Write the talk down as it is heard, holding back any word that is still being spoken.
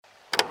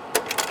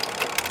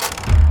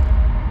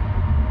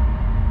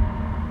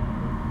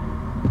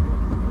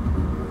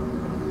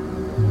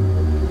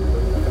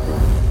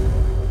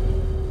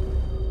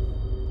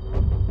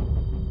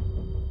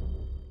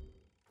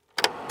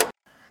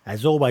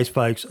As always,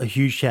 folks, a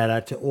huge shout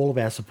out to all of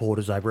our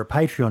supporters over at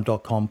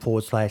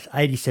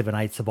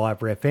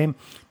patreon.com/878survivor FM,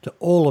 to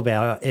all of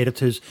our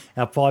editors,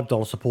 our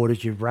 $5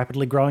 supporters. You're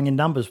rapidly growing in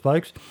numbers,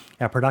 folks.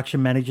 Our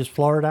production managers,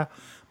 Florida,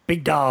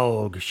 Big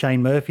Dog,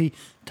 Shane Murphy,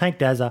 Tank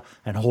Dazza,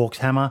 and Hawks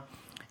Hammer.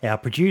 Our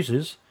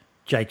producers,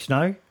 Jake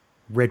Snow,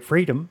 Red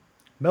Freedom,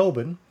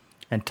 Melbourne,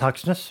 and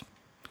Tuxness.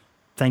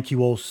 Thank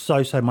you all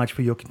so much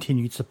for your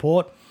continued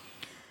support.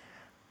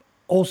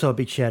 Also, a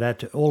big shout out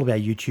to all of our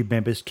YouTube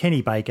members,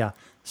 Kenny Baker,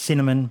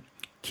 Cinnamon,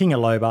 King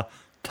Aloba,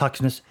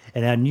 Tuxness,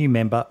 and our new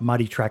member,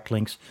 Muddy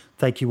Tracklinks.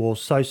 Thank you all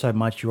so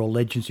much. You're all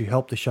legends who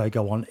help the show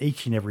go on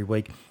each and every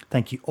week.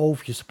 Thank you all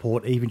for your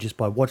support, even just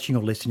by watching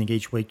or listening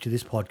each week to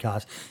this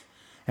podcast.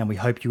 And we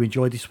hope you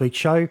enjoyed this week's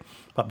show.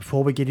 But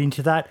before we get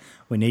into that,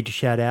 we need to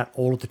shout out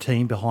all of the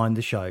team behind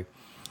the show.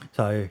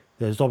 So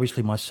there's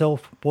obviously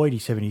myself,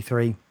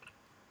 Boydie73,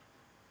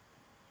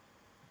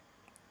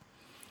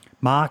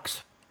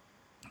 Marks,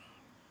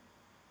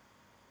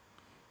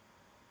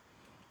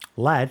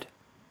 Lad,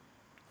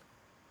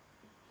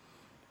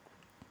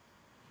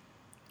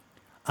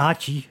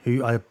 Archie,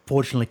 who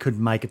unfortunately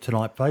couldn't make it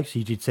tonight, folks.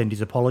 He did send his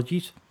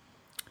apologies.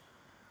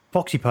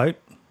 Foxy Pote,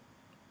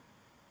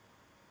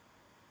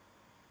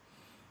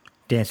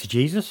 Dancer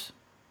Jesus,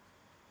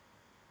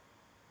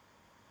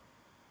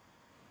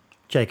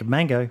 Jacob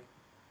Mango,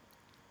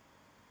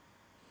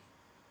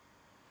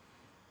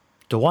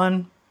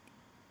 Dewan,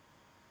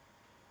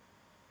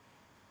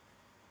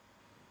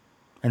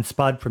 and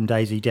Spud from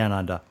Daisy Down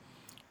Under.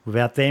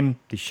 Without them,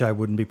 this show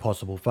wouldn't be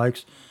possible,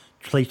 folks.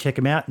 Please check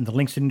them out, and the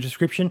link's in the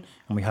description,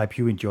 and we hope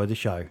you enjoy the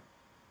show.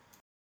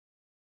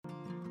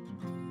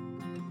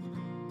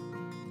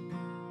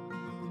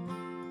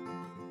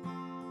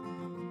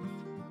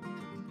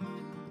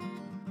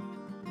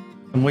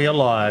 And we are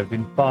live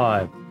in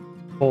 5,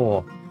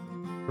 4,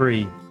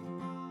 3,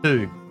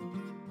 2,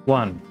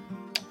 1.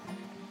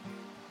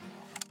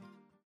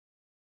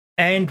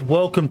 And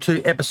welcome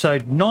to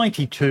episode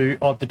 92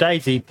 of the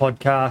DayZ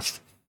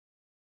podcast.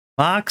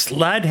 Marks,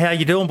 Lad, how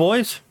you doing,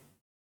 boys?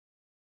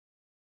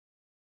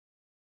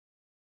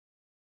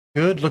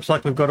 Good. Looks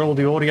like we've got all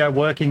the audio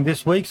working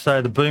this week,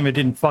 so the boomer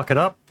didn't fuck it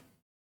up.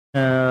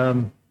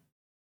 Yeah,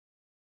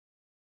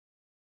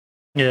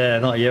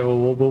 not yet.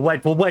 We'll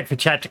wait. We'll wait for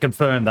chat to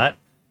confirm that.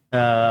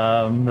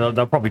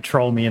 They'll probably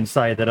troll me and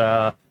say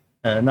that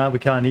no, we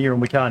can't hear them.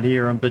 We can't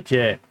hear them. But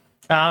yeah,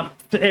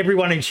 to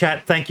everyone in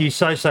chat, thank you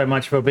so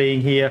much for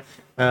being here.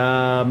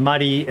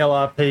 Muddy,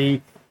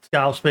 LRP,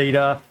 Scale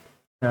Speeder,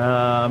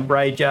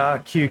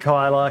 Rager, Q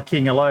Kyler,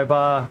 King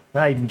Aloba,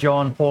 Hayden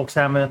John, Hawks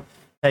Hammer.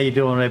 How you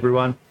doing,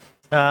 everyone?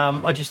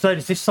 I just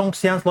noticed this song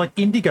sounds like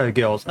Indigo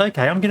Girls.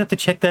 Okay, I'm gonna have to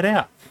check that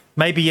out.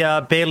 Maybe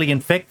Barely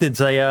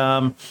Infected's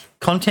a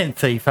content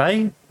thief,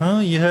 eh? Oh,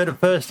 you heard it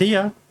first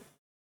here.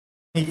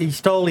 He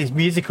stole his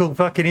musical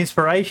fucking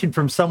inspiration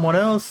from someone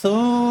else.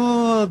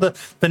 Oh,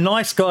 the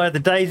nice guy of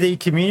the DayZ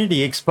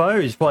community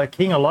exposed by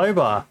King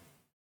Aloba.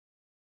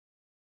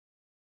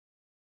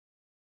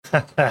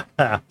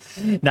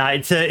 No,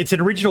 it's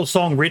an original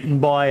song written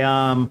by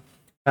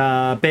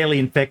Barely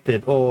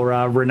Infected,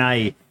 or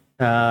Renee,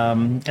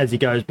 as he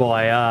goes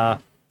by.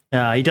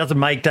 He doesn't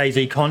make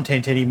DayZ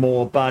content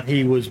anymore, but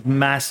he was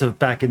massive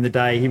back in the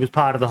day. He was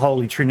part of the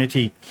holy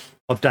trinity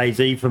of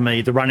DayZ for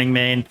me: the Running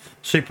Man,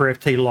 Super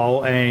FT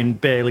LOL,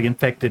 and Barely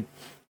Infected.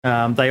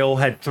 They all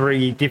had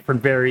three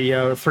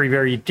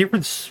very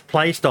different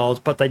play styles,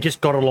 but they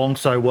just got along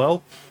so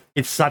well.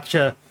 It's such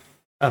a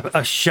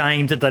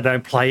shame that they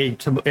don't play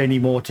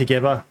anymore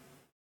together.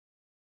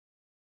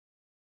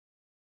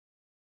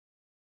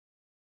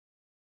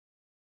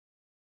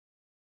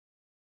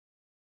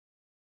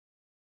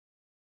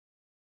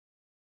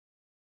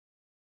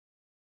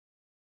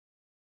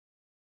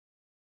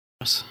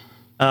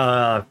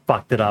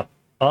 Fucked it up.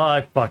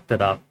 I fucked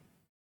it up.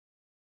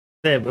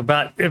 There,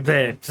 but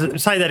there.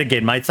 Say that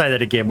again, mate. Say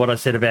that again. What I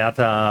said about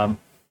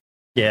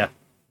yeah.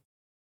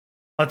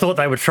 I thought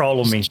they were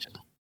trolling me.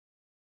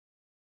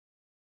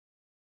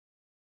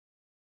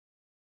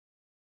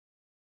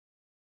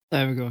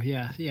 There we go.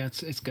 Yeah,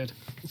 it's good.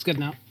 It's good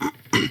now.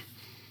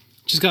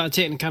 Just got to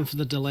take into account for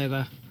the delay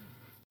there.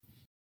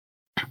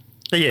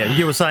 So yeah,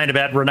 you were saying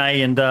about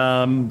Renee and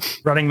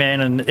Running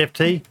Man and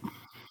FT.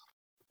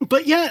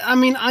 But yeah, I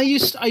mean, I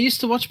used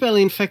to watch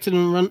Barely Infected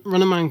and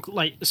Running Man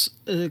like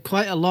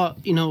quite a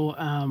lot, you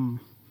know,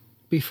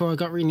 before I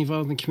got really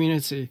involved in the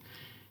community,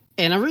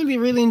 and I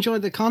really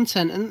enjoyed the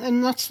content.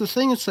 And that's the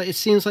thing. It's like it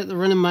seems like the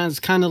Running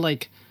Man's kind of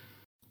like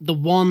the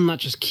one that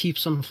just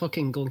keeps on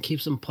fucking going,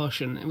 keeps on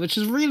pushing, which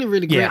is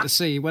really great to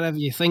see. Whatever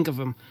you think of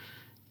him,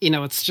 you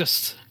know, it's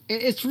just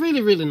it's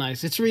really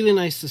nice. It's really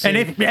nice to see.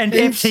 And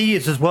FT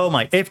is as well,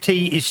 mate.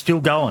 FT is still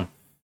going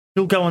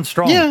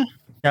strong. Yeah.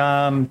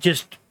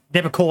 Just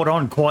never caught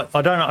on quite.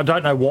 I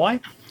don't know why.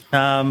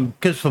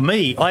 Because for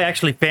me, I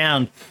actually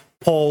found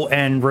Paul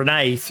and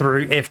Renee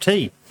through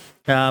FT.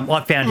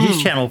 I found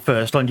his channel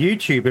first on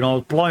YouTube, and I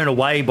was blown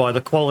away by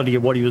the quality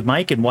of what he was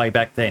making way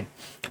back then.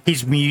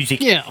 His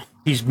music is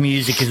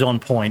on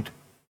point.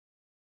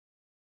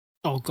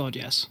 Oh God,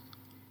 yes.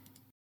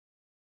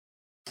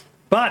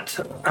 But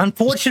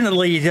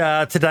unfortunately,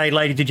 today,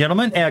 ladies and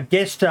gentlemen, our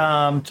guest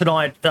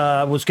tonight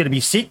was going to be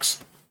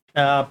Six,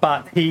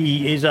 but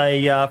he is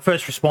a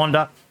first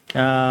responder,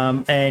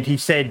 and he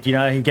said, he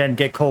can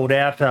get called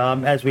out.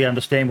 As we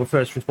understand, we're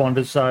first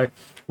responders, so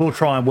we'll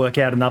try and work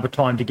out another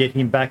time to get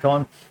him back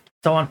on.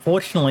 So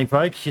unfortunately,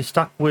 folks, you're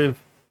stuck with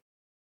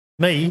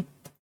me,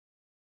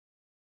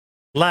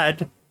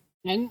 Lad,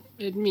 and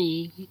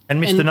me,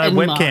 and Mr. No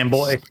Webcam Marks.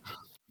 Boy.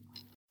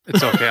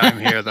 It's okay, I'm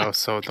here though,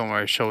 so don't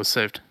worry, show is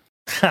saved.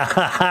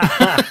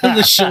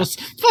 The show's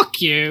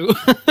fuck you.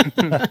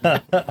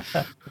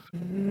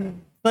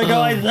 So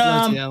guys,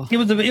 it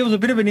was a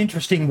bit of an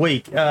interesting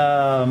week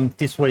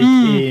this week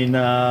in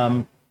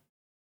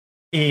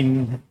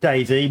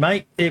DayZ,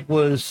 mate. It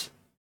was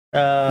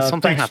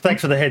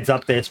thanks for the heads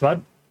up there,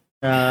 Spud.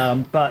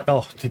 But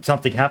did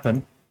something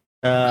happen?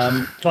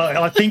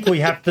 I think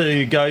we have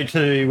to go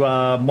to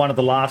one of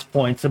the last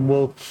points, and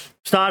we'll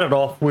start it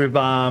off with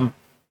a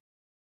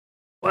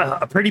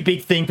pretty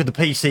big thing for the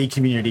PC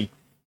community.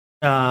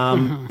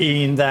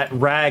 In that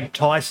Rag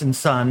Tyson's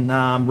son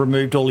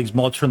removed all his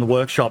mods from the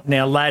workshop.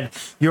 Now, Lad,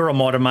 you're a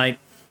modder, mate.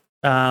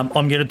 I'm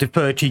going to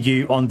defer to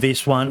you on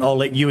this one. I'll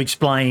let you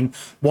explain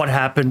what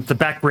happened, the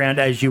background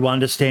as you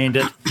understand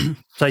it.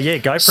 So, yeah,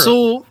 go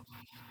for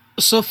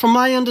it. So from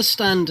my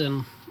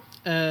understanding,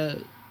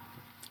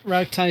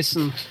 Rag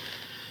Tyson,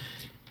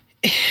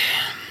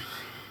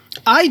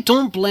 I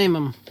don't blame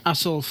him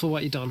at all for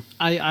what he done.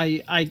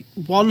 I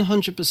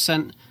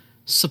 100%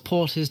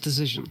 support his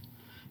decision.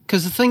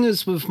 Because the thing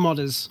is with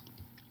modders,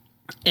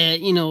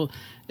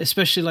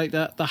 especially like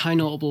the high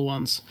notable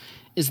ones,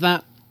 is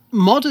that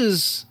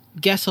modders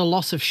get a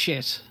lot of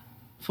shit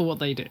for what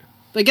they do.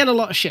 They get a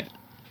lot of shit,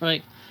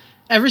 right?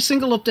 Every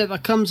single update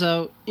that comes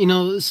out,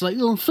 it's like,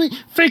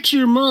 fix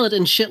your mod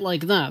and shit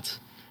like that.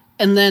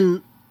 And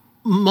then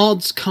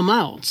mods come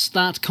out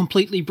that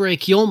completely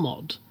break your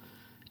mod,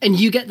 and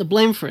you get the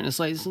blame for it. And it's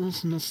like,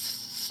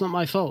 it's not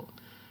my fault.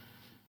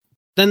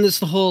 Then there's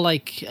the whole,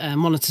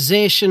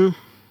 monetization,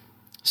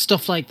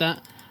 stuff like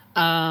that,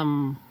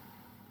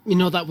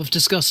 that we've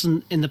discussed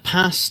in the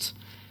past.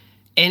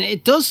 And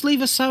it does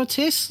leave a sour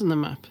taste in the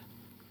map.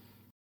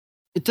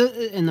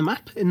 In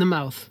the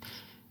mouth.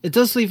 It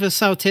does leave a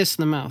sour taste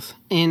in the mouth.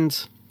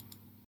 And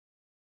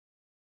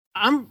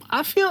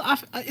I feel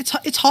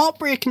it's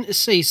heartbreaking to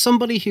see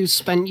somebody who's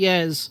spent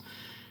years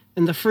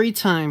in the free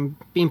time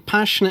being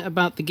passionate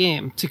about the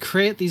game to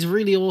create these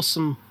really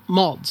awesome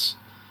mods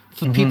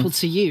for people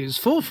to use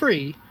for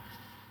free,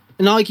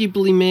 and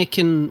arguably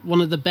making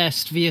one of the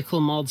best vehicle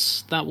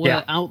mods that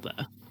were out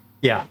there.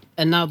 Yeah.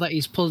 And now that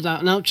he's pulled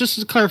out. Now, just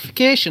as a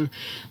clarification,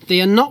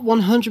 they are not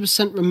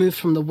 100% removed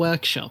from the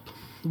workshop.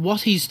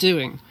 What he's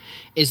doing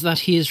is that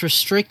he is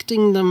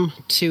restricting them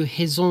to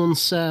his own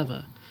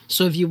server.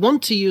 So if you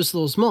want to use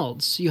those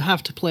mods, you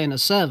have to play in a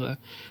server,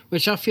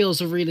 which I feel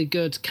is a really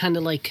good kind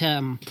of like,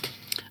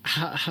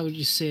 how would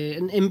you say,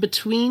 an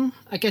in-between,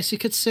 I guess you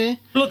could say.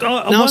 Look,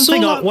 one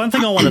thing I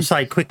want to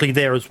say quickly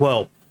there as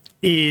well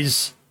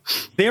is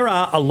there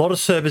are a lot of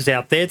servers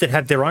out there that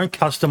have their own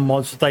custom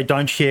mods that they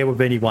don't share with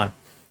anyone.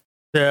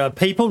 The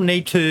people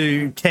need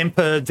to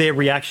temper their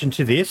reaction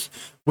to this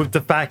with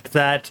the fact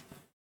that,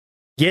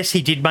 yes,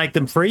 he did make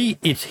them free.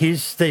 It's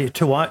his,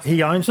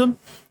 he owns them.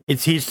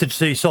 It's his to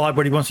decide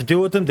what he wants to do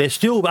with them. They're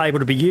still able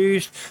to be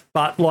used,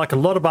 but like a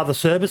lot of other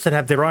servers that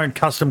have their own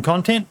custom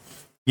content,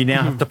 you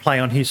now have to play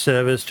on his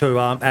servers to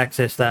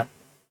access that.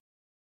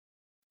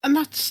 And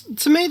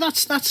to me,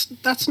 that's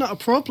not a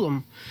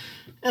problem.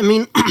 I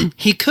mean,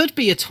 he could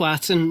be a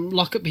twat and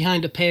lock it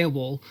behind a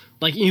paywall.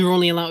 Like, you're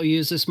only allowed to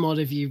use this mod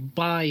if you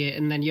buy it,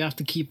 and then you have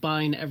to keep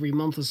buying it every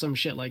month or some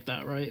shit like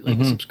that, right? Like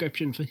a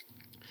subscription fee,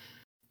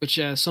 which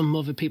some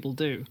other people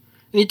do.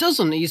 And he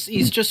doesn't.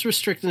 He's just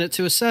restricting it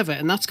to a server,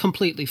 and that's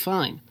completely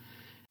fine.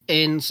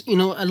 And,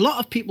 a lot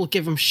of people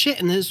give him shit,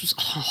 and there's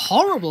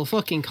horrible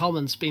fucking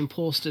comments being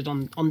posted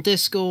on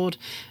Discord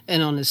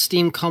and on his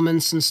Steam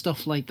comments and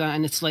stuff like that.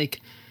 And it's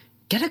like,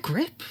 get a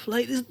grip.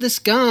 Like, this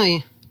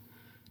guy...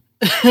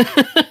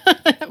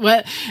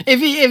 Well, if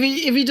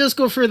he does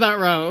go through that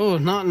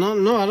route,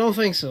 no, I don't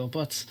think so.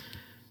 But,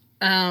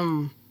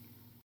 no,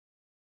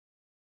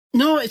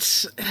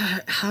 it's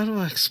how do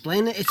I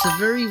explain it? It's a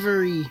very,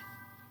 very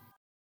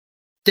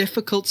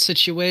difficult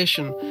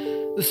situation.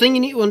 The thing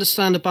you need to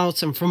understand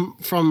about him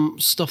from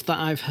stuff that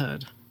I've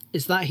heard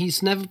is that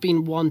he's never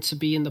been one to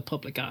be in the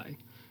public eye.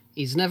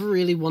 He's never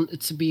really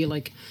wanted to be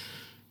like,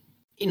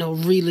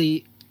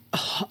 really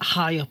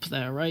high up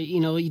there, right?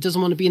 He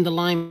doesn't want to be in the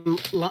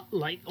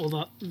limelight or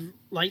the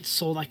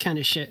lights, all that kind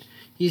of shit.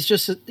 He's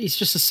just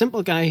a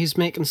simple guy who's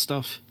making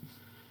stuff.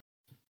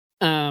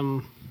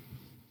 Oh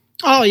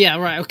yeah,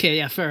 right, okay,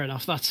 yeah, fair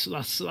enough. That's all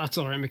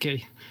right,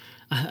 McKay.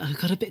 I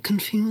got a bit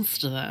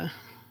confused there,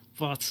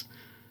 but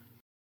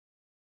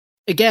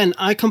again,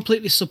 I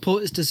completely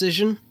support his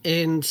decision,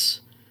 and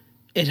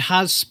it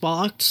has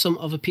sparked some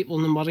other people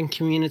in the modding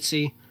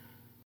community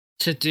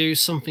to do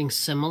something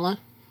similar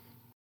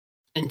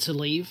and to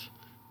leave,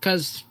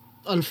 because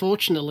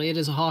unfortunately it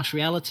is a harsh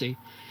reality.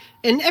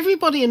 And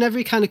everybody in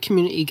every kind of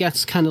community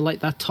gets kind of like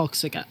that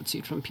toxic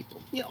attitude from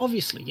people. Yeah,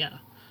 obviously, yeah.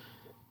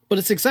 But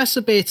it's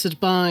exacerbated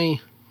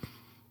by...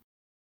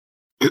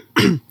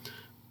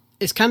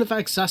 it's kind of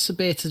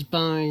exacerbated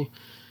by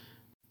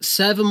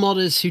server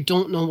modders who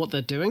don't know what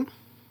they're doing.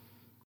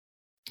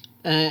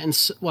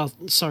 Well,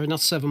 sorry, not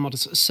server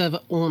modders,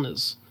 server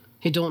owners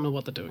who don't know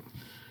what they're doing.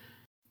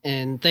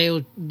 And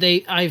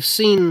I've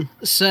seen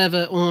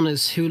server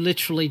owners who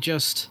literally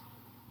just...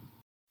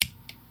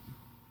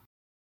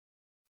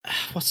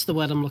 What's the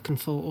word I'm looking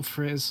for, or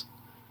phrase?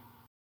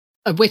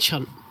 A witch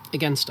hunt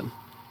against him.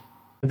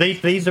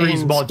 These are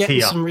his mods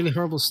here. Some really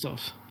horrible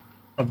stuff.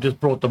 I've just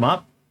brought them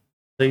up.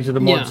 These are the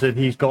mods that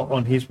he's got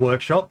on his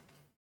workshop.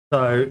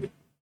 So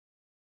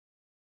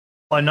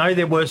I know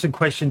there were some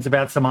questions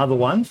about some other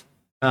ones.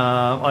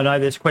 I know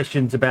there's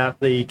questions about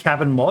the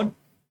cabin mod,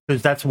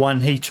 because that's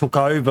one he took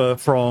over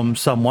from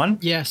someone.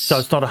 Yes. So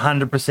it's not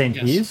 100%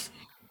 his.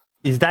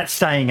 Is that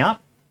staying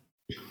up?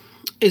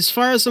 As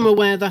far as I'm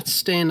aware, that's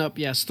staying up,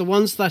 yes. The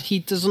ones that he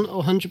doesn't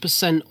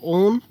 100%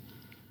 own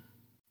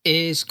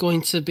is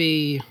going to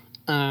be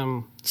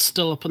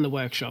still up in the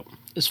workshop,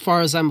 as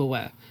far as I'm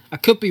aware. I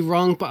could be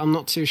wrong, but I'm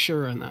not too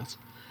sure on that.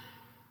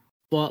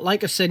 But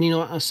like I said,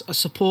 I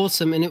support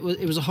him, and it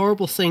was a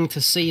horrible thing to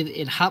see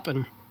it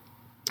happen.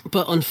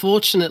 But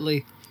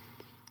unfortunately,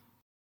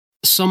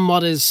 some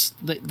modders,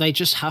 they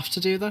just have to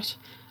do that.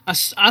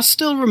 I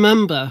still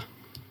remember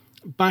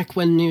back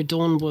when New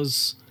Dawn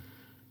was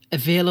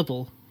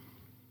available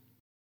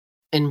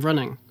and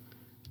running.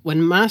 When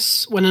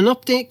an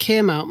update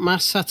came out,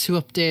 Mass had to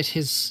update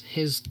his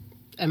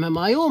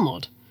MMIO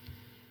mod.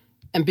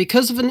 And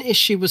because of an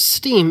issue with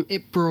Steam,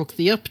 it broke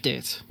the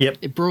update. Yep.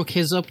 It broke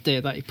his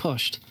update that he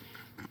pushed.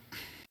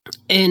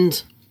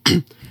 And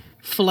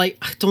for I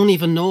don't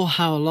even know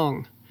how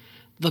long,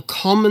 the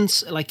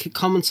comments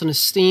on his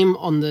Steam,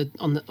 on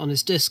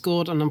his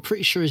Discord, and I'm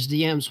pretty sure his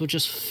DMs were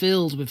just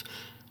filled with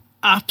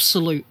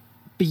absolute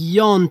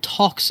beyond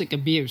toxic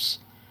abuse.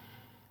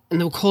 And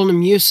they were calling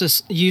him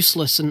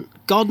useless, and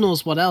God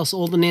knows what else,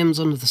 all the names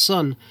under the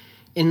sun.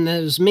 And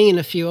there was me and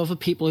a few other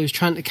people who was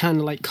trying to kind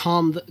of like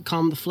calm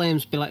the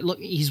flames, be like, look,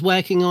 he's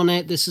working on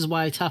it, this is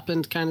why it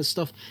happened, kind of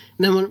stuff.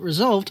 And then when it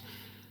resolved,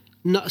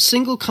 not a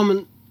single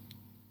comment,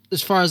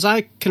 as far as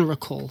I can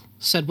recall,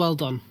 said, well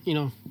done,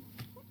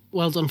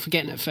 well done for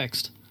getting it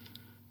fixed.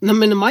 And I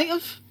mean, it might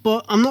have,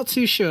 but I'm not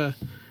too sure.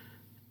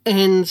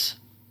 And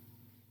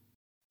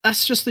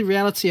that's just the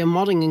reality of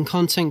modding and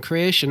content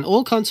creation.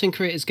 All content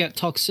creators get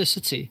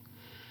toxicity.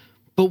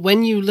 But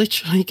when you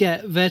literally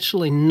get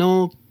virtually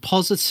no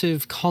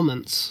positive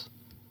comments,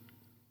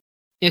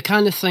 you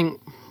kind of think,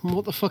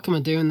 what the fuck am I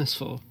doing this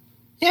for?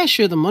 Yeah,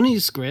 sure, the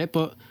money's great,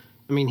 but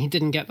I mean, he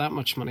didn't get that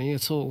much money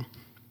at all.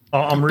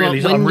 Oh, I'm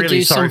really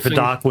sorry for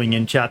Darkwing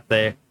in chat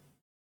there.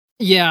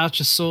 Yeah, I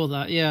just saw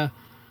that, yeah.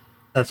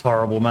 That's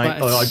horrible, mate.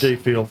 I do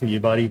feel for you,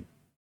 buddy.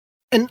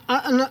 And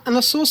I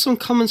saw some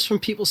comments from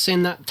people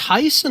saying that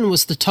Tyson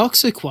was the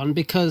toxic one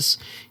because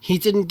he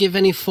didn't give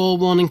any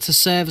forewarning to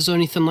servers or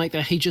anything like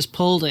that. He just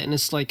pulled it, and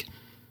it's like,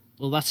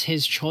 well, that's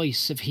his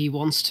choice if he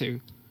wants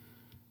to.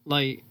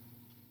 Like,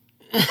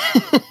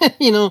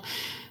 the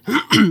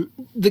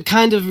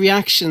kind of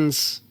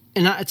reactions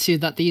and attitude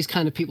that these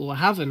kind of people were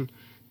having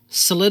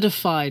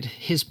solidified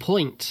his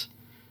point.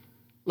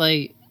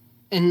 Like,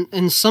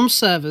 in some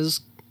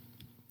servers,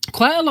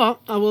 quite a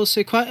lot, I will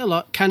say quite a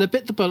lot, kind of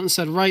bit the bullet and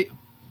said, right,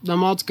 the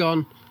mod's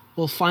gone,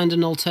 we'll find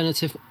an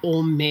alternative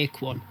or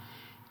make one.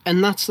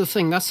 And that's the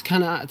thing, that's the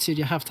kind of attitude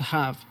you have to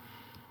have.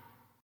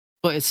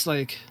 But it's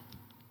like,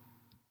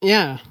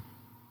 yeah.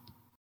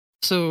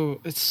 So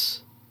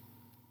it's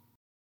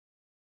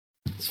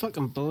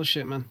fucking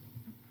bullshit, man.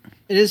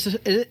 It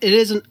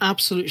is an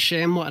absolute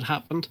shame what had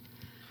happened.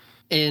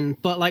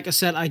 But like I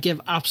said, I give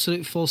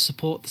absolute full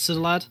support to the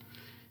lad.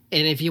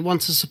 And if you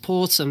want to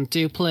support him,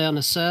 do play on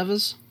his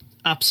servers.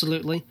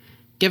 Absolutely.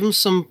 Give him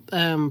some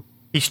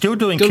he's still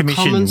doing commissions,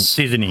 comments.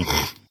 Isn't he?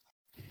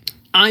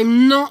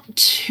 I'm not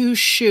too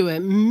sure.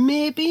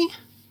 Maybe.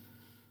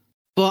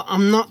 But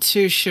I'm not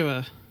too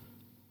sure.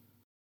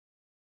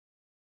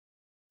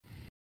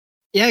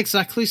 Yeah,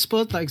 exactly,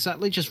 Spud.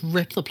 Exactly. Just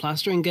rip the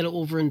plaster and get it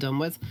over and done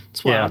with.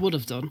 That's what I would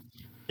have done.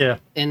 Yeah.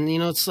 And,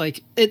 it's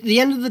like, at the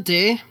end of the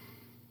day,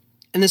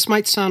 and this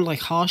might sound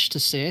like harsh to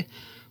say,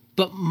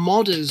 but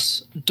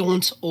modders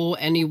don't owe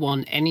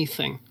anyone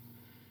anything.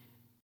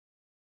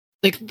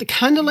 Like, the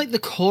kind of like the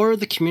core of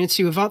the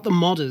community, without the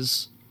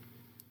modders,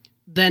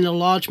 then a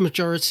large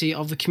majority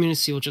of the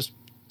community will just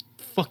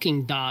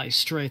fucking die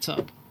straight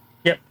up.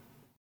 Yep.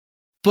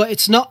 But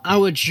it's not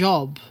our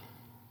job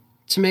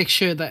to make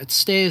sure that it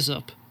stays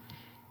up.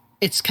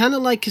 It's kind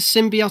of like a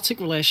symbiotic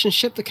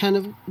relationship, the kind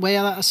of way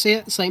that I see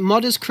it. It's like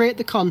modders create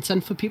the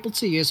content for people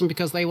to use them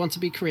because they want to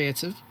be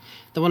creative.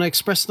 They want to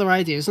express their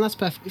ideas, and that's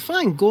perfectly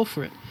fine. Go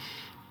for it.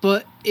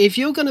 But if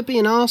you're going to be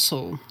an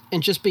arsehole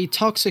and just be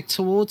toxic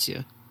towards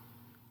you,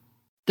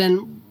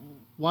 then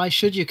why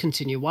should you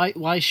continue?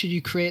 Why should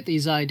you create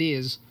these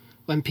ideas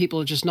when people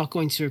are just not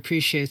going to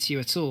appreciate you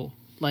at all?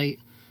 Like,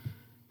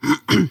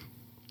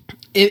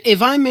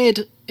 if I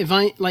made if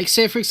I like,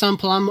 say for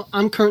example,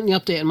 I'm currently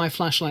updating my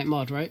flashlight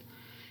mod, right?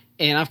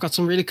 And I've got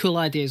some really cool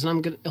ideas, and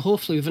I'm gonna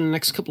hopefully within the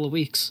next couple of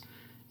weeks,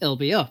 it'll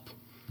be up.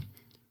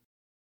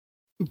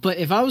 But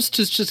if I was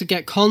just to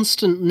get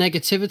constant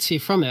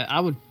negativity from it, I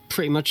would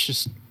pretty much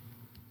just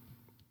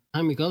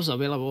hand me gloves. I'll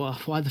be like, well,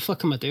 why the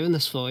fuck am I doing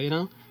this for? You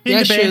know?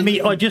 I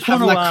just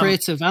want to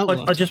creative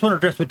outlet. I just want to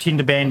address what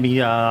Tinder Band me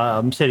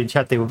said in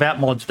chat there. Without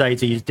mods,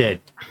 DayZ is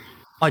dead.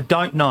 I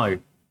don't know.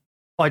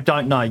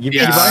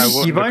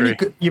 You've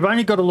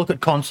only got to look at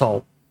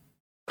console.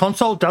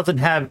 Console doesn't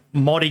have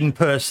modding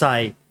per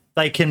se.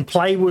 They can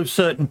play with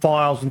certain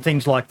files and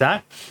things like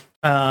that.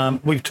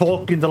 We've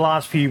talked in the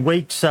last few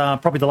weeks,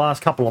 probably the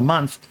last couple of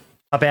months,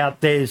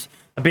 about there's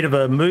a bit of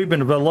a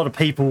movement of a lot of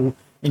people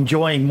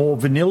enjoying more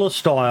vanilla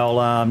style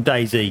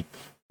DayZ.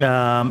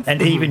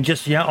 And even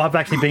just, I've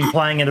actually been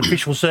playing an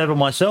official server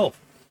myself.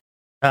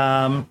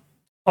 The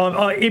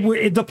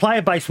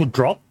player base would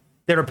drop.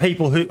 There are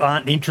people who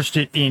aren't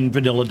interested in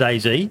vanilla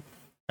DayZ.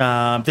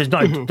 There's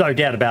no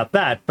doubt about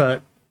that,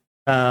 but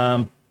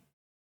I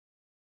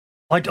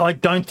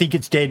don't think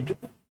it's dead.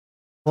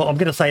 Well, I'm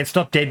going to say it's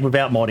not dead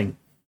without modding.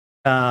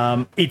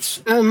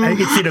 It's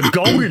in a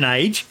golden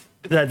age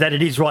that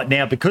it is right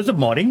now because of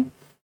modding.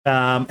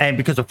 And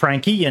because of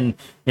Frankie, and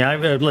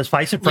let's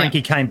face it,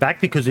 Frankie came back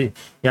because we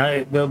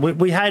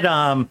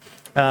had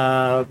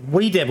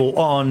Wee Devil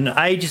on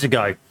ages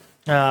ago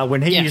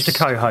when he used to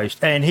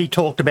co-host, and he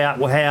talked about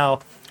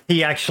how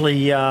he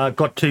actually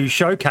got to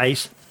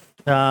showcase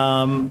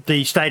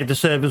the state of the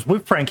servers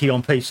with Frankie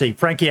on PC.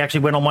 Frankie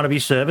actually went on one of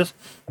his servers,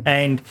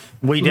 and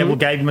Wee Devil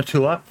gave him a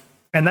tour.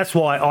 And that's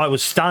why I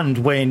was stunned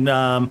when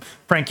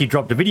Frankie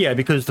dropped a video,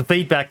 because the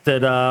feedback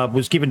that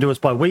was given to us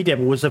by Wee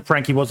Devil was that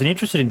Frankie wasn't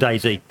interested in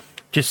DayZ.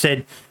 Just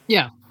said,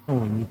 oh,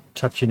 I'm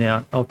touching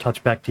out. I'll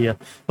touch back to you.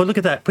 Well, look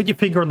at that. Put your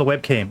finger on the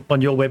webcam,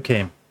 on your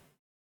webcam.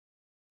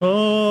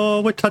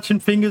 Oh, we're touching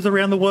fingers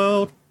around the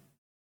world.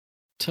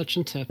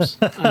 Touching tips.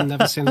 I've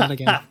never seen that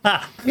again.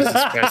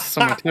 Jesus Christ,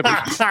 someone clip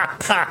it.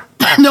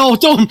 No,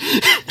 don't.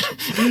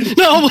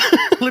 No.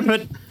 Clip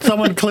it.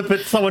 Someone clip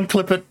it. Someone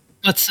clip it.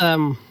 That's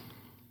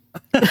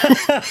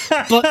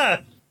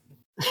but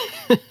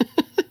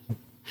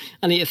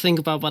I need to think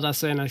about what I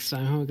say next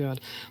time. Oh god!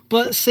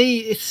 But see,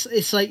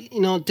 it's like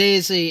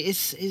DayZ.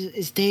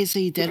 Is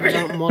DayZ dead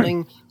without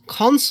modding?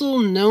 Console,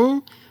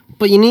 no.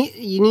 But you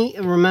need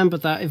to remember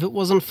that if it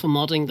wasn't for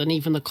modding, then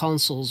even the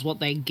consoles,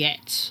 what they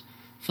get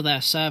for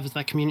their servers,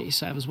 their community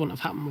servers, wouldn't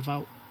have happened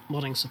without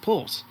modding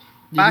support.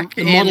 The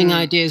modding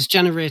ideas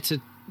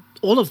generated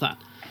all of that,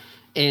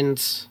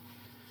 and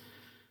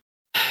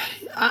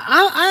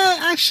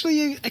I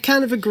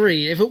kind of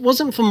agree. If it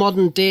wasn't for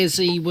modern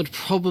DayZ, would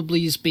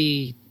probably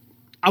be,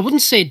 I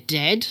wouldn't say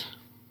dead,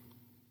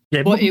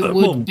 but it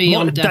would be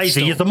on death DayZ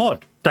still. is a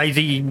mod.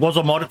 DayZ was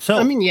a mod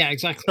itself. I mean, yeah,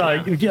 exactly. So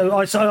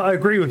I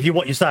agree with you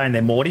what you're saying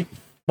there, Morty.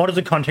 Modders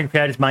and content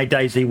creators made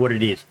DayZ what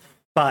it is,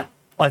 but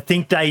I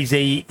think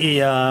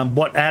DayZ,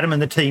 what Adam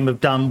and the team have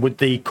done with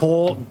the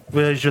core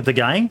version of the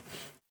game,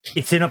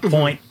 it's in a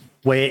point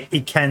where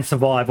it can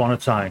survive on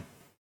its own.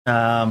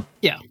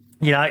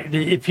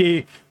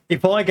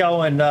 If I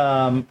go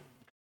and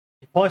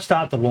if I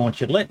start to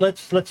launch it,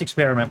 let's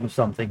experiment with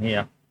something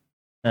here.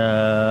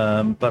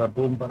 Bada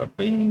boom, bada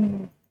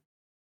bing.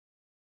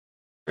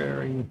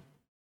 I'm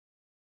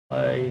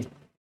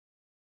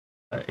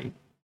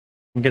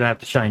gonna have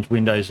to change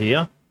windows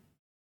here.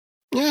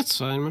 Yeah, it's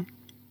fine, man.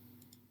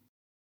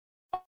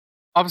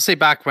 Obviously,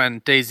 back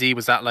when DayZ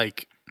was at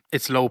like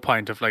its low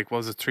point of like, what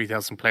was it,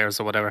 3,000 players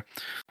or whatever, or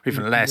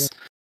even less.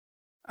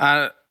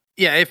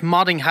 If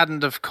modding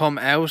hadn't have come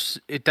out,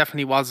 it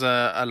definitely was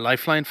a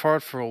lifeline for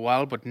it for a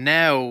while. But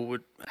now,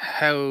 with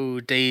how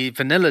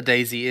vanilla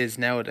DayZ is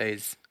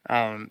nowadays,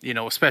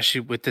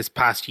 especially with this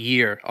past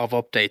year of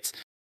updates,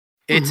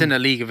 it's in a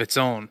league of its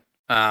own.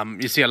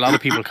 You see a lot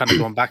of people kind of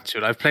going back to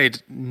it. I've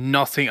played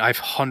nothing. I've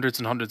hundreds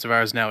and hundreds of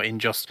hours now in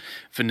just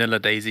vanilla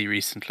DayZ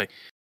recently,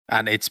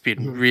 and it's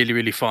been really,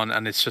 really fun,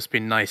 and it's just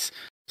been nice.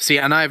 See,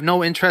 and I have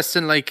no interest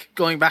in like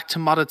going back to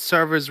modded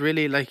servers.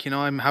 Really,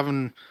 I'm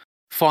having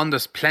fun.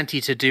 There's plenty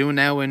to do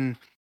now in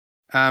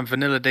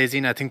vanilla DayZ,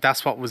 and I think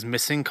that's what was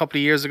missing a couple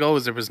of years ago.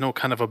 Is there was no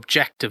kind of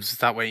objectives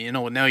that way.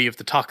 Now you have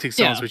the toxic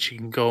zones, which you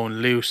can go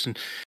and loot and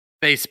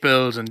base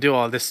build and do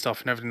all this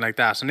stuff and everything like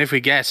that. And if we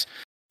get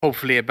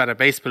hopefully a better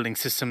base building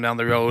system down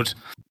the road,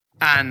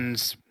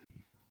 and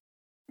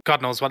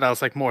God knows what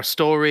else, like more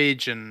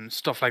storage and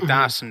stuff like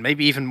that, and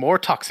maybe even more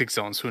toxic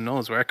zones. Who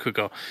knows where it could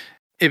go?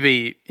 It'd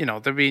be,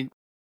 there'd be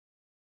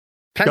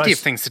plenty of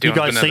things to do. You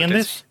guys seeing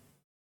this?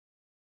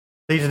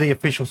 These are the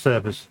official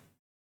servers.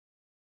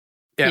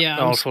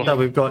 Yeah. So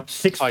we've got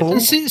 6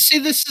 full. See,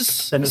 this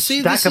is, and a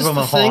stack of them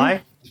are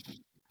high.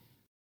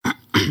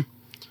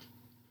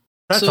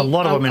 That's a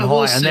lot of them in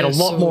high, and then a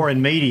lot more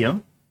in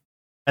medium.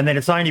 And then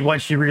it's only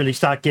once you really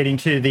start getting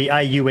to the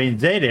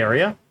AUNZ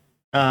area,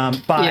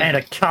 and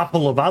a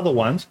couple of other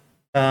ones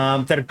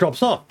that it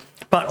drops off.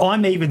 But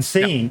I'm even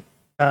seeing,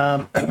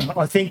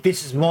 I think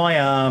this is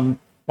my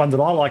one that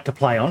I like to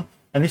play on,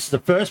 and this is the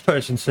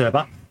first-person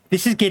server.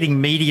 this is getting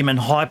medium and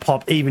high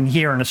pop even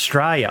here in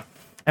Australia.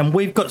 And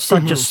we've got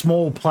such a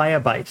small player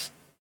base.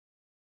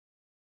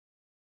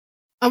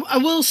 I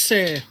will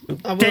say...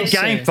 Dead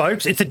game,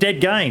 folks. It's a dead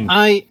game.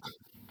 I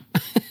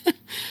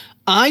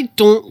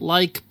don't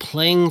like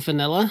playing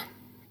vanilla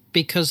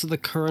because of the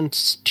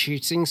current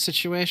cheating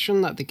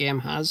situation that the game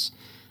has.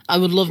 I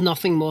would love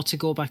nothing more to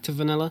go back to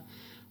vanilla,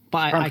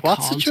 but I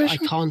can't. Situation?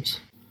 I can't.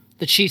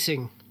 The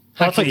cheating.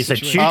 I thought you said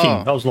shooting.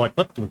 I was like,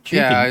 what? Shooting?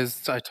 Yeah,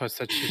 I thought you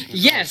said shooting.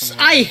 Yes,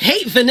 I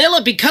hate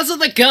vanilla because of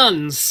the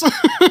guns.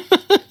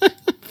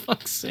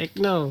 Fuck's sake,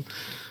 no.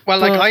 Well,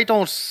 like, I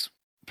don't...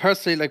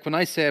 Personally, like, when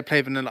I say I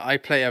play vanilla, I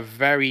play a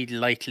very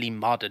lightly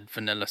modded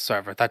vanilla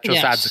server that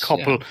just adds a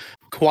couple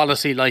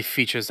quality life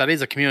features. That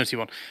is a community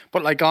one.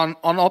 But, like, on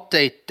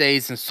update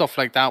days and stuff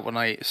like that, when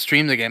I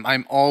stream the game,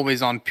 I'm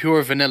always on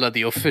pure vanilla,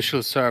 the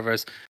official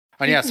servers.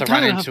 And yes, I've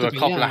ran into a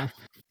couple of...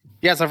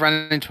 Yes, I've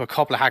ran into a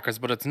couple of hackers,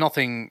 but it's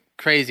nothing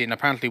crazy. And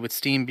apparently with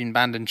Steam being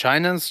banned in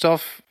China and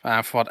stuff,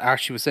 for what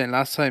Archie was saying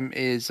last time,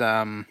 is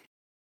the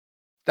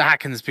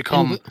hacking has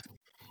become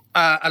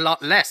a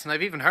lot less. And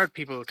I've even heard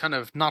people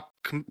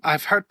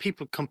I've heard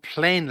people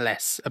complain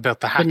less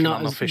about the hacking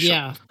on official.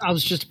 Yeah, I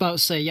was just about to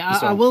say,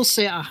 I will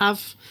say I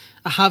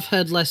have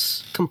heard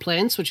less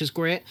complaints, which is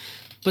great.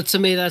 But to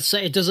me,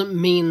 it doesn't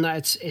mean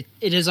that it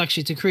is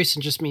actually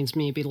decreasing. Just means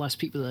maybe less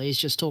people that he's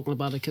just talking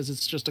about it because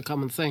it's just a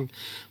common thing.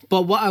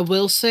 But what I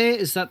will say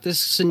is that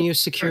this is a new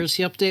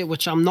security update,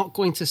 which I'm not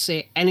going to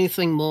say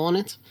anything more on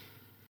it,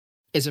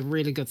 is a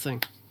really good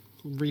thing.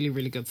 Really,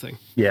 really good thing.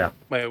 Yeah.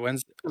 Wait,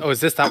 when's... Oh, is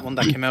this that one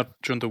that came out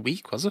during the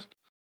week, was it?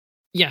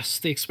 Yes,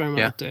 the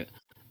experiment update.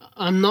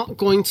 I'm not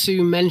going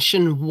to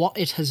mention what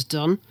it has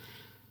done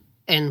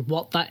and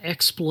what that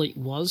exploit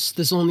was.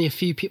 There's only a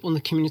few people in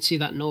the community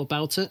that know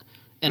about it.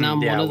 And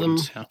I'm one of them,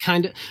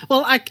 kind of.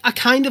 Well, I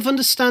kind of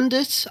understand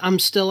it. I'm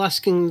still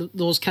asking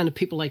those kind of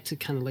people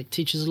to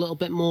teach us a little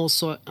bit more,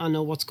 so I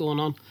know what's going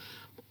on.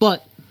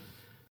 But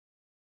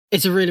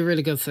it's a really,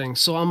 really good thing.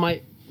 So I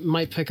might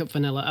pick up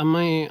vanilla. I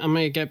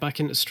might get back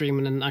into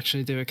streaming and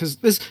actually do it because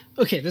there's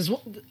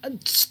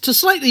to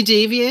slightly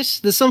deviate.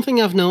 There's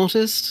something I've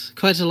noticed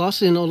quite a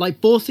lot. Like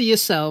both of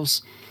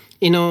yourselves,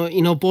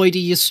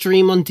 Boydie, you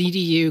stream on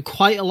DDU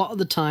quite a lot of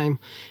the time.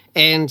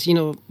 And,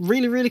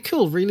 really, really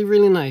cool, really,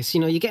 really nice.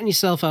 You're getting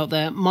yourself out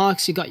there.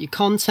 Marks, you got your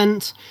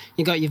content,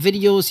 you got your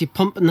videos, you're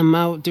pumping them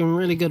out, doing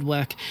really good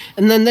work.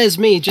 And then there's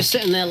me just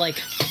sitting there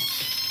like,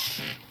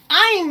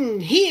 I'm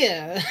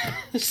here.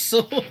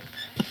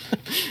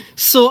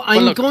 So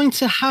I'm going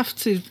to have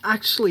to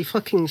actually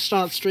fucking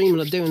start streaming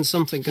or doing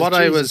something. What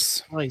I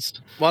was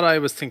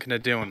thinking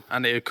of doing,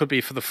 and it could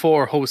be for the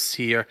 4 hosts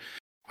here,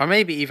 or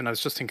maybe even, I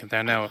was just thinking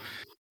there now,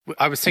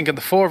 I was thinking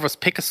the 4 of us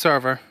pick a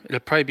server. It'll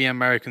probably be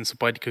American, so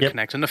Boydie could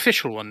connect. An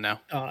official one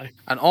now.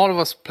 And all of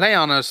us play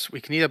on it.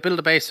 We can either build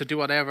a base or do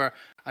whatever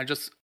and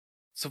just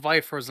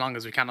survive for as long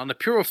as we can. On a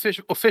pure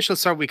official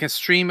server, we can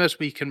stream it,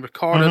 we can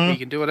record it, we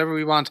can do whatever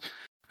we want.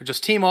 We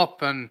just team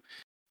up and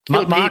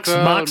kill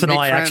Marks and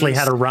I actually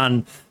had a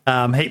run.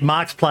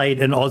 Marks played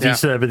an Aussie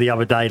server the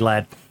other day,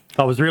 lad.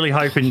 I was really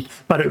hoping,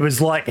 but it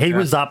was like he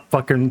was up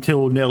fucking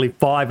until nearly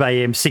 5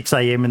 a.m., 6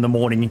 a.m. in the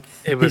morning.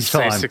 It was his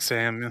time. 6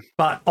 a.m. Yeah.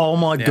 But oh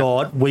my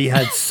God, we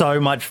had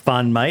so much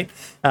fun, mate.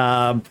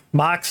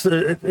 Mark's,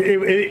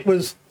 it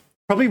was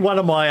probably one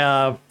of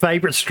my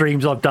favorite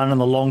streams I've done in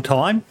a long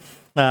time.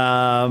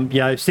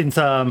 Since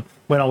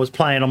when I was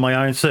playing on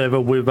my own server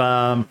with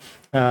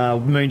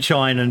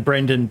Moonshine and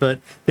Brendan,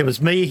 but there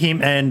was me,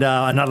 him, and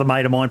another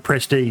mate of mine,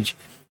 Prestige.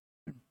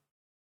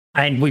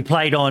 And we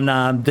played on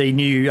the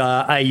new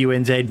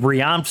AUNZ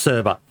Rearmed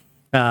server.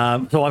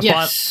 So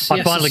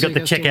I finally got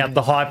to check out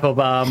the hype of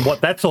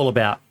what that's all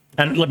about.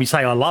 And let me say,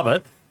 I love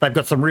it. They've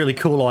got some really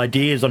cool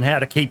ideas on how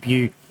to keep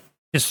you,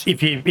 just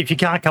if you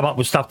can't come up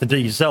with stuff to do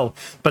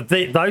yourself. But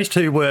those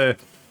two were,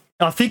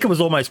 I think it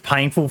was almost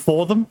painful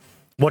for them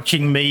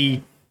watching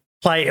me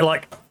play.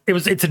 Like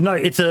it's a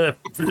no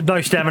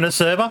stamina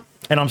server,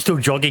 and I'm still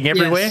jogging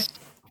everywhere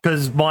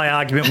because my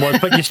argument was,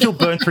 but you still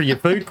burn through your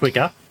food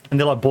quicker. And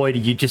they're like,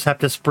 Boydie, you just have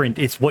to sprint.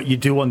 It's what you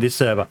do on this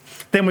server.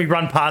 Then we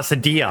run past a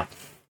deer.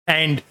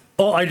 And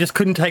I just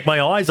couldn't take my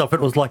eyes off it.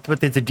 It was like, but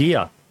there's a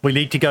deer. We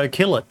need to go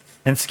kill it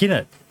and skin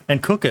it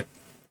and cook it.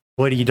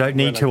 Boydie, you don't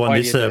need to on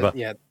this server.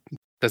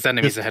 There's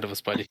enemies ahead of us,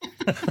 Boydie.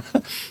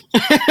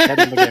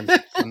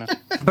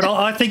 But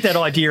I think that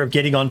idea of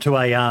getting onto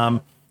an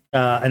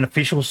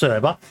official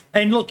server.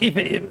 And look,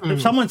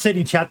 if someone said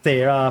in chat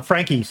there,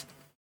 Frankie's,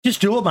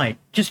 just do it, mate.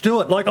 Just do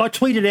it. Like I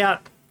tweeted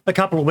out a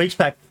couple of weeks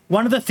back,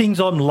 one of the things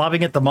I'm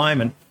loving at the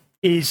moment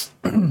is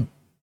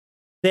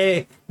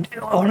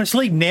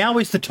honestly, now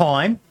is the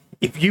time.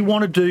 If you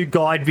want to do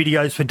guide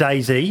videos for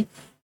DayZ,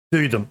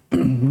 do them.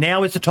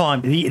 Now is the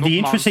time. The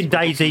interest in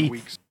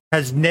DayZ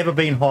has never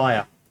been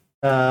higher.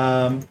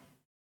 One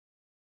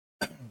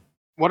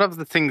of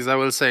the things I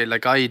will say,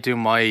 like I do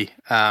my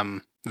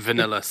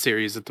vanilla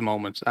series at the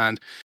moment, and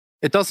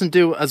it doesn't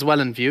do as well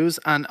in views,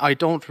 and I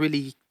don't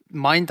really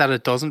mind that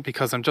it doesn't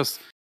because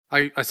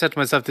I said to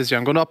myself this year,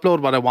 I'm going to upload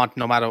what I want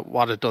no matter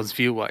what it does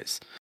view-wise.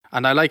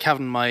 And I like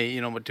having my,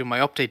 do my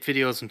update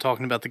videos and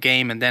talking about the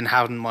game, and then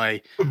having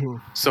my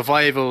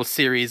survival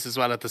series as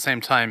well at the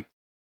same time.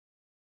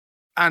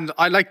 And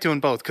I like doing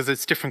both because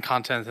it's different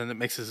content and it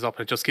mixes it up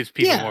and it just gives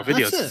people more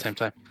videos at the same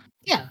time.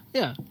 Yeah,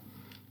 yeah.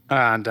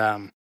 And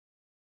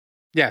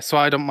so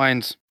I don't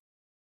mind,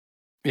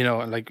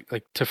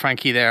 like to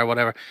Frankie there or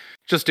whatever.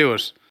 Just do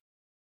it.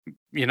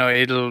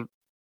 It'll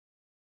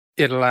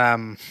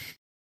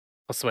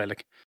what's the way,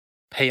 like,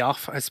 pay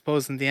off, I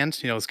suppose, in the end.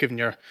 It's giving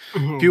your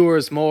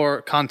viewers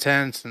more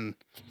content and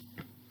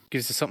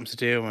gives you something to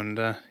do. And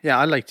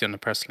I like doing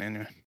it personally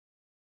anyway.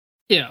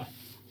 Yeah.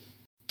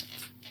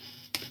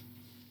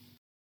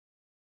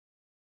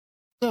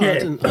 No, I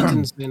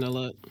didn't see an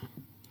alert.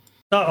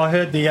 No, I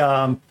heard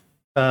the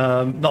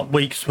not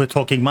weeks, we're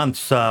talking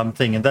months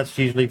thing, and that's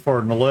usually for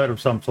an alert of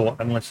some sort,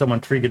 unless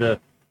someone triggered a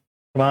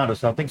command or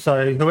something.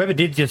 So whoever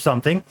did just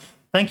something,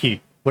 thank you,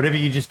 whatever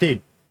you just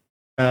did.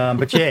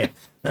 But yeah,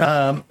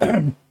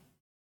 no,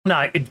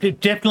 it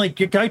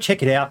definitely go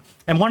check it out.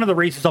 And one of the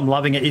reasons I'm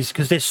loving it is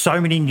because there's so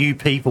many new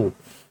people.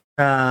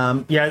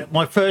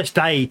 My first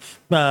day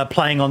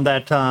playing on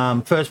that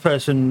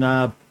first-person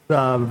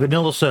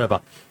vanilla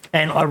server,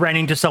 and I ran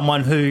into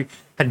someone who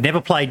had never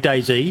played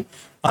DayZ,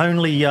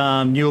 only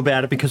knew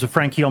about it because of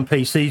Frankie on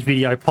PC's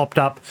video popped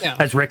up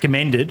as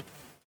recommended.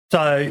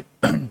 So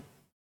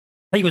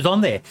he was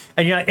on there.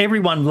 And,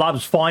 everyone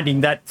loves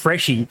finding that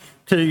freshie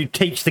to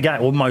teach the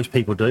game, or most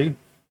people do,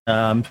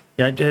 to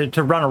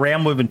run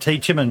around with and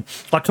teach him. And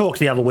I talked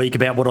the other week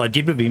about what I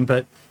did with him,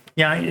 but,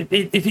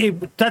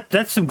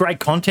 that's some great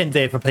content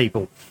there for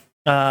people.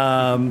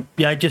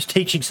 Just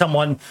teaching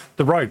someone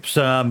the ropes,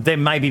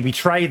 then maybe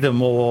betray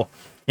them or,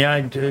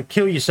 to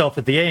kill yourself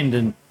at the end.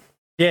 And,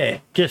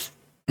 just...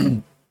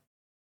 And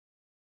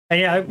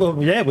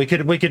we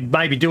could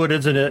maybe do it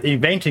as an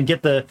event and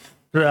get the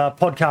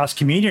podcast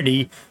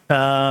community,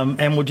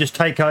 and we'll just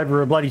take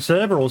over a bloody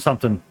server or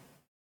something.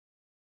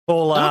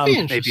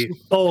 Maybe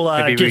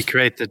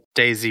recreate the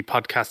DayZ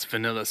podcast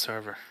vanilla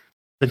server.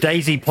 The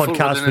DayZ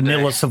podcast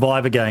vanilla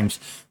survivor games.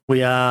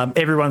 We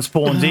everyone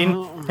spawns in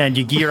and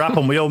you gear up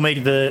and we all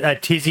meet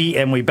at Tizzy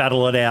and we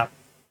battle it out.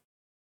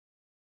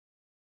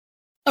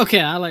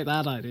 Okay, I like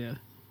that idea.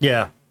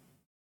 Yeah.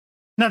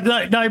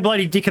 No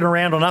bloody dicking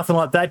around or nothing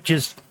like that.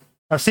 Just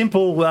a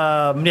simple,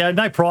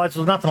 no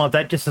prizes, nothing like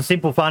that. Just a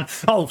simple fun.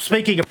 Oh,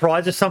 speaking of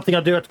prizes, something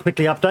I do have to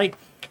quickly update.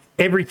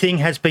 Everything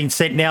has been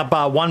sent now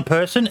bar one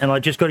person, and I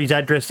just got his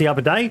address the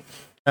other day.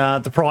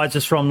 The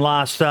prizes from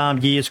last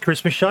year's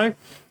Christmas show.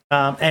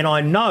 And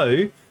I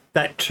know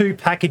that 2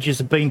 packages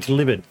have been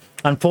delivered.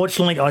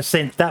 Unfortunately, I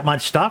sent that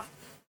much stuff.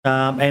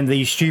 And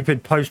the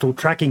stupid postal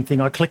tracking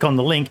thing, I click on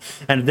the link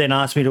and it then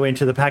asks me to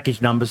enter the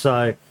package number.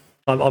 So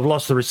I've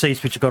lost the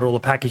receipts which have got all the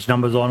package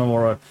numbers on them,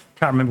 or I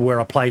can't remember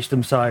where I placed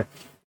them. So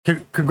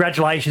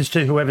congratulations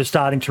to whoever's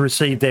starting to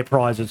receive their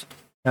prizes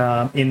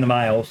in the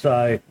mail.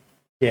 So,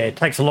 yeah, it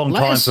takes a long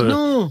time for...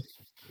 No.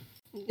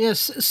 Yes,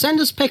 send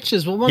us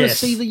pictures. We want to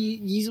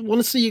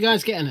see you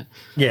guys getting it.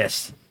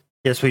 Yes,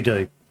 we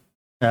do.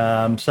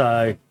 I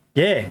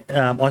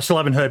still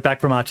haven't heard back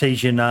from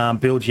Artesian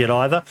Builds yet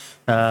either.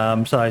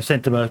 So I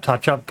sent them a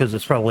touch-up because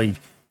it's probably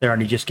they're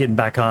only just getting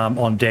back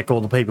on deck,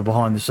 all the people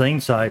behind the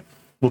scenes. So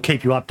we'll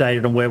keep you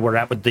updated on where we're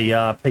at with the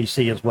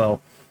PC as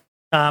well.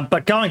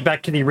 But going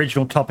back to the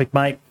original topic,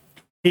 mate,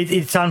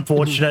 it's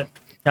unfortunate.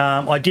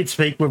 I did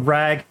speak with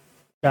Rag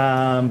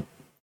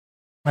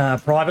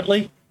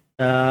privately,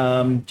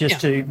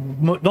 to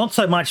not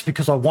so much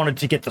because I wanted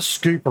to get the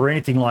scoop or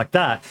anything like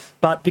that,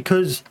 but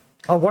because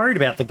I worried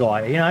about the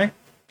guy.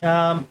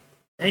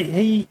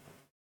 He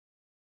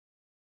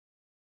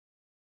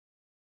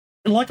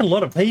like a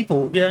lot of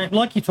people,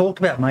 like you talk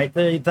about, mate.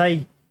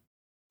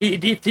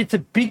 It's a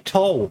big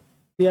toll.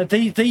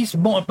 These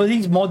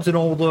mods and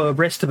all the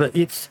rest of it.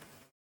 It's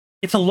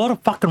a lot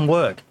of fucking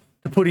work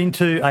to put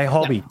into a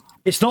hobby. Yeah.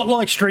 It's not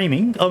like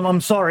streaming.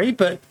 I'm sorry,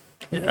 but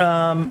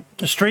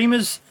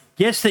streamers.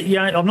 Yes, that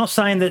I'm not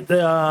saying that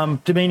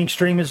demeaning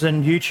streamers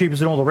and YouTubers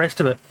and all the rest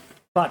of it,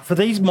 but for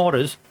these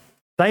modders,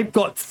 they've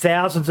got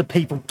thousands of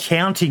people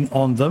counting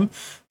on them,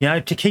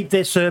 to keep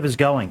their servers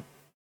going.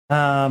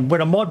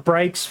 When a mod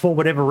breaks for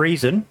whatever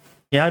reason,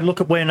 look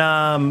at when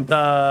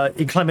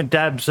Inclement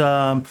Dabs,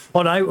 the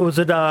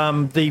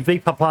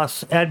VPA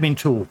Plus admin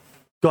tool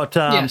got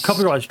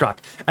copyright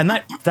struck, and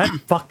that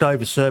fucked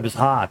over servers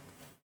hard.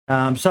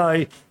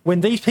 So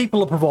when these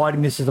people are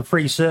providing this as a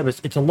free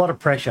service, it's a lot of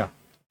pressure.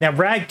 Now,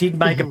 Rag did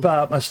make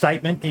a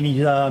statement in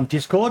his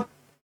Discord,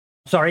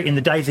 in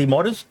the DayZ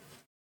modders,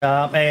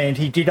 and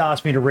he did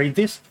ask me to read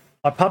this.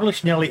 I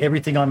published nearly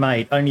everything I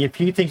made. Only a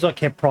few things I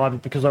kept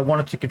private because I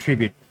wanted to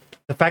contribute.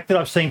 The fact that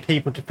I've seen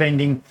people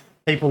defending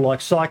people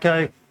like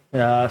Psycho,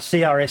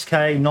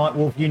 CRSK,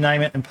 Nightwolf, you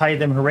name it, and pay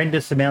them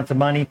horrendous amounts of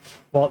money,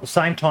 while at the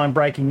same time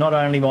breaking not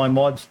only my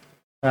mods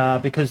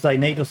because they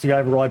needlessly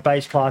override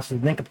base classes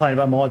and then complain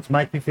about mods,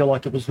 make me feel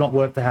like it was not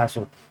worth the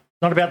hassle.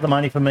 Not about the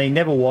money for me,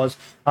 never was.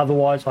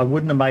 Otherwise, I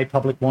wouldn't have made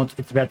public mods.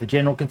 It's about the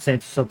general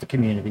consensus of the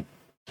community.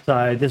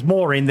 So there's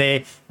more in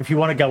there. If you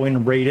want to go in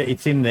and read it,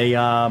 it's in the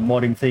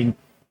modding thing.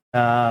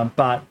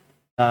 But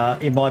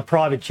in my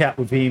private chat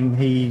with him,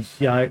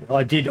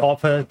 I did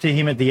offer to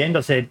him at the end.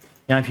 I said,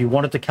 if you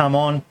wanted to come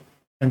on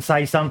and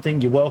say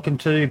something, you're welcome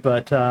to.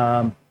 But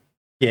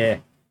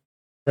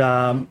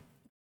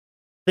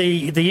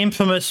the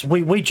infamous,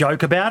 we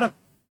joke about it,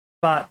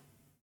 but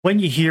when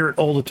you hear it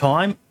all the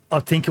time, I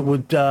think it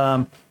would,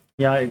 I'm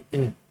a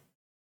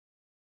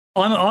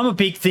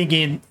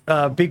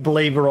big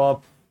believer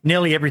of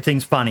nearly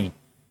everything's funny.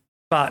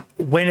 But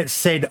when it's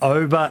said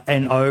over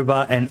and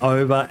over and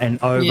over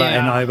and over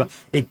and over,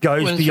 it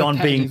goes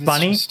beyond being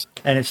funny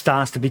and it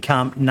starts to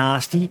become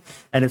nasty,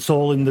 and it's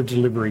all in the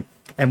delivery.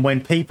 And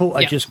when people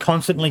are just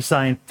constantly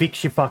saying,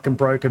 fix your fucking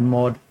broken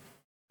mod,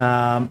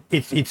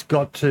 it's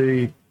got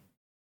to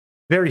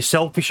very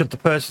selfish of the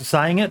person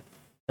saying it.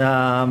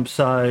 Truly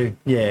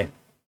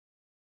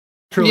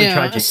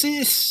tragic.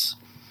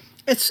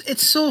 It's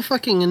so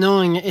fucking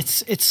annoying.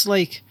 It's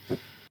like,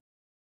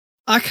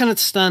 I cannot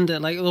stand it.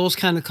 Like, those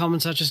kind of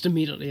comments I just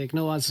immediately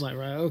ignore. It's like,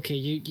 right, okay,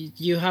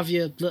 you have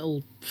your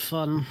little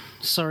fun.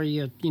 Sorry,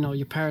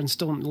 your parents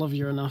don't love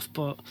you enough,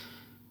 but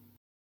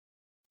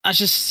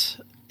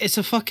it's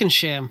a fucking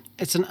shame.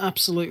 It's an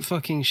absolute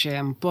fucking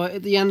shame. But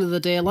at the end of the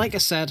day, like I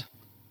said,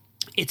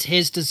 it's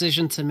his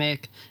decision to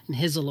make, and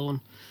his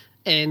alone.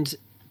 And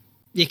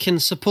you can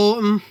support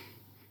him.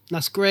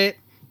 That's great.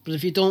 But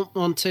if you don't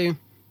want to,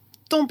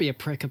 don't be a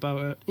prick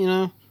about it,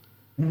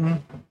 Mm-hmm.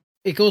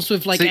 It goes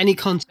with, any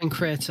content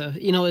creator.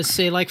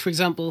 Say, for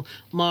example,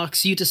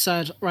 Marks, you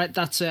decide, right,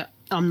 that's it,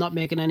 I'm not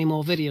making any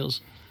more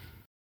videos.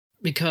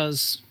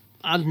 Because,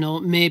 I don't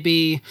know,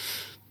 maybe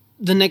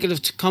the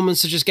negative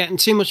comments are just getting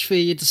too much for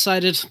you. You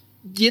decided,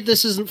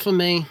 this isn't for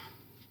me.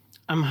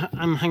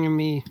 I'm hanging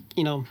me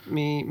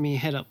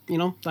head up,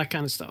 that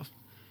kind of stuff.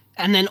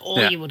 And then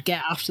all you would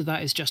get after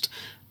that is just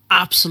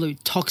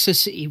absolute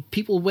toxicity,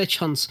 people witch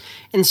hunts.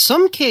 In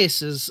some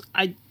cases,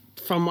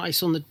 from what I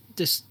saw on the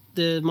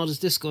Modders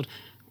Discord,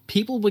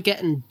 people were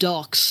getting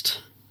doxxed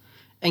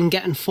and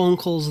getting phone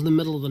calls in the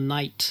middle of the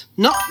night.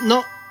 Not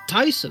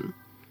Tyson,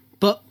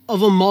 but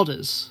other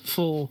modders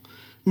for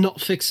not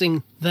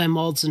fixing their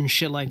mods and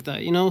shit like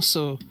that,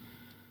 so...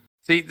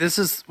 See, this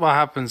is what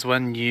happens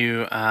when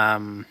you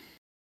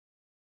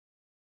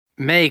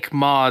make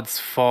mods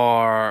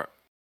for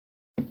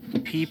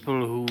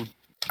people who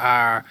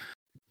are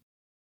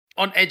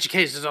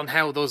uneducated on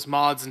how those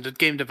mods and the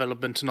game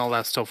development and all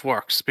that stuff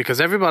works,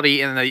 because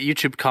everybody in a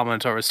YouTube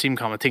comment or a Steam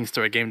comment thinks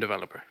they're a game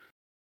developer.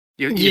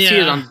 You see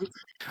it on,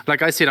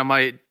 I see it on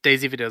my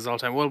DayZ videos all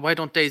the time. Well, why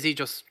don't DayZ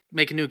just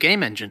make a new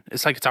game engine?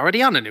 It's like, it's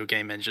already on a new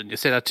game engine. You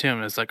say that to him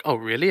and it's like, oh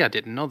really? I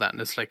didn't know that.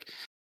 And it's like,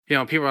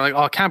 people are like,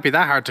 oh, it can't be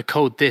that hard to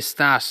code this,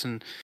 that,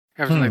 and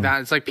everything like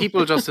that. It's like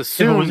people just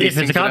assume if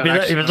it's not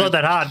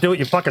that hard, do it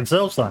your fucking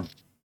self, son.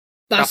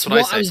 That's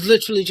what I was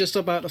literally just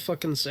about to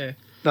fucking say.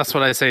 That's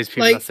what I say to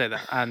people that say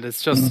that. And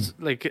it's just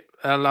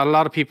a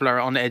lot of people are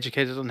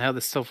uneducated on how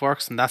this stuff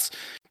works. And that's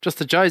just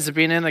the joys of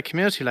being in a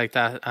community like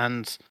that.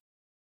 And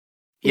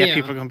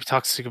people are going to be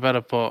toxic about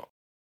it. But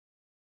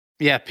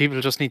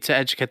people just need to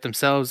educate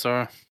themselves,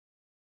 or,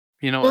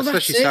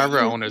 especially server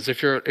owners.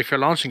 If you're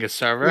launching a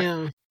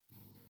server,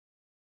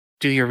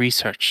 do your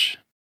research.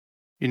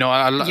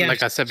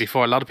 Like I said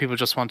before, a lot of people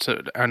just want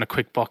to earn a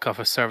quick buck off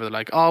a server. They're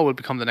like, oh, we'll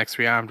become the next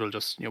Rearmed. We'll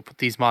just, put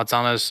these mods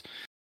on it.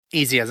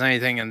 Easy as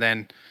anything, and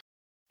then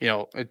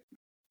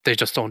they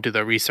just don't do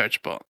their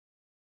research. But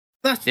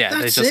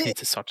they just need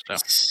to sort it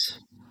out.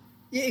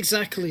 Yeah,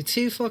 exactly.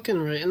 Too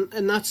fucking right,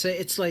 and that's it.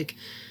 It's like,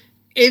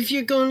 if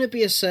you're going to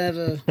be a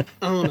server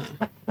owner,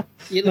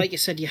 like you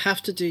said, you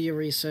have to do your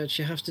research.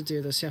 You have to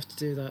do this. You have to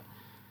do that.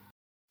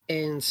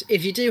 And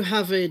if you do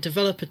have a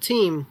developer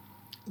team,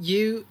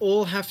 you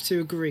all have to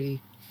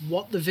agree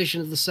what the vision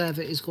of the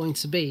server is going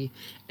to be,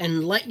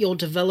 and let your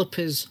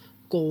developers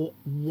go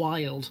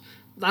wild.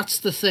 That's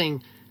the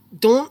thing.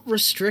 Don't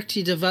restrict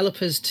your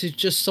developers to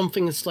just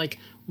something that's like,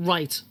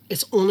 right,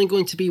 it's only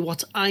going to be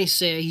what I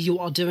say, you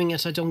are doing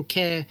it, I don't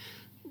care,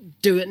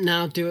 do it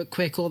now, do it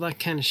quick, all that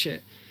kind of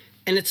shit.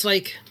 And it's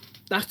like,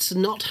 that's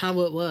not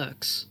how it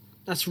works.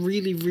 That's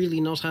really,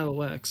 really not how it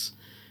works.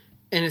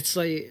 And it's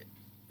like,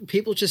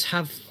 people just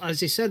have,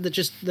 as you said, they're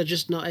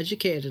just not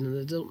educated,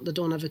 and they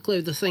don't have a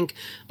clue. They think,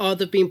 oh,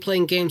 they've been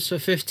playing games for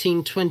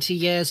 15, 20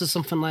 years or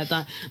something like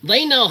that.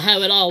 They know how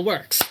it all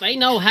works. They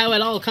know how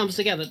it all comes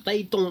together.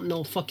 They don't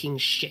know fucking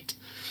shit.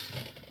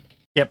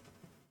 Yep.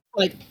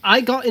 Like, I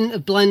got into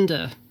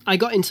Blender. I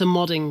got into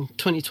modding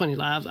 2020.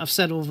 Like I've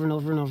said over and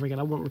over and over again.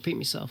 I won't repeat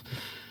myself.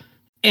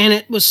 And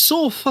it was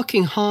so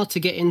fucking hard to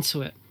get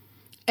into it.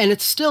 And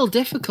it's still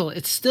difficult.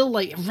 It's still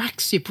like, it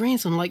racks your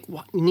brains on like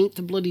what you need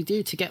to bloody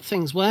do to get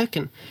things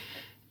working.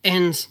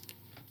 And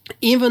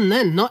even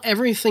then, not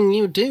everything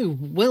you do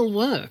will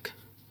work.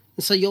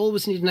 And so you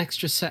always need an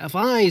extra set of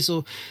eyes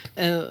or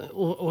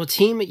a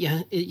team at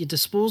your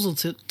disposal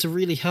to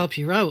really help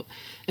you out.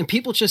 And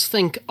people just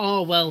think,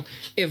 oh, well,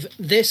 if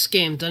this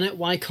game done it,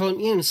 why can't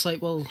you? And it's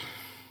like, well,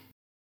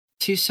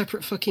 two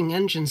separate fucking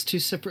engines, two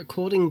separate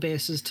coding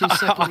bases, two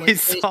separate...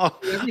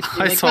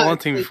 I saw one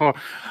thing before.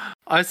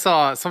 I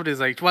saw somebody's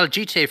like, well,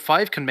 GTA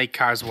 5 can make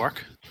cars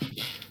work.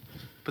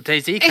 But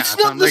DayZ can't. It's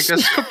not I'm the like,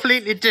 it's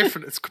completely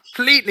different. It's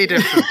completely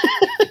different.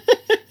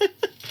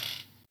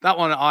 That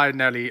one, I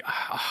nearly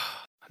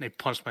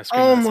punched my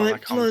screen. Oh That's all my I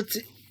comment.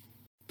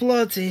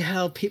 bloody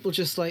hell! People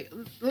just like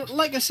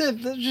I said,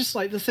 they're just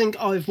like they think,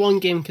 oh, if one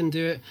game can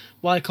do it,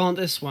 why can't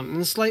this one?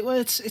 And it's like, well,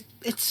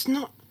 it's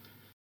not.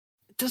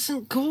 It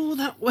doesn't go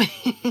that way.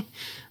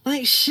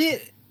 Like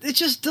shit, it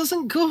just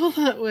doesn't go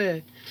that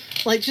way.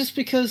 Like just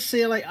because,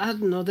 say, like I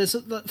don't know, there's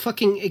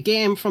a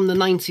game from the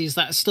 90s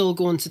that's still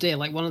going today,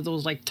 like one of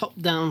those like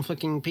top-down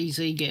fucking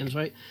PC games,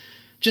 right?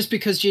 Just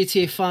because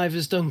GTA 5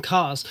 has done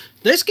cars,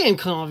 this game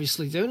can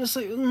obviously do it. And it's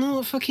like, no,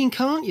 it fucking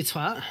can't, you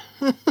twat.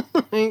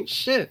 Ain't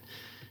shit.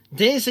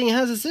 DayZ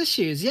has its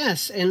issues,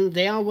 yes, and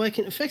they are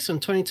working to fix them.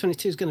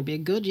 2022 is going to be a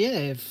good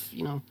year if,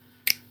 you know,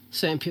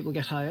 certain people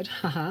get hired.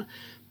 Haha.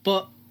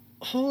 But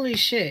holy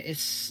shit,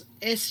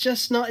 it's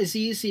just not as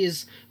easy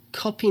as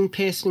copying and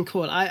pasting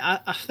code. I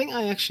think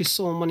I actually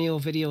saw in one of your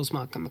videos,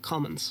 Mark, in the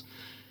comments,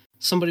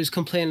 somebody was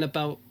complaining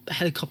about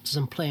helicopters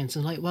and planes,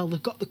 and like, well,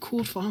 they've got the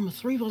code for Arma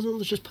 3, why don't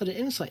they just put it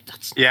in? It's like,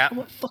 that's not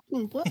how it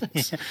fucking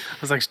works. It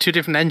was like 2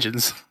 different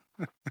engines.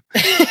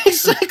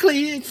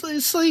 Exactly.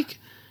 It's like,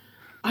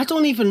 I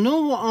don't even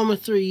know what Arma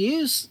 3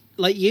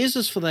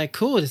 uses for their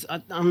code.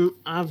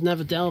 I've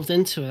never delved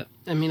into it.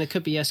 I mean, it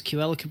could be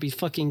SQL, it could be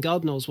fucking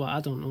God knows what. I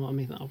don't know. I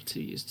mean, Arma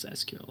 2 uses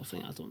SQL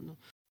thing. I don't know.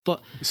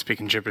 But You're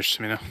speaking gibberish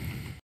to me now.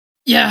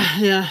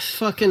 yeah,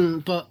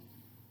 fucking. But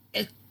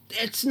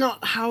it's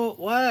not how it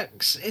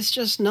works. It's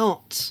just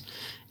not.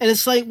 And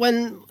it's like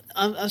when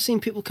I've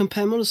seen people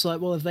compare models, like,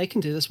 well, if they can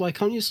do this, why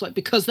can't you? It's like,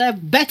 because they're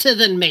better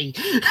than me.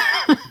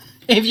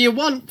 If you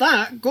want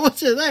that, go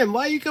to them.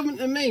 Why are you coming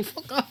to me?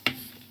 Fuck off.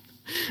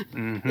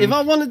 Mm-hmm. If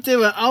I want to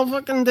do it, I'll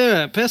fucking do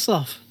it. Piss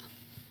off.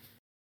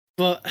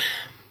 But,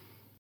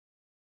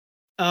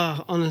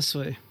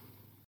 honestly.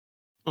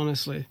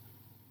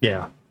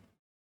 Yeah.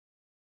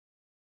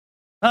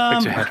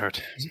 Makes your head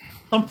hurt.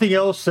 Something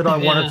else that I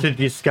wanted to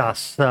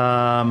discuss.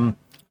 I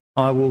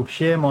will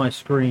share my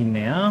screen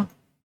now.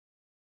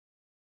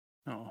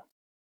 Oh.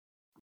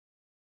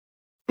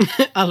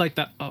 I like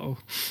that. Uh-oh.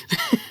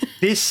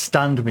 This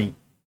stunned me.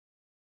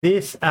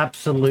 This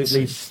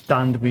absolutely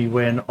stunned me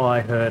when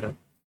I heard it.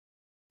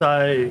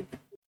 So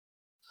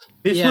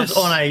this was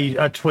on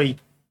a tweet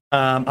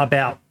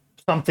about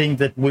something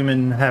that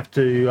women have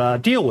to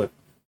deal with.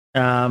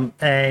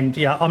 And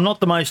yeah, I'm not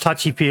the most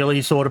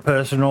touchy-feely sort of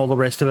person and all the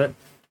rest of it.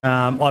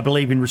 I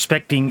believe in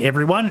respecting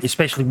everyone,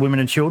 especially women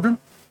and children.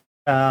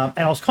 And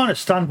I was kind of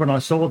stunned when I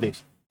saw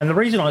this. And the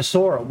reason I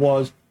saw it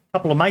was a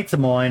couple of mates of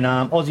mine,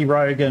 Aussie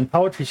Rogue and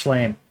Poetry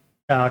Slam,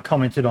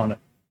 commented on it.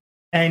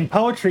 And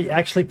Poetry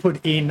actually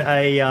put in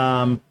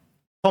a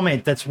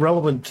comment that's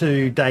relevant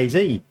to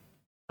DayZ.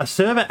 A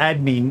server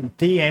admin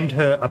DM'd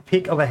her a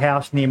pic of a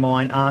house near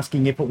mine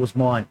asking if it was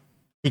mine.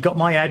 He got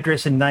my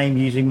address and name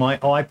using my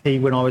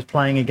IP when I was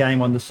playing a game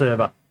on the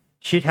server.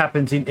 Shit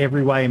happens in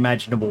every way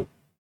imaginable.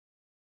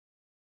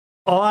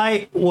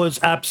 I was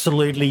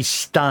absolutely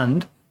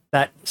stunned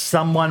that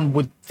someone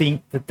would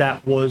think that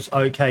that was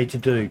okay to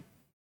do.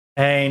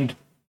 And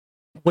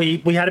we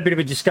had a bit of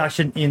a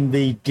discussion in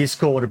the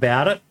Discord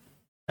about it.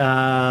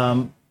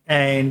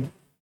 And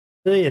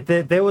yeah,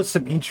 there was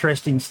some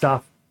interesting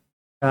stuff.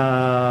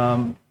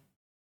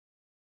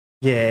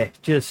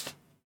 Just...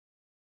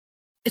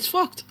 It's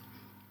fucked.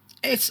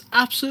 It's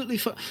absolutely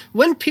fucked.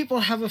 When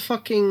people have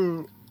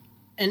an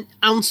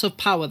ounce of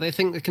power, they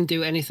think they can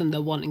do anything they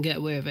want and get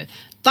away with it.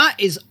 That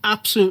is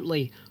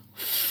absolutely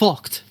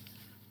fucked.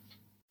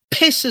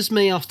 Pisses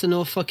me off to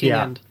no fucking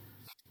end.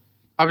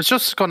 I was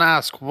just going to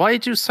ask, why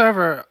do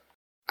server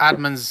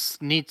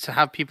admins need to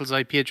have people's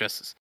IP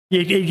addresses?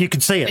 You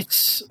can see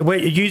it. We're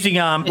using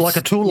like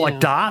a tool like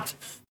Dart,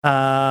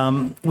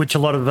 which a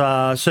lot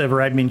of server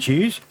admins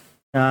use.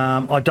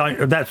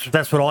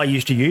 That's what I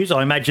used to use.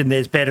 I imagine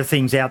there's better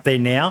things out there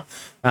now.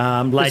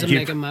 There's a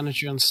Mega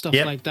Manager and stuff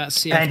like that.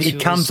 CF and it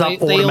comes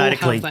up automatically. They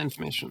all have that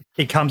information.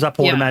 It comes up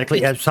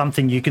automatically as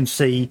something you can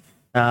see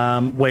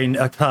when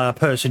a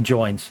person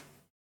joins.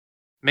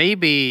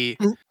 Maybe,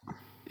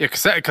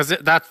 because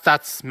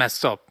that's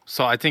messed up.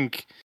 So I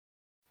think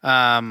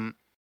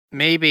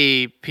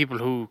maybe people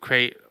who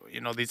create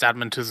these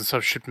admin tools and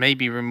stuff should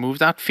maybe remove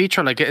that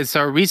feature. Like, is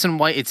there a reason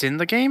why it's in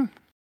the game?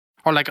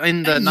 Or like not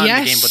in the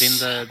game, but in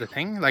the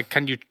thing? Like,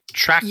 can you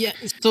track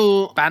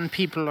ban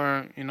people,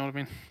 or you know what I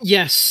mean?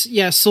 Yes.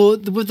 So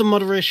with the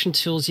moderation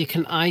tools, you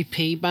can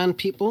IP ban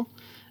people.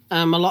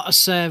 A lot of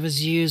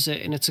servers use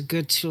it, and it's a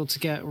good tool to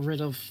get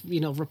rid of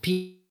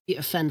repeat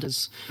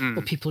offenders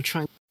or people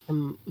trying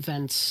to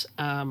vent.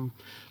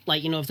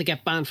 Like if they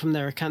get banned from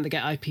their account, they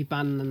get IP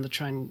banned, and they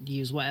try and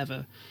use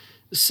whatever.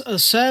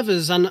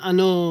 Servers, and I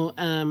know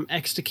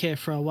Extracare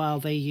for a while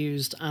they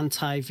used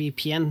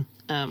anti-VPN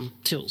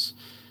tools.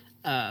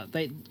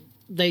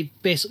 They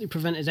basically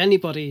prevented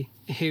anybody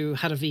who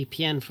had a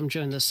VPN from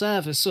joining the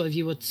server. So if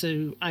you were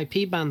to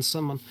IP ban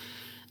someone,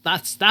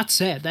 that's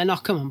it. They're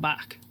not coming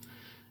back.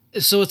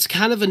 So it's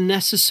kind of a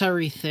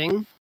necessary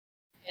thing,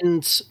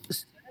 and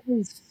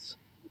servers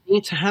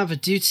need to have a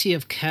duty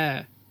of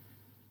care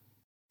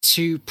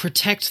to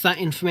protect that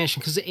information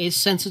because it is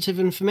sensitive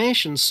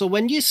information. So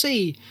when you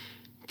see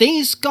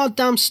these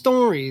goddamn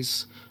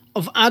stories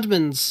of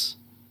admins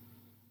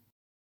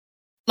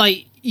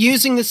like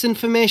using this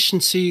information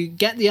to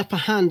get the upper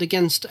hand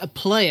against a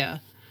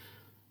player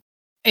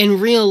in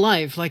real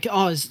life, like,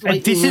 oh, it's like,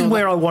 and this is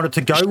where I wanted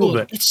to go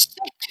with it. It's sick.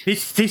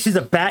 This is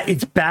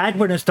it's bad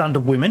when it's done to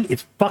women.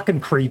 It's fucking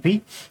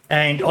creepy.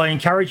 And I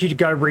encourage you to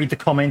go read the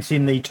comments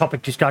in the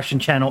topic discussion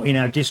channel in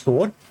our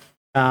Discord.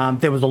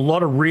 There was a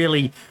lot of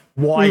really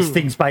wise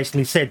things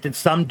basically said that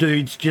some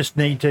dudes just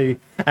need to,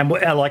 and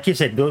like you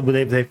said,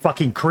 they're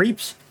fucking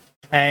creeps.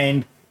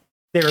 And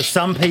there are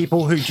some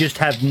people who just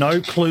have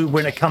no clue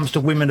when it comes to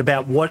women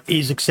about what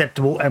is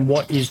acceptable and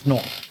what is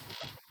not.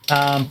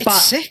 But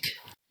Sick.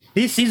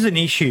 This is an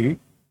issue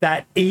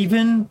that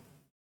even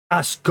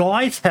us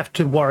guys have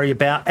to worry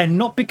about, and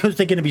not because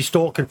they're going to be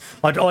stalked.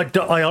 I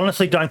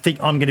honestly don't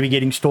think I'm going to be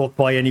getting stalked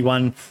by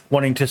anyone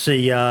wanting to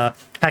see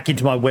hack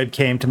into my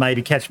webcam to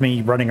maybe catch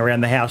me running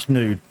around the house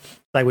nude.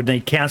 They would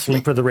need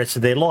counselling for the rest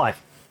of their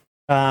life.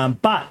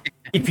 But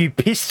if you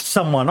pissed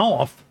someone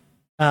off,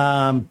 who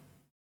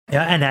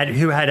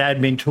had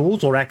admin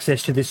tools or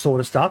access to this sort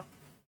of stuff,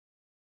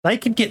 they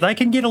can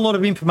get a lot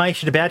of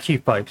information about you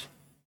folks.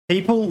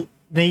 People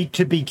need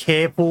to be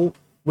careful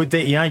with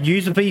their,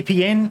 use a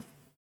VPN.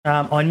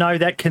 I know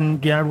that can,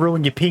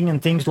 ruin your ping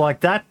and things like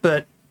that,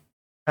 but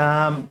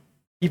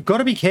you've got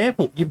to be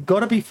careful. You've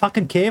got to be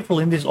fucking careful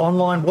in this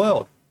online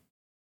world.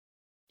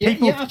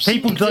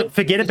 People don't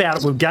forget about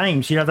it with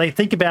games. They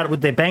think about it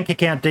with their bank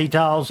account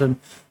details and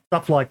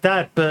stuff like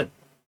that, but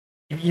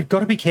you've got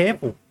to be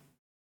careful.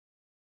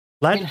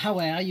 I mean, how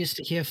I used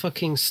to hear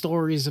fucking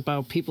stories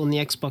about people in the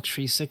Xbox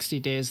 360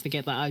 days. They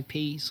get their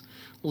IPs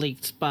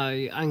leaked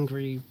by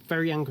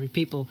very angry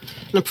people.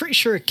 And I'm pretty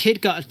sure a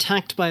kid got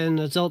attacked by an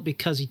adult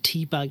because he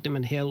teabagged him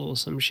in Halo or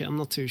some shit. I'm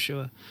not too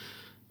sure.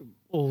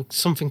 Or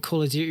something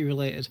Call of Duty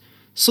related.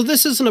 So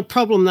this isn't a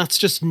problem that's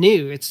just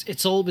new.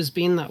 It's always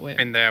been that way.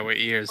 Been there with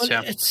years, but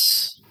yeah.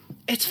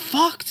 It's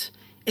fucked.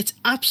 It's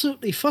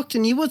absolutely fucked.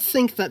 And you would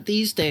think that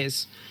these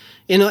days,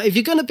 if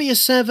you're going to be a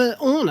server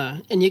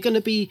owner and you're going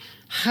to be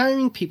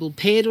hiring people,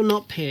 paid or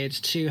not paid,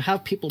 to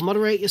have people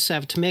moderate your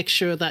server to make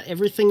sure that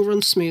everything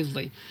runs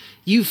smoothly,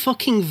 you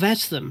fucking vet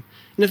them.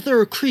 And if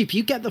they're a creep,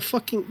 you get them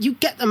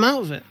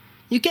out of it.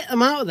 You get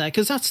them out of there,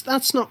 because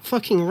that's not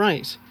fucking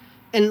right.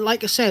 And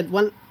like I said,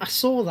 when I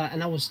saw that,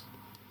 and I was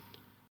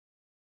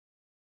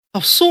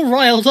so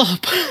riled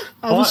up.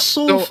 I was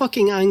so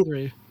fucking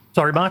angry.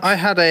 Sorry, Mark. I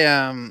had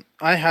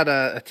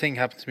a thing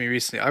happen to me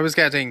recently. I was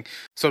getting,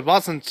 so it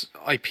wasn't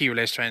IP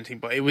related or anything,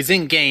 but it was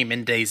in game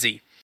in DayZ.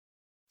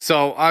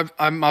 So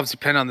I'm obviously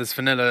playing on this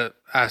vanilla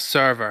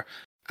server,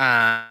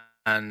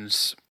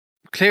 and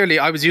clearly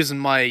I was using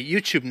my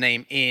YouTube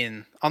name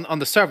on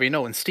the server,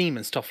 in Steam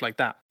and stuff like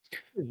that.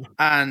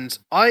 And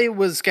I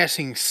was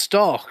getting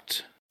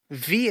stalked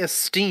via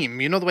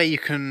Steam. You know the way you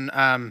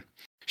can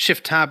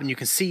shift tab and you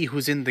can see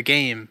who's in the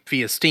game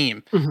via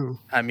Steam.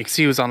 Mm-hmm. You can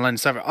see who's online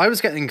server. I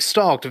was getting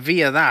stalked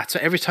via that. So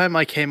every time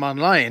I came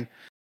online,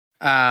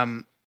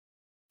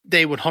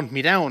 they would hunt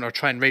me down or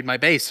try and raid my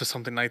base or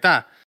something like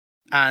that.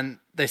 And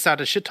they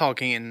started shit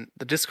talking in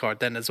the Discord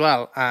then as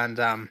well. And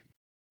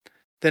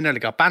they nearly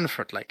got banned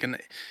for it. And you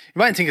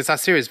might think it's that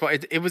serious,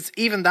 but it was,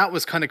 even that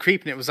was kind of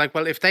creepy. It was like,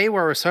 well, if they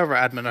were a server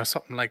admin or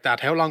something like that,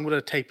 how long would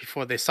it take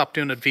before they stopped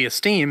doing it via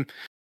Steam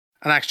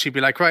and actually be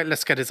like, right,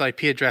 let's get his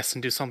IP address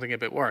and do something a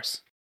bit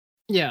worse?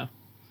 Yeah.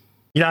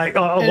 I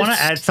want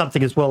to add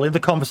something as well. In the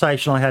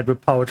conversation I had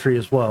with Poetry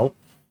as well,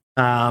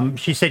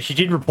 she said she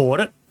did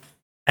report it,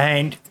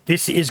 and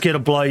this is going to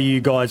blow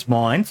you guys'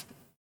 minds.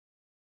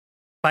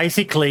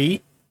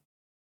 Basically,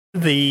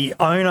 the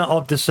owner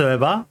of the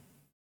server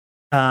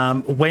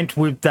went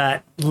with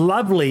that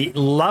lovely,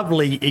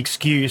 lovely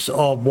excuse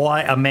of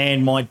why a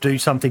man might do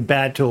something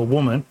bad to a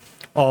woman.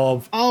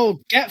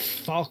 Get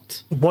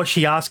fucked. Was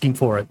she asking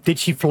for it? Did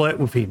she flirt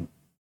with him?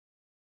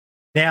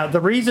 Now,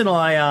 the reason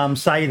I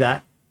say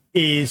that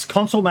is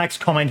Console Mac's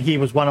comment here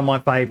was one of my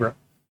favourite.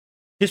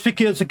 Just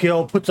because a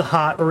girl puts a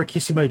heart or a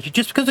kiss emoji,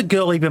 just because a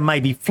girl even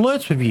maybe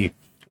flirts with you,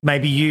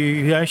 maybe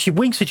she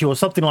winks at you or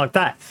something like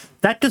that,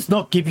 that does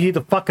not give you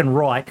the fucking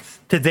right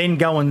to then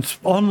go and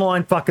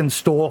online fucking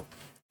stalk.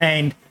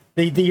 And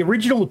the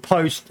original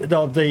post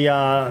of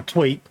the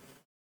tweet,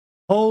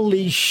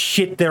 holy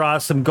shit, there are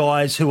some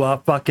guys who are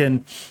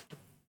fucking,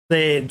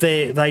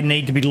 they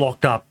need to be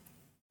locked up.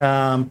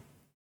 Guys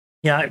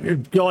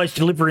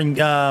delivering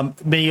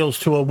meals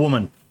to a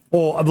woman,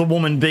 or the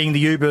woman being the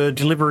Uber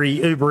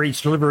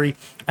Eats delivery,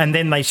 and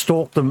then they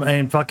stalk them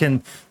and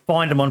fucking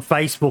find them on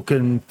Facebook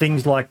and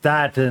things like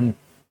that. And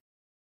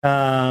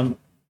oh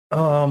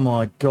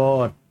my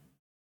God.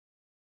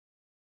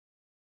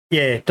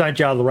 Yeah, don't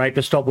jail the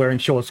rapist, stop wearing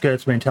short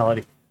skirts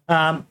mentality.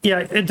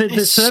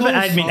 The server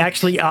admin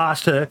actually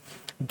asked her,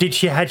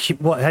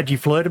 had you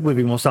flirted with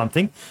him or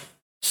something?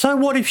 So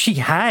what if she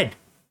had?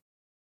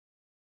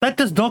 That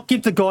does not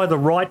give the guy the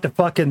right to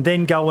fucking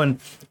then go and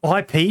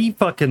IP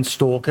fucking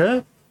stalk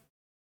her.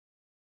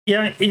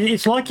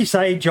 it's like you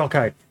say,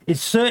 Jocko.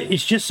 It's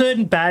just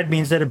certain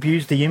badmins that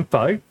abuse the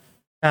info,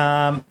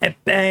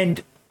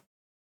 and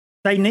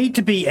they need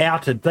to be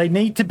outed. They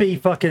need to be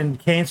fucking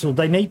cancelled.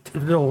 They need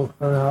to.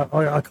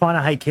 I kind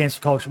of hate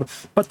cancel culture,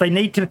 but they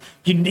need to.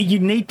 You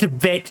need to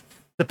vet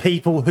the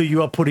people who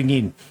you are putting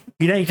in.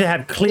 You need to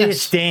have clear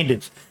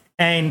standards.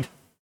 And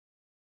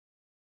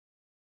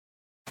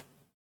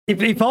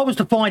if I was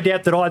to find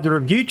out that either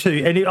of you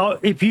two, and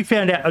if you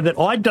found out that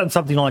I'd done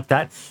something like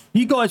that,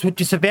 you guys would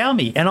disavow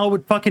me, and I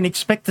would fucking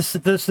expect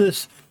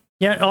this.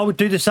 I would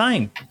do the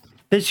same.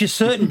 There's just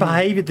certain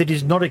behaviour that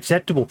is not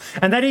acceptable.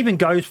 And that even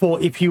goes for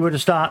if you were to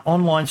start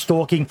online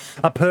stalking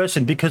a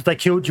person because they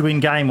killed you in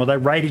game or they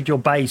raided your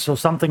base or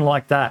something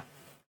like that.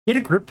 Get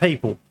a grip,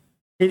 people.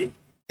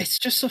 It's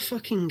just a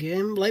fucking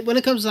game. Like, when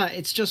it comes to that,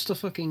 it's just a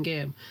fucking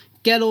game.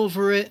 Get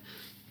over it.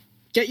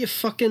 Get your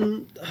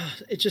fucking...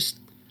 It just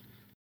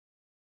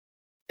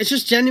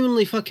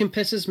genuinely fucking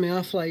pisses me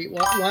off. Like,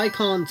 why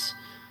can't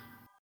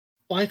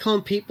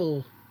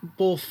people,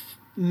 both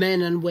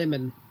men and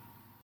women,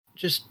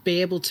 just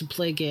be able to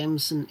play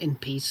games in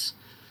peace?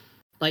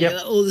 Like,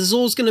 there's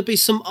always going to be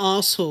some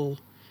arsehole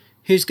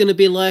who's going to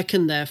be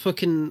lurking there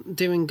fucking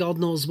doing God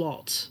knows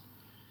what.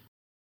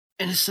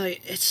 And it's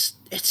like, it's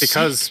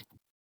because sick.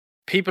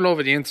 People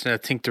over the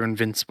internet think they're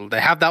invincible.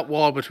 They have that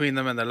wall between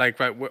them and they're like,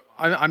 right,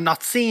 I'm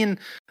not seen.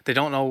 They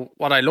don't know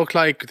what I look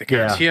like. They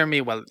can't hear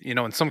me. Well,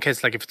 in some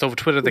cases, like if it's over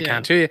Twitter, they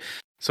can't hear you.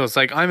 So it's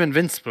like, I'm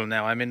invincible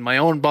now. I'm in my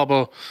own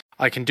bubble.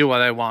 I can do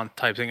what I want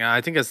type thing. And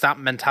I think it's that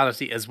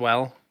mentality as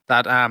well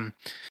that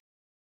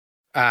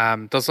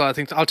does a lot of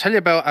things. I'll tell you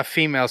about a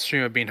female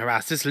streamer being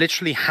harassed. This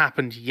literally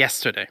happened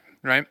yesterday,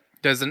 right?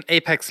 There's an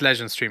Apex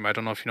Legends streamer. I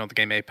don't know if you know the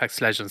game Apex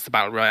Legends, the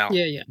Battle Royale.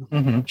 Yeah.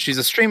 Mm-hmm. She's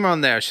a streamer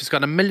on there. She's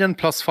got 1 million+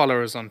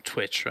 followers on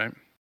Twitch, right?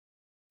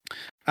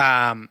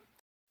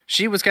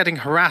 She was getting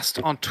harassed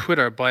on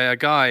Twitter by a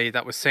guy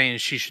that was saying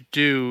she should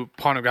do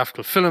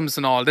pornographical films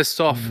and all this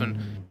stuff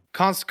and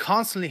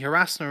constantly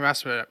harassing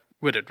her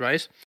with it,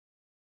 right?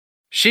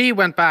 She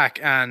went back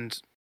and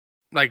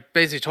like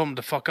basically told him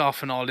to fuck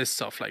off and all this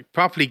stuff, like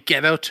properly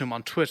gave out to him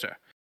on Twitter.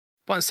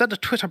 But instead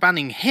of Twitter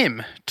banning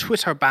him,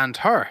 Twitter banned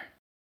her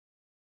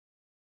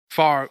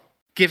for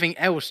giving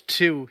out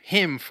to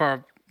him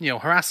for,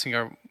 harassing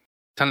her,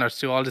 telling her to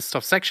do all this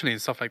stuff sexually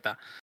and stuff like that.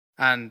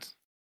 And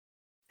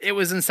it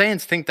was insane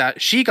to think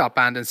that she got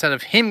banned instead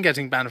of him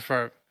getting banned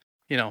for,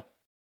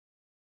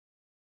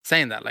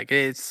 saying that. Like,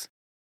 it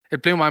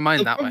blew my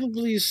mind that way.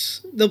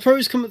 They'll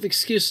probably come up with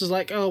excuses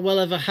like, oh, well,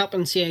 if it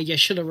happens here, you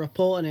should have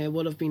reported it. It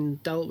would have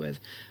been dealt with.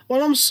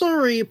 Well, I'm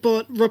sorry,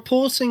 but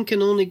reporting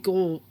can only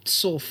go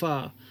so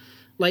far.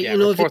 Like,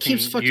 if it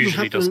keeps fucking usually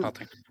happening... does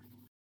nothing.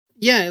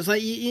 Yeah, it's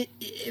like,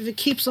 if it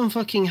keeps on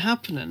fucking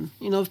happening,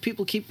 if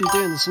people keep on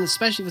doing this, and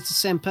especially if it's the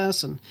same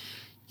person,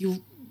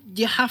 you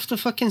have to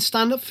fucking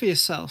stand up for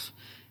yourself.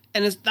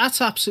 And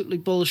that's absolutely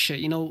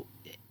bullshit,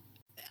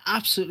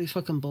 absolutely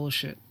fucking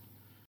bullshit.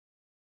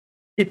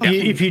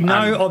 If you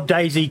know of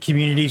DayZ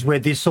communities where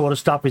this sort of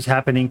stuff is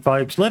happening,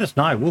 folks, let us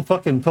know. We'll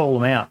fucking call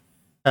them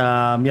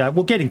out.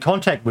 We'll get in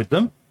contact with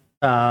them.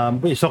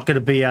 It's not going to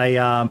be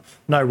a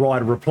no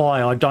right of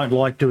reply. I don't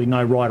like doing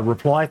no right of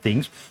reply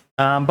things.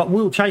 But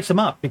we'll chase them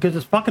up because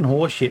it's fucking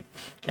horseshit.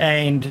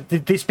 And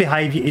this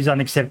behaviour is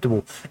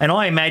unacceptable. And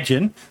I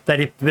imagine that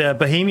if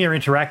Bohemia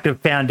Interactive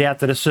found out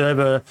that a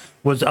server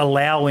was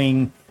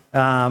allowing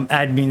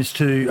admins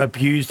to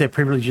abuse their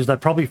privileges,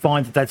 they'd probably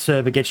find that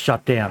server gets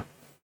shut down.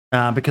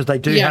 Because they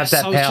do have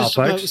that power,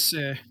 folks.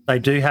 They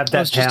do have that power.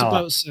 I was just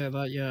about to say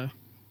that, yeah.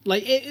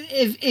 Like,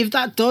 if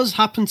that does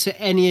happen to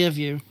any of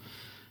you,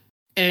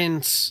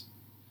 and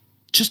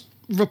just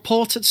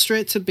report it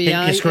straight to BI.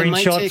 It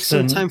might take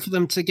some time for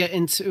them to get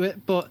into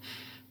it, but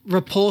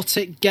report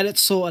it, get it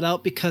sorted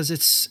out, because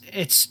it's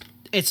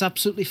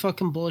absolutely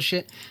fucking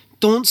bullshit.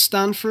 Don't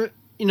stand for it.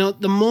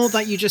 The more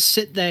that you just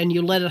sit there and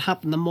you let it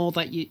happen, the more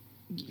that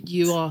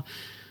you are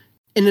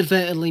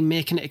inadvertently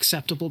making it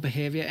acceptable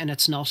behaviour, and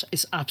it's not.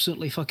 It's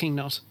absolutely fucking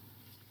not.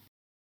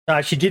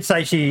 She did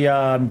say she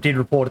did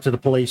report it to the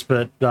police,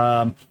 but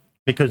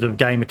because of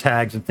gamer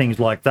tags and things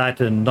like that,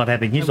 and not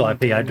having his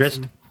IP address.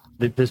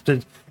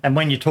 And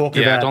when you talk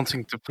about, I don't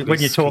think when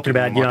you're talking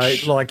about,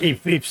 like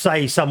if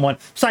say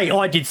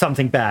I did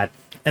something bad,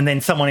 and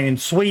then someone in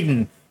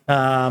Sweden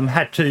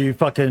had to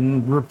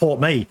fucking report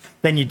me,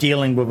 then you're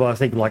dealing with, I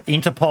think, like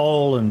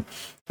Interpol, and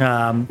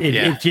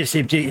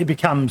it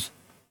becomes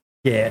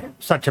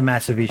such a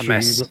massive issue.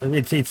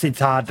 It's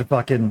hard to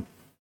fucking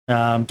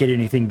get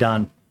anything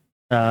done.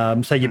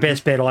 So your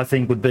best bet, I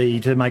think, would be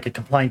to make a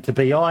complaint to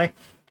BI,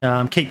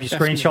 keep your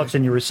screenshots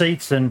and your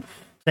receipts, and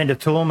send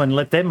it to them and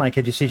let them make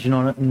a decision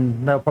on it,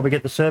 and they'll probably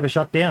get the server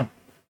shut down.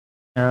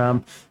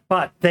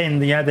 But then,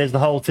 there's the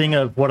whole thing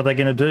of what are they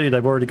going to do?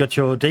 They've already got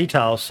your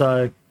details,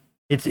 so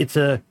it's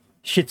a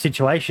shit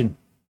situation.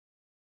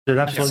 It's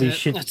absolutely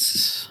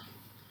shit.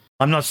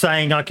 I'm not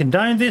saying I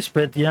condone this,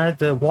 but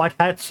the white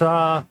hats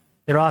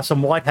there are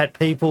some white hat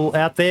people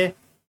out there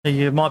that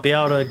you might be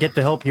able to get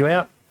to help you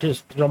out.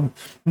 Just I'm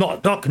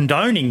not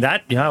condoning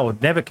that. I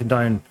would never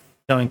condone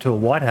going to a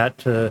white hat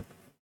to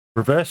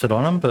reverse it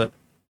on them, but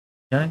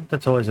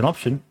that's always an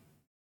option.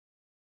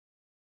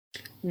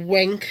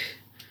 Wink.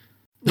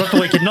 Not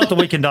that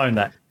we condone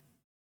that.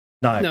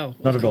 No,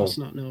 not at all.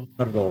 No.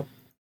 Not at all.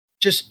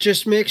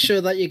 Just make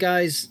sure that you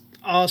guys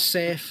are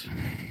safe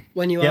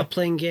when you are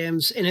playing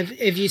games, and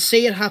if you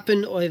see it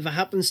happen or if it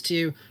happens to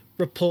you,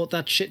 report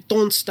that shit.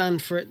 Don't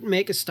stand for it.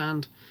 Make a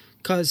stand,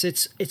 because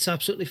it's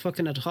absolutely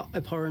fucking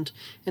abhorrent,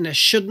 and it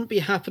shouldn't be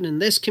happening in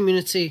this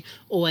community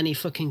or any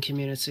fucking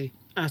community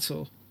at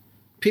all.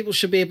 People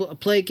should be able to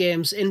play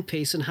games in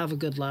peace and have a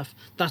good laugh.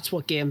 That's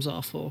what games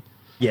are for.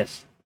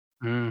 Yes.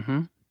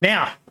 Mm-hmm.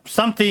 Now,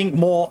 something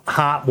more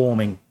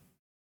heartwarming.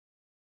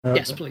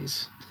 Yes,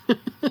 please.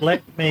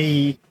 Let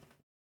me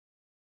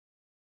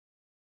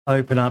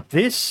open up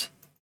this.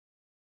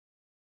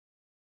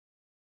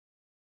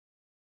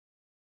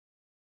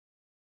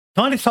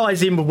 Kind of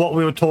ties in with what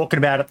we were talking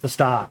about at the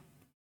start.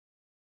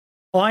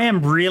 I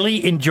am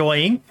really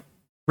enjoying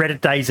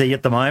Reddit DayZ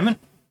at the moment.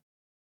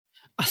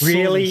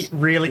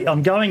 Really,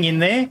 I'm going in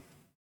there,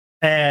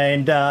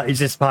 and is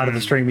this part of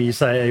the stream where you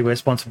say we're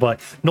sponsored by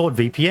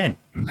NordVPN,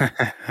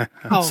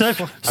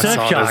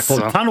 Surfshark,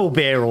 or Tunnel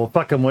Bear, or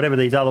fucking whatever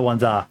these other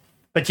ones are?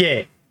 But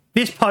yeah,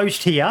 this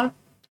post here,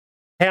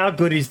 how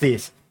good is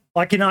this?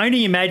 I can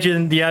only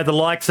imagine, the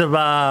likes of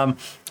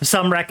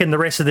Sumrak and the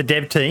rest of the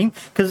dev team,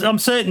 because I'm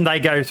certain they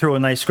go through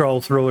and they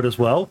scroll through it as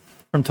well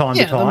from time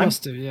to time. Yeah, they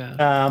must do,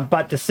 yeah.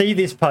 But to see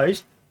this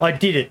post, I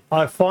did it.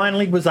 I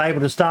finally was able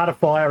to start a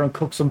fire and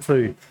cook some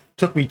food.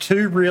 Took me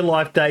 2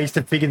 real-life days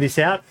to figure this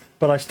out,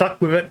 but I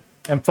stuck with it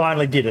and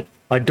finally did it.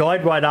 I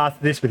died right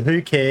after this, but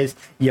who cares?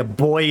 Your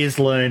boy is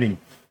learning.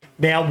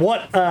 Now,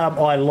 what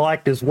I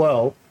liked as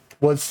well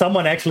was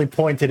someone actually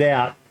pointed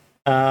out,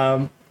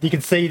 you can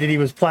see that he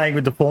was playing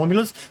with the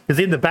formulas, because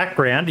in the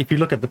background, if you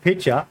look at the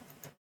picture,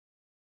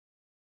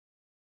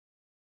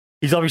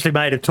 he's obviously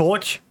made a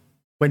torch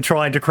when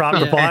trying to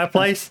craft the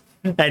fireplace,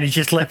 and he's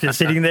just left it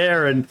sitting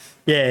there, and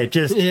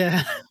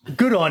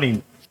good on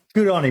him.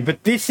 Good on him.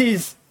 But this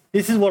is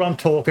what I'm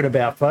talking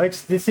about,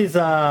 folks. This is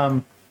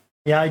and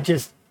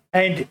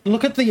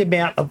look at the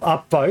amount of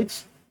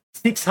upvotes,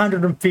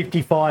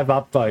 655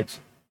 upvotes.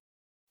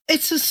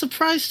 It's a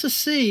surprise to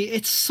see.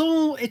 It's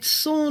so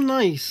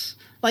nice.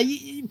 Like,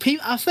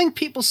 I think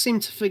people seem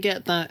to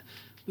forget that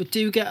we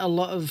do get a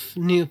lot of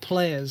new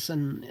players,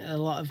 and a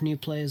lot of new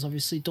players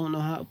obviously don't know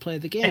how to play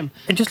the game.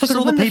 And just look at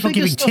all the people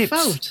giving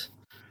tips.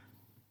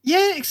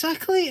 Yeah,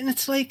 exactly. And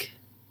it's like,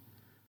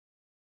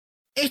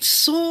 it's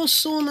so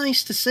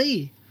nice to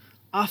see.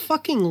 I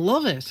fucking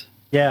love it.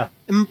 Yeah.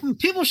 And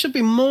people should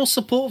be more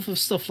supportive of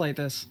stuff like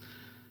this.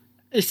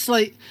 It's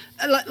like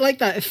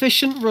that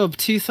Efficient Rub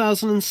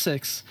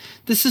 2006.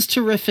 This is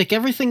terrific.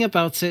 Everything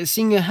about it.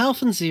 Seeing your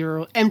health on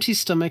 0, empty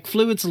stomach,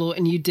 fluids low,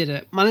 and you did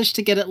it. Managed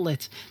to get it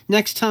lit.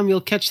 Next time you'll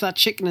catch that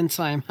chicken in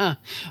time. Huh.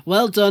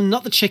 Well done.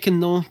 Not the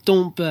chicken though.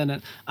 Don't burn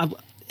it.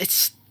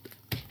 It's...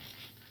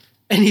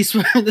 And he's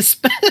wearing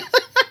the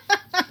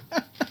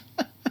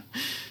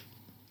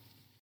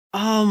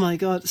Oh my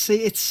god.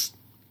 See, it's...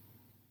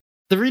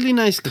 The really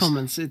nice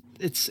comments,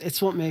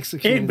 it's what makes the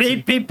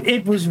community.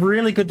 It was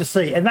really good to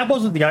see. And that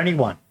wasn't the only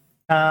one.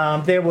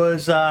 There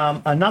was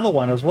another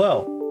one as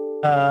well.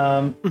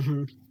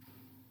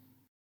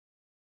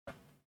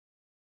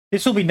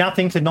 This will be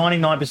nothing to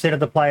 99% of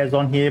the players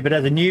on here, but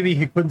as a newbie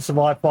who couldn't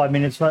survive 5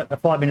 minutes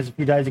a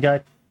few days ago,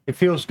 it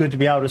feels good to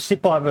be able to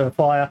sit by the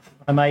fire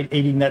I made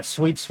eating that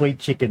sweet, sweet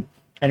chicken.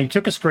 And he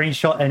took a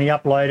screenshot and he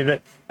uploaded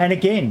it. And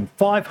again,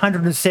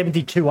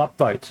 572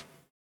 upvotes.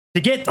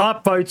 To get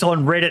upvotes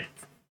on Reddit,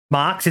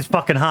 Marks, is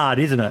fucking hard,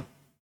 isn't it?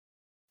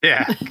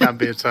 Yeah, can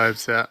be at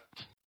times, yeah.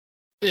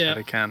 Yeah.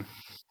 It can.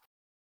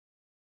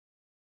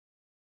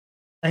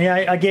 And yeah,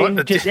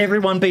 again, just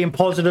everyone being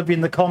positive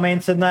in the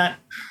comments and that.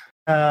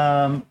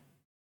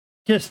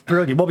 Just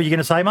brilliant. What were you going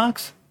to say,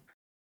 Marks?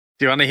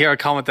 Do you want to hear a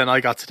comment that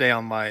I got today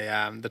on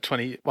my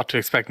what to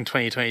expect in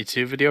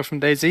 2022 video from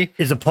DayZ?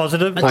 Is it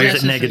positive or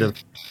is it negative?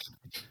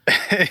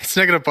 It's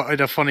negative, but in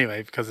a funny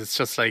way, because it's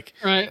just like,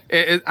 right.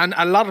 And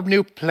a lot of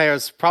new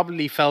players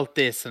probably felt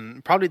this,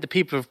 and probably the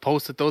people who've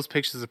posted those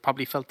pictures have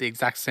probably felt the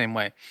exact same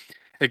way.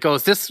 It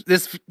goes,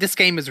 this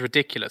game is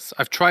ridiculous.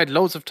 I've tried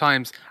loads of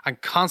times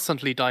and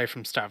constantly die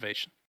from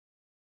starvation.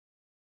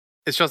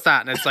 It's just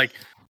that, and it's like,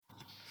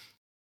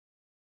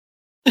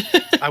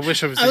 I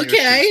wish I was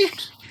okay.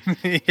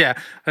 Yeah,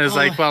 and it's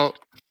like, well,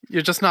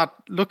 you're just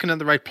not looking in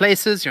the right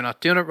places. You're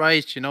not doing it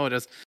right.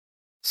 There's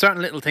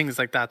certain little things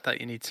like that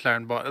you need to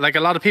learn. But like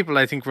a lot of people,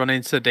 I think, run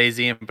into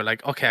DayZ and be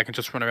like, okay, I can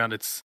just run around.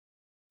 It's,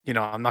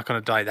 I'm not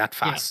going to die that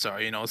fast, or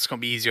it's going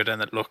to be easier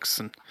than it looks.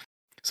 And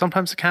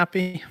sometimes it can't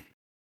be.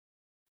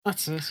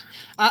 That's it.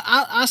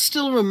 I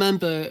still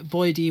remember,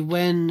 Boydie,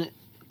 when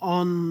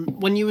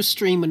you were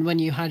streaming, when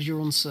you had your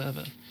own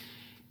server,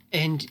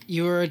 and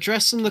you were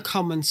addressing the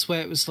comments where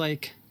it was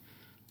like,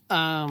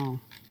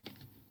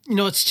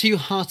 it's too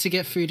hard to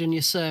get food on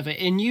your server,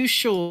 and you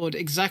showed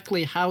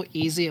exactly how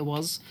easy it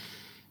was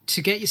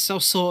to get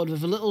yourself sorted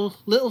with a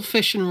little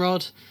fishing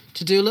rod,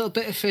 to do a little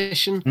bit of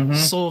fishing,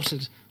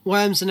 sorted,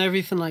 worms and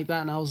everything like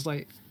that. And I was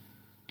like,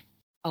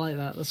 I like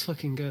that. That's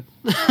fucking good.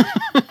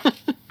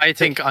 I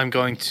think I'm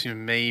going to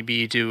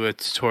maybe do a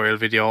tutorial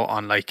video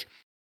on like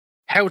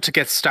how to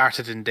get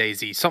started in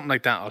DayZ, something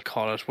like that. I'll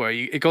call it, where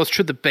it goes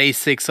through the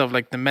basics of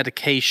like the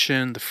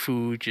medication, the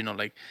food,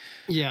 like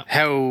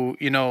how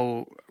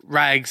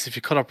rags. If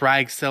you cut up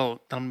rags,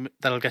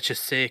 that'll get you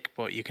sick,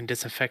 but you can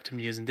disinfect them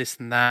using this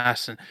and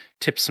that, and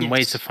tips and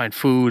ways to find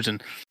food.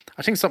 And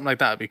I think something like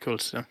that would be cool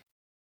too.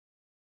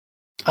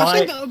 I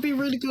think that would be a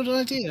really good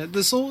idea.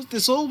 There's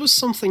always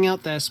something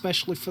out there,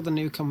 especially for the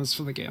newcomers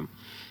for the game.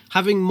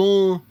 Having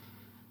more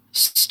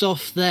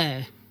stuff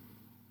there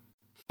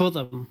for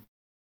them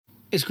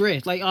is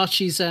great. Like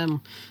Archie's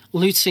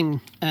looting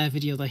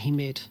video that he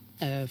made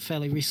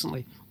fairly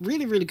recently.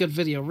 Really, really good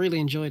video. Really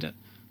enjoyed it.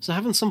 So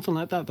having something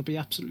like that would be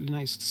absolutely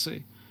nice to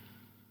see.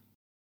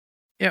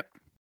 Yep.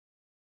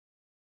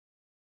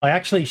 I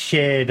actually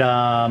shared,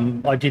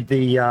 I did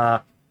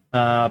the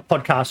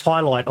podcast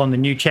highlight on the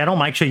new channel.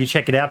 Make sure you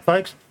check it out,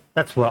 folks.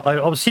 That's what I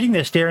was sitting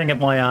there staring at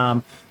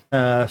my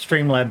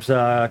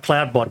Streamlabs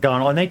cloud bot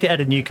going, I need to add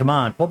a new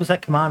command. What was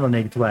that command I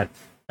needed to add?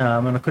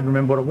 And I couldn't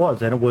remember what it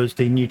was, and it was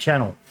the new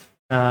channel.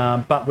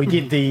 But we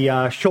did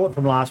the short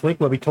from last week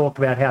where we talked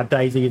about how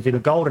DayZ is in a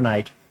golden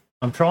age.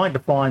 I'm trying to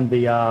find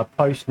the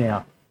post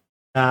now.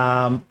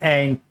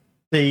 And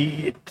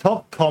the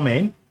top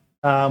comment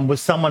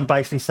was someone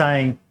basically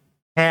saying,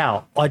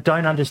 how? I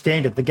don't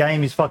understand it. The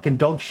game is fucking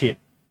dog shit.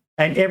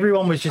 And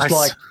everyone was just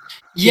like...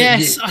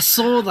 Yes, I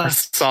saw that. I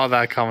saw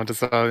that comment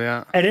as well,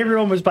 yeah. And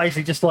everyone was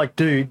basically just like,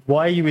 dude,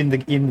 why are you in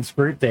this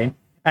group then?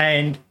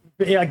 And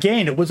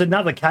again, it was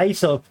another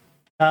case of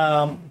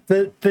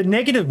the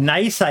negative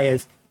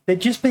naysayers, they're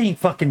just being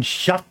fucking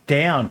shut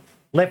down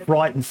left,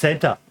 right, and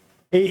centre.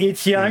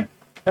 It's,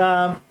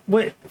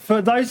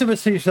 for those of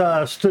us who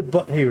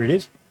stood... Here it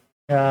is.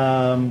 It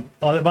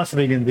must have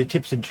been in the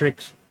tips and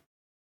tricks.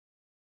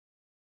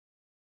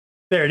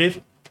 There it is.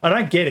 I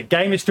don't get it.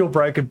 Game is still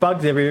broken,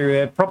 bugs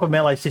everywhere, proper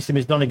melee system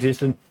is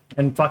non-existent,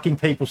 and fucking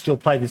people still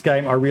play this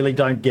game. I really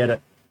don't get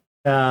it.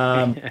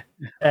 And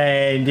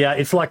yeah,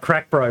 it's like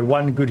crack, bro.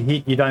 One good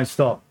hit, you don't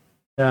stop.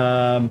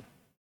 Yet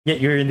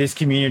you're in this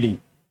community.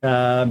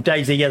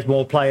 DayZ has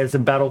more players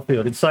than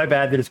Battlefield. It's so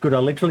bad that it's good. I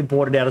literally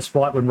bought it out of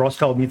spite when Ross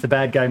told me it's a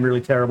bad game, really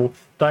terrible.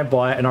 Don't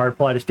buy it. And I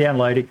replied, it's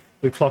downloading.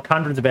 We've clocked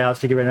hundreds of hours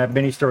together and have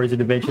many stories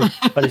and adventures,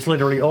 but it's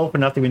literally all for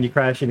nothing when you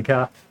crash in a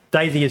car.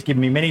 DayZ has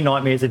given me many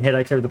nightmares and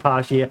headaches over the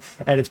past year,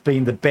 and it's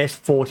been the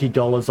best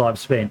 $40 I've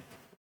spent.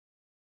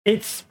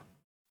 It's...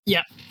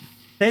 Yeah.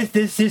 There's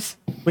this...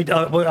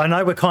 I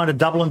know we're kind of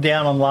doubling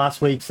down on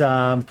last week's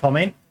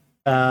comment,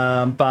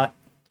 but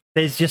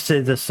there's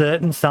a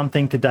certain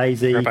something to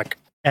DayZ,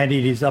 and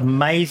it is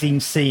amazing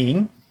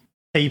seeing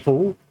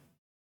people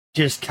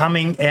just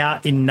coming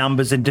out in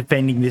numbers and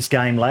defending this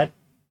game, lad.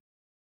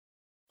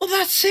 Well,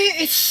 that's it.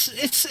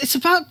 It's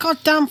about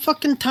goddamn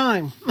fucking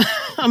time.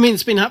 I mean,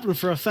 it's been happening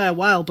for a fair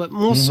while, but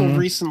more so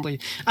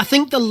recently. I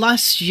think the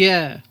last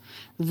year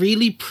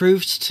really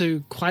proved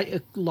to quite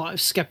a lot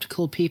of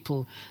skeptical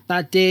people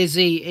that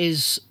DayZ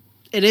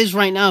is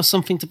right now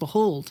something to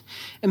behold.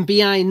 And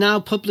BI now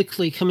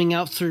publicly coming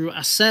out through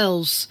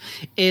ourselves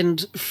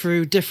and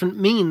through different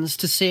means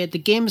to say the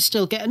game is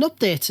still getting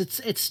updates.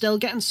 It's still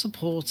getting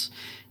support.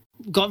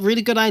 Got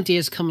really good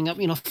ideas coming up.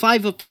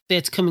 5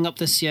 updates coming up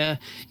this year.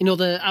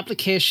 The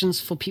applications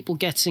for people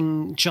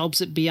getting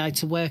jobs at BI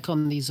to work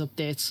on these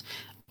updates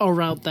are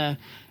out there.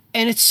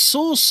 And it's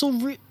so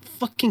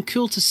fucking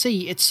cool to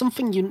see. It's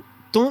something you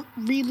don't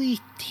really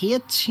hear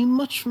too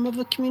much from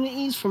other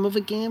communities, from other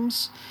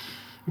games.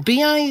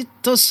 BI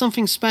does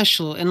something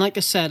special, and like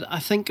I said, I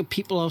think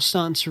people are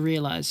starting to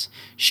realise.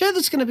 Sure,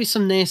 there's going to be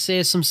some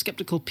naysayers, some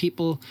skeptical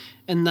people,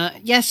 and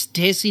that, yes,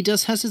 DayZ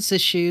does has its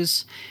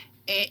issues.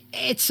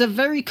 It's a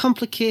very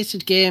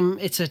complicated game.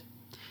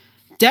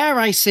 Dare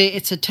I say,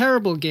 it's a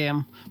terrible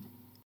game,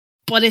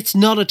 but it's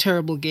not a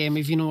terrible game,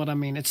 if you know what I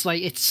mean. It's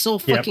like, it's so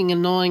fucking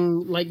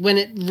annoying, like when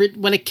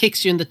it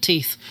kicks you in the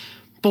teeth,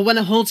 but when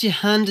it holds your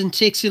hand and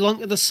takes you along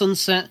to the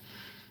sunset,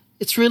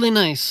 it's really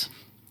nice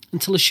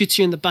until it shoots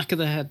you in the back of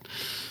the head.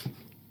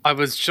 I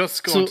was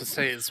just going to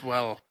say as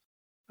well,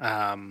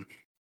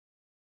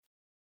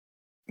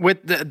 with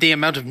the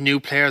amount of new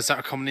players that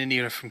are coming in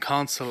either from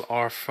console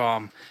or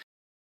from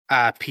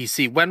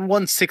PC, when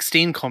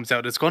 1.16 comes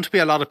out, it's going to be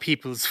a lot of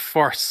people's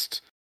first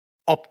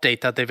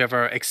update that they've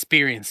ever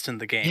experienced in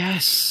the game.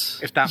 Yes.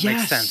 If that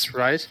makes sense,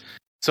 right?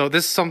 So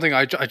this is something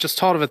I just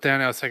thought of it there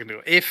now a second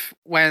ago. If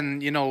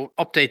when,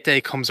 update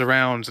day comes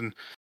around and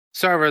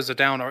servers are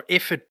down, or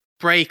if it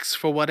breaks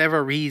for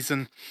whatever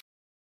reason,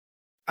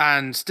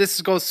 and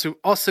this goes to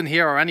us in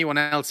here or anyone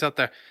else out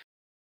there,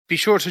 be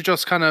sure to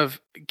just kind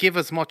of give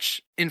as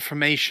much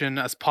information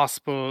as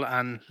possible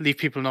and leave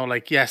people know,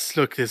 like, yes,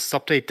 look, this is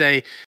update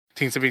day.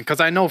 Things have been, because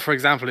I know, for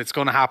example, it's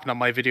going to happen on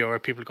my video where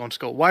people are going to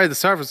go, why are the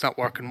servers not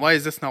working? Why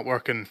is this not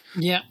working?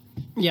 Yeah.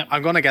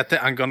 I'm going to get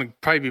that. I'm going to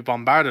probably be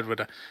bombarded with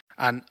it.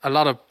 And a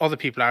lot of other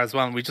people are as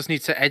well. And we just need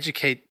to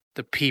educate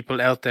the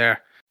people out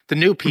there, the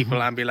new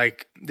people, and be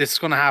like, this is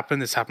going to happen.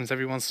 This happens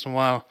every once in a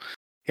while.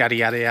 Yada,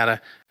 yada,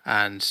 yada.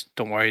 and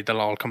don't worry, they'll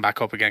all come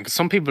back up again. Because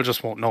some people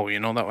just won't know,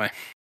 that way.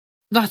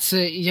 That's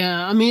it.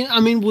 Yeah, I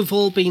mean, we've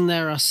all been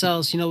there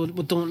ourselves. We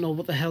don't know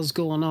what the hell's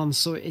going on,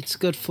 so it's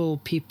good for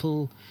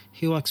people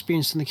who are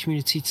experienced in the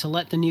community to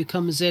let the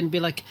newcomers in and be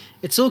like,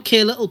 "It's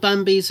okay, little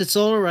Bambies. It's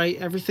all right.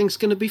 Everything's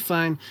gonna be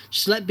fine.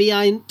 Just let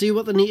BI do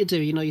what they need to do."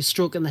 You're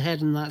stroking the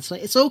head and that. It's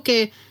like, it's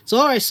okay. It's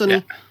all right, Sonny.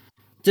 Yeah.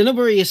 Don't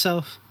worry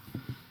yourself.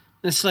 And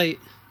it's like,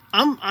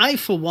 I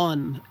for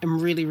one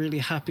am really, really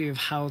happy with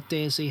how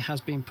DayZ has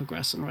been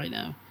progressing right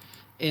now.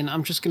 And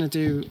I'm just going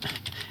to do...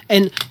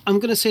 And I'm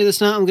going to say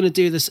this now. I'm going to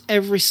do this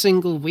every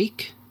single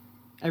week.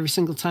 Every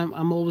single time.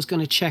 I'm always going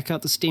to check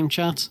out the Steam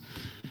chat.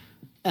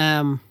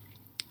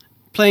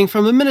 Playing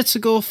from a minute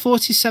ago,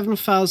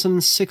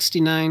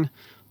 47,069.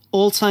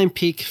 All-time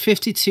peak,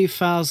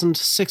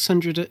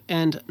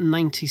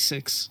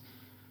 52,696.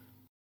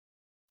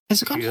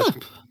 Has it gone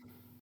up?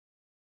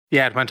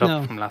 Yeah, it went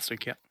up from last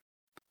week, yeah.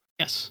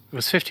 Yes. It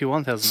was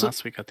 51,000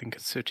 last week. I think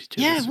it's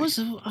 32. Yeah, it was.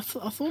 I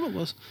thought it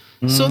was.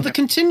 So they're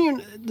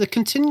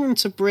continuing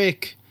to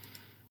break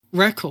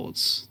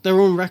records, their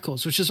own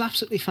records, which is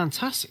absolutely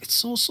fantastic. It's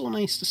so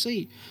nice to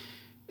see.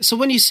 So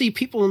when you see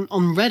people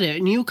on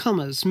Reddit,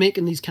 newcomers,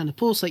 making these kind of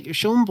posts like you're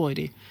showing,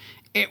 Boydie,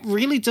 it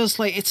really does,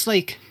 it's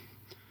like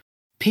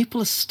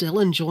people are still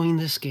enjoying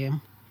this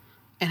game,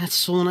 and it's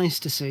so nice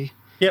to see.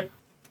 Yep.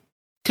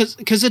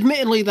 Because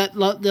admittedly, that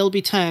there'll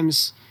be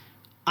times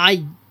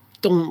I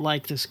don't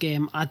like this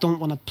game. I don't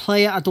want to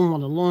play it. I don't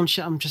want to launch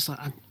it. I'm just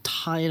like, I'm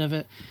tired of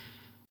it.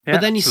 Yeah,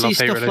 but then you see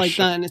stuff like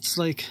that, and it's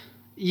like,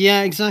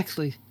 yeah,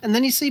 exactly. And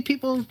then you see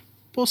people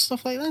post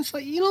stuff like that. And it's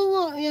like, you know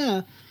what?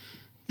 Yeah,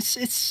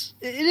 it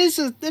is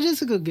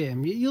a good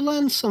game. You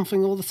learn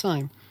something all the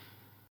time.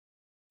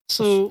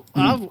 So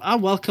I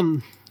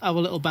welcome our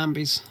little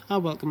Bambies. I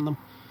welcome them.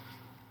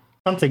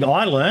 Something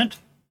I learned.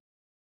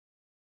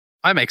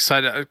 I'm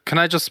excited. Can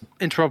I just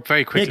interrupt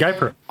very quickly? Yeah, go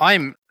for it.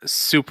 I'm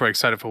super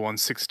excited for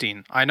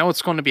 1.16. I know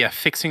it's going to be a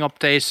fixing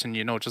update and,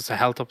 just a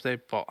health update,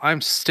 but I'm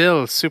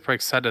still super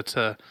excited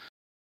to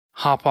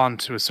hop on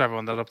to a server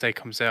when that update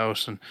comes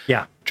out and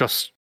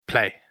just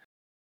play.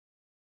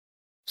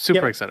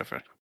 Super excited for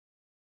it.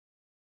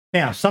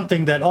 Now,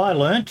 something that I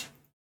learnt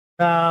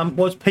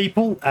was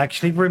people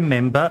actually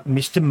remember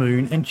Mr.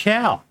 Moon and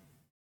Chow.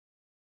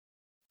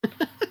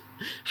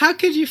 How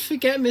could you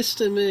forget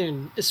Mr.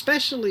 Moon?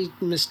 Especially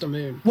Mr.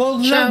 Moon.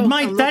 Well, Chow,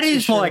 mate, that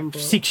is like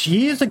 6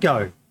 years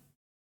ago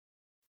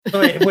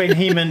when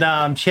him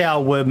and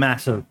Chow were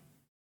massive.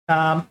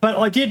 But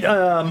I did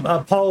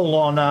a poll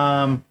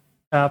on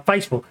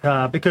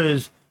Facebook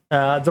because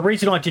the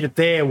reason I did it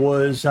there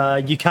was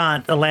you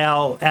can't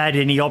add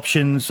any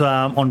options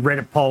on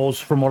Reddit polls,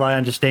 from what I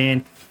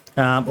understand,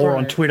 or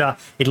on Twitter.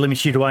 It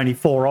limits you to only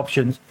 4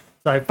 options.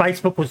 So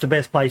Facebook was the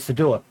best place to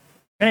do it.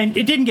 And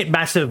it didn't get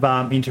massive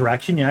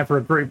interaction, for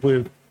a group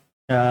with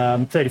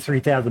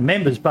 33,000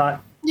 members. But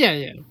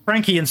yeah,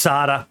 Frankie and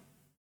Sada,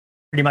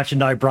 pretty much a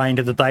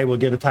no-brainer that they were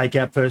going to take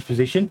out first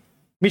position.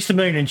 Mr.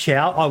 Moon and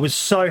Chow, I was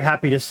so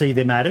happy to see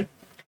them added.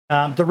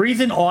 The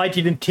reason I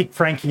didn't tick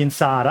Frankie and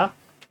Sada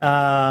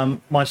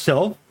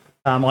myself,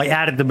 I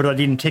added them but I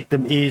didn't tick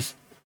them, is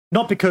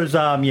not because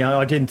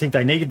I didn't think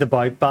they needed the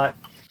vote, but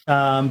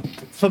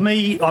for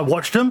me, I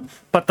watched them,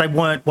 but they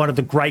weren't one of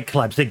the great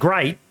collabs. They're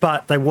great,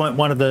 but they weren't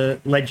one of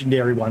the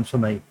legendary ones for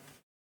me.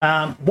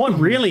 What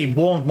really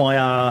warmed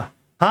my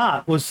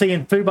heart was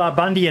seeing Fubar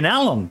Bundy and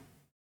Alan.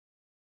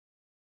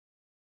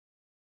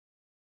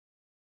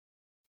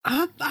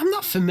 I'm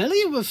not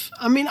familiar with...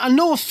 I mean, I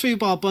know of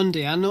Fubar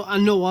Bundy. I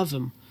know of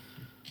them.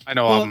 I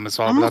know of them as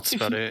well, but that's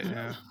about it,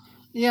 yeah.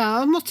 Yeah,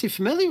 I'm not too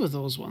familiar with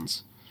those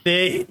ones.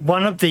 They're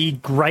one of the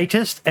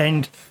greatest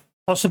and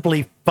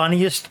possibly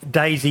funniest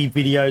DayZ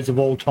videos of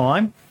all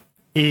time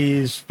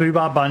is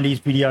Fubar Bundy's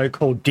video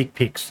called Dick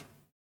Pics,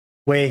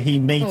 where he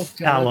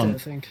meets Alan.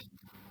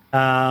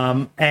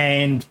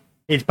 And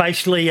it's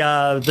basically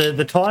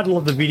the title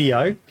of the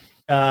video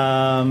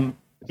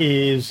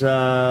is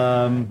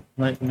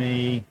let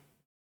me...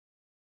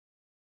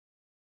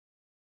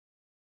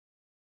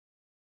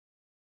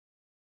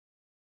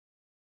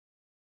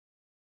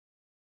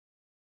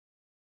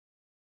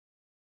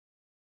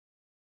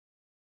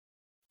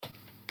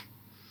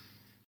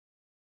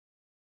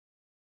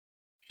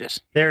 Yes.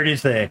 There it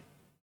is there.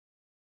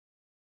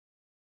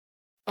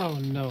 Oh,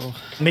 no.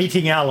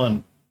 Meeting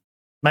Alan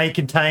may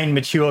contain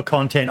mature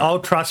content. Oh,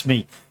 trust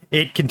me,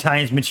 it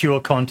contains mature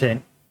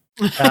content.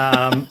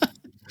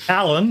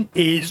 Alan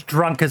is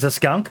drunk as a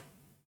skunk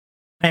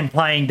and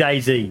playing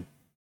DayZ.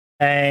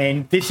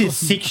 And this is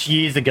 6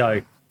 years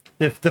ago.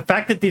 The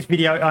fact that this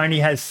video only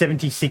has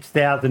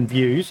 76,000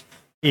 views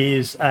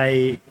is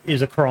a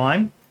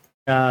crime.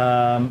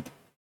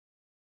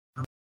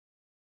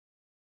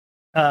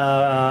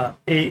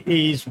 It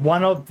is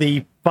one of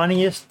the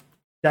funniest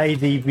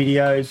DayZ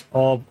videos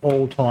of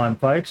all time,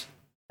 folks.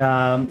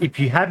 If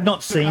you have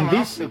not seen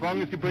this... As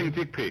long as you bring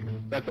dick pics.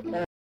 That's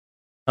all.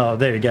 Oh,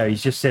 there we go.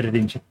 He's just said it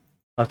in...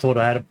 I thought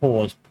I had it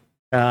paused.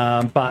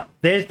 But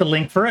there's the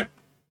link for it.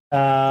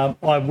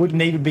 I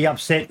wouldn't even be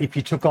upset if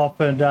you took off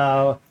and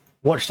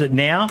watched it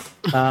now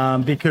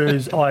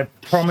because I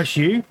promise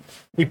you,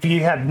 if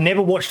you have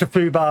never watched a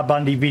Fubar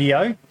Bundy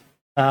video,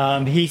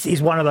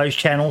 he's one of those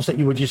channels that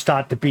you would just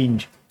start to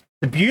binge.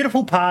 The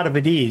beautiful part of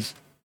it is,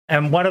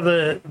 and one of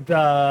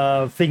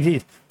the things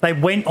is, they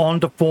went on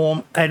to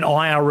form an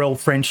IRL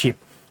friendship.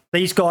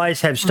 These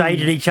guys have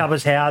stayed at each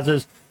other's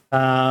houses.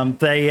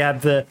 They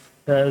have the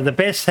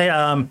best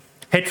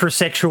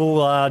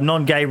heterosexual,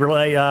 non-gay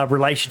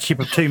relationship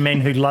of two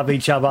men who love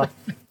each other.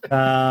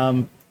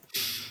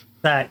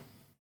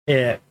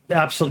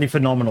 Absolutely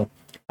phenomenal.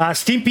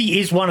 Stimpy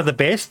is one of the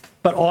best,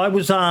 but I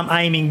was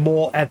aiming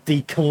more at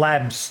the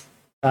collabs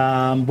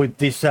with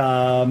this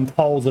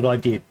poll that I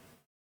did.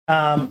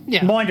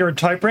 Minder and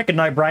Toprek, a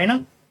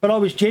no-brainer, but I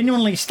was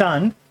genuinely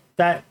stunned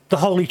that the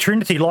Holy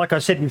Trinity, like I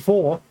said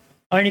before,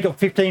 only got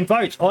 15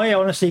 votes. I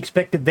honestly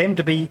expected them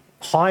to be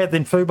higher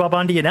than Fubar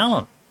Bundy and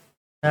Allen.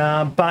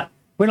 But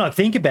when I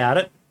think about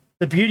it,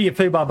 the beauty of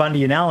Fubar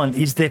Bundy and Allen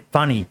is they're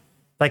funny.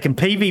 They can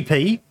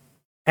PvP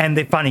and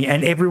they're funny,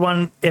 and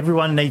everyone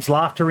needs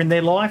laughter in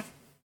their life.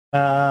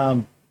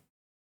 And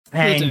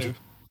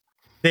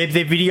their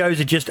videos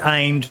are just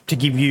aimed to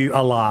give you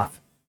a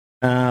laugh.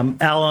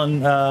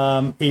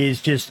 Allen is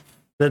just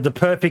the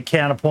perfect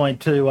counterpoint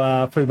to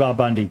Fubar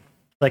Bundy.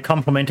 They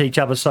complement each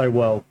other so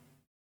well.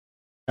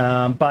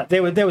 But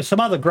there were some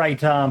other great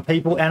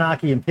people,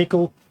 Anarchy and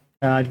Pickle,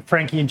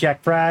 Frankie and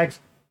Jack Frags,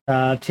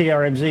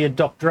 TRMZ and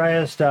Doc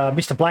Dreist,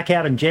 Mr.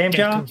 Blackout and Jam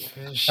Jar.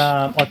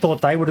 I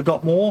thought they would have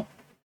got more.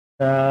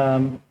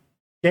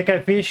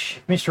 Gecko Fish,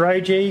 Mr.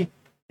 OG,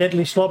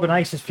 Deadly Slob and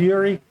Ace's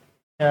Fury.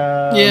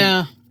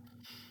 So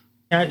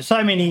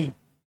many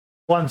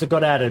ones that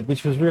got added,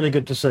 which was really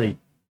good to see.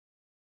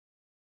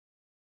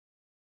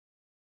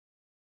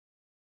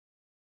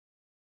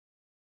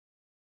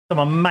 Some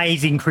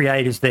amazing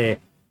creators there.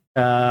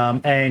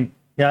 And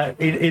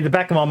in the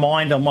back of my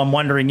mind, I'm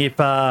wondering if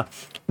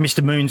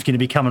Mr. Moon's going to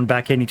be coming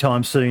back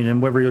anytime soon, and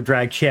whether he'll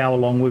drag Chow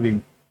along with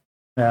him.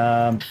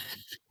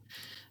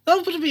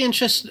 That would be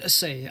interesting to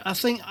see. I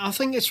think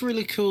it's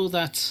really cool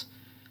that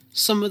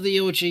some of the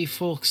OG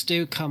folks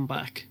do come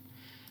back,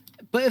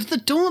 but if they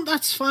don't,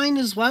 that's fine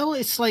as well.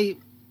 It's like,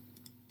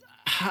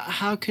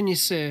 how can you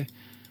say?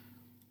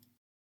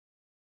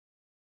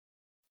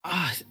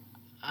 I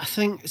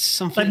think it's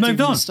something they've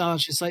moved on.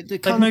 Nostalgia. It's like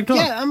they've moved on.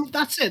 Yeah,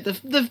 that's it.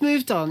 They've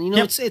moved on. You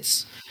know,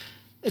 it's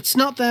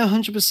not their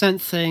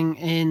 100% thing,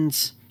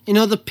 and you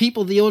know the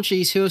people, the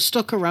OGs who have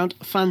stuck around,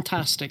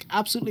 fantastic,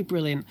 absolutely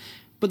brilliant.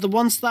 But the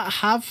ones that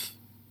have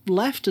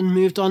left and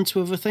moved on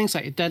to other things,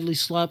 like a Deadly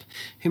Slub,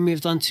 who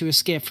moved on to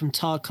Escape from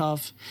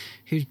Tarkov,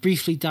 who's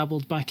briefly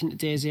dabbled back into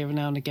DayZ every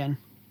now and again,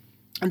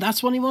 and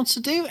that's what he wants to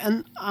do,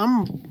 and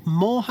I'm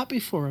more happy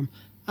for him.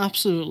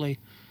 Absolutely.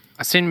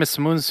 I've seen Mr.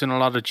 Moon's doing a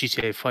lot of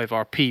GTA 5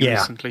 RP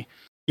recently.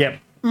 Yep.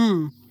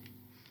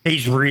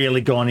 He's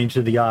really gone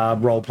into the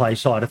role play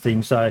side of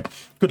things. So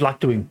good luck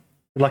to him.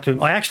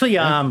 I actually,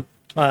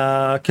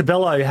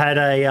 Cabello had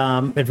a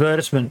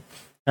advertisement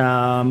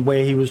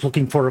where he was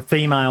looking for a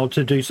female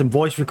to do some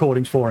voice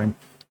recordings for him.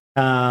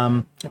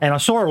 And I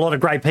saw a lot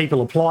of great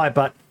people apply,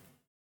 but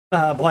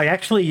I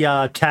actually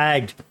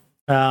tagged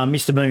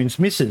Mr. Moon's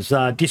missus,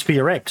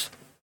 Dyspia X.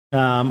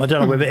 I don't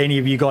know whether any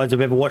of you guys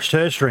have ever watched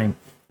her stream.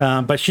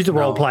 But she's a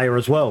role player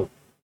as well,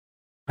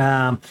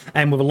 and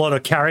with a lot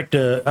of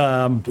character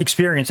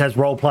experience, as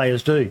role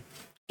players do.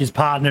 She's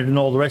partnered and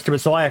all the rest of it.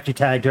 So I actually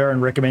tagged her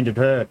and recommended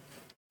her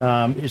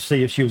to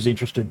see if she was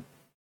interested,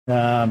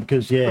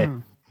 because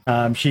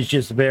she's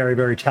just a very,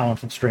 very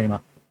talented streamer.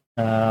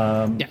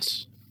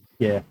 Yes.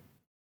 Yeah.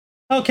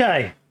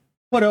 Okay.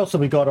 What else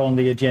have we got on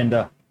the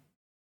agenda?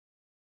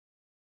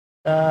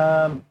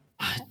 I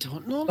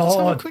don't know. Let's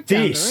have a quick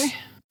gander,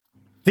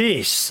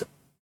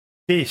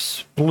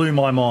 This blew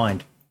my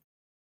mind.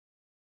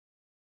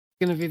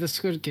 Going to be the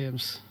Squid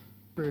Games.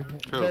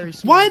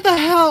 Why the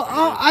hell?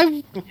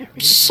 I'm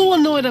so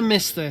annoyed I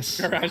missed this.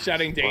 Crash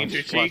shouting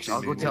Danger Cheeks.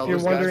 I'll go tell You're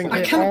those wondering.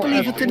 guys. I can't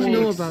believe I didn't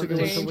know about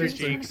this. Danger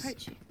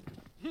Cheeks.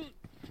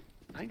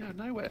 I ain't going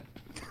nowhere.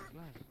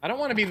 I don't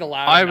want to be the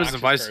loud. I was obnoxious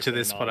invited to person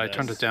this, in but all I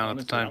turned this. it down at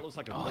the time.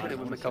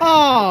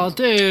 Oh,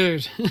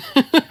 dude.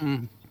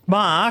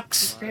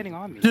 Marks,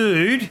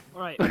 dude.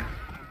 Right.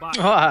 What?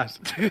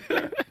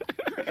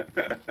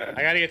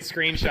 I gotta get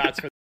screenshots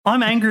for.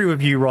 I'm angry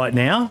with you right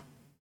now.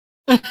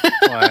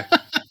 Why?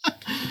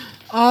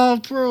 Oh,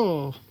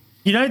 bro.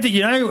 You know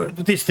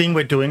this thing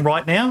we're doing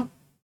right now,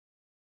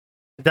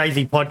 the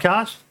DayZ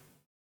podcast,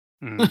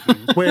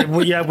 where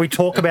we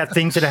talk about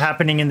things that are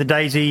happening in the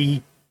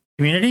DayZ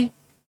community.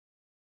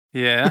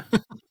 Yeah.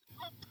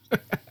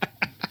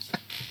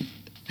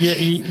 Yeah,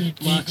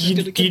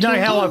 you know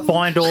how I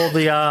find all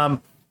the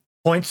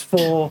points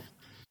for?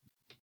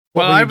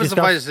 Well, I was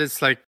invited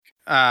this like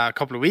a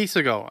couple of weeks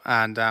ago,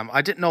 and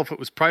I didn't know if it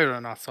was private or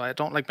not. So I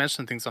don't like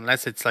mentioning things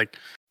unless it's like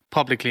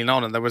publicly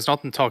known, and there was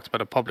nothing talked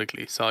about it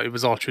publicly. So it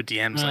was all through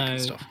DMs like and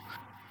stuff.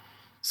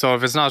 So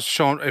if it's not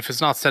shown, if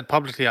it's not said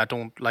publicly, I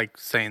don't like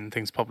saying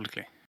things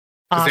publicly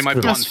because they might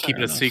them. want to keep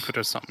it a secret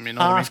or something. You know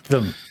Ask what I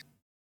mean? them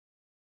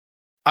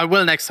I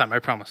will next time. I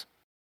promise.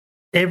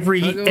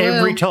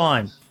 every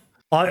time.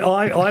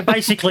 I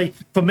basically,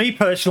 for me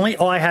personally,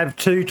 I have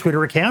 2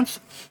 Twitter accounts.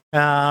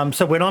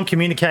 So when I'm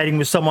communicating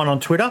with someone on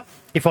Twitter,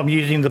 if I'm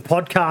using the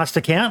podcast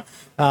account,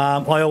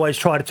 I always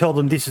try to tell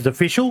them this is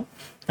official.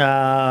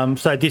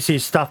 So this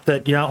is stuff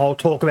that, I'll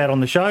talk about on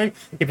the show.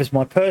 If it's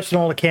my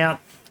personal account,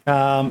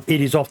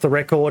 it is off the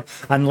record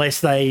unless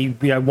they,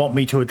 want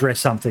me to address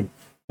something.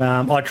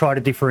 I try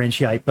to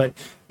differentiate. But,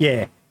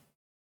 yeah,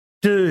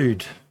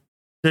 dude,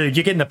 you're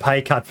getting a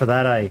pay cut for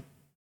that, eh?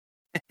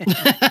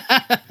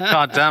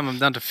 God damn, I'm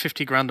down to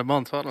 50 grand a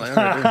month. What will I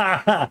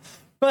ever do?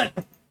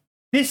 But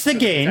this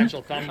again,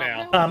 Potential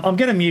thumbnail. I'm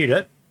going to mute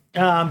it.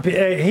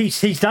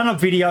 He's done a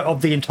video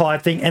of the entire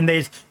thing, and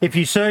if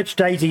you search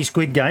DayZ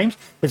Squid Games,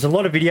 there's a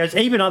lot of videos.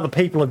 Even other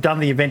people have done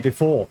the event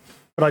before,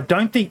 but I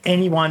don't think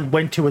anyone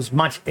went to as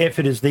much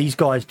effort as these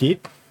guys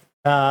did.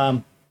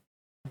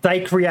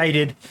 They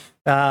created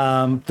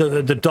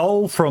the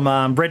doll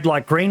from Red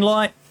Light, Green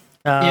Light.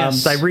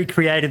 Yes. They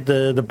recreated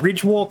the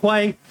bridge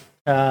walkway.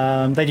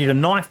 They did a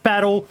knife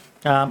battle.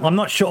 I'm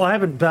not sure. I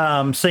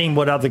haven't seen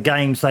what other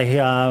games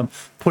they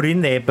put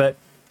in there, but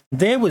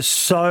there was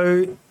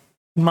so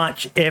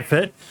much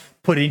effort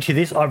put into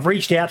this. I've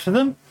reached out to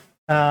them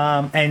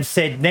and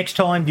said, next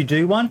time you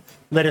do one,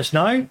 let us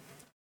know.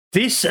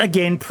 This,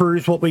 again,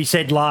 proves what we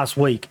said last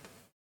week.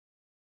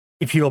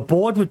 If you're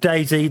bored with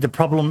DayZ, the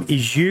problem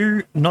is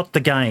you, not the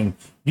game.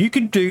 You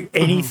can do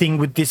anything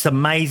with this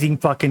amazing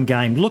fucking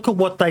game. Look at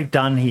what they've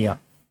done here.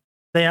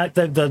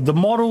 The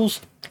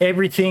models,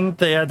 everything.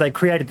 They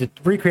recreated the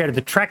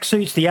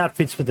tracksuits, the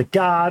outfits for the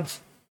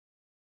guards.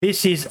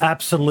 This is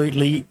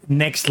absolutely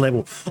next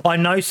level. I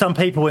know some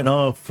people went,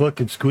 "Oh,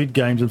 fucking Squid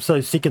Games! I'm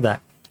so sick of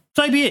that."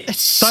 So be it.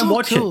 It's Don't so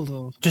watch cool, it.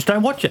 though. Just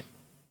don't watch it.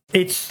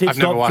 It's I've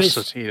never not watched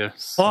this. it either.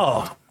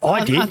 Oh,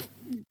 I did.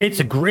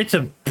 It's a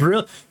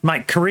brilliant,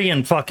 mate.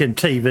 Korean fucking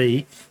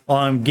TV.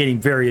 I'm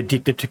getting very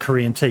addicted to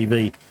Korean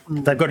TV.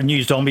 They've got a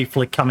new zombie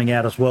flick coming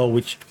out as well,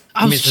 which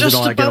I was Mrs. just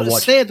and I are about going to to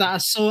watch. say that. I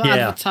saw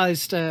Yeah.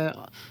 advertised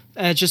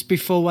just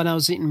before when I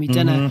was eating my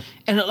dinner,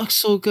 and it looks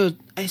so good.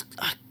 It's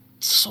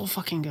so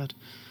fucking good.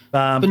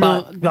 But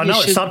no, I know you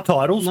it's should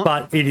subtitles, not-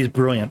 but it is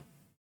brilliant.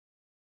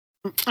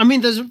 I mean,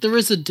 there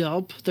is a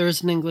dub, there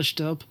is an English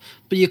dub,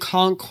 but you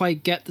can't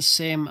quite get the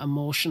same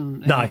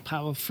emotion No. and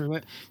power through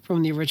it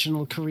from the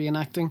original Korean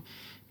acting.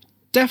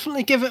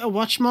 Definitely give it a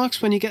watch,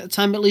 Marks, when you get the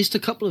time, at least a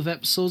couple of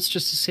episodes,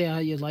 just to see how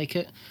you like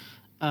it.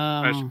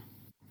 Right.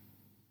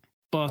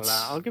 But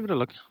I'll give it a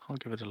look.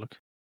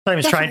 Same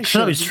as Definitely Train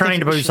should. to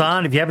Definitely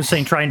Busan. If you haven't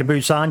seen Train to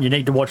Busan, you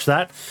need to watch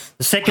that.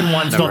 The second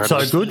one's Never not heard so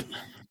of it. good.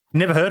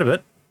 Never heard of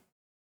it.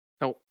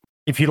 No.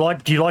 Do you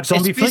like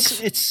zombie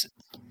flicks? It's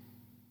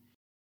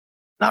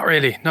Not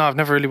really. No, I've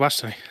never really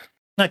watched any.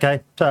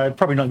 Okay, so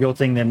probably not your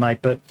thing then, mate.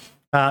 But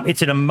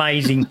it's an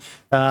amazing.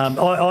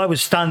 I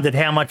was stunned at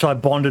how much I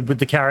bonded with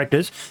the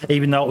characters,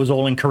 even though it was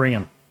all in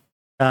Korean.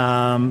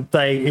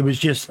 It was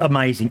just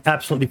amazing,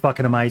 absolutely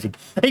fucking amazing.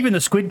 Even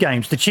the Squid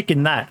Games, the chick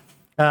in that.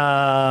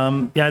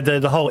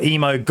 The whole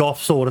emo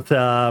goth sort of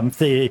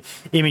the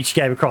image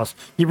she gave across.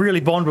 You really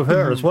bond with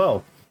her as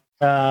well.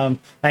 And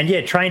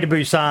yeah, Train to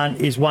Busan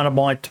is one of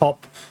my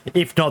top,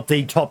 if not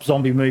the top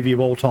zombie movie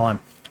of all time.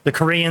 The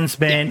Koreans,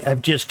 man,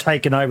 have just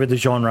taken over the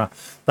genre.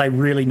 They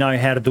really know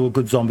how to do a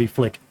good zombie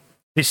flick.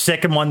 This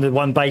second one, the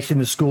one based in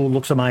the school,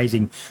 looks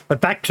amazing. But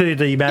back to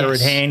the matter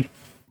at hand.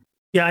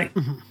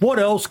 What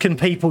else can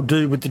people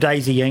do with the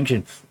DayZ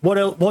engine?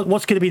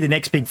 What's going to be the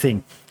next big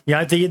thing?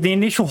 The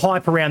initial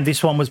hype around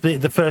this one was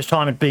the first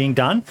time it being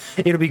done.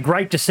 It'll be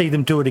great to see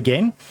them do it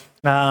again.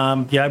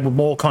 With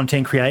more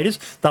content creators,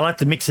 they'll have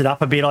to mix it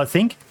up a bit, I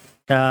think.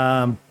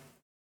 I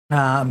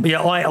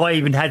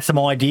even had some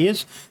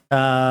ideas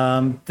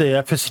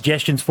for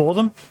suggestions for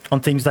them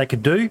on things they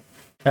could do.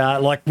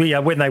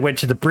 When they went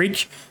to the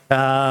bridge, the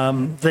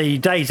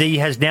DayZ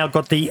has now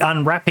got the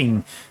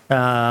unwrapping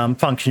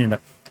function in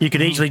it. You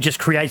could easily just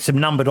create some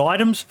numbered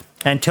items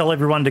and tell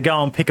everyone to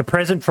go and pick a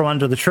present from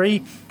under the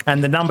tree,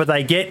 and the number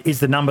they get is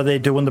the number they're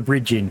doing the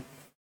bridge in.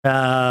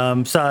 That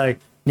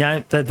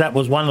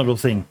was one little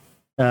thing.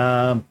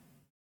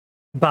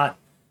 But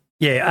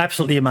yeah,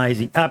 absolutely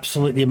amazing.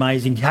 Absolutely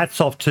amazing. Hats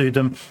off to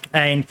them.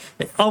 And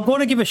I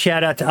want to give a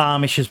shout out to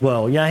Amish as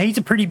well. He's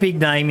a pretty big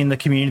name in the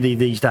community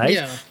these days.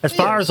 Yeah, as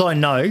far as I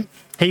know,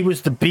 he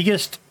was the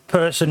biggest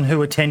person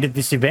who attended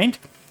this event.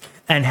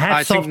 And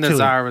hats I off think to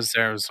Nazar him. was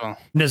there as well.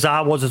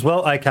 Nazar was as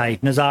well? Okay,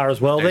 Nazar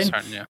as well then.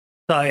 Certain, yeah.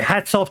 So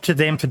hats off to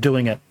them for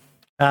doing it,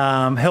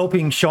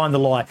 helping shine the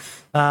light.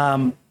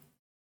 I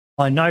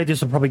know this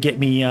will probably get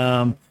me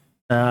in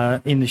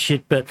the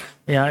shit, but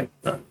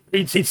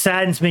it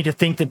saddens me to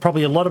think that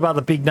probably a lot of other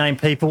big name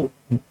people,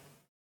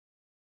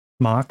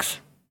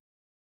 Marks,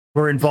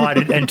 were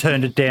invited and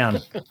turned it down.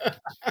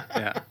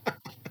 Yeah.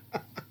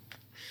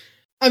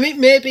 I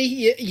mean, maybe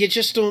you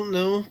just don't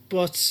know,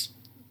 but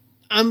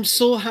I'm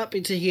so happy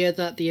to hear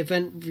that the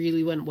event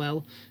really went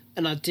well,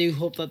 and I do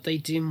hope that they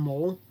do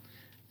more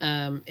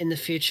in the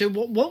future.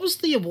 What was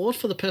the award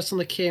for the person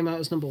that came out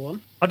as number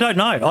one? I don't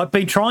know. I've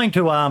been trying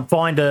to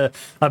find a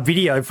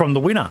video from the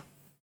winner.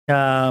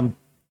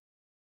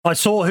 I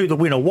saw who the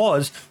winner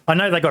was. I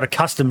know they got a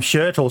custom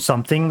shirt or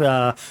something.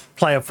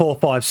 Player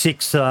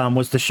 456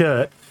 was the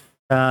shirt.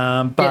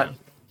 But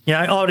you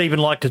know, I'd even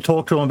like to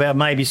talk to them about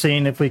maybe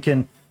seeing if we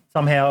can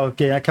somehow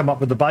come up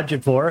with a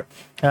budget for it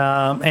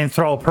and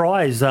throw a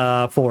prize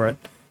for it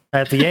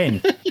at the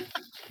end.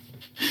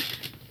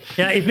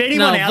 If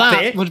anyone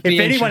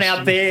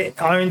out there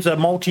owns a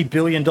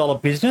multi-billion-dollar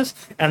business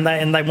and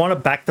they want to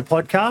back the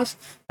podcast,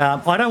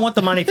 I don't want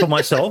the money for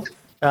myself,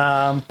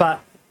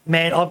 but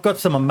man, I've got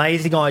some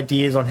amazing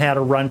ideas on how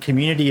to run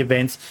community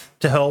events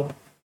to help.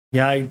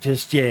 And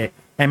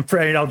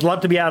I'd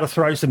love to be able to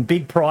throw some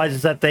big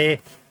prizes out there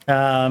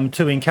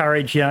to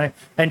encourage,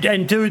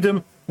 and do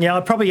them.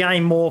 I'd probably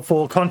aim more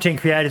for content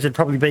creators. It'd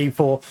probably be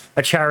for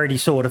a charity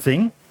sort of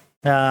thing.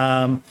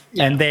 And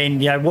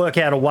then work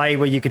out a way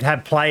where you could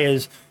have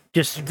players,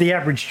 just the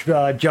average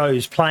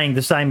Joes, playing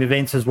the same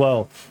events as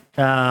well,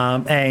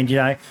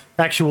 and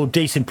actual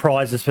decent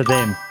prizes for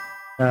them.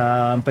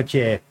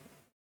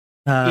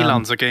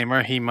 Elon's a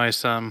gamer. He might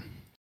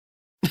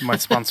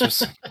sponsor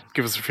us,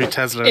 give us a free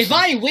Tesla. If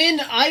I win,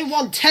 I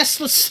want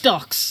Tesla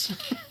stocks.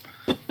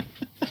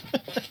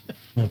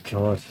 Oh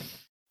God.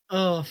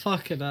 Oh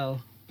fucking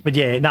hell. But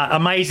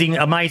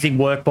amazing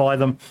work by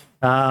them.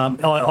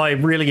 I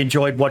really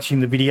enjoyed watching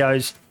the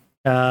videos.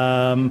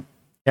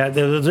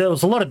 There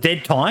was a lot of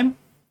dead time,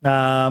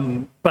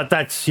 but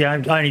that's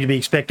only to be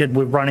expected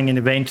with running an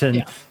event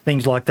and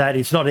things like that.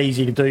 It's not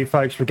easy to do,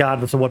 folks,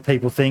 regardless of what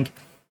people think.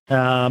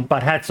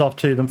 But hats off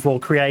to them for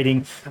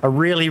creating a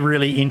really,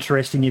 really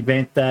interesting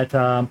event that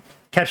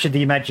captured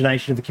the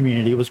imagination of the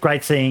community. It was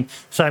great seeing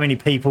so many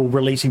people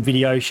releasing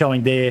videos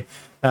showing their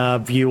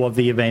view of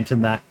the event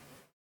and that.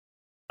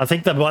 I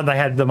think the one they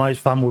had the most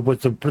fun with was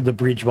the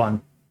bridge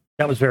one.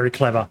 That was very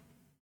clever.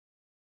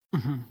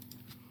 Mm-hmm.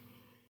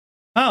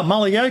 Oh,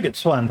 Molly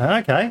Yogurt's one.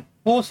 Okay,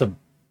 awesome.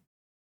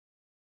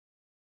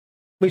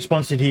 We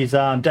sponsored his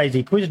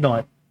Daisy Quiz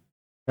Night.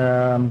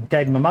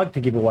 Gave him a mug to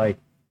give away.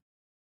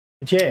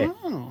 But yeah.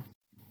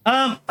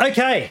 Oh.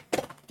 Okay,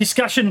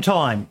 discussion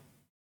time.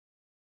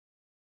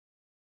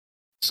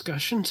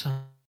 Discussion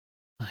time.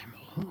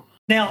 Oh.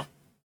 Now,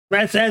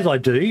 as I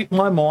do,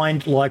 my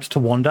mind likes to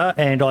wander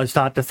and I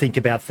start to think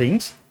about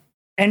things.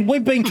 And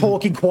we've been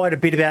talking quite a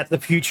bit about the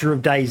future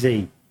of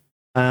DayZ.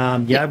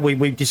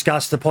 We've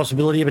discussed the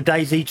possibility of a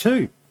DayZ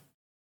 2.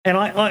 And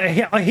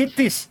I hit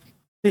this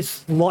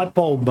light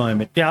bulb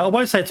moment. I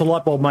won't say it's a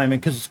light bulb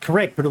moment because it's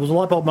correct, but it was a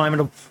light bulb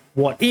moment of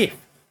what if.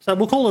 So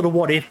we'll call it a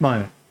what if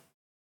moment.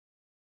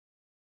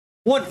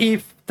 What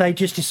if they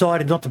just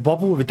decided not to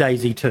bother with a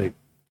DayZ 2?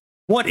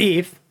 What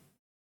if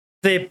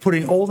they're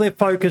putting all their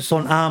focus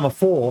on Arma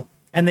 4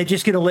 and they're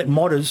just going to let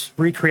modders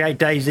recreate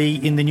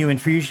DayZ in the new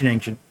Infusion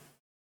engine?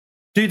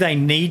 Do they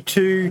need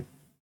to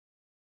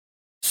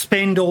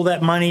spend all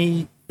that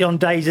money on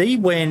DayZ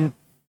when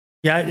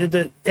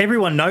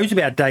everyone knows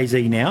about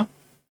DayZ now?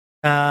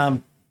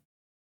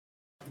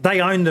 They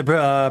own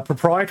the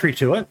proprietary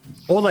to it.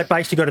 All they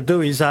basically got to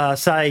do is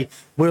say,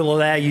 we'll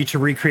allow you to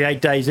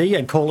recreate DayZ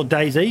and call it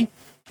DayZ.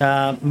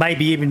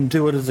 Maybe even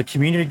do it as a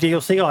community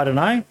DLC, I don't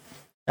know.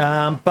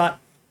 But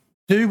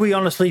do we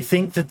honestly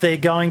think that they're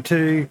going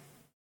to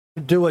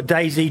do a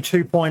DayZ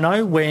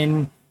 2.0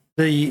 when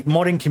the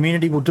modding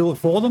community will do it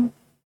for them?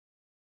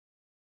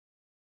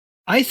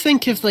 I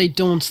think if they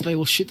don't, they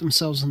will shoot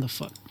themselves in the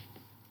foot.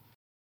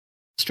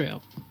 Straight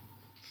up.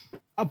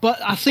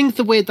 But I think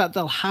the way that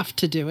they'll have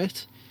to do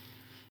it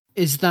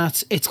is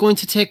that it's going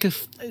to take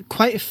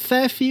quite a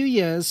fair few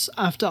years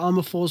after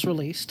Arma 4 is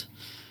released,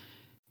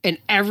 and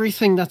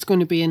everything that's going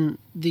to be in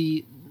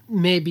the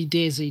maybe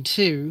DayZ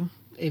 2,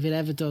 if it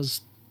ever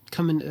does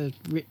come into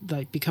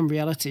become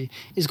reality,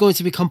 is going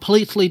to be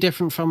completely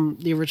different from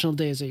the original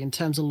DayZ in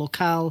terms of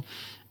locale,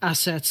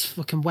 assets,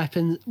 fucking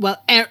weapons,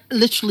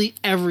 literally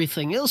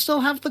everything. It'll still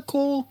have the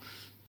core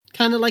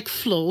kind of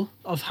flow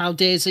of how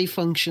DayZ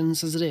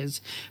functions as it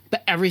is,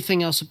 but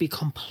everything else would be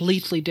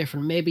completely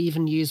different. Maybe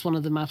even use one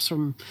of the maps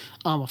from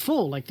Arma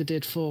 4 like they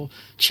did for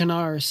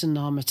Chernarus in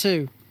Arma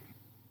 2.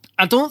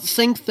 I don't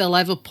think they'll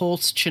ever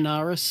port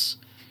Chernarus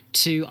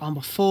to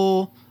Arma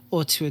 4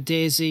 or to a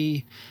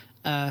DayZ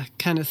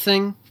kind of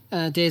thing.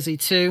 DayZ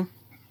 2.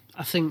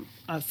 I think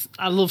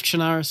I love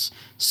Chernarus.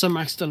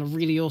 Sunmark's done a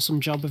really awesome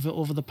job of it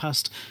over the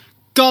past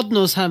God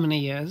knows how many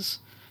years.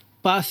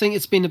 But I think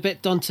it's been a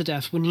bit done to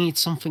death. We need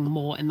something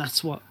more, and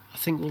that's what I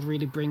think will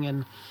really bring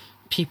in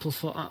people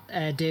for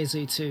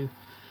DayZ 2.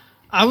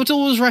 I would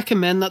always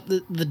recommend that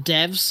the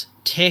devs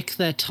take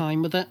their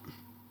time with it.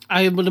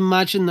 I would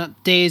imagine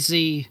that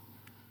DayZ,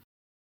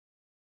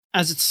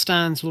 as it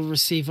stands, will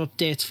receive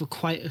updates for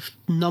quite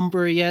a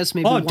number of years.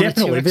 Maybe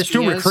definitely. They're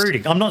still years.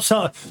 Recruiting. I'm not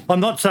saying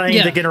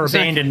they're going to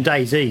abandon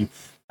DayZ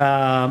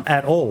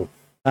at all.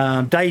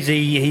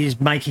 DayZ is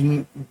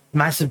making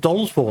massive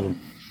dollars for them.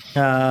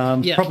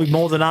 Probably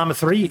more than Arma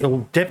 3,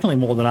 or definitely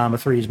more than Arma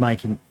 3 is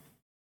making,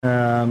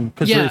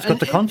 because it's got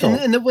the console.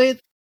 And the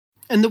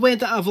way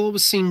that I've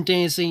always seen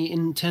DayZ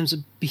in terms of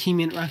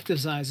Bohemia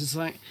Interactive's eyes is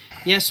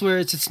yes,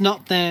 whereas it's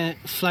not their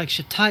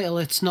flagship title,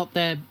 it's not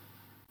their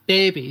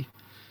baby,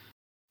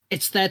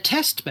 it's their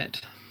test bed.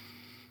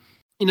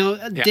 You know,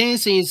 Yeah.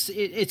 DayZ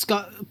it's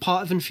got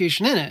part of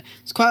Infusion in it.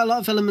 It's quite a lot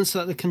of elements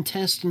that they can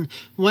test and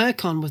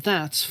work on with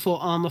that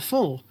for Arma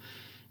 4.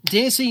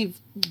 DayZ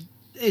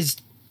is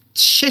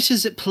shit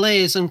as it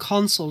plays on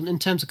console in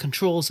terms of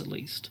controls, at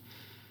least.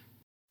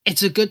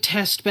 It's a good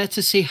test bed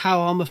to see how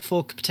Arma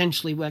 4 could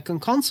potentially work on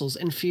consoles.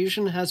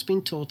 Infusion has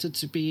been touted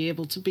to be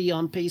able to be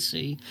on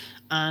PC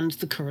and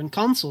the current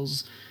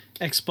consoles,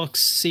 Xbox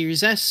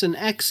Series S and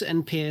X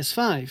and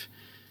PS5.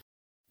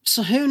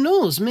 So who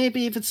knows?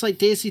 Maybe if it's like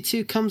DayZ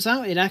 2 comes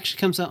out, it actually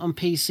comes out on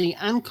PC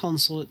and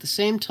console at the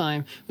same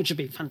time, which would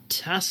be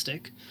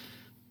fantastic.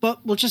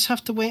 But we'll just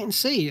have to wait and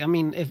see. I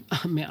mean,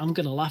 I'm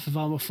going to laugh if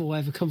Arma 4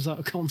 ever comes out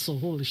on console.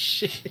 Holy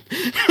shit.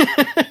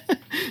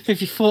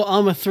 If you thought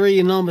Arma 3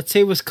 and Arma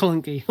 2 was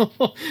clunky.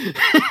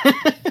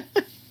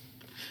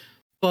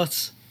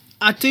 But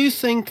I do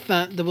think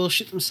that they will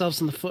shoot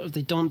themselves in the foot if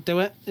they don't do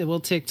it. It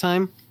will take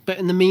time. But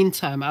in the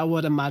meantime, I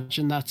would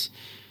imagine that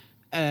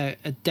a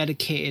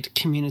dedicated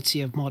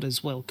community of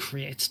modders will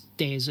create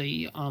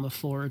DayZ Arma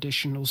 4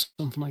 edition or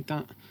something like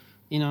that.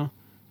 You know?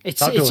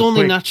 It's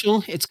only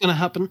natural. It's going to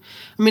happen.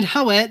 I mean,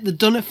 they've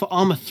done it for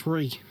Arma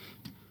 3.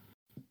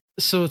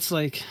 So it's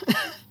like...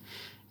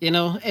 You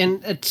know,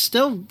 and it's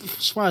still,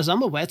 as far as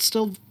I'm aware, it's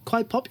still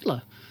quite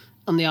popular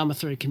on the Arma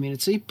 3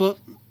 community, but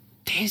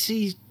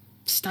DayZ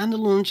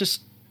standalone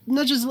just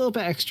nudges a little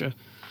bit extra.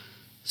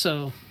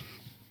 So,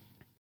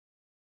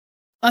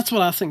 that's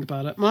what I think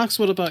about it. Marks,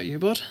 what about you,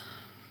 bud?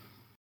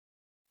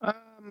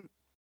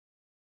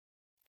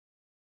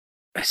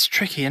 It's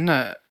tricky, isn't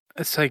it?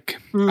 It's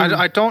like,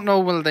 I don't know,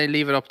 will they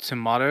leave it up to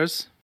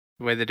modders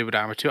the way they do with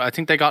Arma 2? I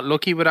think they got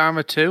lucky with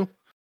Arma 2,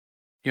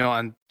 you know,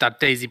 and that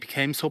DayZ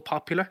became so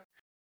popular.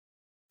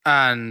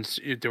 And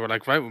they were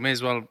like, right, we may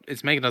as well,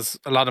 it's making us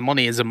a lot of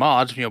money as a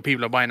mod. You know,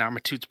 people are buying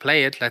Arma 2 to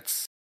play it.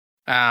 Let's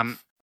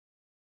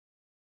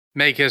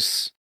make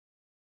it,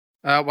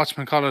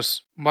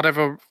 whatchamacallit,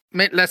 whatever,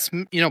 let's,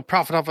 you know,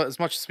 profit off it as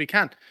much as we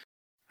can.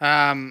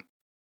 But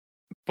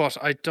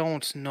I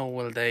don't know,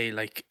 will they,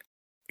 like,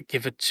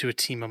 give it to a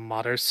team of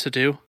modders to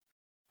do?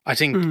 I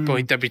think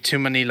boy, there'd be too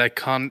many,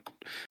 like,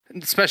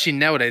 especially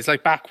nowadays,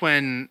 like back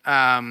when,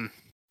 who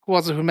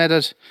was it who made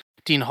it?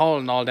 Dean Hall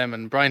and all them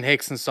and Brian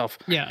Hicks and stuff.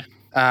 Yeah.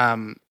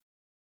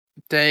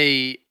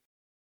 They,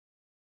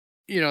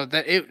 you know,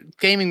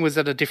 gaming was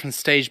at a different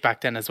stage back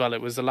then as well.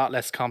 It was a lot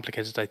less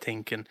complicated, I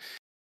think, and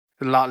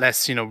a lot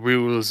less, you know,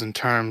 rules and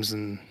terms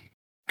and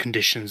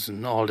conditions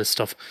and all this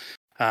stuff.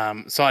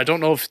 So I don't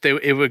know if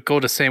it would go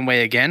the same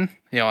way again.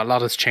 You know, a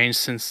lot has changed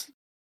since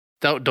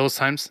those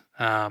times.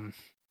 So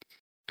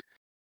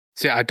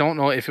yeah, I don't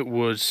know if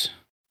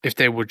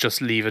they would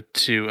just leave it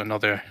to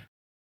another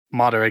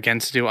modder again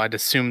to do. I'd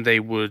assume they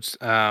would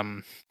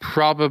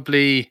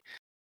probably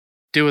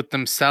do it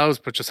themselves,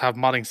 but just have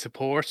modding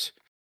support.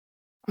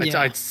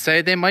 I'd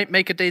say they might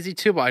make a DayZ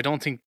 2, but I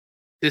don't think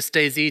this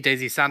DayZ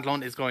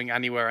standalone is going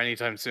anywhere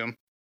anytime soon.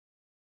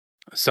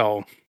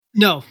 So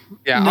no,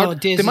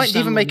 they might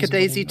even make a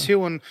DayZ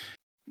 2, and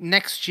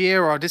next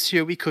year or this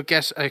year we could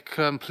get a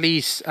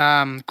complete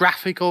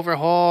graphic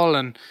overhaul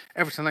and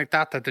everything like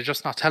that they're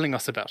just not telling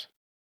us about.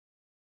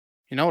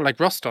 You know, like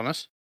Rust on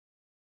it.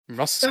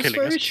 Rust is killing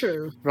it. That's very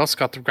true. Rust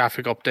got the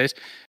graphic update.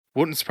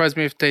 Wouldn't surprise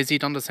me if DayZ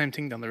done the same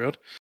thing down the road.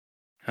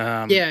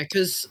 Yeah,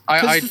 because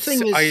I'd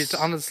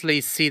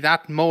honestly see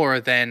that more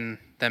than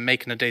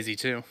making a DayZ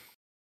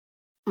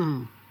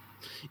 2.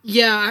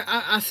 Yeah,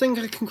 I think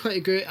I can quite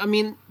agree. I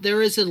mean,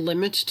 there is a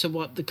limit to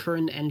what the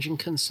current engine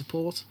can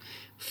support.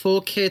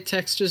 4K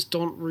textures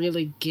don't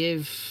really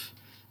give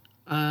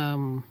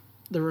the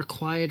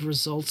required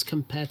results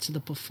compared to the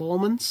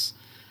performance.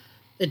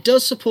 It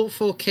does support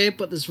 4K,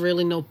 but there's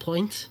really no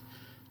point.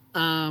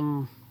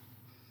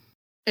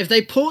 If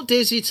they port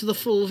DayZ to the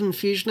full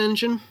Infusion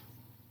engine,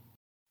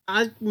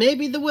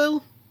 maybe they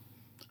will.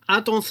 I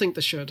don't think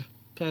they should,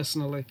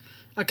 personally.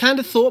 I kind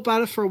of thought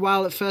about it for a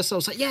while at first. I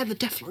was like, yeah, they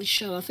definitely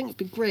should. I think it'd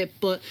be great.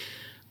 But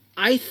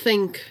I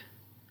think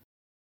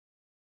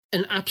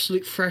an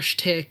absolute fresh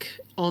take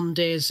on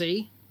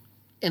DayZ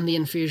in the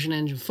Infusion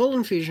engine, full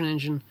Infusion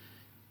engine,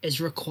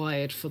 is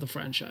required for the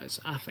franchise,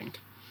 I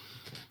think.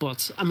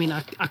 But, I mean,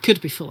 I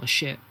could be full of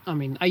shit. I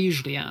mean, I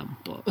usually am,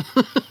 but...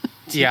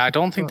 Yeah, I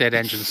don't think they'd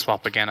engine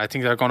swap again. I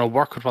think they're going to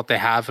work with what they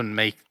have and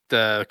make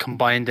the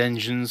combined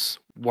engines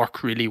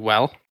work really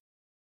well.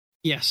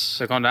 Yes.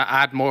 They're going to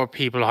add more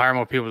people, hire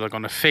more people. They're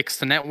going to fix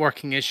the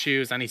networking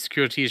issues, any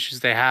security issues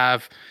they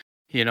have,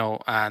 you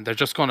know, and they're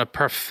just going to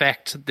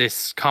perfect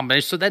this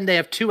combination. So then they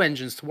have two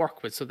engines to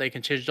work with, so they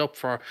can change it up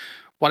for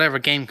whatever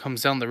game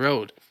comes down the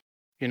road.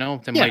 You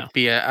know, there might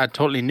be a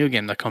totally new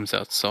game that comes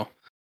out, so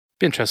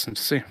be interesting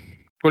to see.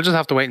 We'll just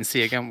have to wait and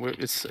see again. We're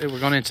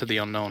going into the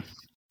unknown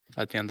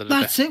at the end of the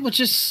day. That's it.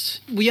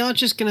 We are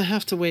just going to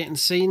have to wait and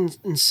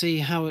see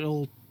how it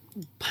all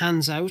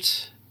pans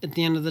out at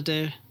the end of the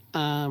day.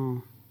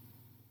 I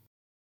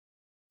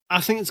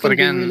think it's going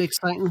to be really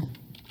exciting,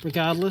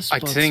 regardless. I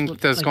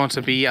think there's going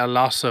to be a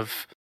lot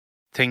of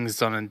things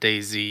done in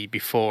DayZ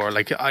before.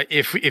 Like,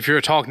 if you're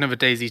talking of a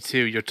DayZ 2,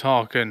 you're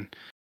talking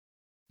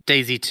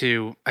DayZ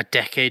 2 a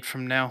decade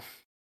from now.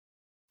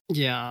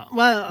 Yeah.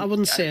 Well, I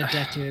wouldn't say a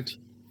decade.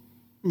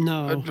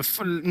 No.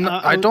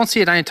 I don't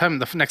see it anytime in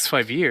the next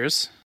 5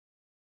 years.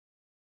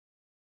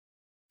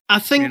 I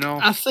think You know,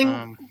 I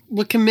think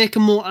we can make a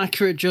more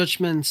accurate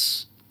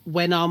judgment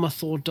when Armor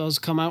Thor does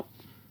come out.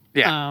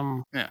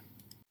 Yeah. Yeah.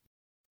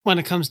 When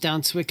it comes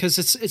down to it, because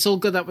it's all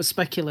good that we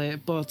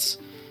speculate, but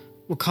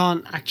we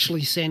can't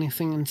actually say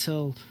anything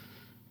until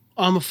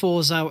Armor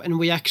 4's out and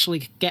we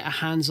actually get our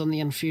hands on the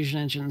Infusion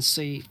engine and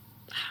see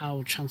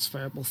how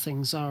transferable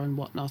things are and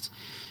whatnot.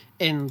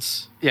 And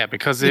Yeah,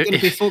 because they're going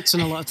to be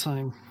focusing a lot of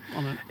time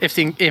on it. if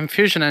the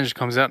Infusion engine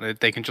comes out and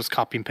they can just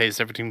copy and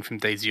paste everything from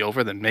DayZ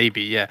over, then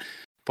maybe, yeah.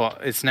 But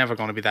it's never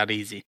going to be that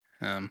easy.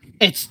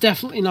 It's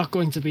definitely not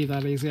going to be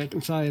that easy. I can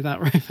tell you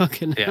that right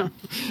fucking now.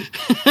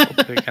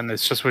 And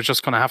we're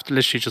just going to have to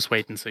literally just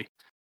wait and see.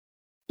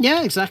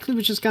 Yeah, exactly.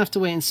 We're just gonna have to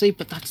wait and see.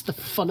 But that's the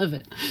fun of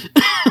it.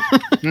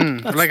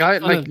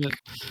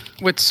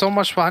 With so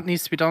much what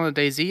needs to be done with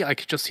DayZ, I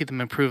could just see them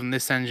improving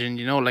this engine.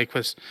 You know, like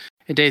with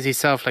in DayZ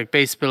itself, like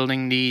base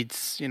building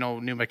needs, you know,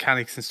 new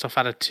mechanics and stuff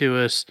added to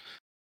it.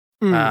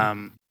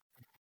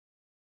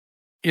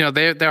 You know,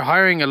 they're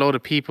hiring a load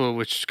of people,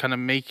 which kind of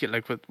make it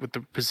like with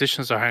the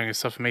positions they're hiring and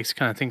stuff. It makes you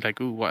kind of think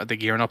like, ooh, what are they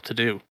gearing up to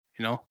do?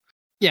 You know,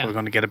 Yeah, we're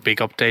going to get a big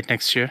update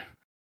next year,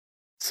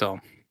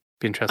 so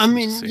be interesting. I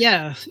mean,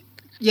 to see.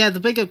 yeah, the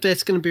big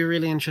update's going to be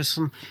really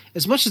interesting.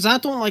 As much as I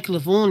don't like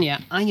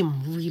Livonia, I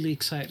am really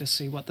excited to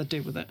see what they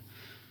do with it.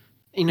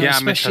 You know, yeah,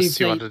 I'm especially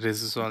interested to see what it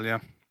is as well. Yeah,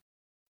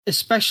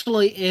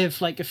 especially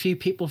if like a few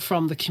people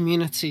from the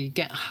community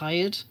get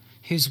hired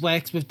who's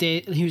worked with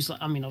I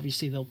mean,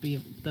 obviously they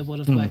would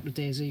have worked with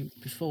DayZ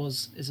before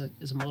as a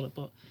modder,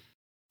 but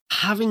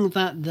having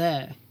that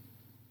there,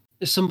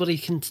 if somebody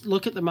can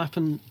look at the map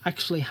and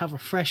actually have a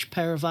fresh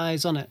pair of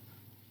eyes on it,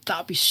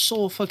 that'd be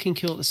so fucking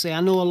cool to see. I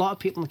know a lot of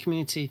people in the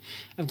community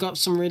have got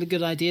some really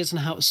good ideas on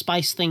how to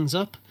spice things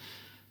up,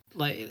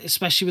 like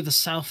especially with the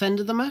south end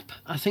of the map.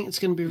 I think it's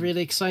going to be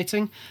really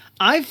exciting.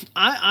 I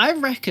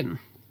reckon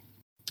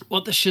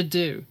what they should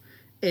do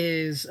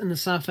is in the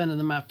south end of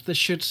the map they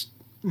should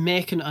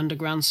make an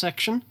underground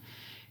section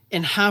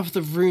and have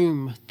the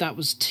room that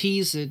was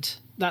teased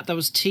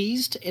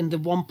in the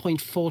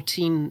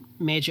 1.14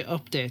 major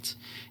update.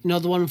 You know,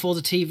 the one with all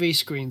the TV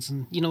screens,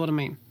 and you know what I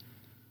mean.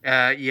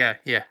 yeah.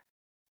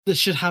 They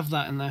should have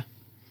that in there.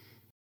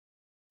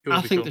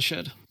 I think they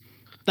should.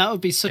 That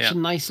would be such a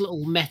nice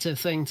little meta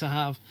thing to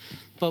have,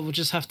 but we'll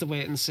just have to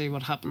wait and see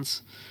what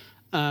happens.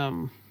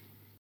 But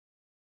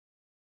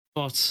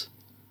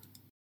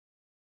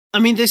I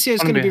mean, this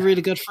year's going to be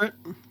really good for it.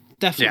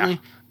 Definitely.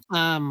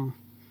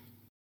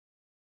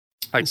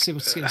 Let's see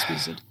what's going to be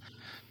said.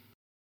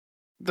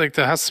 Like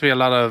there has to be a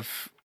lot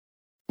of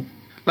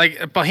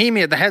like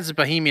Bohemia, the heads of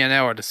Bohemia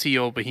now, or the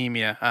CEO of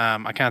Bohemia.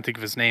 I can't think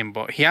of his name,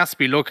 but he has to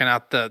be looking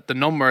at the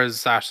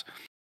numbers that,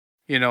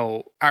 you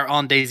know, are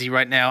on DayZ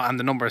right now and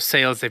the number of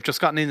sales they've just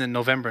gotten in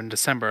November and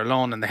December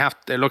alone, and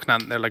they're looking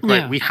at it and they're like,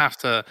 right, we have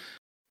to,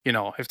 you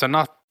know, if they're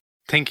not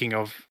thinking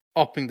of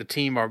upping the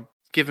team or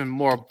giving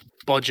more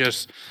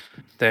budget,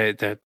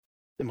 they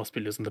must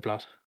be losing the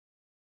plot.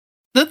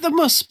 There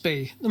must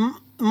be. There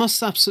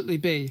must absolutely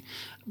be.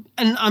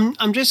 And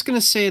I'm just going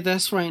to say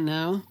this right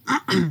now.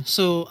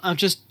 So I've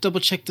just double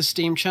checked the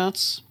Steam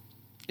charts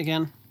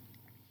again.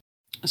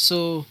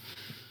 So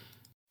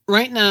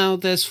right now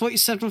there's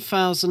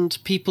 47,000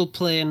 people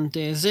playing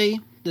DayZ.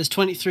 There's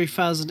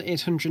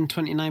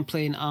 23,829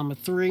 playing Arma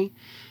 3.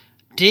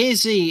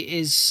 DayZ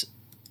is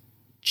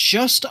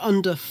just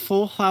under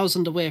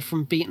 4,000 away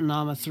from beating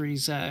Arma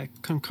 3's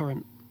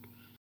concurrent.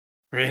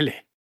 Really?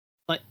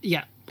 Like,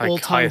 yeah.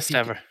 Like highest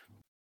ever.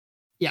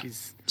 Yeah.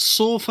 Jeez.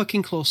 So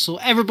fucking close. So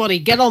everybody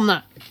get on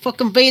that.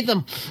 Fucking beat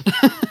them.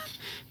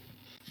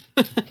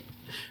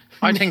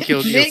 I think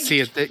you'll see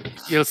it.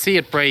 You'll see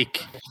it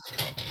break.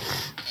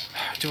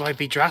 Do I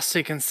be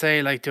drastic and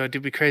say like? Do I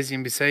be crazy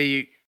and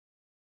say?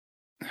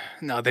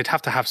 No, they'd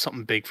have to have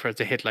something big for it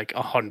to hit like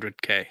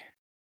 100K.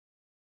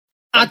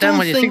 But then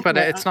when you think about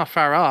it, it's not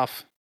far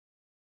off.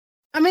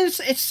 I mean,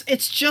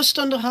 it's just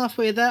under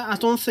halfway there. I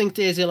don't think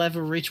DayZ will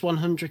ever reach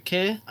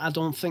 100K. I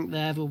don't think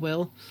they ever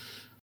will.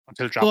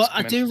 Until drops. But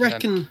I do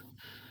reckon.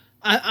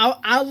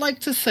 I like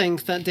to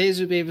think that DayZ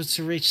will be able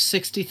to reach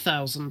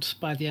 60,000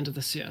 by the end of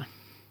this year,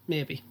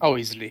 maybe. Oh,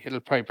 easily. It'll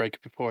probably break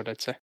it before,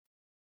 I'd say.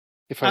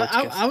 If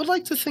I would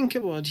like to think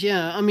it would.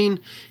 Yeah, I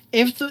mean,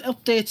 if the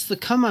updates they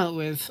come out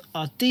with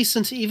are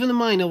decent, even the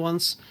minor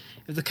ones.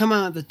 If they come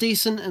out, they're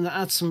decent and they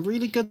add some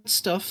really good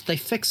stuff. They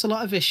fix a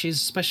lot of issues,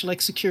 especially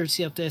like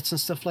security updates and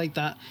stuff like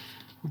that.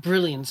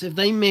 Brilliant. If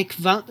they make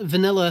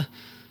vanilla,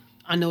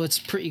 I know it's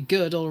pretty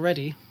good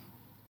already.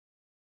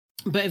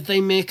 But if they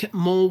make it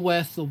more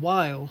worth the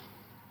while,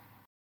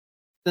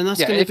 then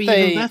that's going to be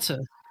even better.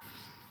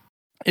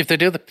 If they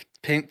do the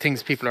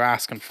things people are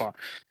asking for,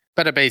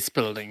 better base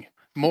building,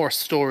 more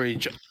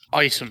storage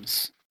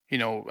items, you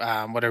know,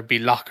 whether it be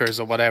lockers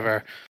or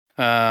whatever,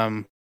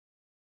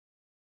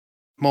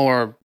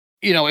 more,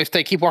 you know, if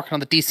they keep working on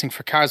the desync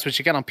for cars, which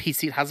again on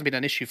PC it hasn't been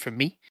an issue for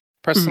me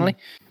personally.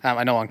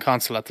 I know on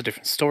console that's a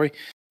different story,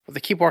 But they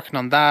keep working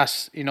on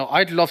that. You know,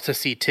 I'd love to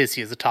see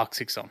Tizzy as a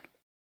toxic zone.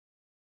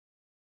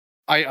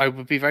 I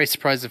would be very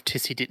surprised if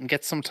Tizzy didn't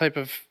get some type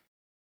of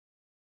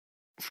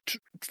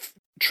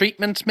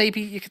treatment,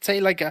 maybe you could say,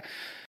 like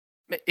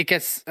it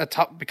gets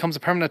becomes a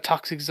permanent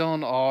toxic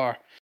zone, or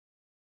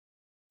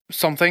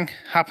something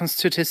happens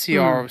to Tizzy,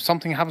 or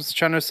something happens to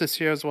Trenorous this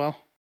year as well.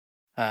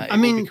 I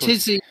mean,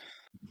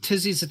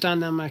 Tizzy's a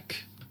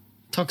dynamic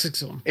toxic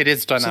zone. It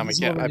is dynamic,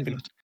 So yeah.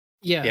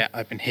 I've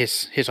I've been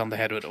hit on the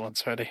head with it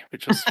once already,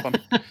 which was fun.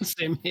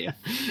 Same here.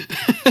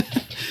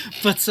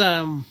 But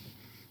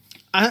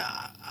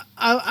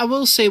I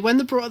will say, when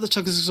they brought out the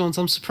toxic zones,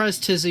 I'm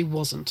surprised Tizzy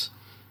wasn't.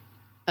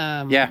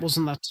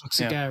 Wasn't that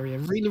toxic area?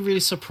 Really, really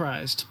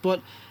surprised.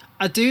 But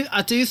I do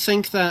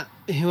think that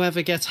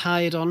whoever gets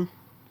hired on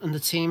the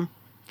team,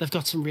 they've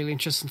got some really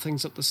interesting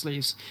things up the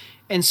sleeves.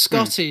 And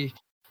Scotty,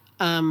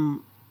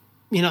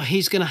 you know,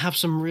 he's going to have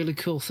some really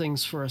cool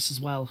things for us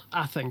as well,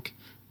 I think,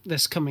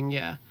 this coming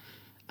year.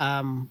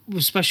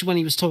 Especially when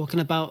he was talking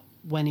about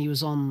when he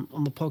was on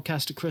the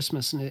podcast at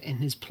Christmas, and in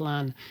his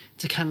plan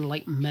to kind of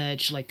like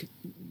merge like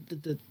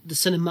the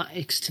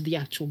cinematics to the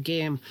actual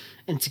game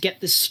and to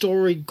get this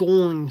story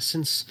going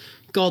since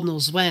God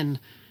knows when.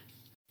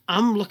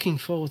 I'm looking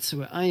forward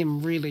to it. I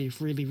am really,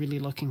 really, really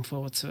looking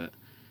forward to it.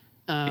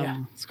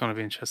 It's going to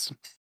be interesting.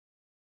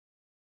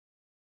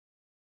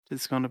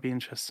 It's going to be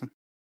interesting.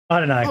 I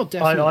don't know.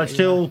 I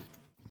still...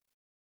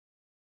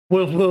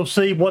 We'll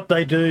see what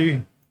they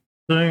do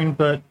soon,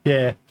 but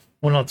yeah.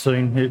 Well, not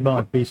soon. It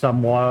might be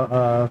some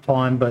while,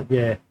 time, but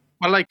yeah.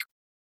 Well, like,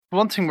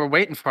 one thing we're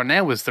waiting for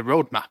now is the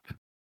roadmap.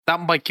 That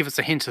might give us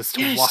a hint as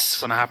to what's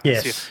going to happen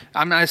this year.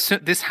 I mean, I assume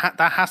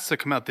that has to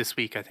come out this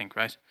week, I think,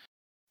 right?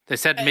 They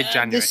said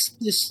mid-January.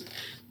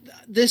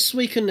 This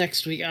week or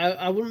next week.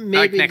 I wouldn't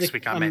maybe... Like next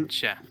week, I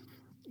meant, yeah.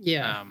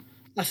 Yeah.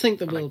 I think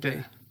there will be.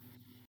 It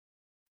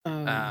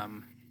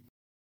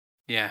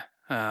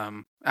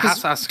has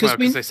to come out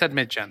because they said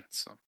mid-Jan,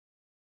 so...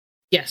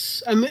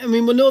 Yes, I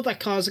mean we know that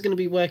cars are going to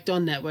be worked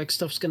on, network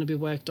stuff's going to be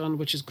worked on,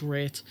 which is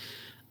great.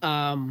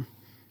 I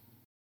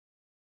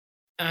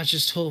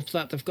just hope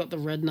that they've got the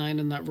Red 9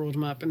 in that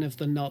roadmap, and if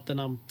they're not, then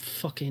I'm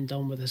fucking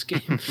done with this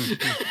game.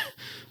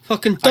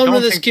 Fucking done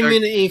with this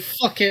community.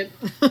 Fuck it.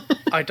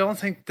 I don't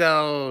think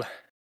they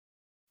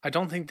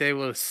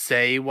will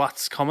say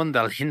what's coming.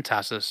 They'll hint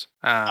at it.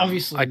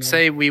 Obviously, I'd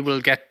say we will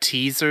get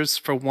teasers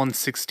for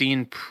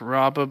 1.16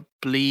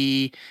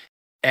 probably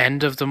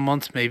end of the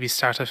month, maybe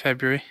start of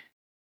February.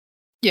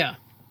 Yeah,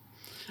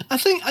 I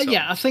think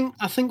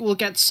we'll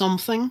get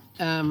something.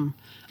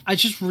 I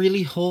just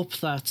really hope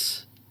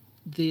that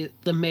the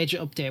major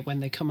update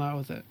when they come out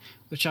with it,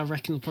 which I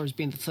reckon will probably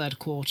be in the third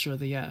quarter of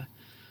the year.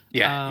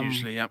 Yeah,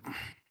 usually, yeah.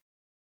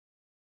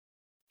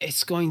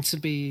 It's going to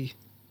be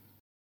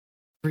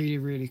really,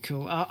 really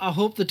cool. I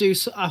hope they do.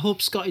 I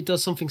hope Scotty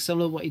does something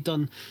similar to what he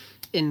done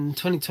in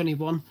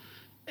 2021,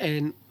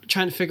 and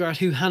trying to figure out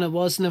who Hannah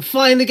was, and then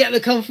finally get the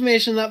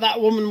confirmation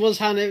that woman was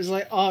Hannah. It was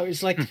like,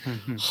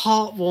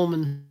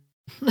 heartwarming.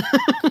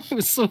 It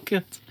was so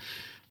good.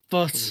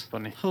 But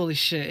holy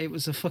shit, it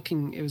was a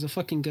fucking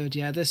good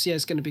year. This year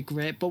is going to be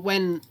great. But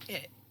when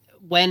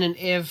and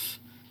if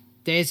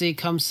DayZ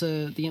comes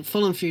to the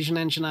full Infusion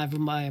engine, either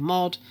by a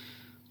mod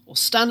or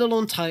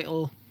standalone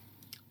title,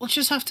 we'll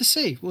just have to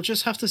see.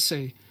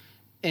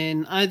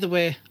 And either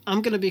way,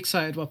 I'm going to be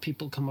excited what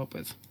people come up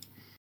with.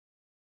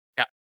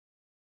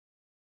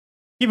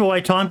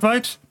 Giveaway time,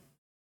 folks.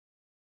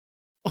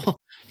 We're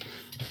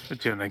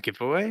doing a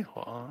giveaway?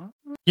 What?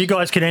 You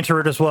guys can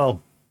enter it as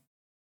well.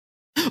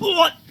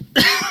 What?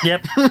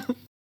 Yep.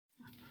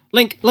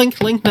 Link now.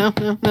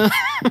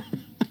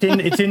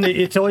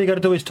 It's all you got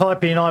to do is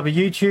type in either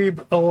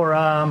YouTube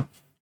or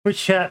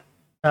Twitch chat,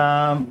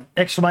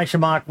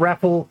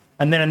 !raffle,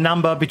 and then a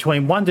number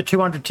between 1 to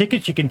 200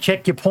 tickets. You can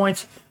check your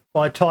points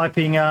by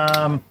typing !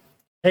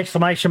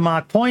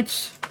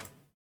 points. I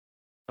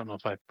don't know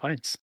if I have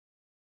points.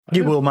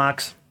 You will,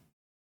 Marks.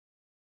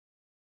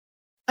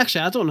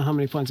 Actually, I don't know how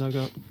many points I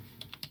got.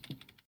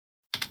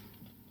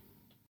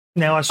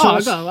 Now, I saw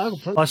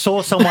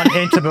someone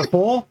enter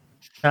before.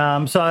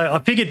 So I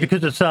figured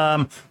because it's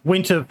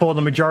winter for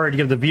the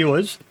majority of the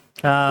viewers,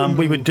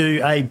 we would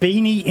do a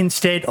beanie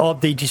instead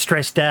of the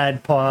Distressed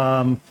Dad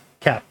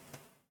cap.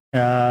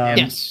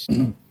 Yes.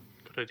 Good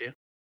idea.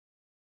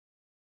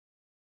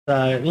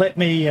 So let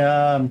me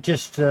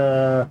just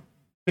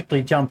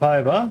quickly jump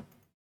over.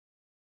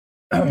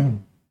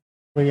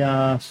 We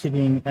are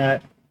sitting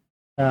at...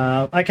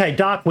 okay,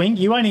 Darkwing,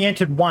 you only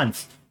entered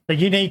once. So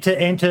you need to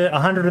enter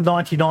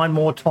 199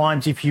 more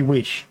times if you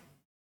wish.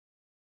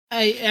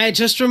 I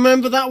just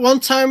remember that one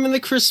time in the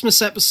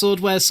Christmas episode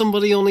where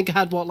somebody only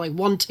had,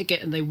 one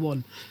ticket and they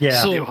won.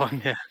 Yeah. So, they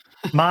won, yeah.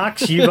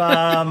 Marks, you've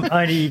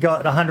only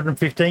got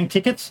 115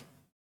 tickets.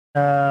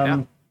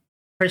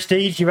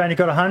 Prestige, you've only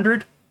got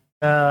 100.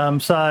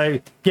 So,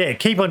 yeah,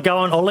 keep on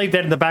going. I'll leave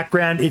that in the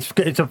background. It's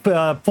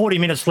 40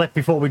 minutes left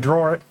before we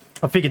draw it.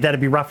 I figured that'd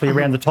be roughly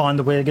around the time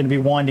that we're going to be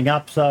winding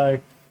up. So,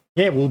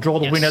 yeah, we'll draw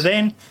the winner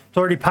then. It's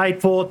already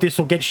paid for. This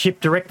will get shipped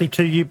directly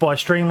to you by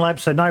Streamlabs,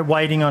 so no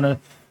waiting on a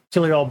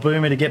silly old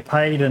boomer to get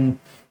paid and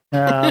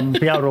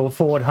be able to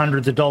afford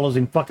hundreds of dollars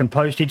in fucking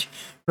postage.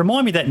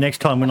 Remind me that next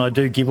time when I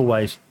do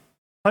giveaways.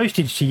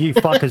 Postage to you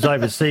fuckers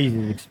overseas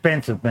is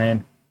expensive,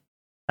 man.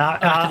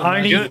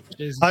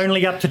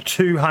 Only up to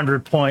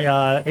 200 point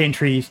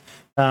entries,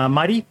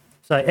 matey.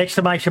 So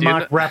exclamation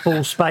mark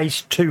raffle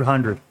space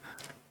 200.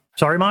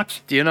 Sorry,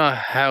 Marks? Do you know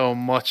how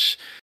much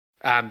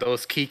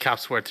those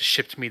keycaps were to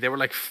ship to me? They were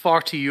like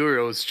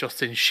 €40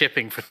 just in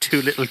shipping for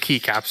 2 little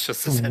keycaps.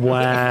 Just to send.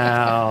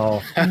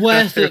 Wow.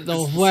 Worth it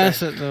though.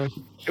 Worth it though.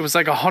 It was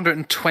like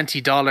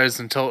 $120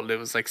 in total. It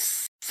was like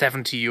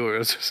 €70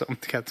 or something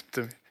to get them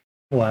to me.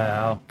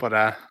 Wow.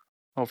 But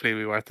hopefully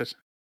it'll be worth it.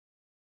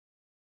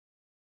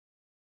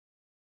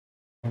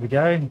 There we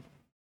go.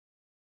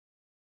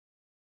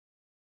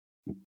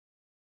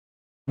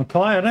 Mackay,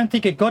 I don't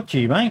think it got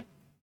you, mate.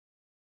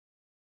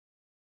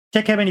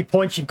 Check how many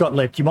points you've got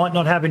left. You might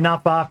not have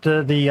enough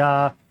after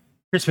the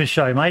Christmas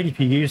show, mate, if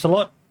you use a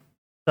lot.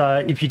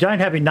 So if you don't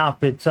have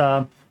enough, it's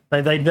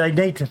they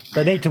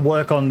need to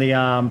work on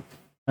the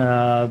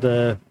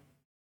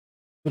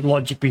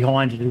logic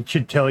behind it. It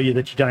should tell you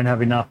that you don't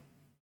have enough.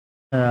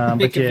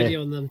 Make a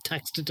video on them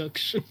tax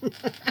deduction.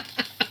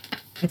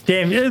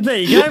 Damn, there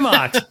you go,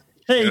 Mark.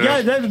 There you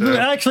go.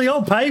 Actually,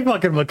 I'll pay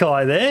fucking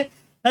Mackay there.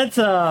 That's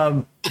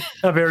a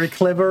very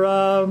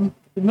clever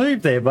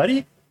move there,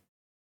 buddy.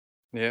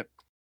 Yeah.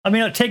 I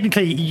mean,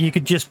 technically, you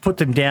could just put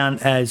them down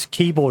as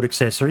keyboard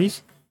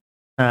accessories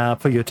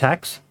for your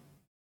tax.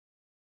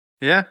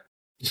 Yeah.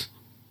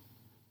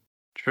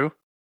 True.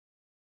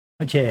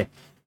 Okay.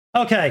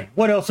 Okay,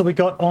 what else have we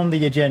got on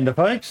the agenda,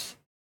 folks?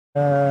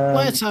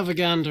 Let's have a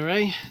gander,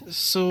 eh?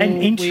 So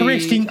an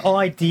interesting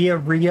idea,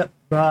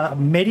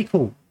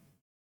 medical,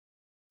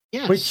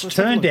 which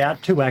turned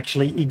out to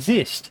actually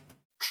exist.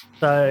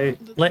 So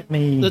let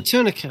me... The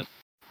tourniquet.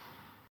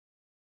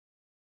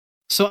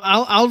 So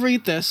I'll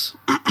read this.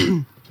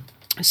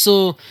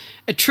 So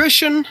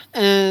Attrition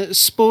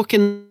spoke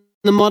in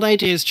the Mod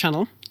Ideas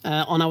channel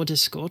on our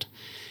Discord,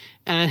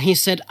 and he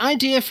said,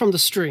 idea from the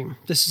stream.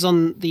 This is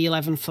on the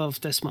 11th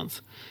of this month.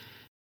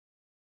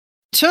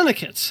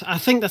 Tourniquet, I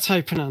think that's how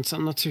you pronounce it,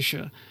 I'm not too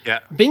sure. Yeah.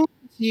 Being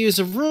able to use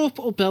a rope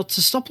or belt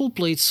to stop all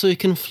bleeds so you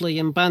can flee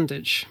and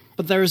bandage.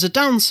 But there is a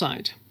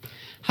downside.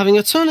 Having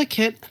a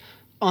tourniquet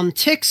on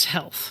ticks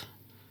health.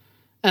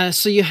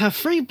 So you have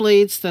 3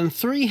 bleeds, then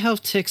 3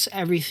 health ticks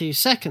every 3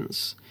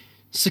 seconds.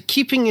 So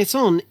keeping it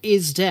on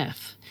is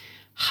death.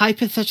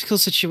 Hypothetical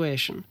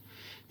situation.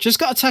 Just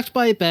got attacked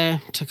by a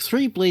bear, took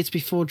 3 bleeds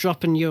before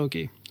dropping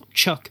Yogi.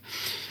 Chuck.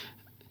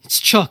 It's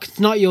Chuck, it's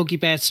not Yogi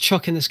Bear, it's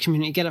Chuck in this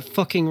community. Get it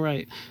fucking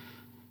right.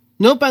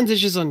 No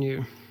bandages on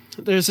you.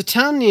 There's a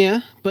town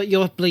near, but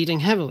you're bleeding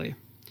heavily.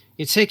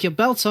 You take your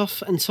belt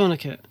off and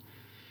tourniquet.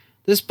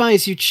 This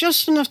buys you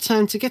just enough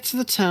time to get to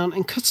the town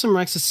and cut some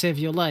rags to save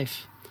your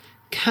life.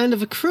 Kind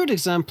of a crude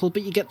example,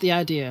 but you get the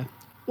idea.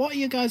 What are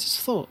your guys'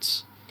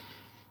 thoughts?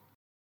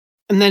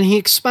 And then he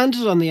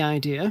expanded on the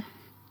idea.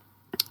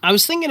 I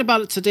was thinking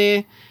about it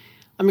today.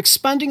 I'm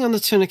expanding on the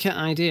tourniquet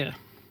idea.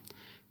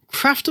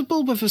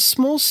 Craftable with a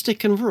small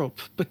stick and rope,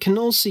 but can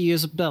also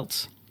use a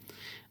belt.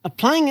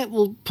 Applying it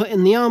will put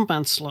in the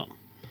armband slot.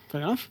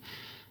 Fair enough.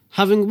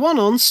 Having one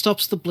on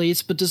stops the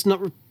bleeds, but does not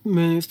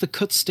remove the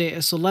cut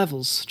status or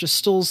levels, just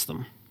stalls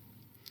them.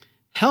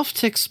 Health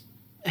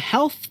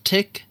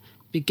tick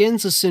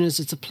begins as soon as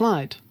it's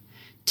applied.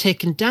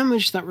 Taking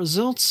damage that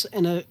results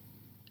in an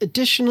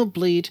additional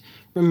bleed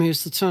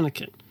removes the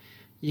tourniquet.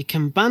 You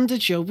can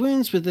bandage your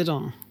wounds with it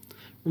on.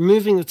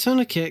 Removing the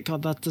tourniquet,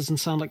 God, that doesn't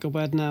sound like a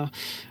word now,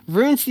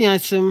 ruins the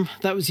item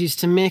that was used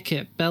to make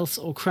it, belt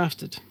or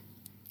crafted.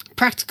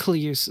 Practical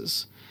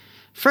uses.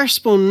 Fresh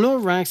spawn no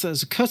rags that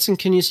is a cut and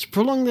can use to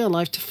prolong their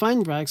life to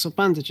find rags or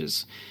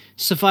bandages.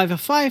 Survive a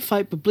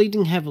firefight but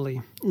bleeding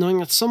heavily, knowing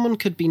that someone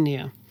could be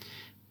near.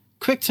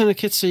 Quick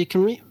tourniquet so you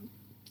can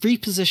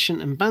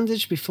reposition and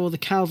bandage before the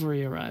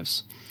cavalry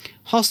arrives.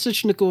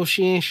 Hostage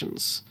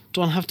negotiations.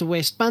 Don't have to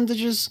waste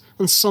bandages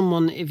on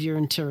someone if you're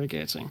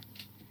interrogating.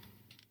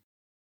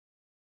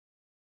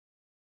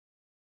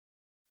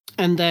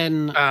 And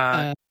then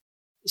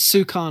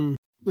Sukon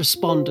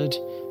responded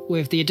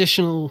with the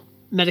additional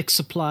medic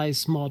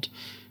supplies mod,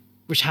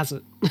 which has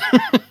it.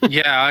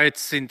 Yeah, I'd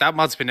seen that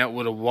mod's been out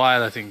with a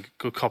while, I think, a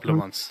good couple of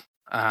months.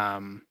 I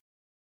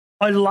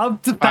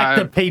love the fact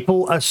that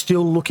people are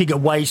still looking at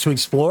ways to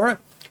explore it,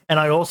 and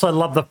I also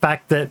love the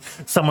fact that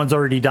someone's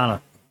already done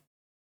it.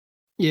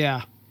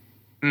 Yeah.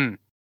 Mm.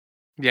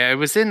 Yeah, it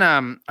was in,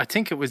 I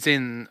think it was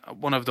in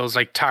one of those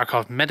like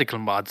Tarkov medical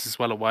mods as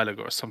well a while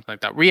ago or something like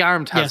that.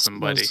 Rearmed has them,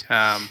 buddy.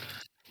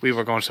 We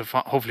were going to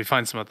hopefully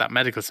find some at that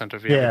medical center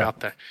if we ever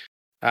got there.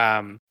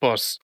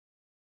 But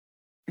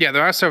yeah,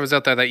 there are servers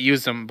out there that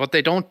use them, but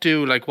they don't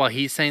do like what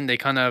he's saying. They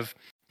kind of,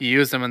 you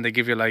use them and they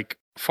give you like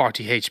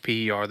 40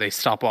 HP or they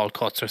stop all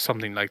cuts or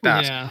something like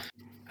that.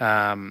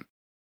 Yeah.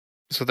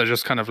 So they're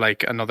just kind of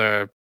like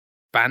another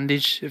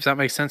bandage, if that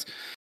makes sense.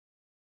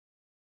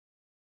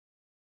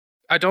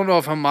 I don't know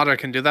if a modder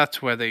can do that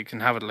to where they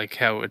can have it like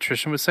how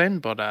Attrition was saying,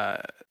 but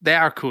they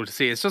are cool to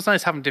see. It's just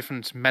nice having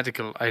different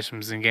medical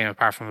items in game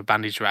apart from a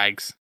bandage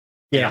rags.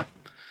 Yeah.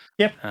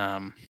 Yep.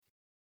 100%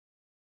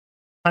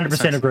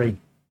 agree.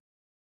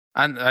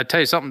 And I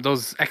tell you something,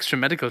 those extra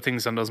medical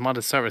things on those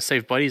modded servers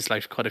saved Buddy's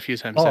life quite a few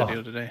times the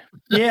other day.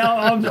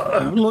 Yeah,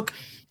 look,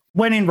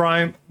 when in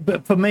Rome,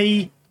 but for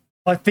me,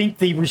 I think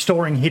the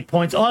restoring hit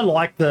points, I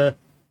like I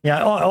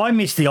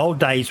miss the old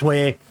days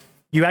where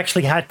you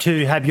actually had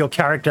to have your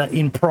character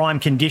in prime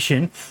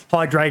condition,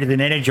 hydrated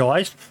and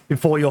energized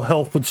before your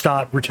health would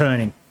start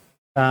returning.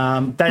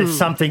 That is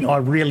something I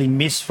really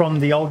miss from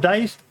the old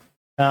days,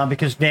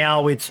 because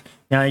now it's,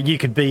 you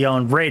could be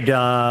on red,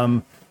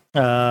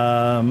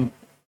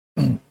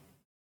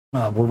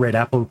 red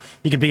apple.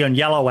 You could be on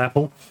yellow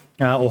apple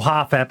or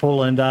half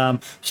apple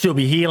and still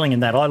be healing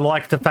in that. I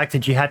like the fact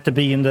that you had to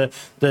be in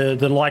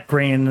the light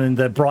green and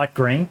the bright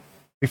green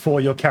before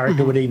your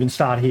character would even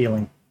start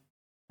healing.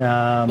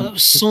 Well, it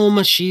was so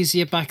much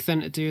easier back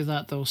then to do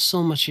that, though.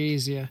 So much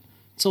easier.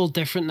 It's all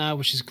different now,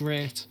 which is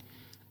great.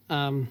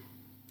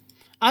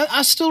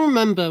 I still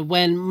remember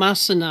when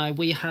Mass and I,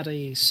 we had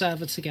a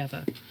server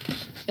together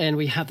and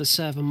we had the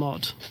server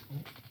mod.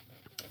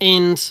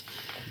 And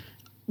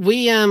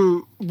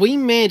we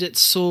made it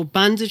so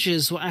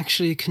bandages were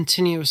actually a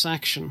continuous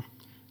action.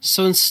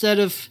 So instead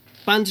of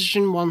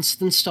bandaging once,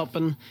 then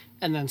stopping,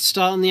 and then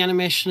starting the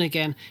animation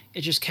again,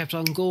 it just kept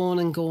on going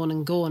and going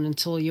and going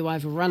until you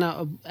either ran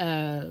out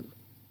of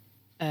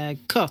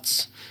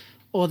cuts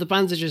or the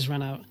bandages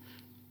ran out.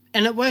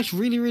 And it worked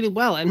really, really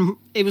well. And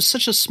it was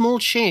such a small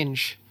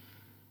change.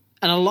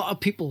 And a lot of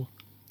people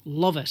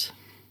love it.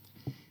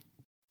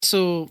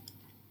 So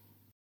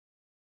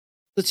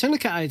the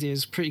tourniquet idea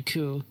is pretty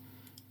cool.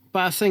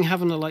 But I think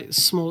having a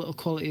small little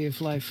quality of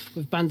life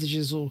with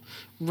bandages or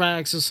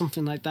rags or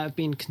something like that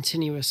being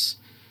continuous,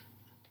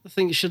 I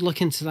think you should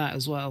look into that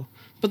as well.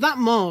 But that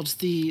mod,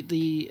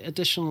 the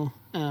additional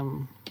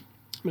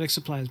medic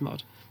supplies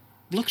mod,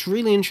 looks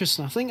really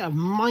interesting. I think I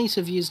might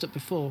have used it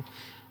before.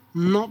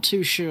 Not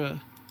too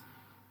sure.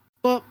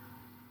 But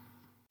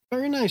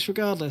very nice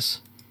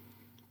regardless.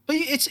 But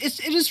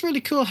it is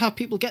really cool how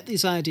people get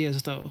these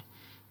ideas though.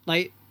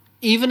 Like,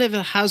 even if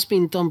it has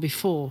been done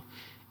before,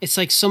 it's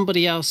like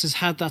somebody else has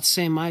had that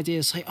same idea.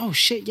 It's like, oh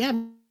shit, yeah,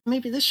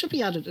 maybe this should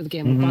be added to the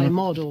game by a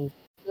mod or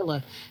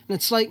filler. And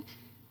it's like,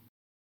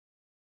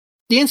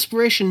 the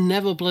inspiration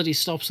never bloody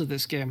stops with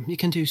this game. You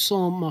can do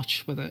so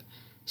much with it.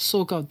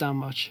 So goddamn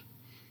much.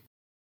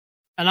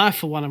 And I,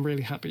 for one, am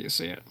really happy to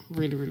see it.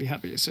 Really, really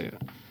happy to see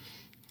it.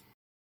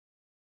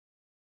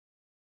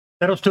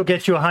 That'll still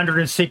get you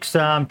 106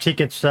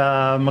 tickets,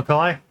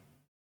 Mackay.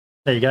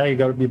 There you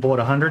go. You bought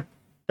 100.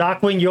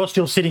 Darkwing, you're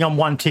still sitting on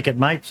 1 ticket,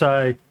 mate.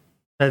 So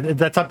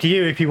that's up to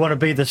you if you want to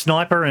be the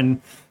sniper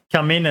and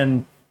come in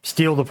and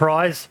steal the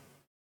prize.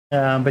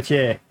 But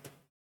yeah.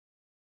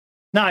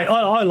 No,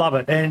 I love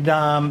it. And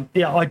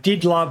I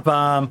did love,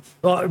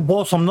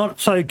 whilst I'm not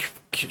so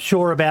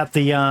sure about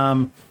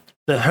the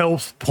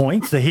health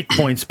points, the hit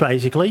points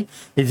basically,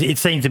 it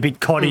seems a bit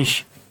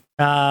coddish,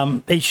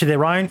 each to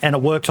their own, and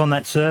it works on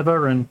that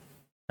server, and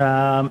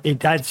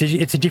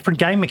it's a different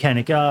game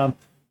mechanic. I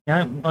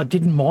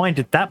didn't mind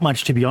it that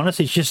much, to be honest.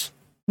 It's just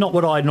not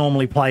what I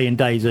normally play in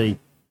DayZ.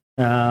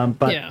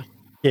 But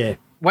yeah.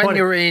 When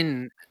you're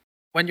in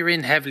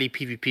heavily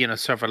PvP on a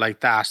server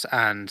like that,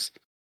 and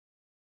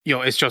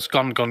it's just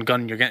gun,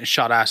 you're getting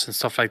shot at and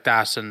stuff like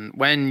that. And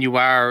when you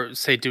are,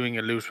 say, doing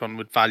a loot run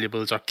with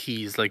valuables or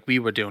keys like we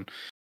were doing,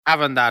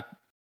 having that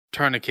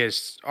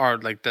tourniquet or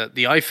like the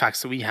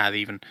IFAKs that we had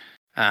even,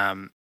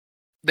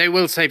 they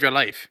will save your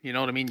life. You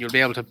know what I mean? You'll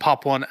be able to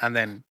pop one and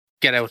then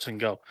get out and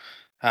go.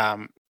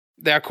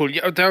 They're cool.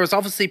 There was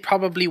obviously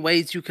probably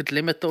ways you could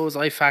limit those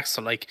IFAKs,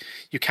 so like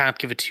you can't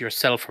give it to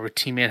yourself or a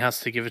teammate has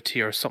to give it to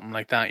you or something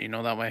like that,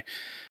 that way.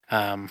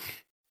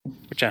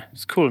 But yeah,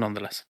 it's cool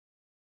nonetheless.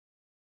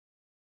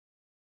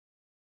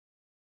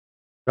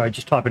 Sorry,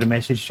 just typing a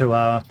message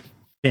to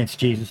Dance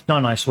Jesus.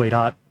 No,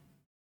 sweetheart.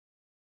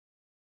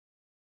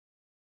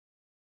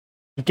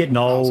 You're getting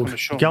old.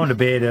 You're going to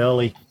bed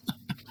early.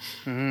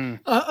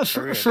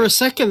 For a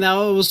second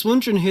now, I was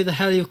wondering who the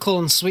hell you're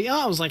calling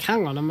sweetheart. I was like,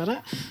 hang on a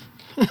minute.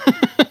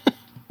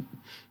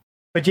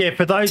 But yeah,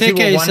 for those who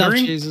were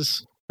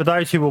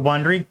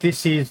wondering,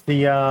 this is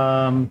the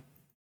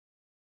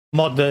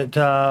mod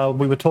that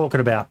we were talking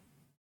about.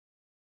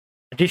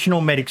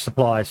 Additional medic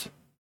supplies.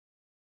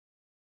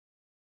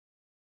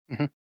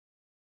 Mm-hmm.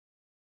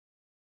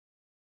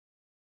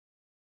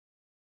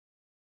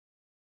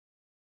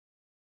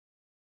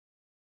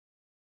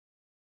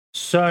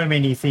 So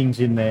many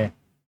things in there.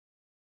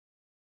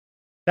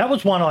 That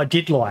was one I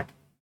did like.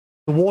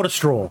 The water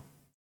straw.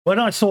 When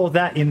I saw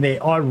that in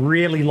there, I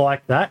really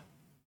liked that.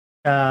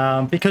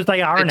 Because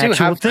they are an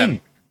actual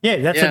thing. Yeah,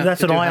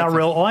 that's an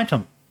IRL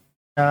item.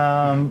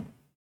 The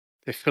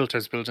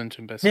filters built into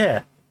them, basically.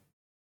 Yeah.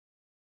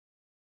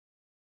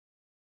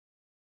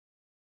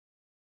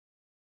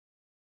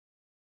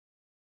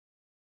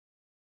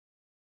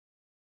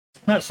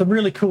 That's some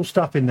really cool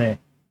stuff in there.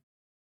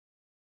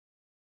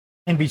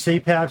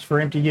 NBC pouch for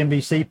empty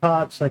NBC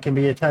parts. They can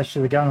be attached to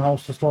the gun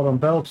holster slot on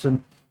belts,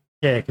 and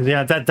Yeah, because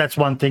that's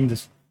one thing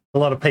that a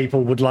lot of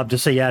people would love to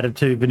see added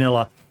to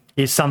vanilla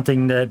is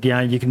something that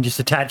you can just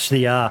attach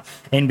the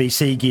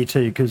NBC gear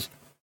to, because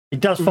it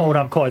does fold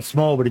up quite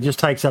small, but it just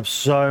takes up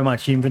so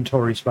much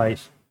inventory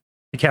space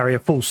to carry a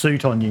full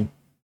suit on you.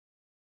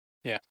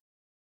 Yeah,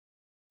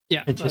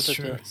 It's that's just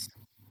true.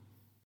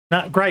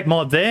 No, great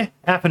mod there,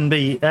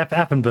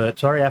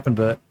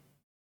 Affenbert.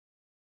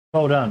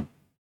 Well done.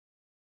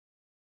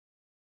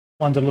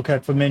 One to look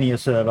at for many a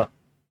server.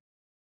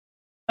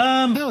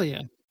 Hell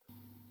yeah.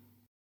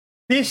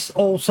 This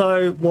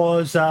also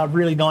was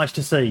really nice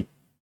to see.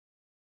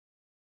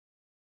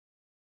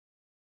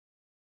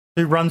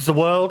 Who runs the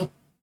world?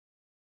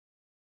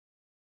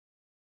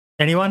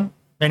 Anyone?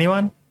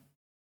 The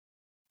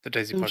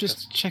Daisy Let me podcast.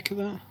 just check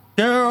that.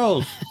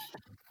 Girls!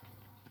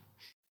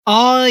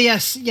 Oh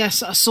yes.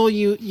 I saw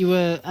you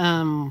were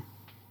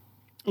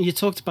you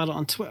talked about it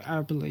on Twitter,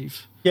 I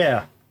believe.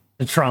 Yeah,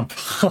 the Trump.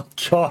 Oh,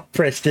 God,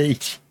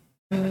 prestige.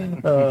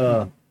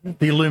 The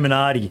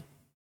Illuminati.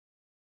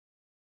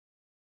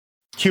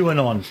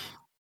 QAnon.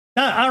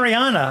 No,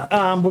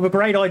 Ariana, with a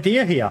great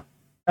idea here.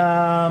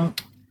 Oh,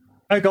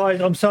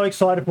 guys, I'm so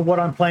excited for what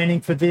I'm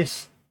planning for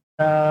this.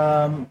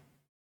 Why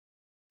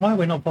are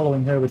we not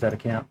following her with that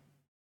account?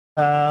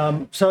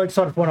 So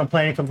excited for what I'm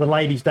planning for the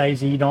Ladies'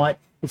 Daisy night.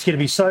 It's going to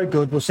be so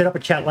good. We'll set up a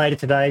chat later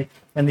today,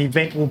 and the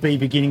event will be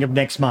beginning of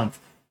next month.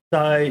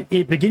 So,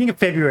 beginning of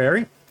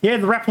February. Yeah,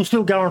 the raffle's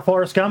still going,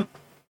 Forrest Gump.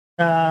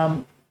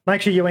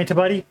 Make sure you enter,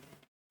 buddy.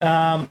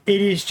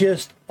 It is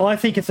just, I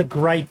think it's a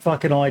great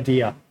fucking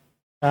idea.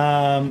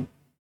 All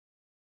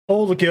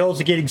the girls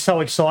are getting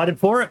so excited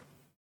for it.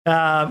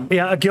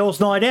 A girls'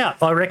 night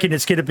out. I reckon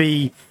it's going to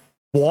be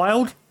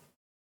wild.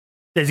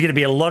 There's going to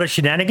be a lot of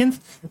shenanigans.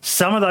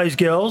 Some of those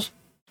girls,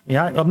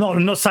 I'm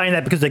not saying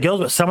that because they're girls,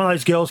 but some of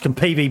those girls can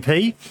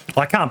PvP.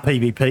 I can't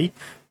PvP.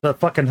 So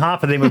fucking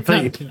half of them would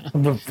beat.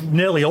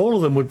 Nearly all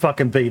of them would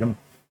fucking beat them.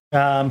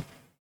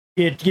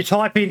 You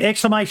type in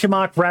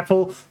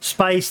 !raffle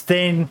space,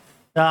 then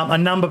a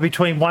number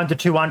between 1 to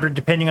 200,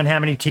 depending on how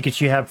many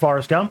tickets you have,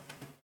 Forrest Gump.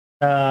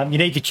 You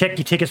need to check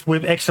your tickets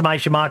with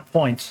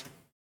 !points.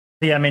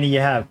 See how many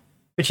you have.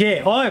 But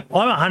yeah, I'm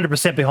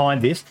 100%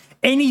 behind this.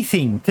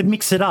 Anything to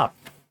mix it up.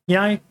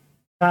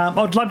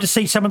 I'd love to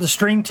see some of the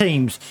stream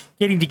teams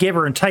getting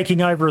together and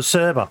taking over a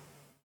server.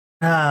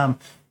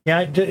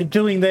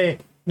 Doing their,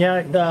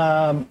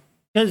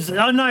 because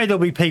I know there'll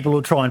be people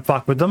who'll try and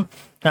fuck with them,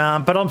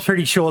 but I'm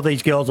pretty sure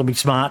these girls will be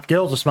smart.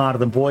 Girls are smarter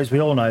than boys.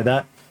 We all know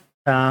that.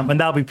 And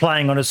they'll be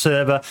playing on a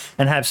server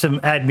and have some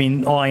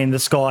admin eye in the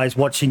skies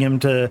watching them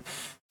to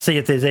see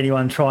if there's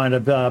anyone trying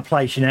to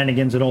play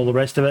shenanigans and all the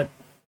rest of it.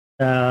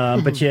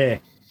 But yeah.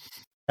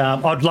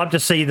 I'd love to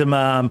see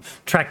them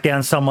track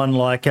down someone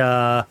like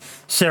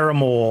Sarah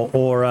Moore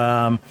or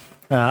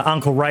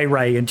Uncle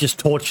Ray and just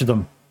torture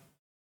them.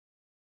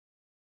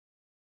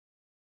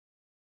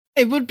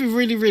 It would be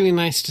really, really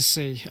nice to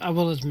see, I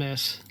will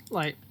admit.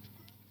 Like,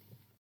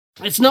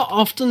 it's not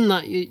often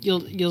that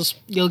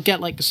you'll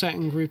get like a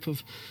certain group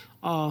of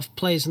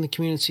players in the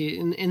community.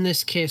 In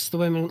this case, the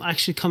women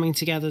actually coming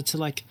together to,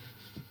 like,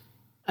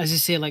 as you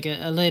say, like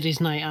a ladies'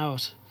 night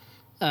out.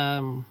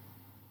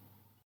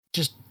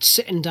 Just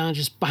sitting down,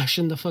 just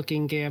bashing the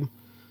fucking game.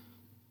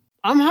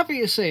 I'm happy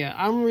to see it.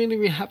 I'm really,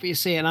 really happy to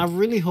see it. And I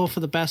really hope for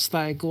the best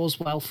that it goes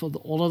well for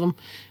all of them.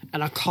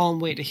 And I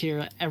can't wait to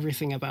hear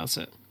everything about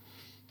it.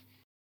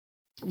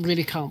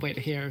 Really can't wait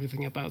to hear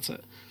everything about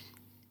it.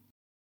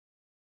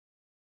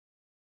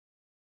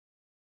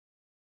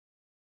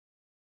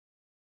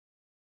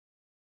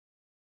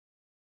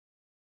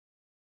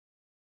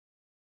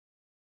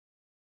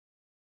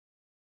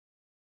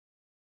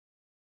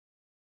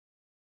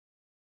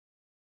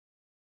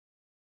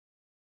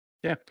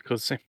 Yeah, cool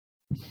to see.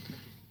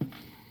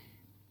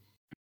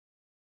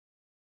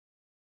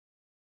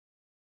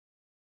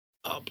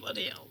 Oh,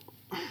 bloody hell.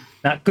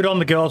 Now, good on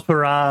the girls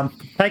for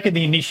taking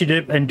the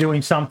initiative and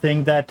doing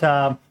something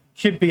that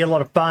should be a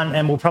lot of fun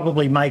and will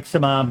probably make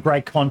some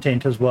great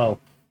content as well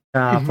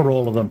for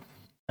all of them.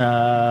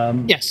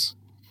 Yes.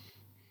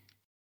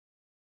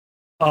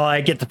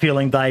 I get the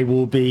feeling they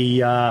will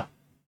be out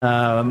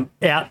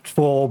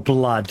for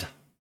blood.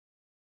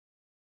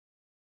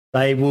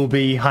 They will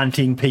be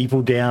hunting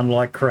people down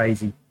like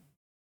crazy.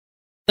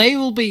 They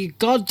will be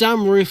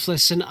goddamn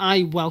ruthless, and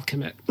I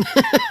welcome it.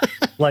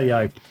 Bloody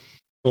oath.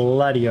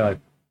 Bloody oath.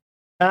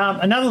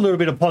 Another little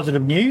bit of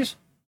positive news,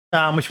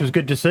 which was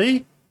good to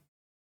see,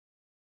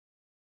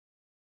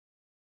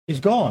 is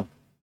gone.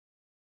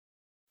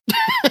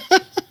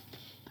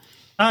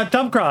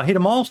 Dubgra hit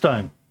a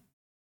milestone.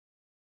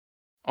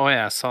 Oh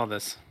yeah, I saw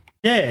this.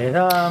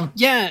 Yeah.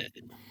 Yeah.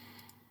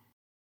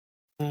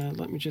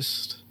 Let me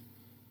just...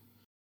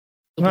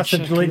 Must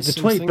have deleted the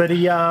tweet, but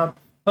he,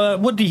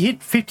 what did he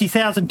hit?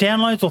 50,000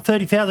 downloads or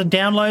 30,000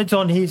 downloads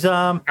on his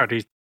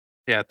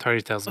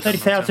 30,000.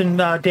 30,000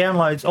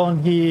 downloads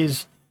on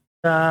his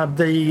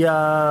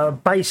the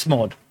base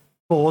mod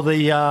for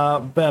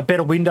the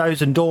better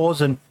windows and doors,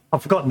 and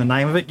I've forgotten the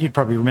name of it. You'd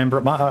probably remember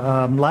it,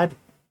 lad.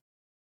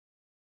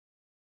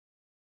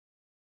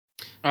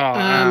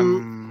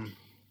 Oh,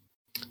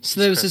 So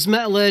there was his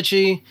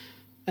metallurgy,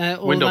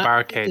 all Window that.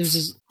 barricades. There was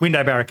his,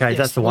 Window barricades,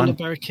 that's the window one.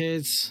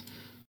 barricades.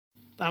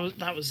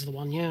 That was the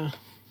one, yeah.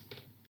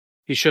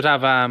 He should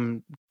have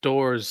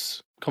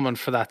doors coming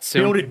for that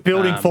soon.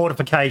 Building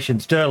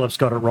fortifications. Derloff's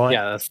got it right.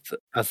 Yeah,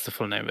 that's the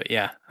full name of it.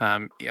 Yeah.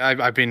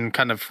 I've been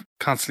kind of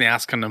constantly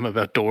asking him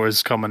about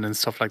doors coming and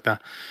stuff like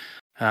that.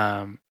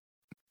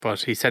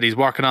 But he said he's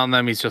working on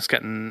them. He's just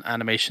getting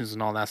animations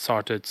and all that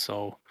sorted.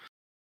 So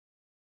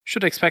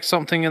should expect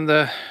something in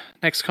the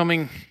next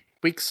coming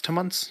weeks to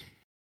months.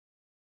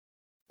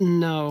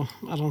 No,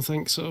 I don't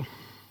think so.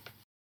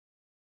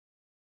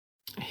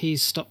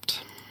 He's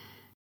stopped.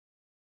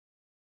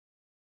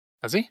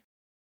 Has he?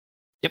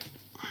 Yep.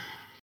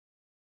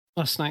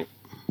 Last night.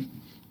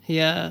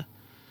 Yeah.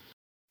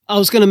 I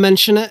was going to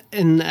mention it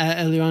in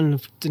earlier on,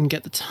 didn't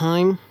get the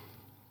time.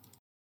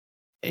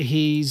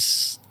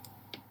 He's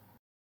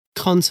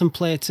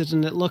contemplated,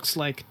 and it looks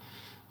like,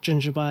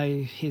 judging by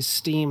his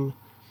Steam,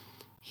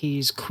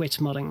 he's quit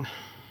modding,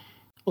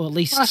 or at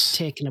least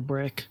taking a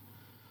break.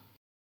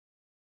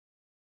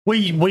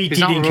 We He's did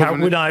not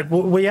encourage.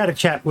 We had a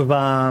chat with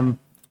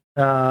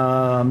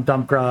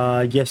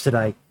Dumpgra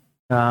yesterday.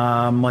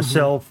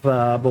 Myself,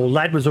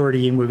 Lad was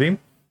already in with him,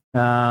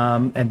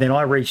 and then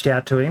I reached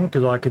out to him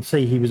because I could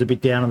see he was a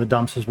bit down in the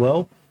dumps as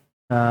well.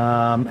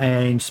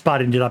 And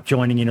Spud ended up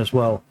joining in as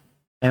well,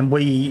 and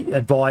we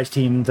advised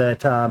him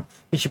that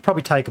he should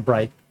probably take a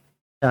break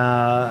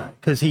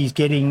because he's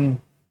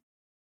getting,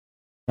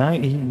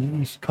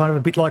 he's kind of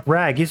a bit like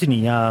Rag, isn't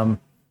he,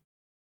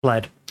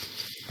 Lad?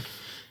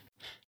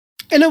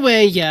 In a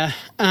way, yeah.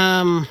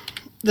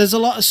 There's a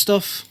lot of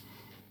stuff.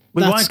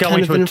 We won't go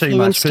into it too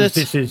much because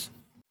this is.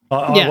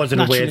 I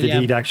wasn't aware that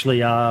he'd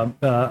actually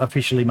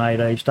officially made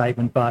a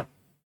statement, but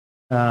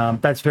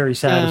that's very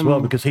sad as well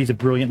because he's a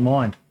brilliant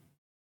mind.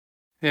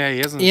 Yeah, he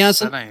hasn't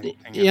said anything.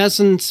 He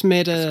hasn't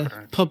made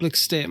a public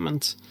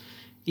statement.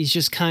 He's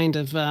just kind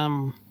of,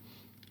 I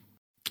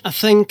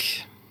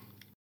think,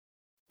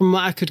 from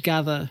what I could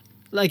gather,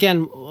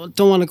 again,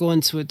 don't want to go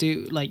into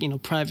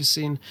it,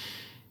 privacy, and,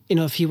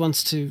 if he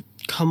wants to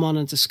come on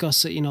and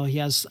discuss it, he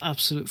has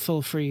absolute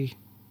full free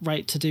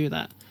right to do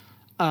that.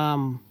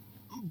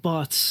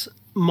 But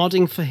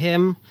modding for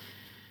him,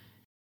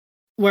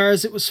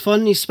 whereas it was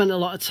fun, he spent a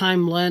lot of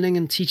time learning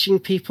and teaching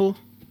people.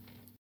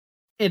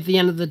 At the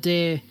end of the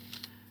day,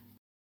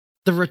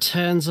 the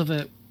returns of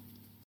it,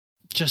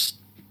 just,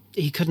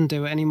 he couldn't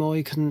do it anymore.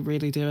 He couldn't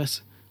really do it.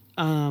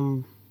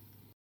 And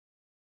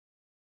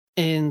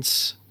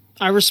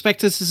I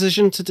respect his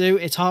decision to do.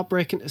 It's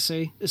heartbreaking to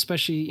see,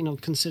 especially,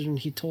 considering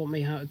he taught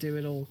me how to do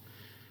it all.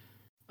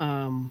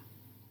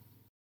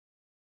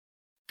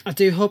 I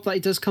do hope that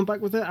he does come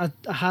back with it. I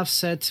have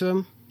said to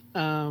him,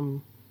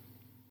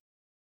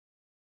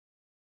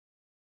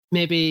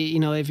 maybe,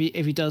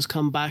 if he does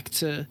come back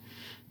to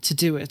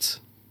do it,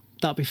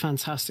 that'd be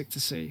fantastic to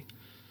see.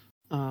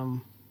 But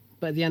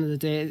at the end of the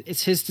day,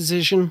 it's his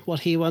decision, what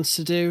he wants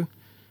to do.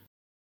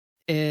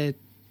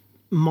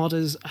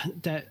 Modders, I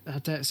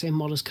dare say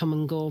modders come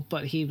and go,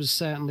 but he was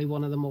certainly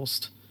one of the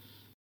most.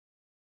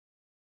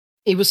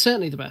 He was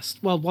certainly the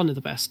best. Well, one of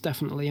the best,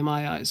 definitely, in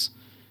my eyes.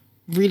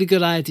 Really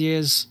good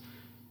ideas.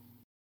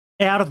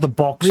 Out of the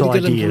box really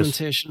ideas. Good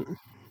implementation.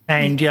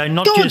 And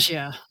not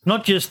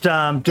just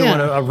doing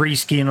a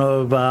reskin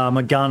of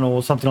a gun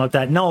or something like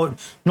that. No,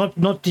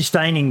 not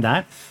disdaining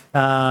that.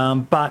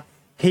 But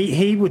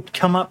he would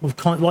come up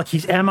with like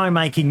his ammo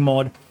making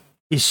mod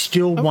is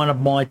still one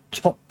of my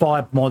top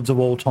 5 mods of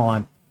all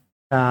time.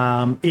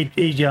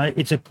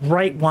 It's a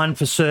great one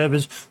for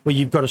servers where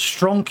you've got a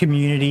strong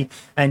community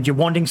and you're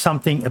wanting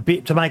something a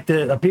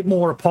bit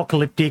more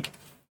apocalyptic,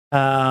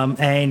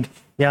 and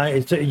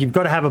you've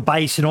got to have a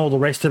base and all the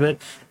rest of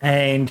it,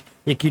 and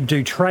you can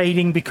do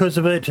trading because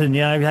of it, and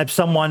have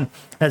someone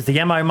as the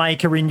ammo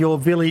maker in your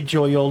village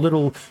or your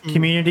little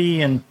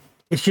community, and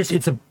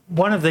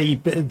combine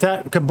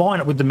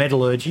it with the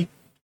metallurgy.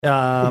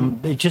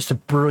 It's just a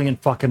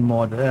brilliant fucking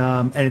mod,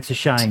 and it's a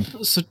shame.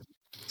 So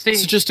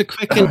just a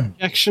quick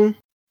interjection.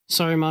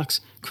 Sorry,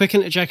 Max. Quick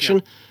interjection.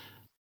 Yeah.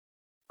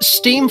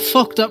 Steam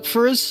fucked up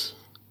for us.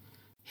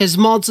 His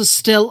mods are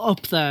still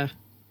up there.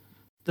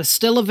 They're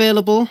still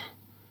available.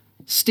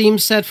 Steam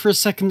said for a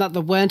second that they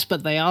weren't,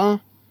 but they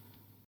are.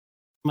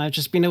 Might have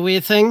just been a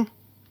weird thing.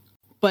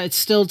 But it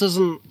still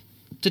doesn't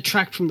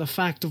detract from the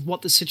fact of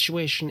what the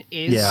situation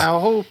is. Yeah. I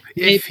hope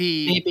if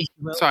maybe he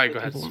will. Sorry, go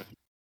ahead.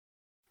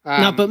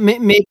 No, but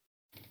maybe...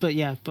 But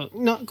yeah, but...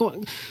 No, go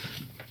on.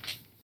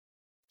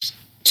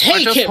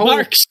 Take it,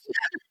 Marks!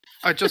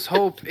 I just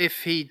hope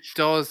if he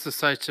does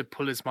decide to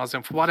pull his mods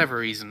down for whatever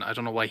reason, I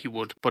don't know why he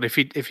would, but if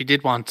he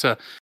did want to,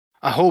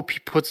 I hope he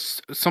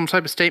puts some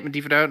type of statement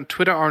either out on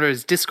Twitter or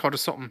his Discord or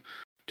something,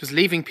 just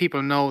leaving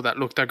people know that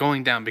look, they're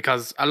going down,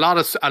 because a lot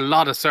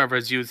of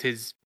servers use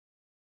his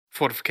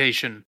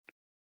fortification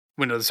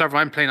window. The server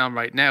I'm playing on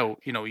right now,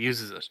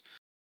 uses it.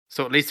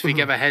 So at least if we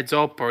give a heads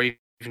up, or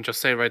even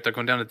just say, right, they're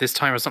going down at this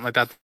time or something like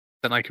that,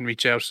 then I can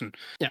reach out and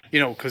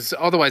because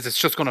otherwise it's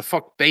just going to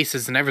fuck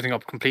bases and everything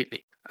up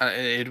completely.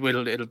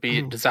 It'll be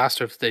a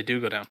disaster if they do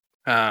go down.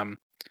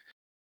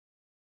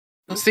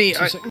 See,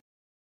 2 seconds.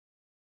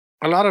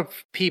 a lot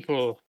of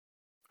people,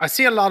 I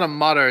see a lot of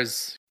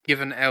modders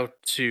given out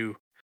to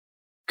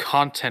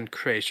content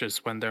creators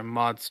when their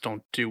mods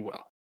don't do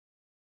well,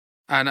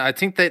 and I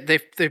think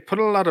they put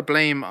a lot of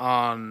blame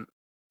on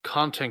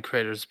content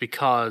creators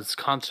because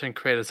content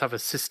creators have a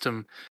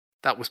system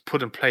that was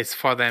put in place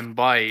for them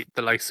by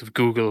the likes of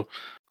Google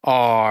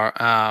or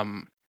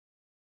Amazon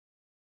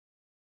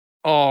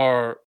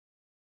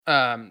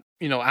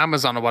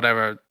or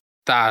whatever,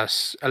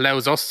 that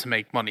allows us to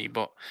make money.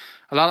 But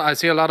I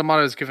see a lot of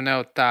modders giving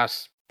out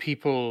that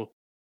people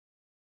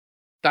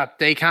that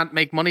they can't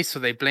make money, so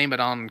they blame it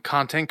on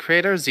content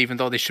creators, even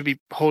though they should be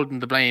holding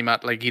the blame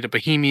at like either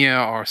Bohemia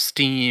or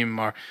Steam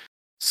or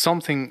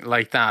something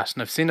like that.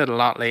 And I've seen it a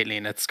lot lately,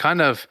 and it's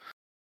kind of,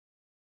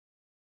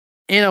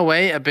 in a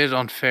way, a bit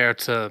unfair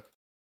to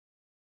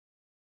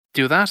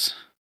do that.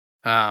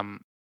 So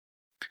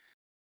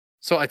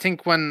I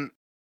think when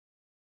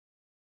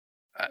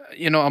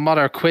a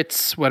modder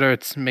quits, whether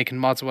it's making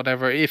mods or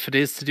whatever, if it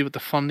is to do with the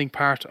funding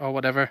part or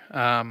whatever,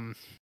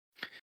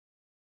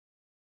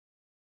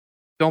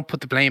 don't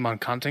put the blame on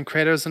content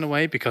creators in a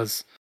way,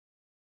 because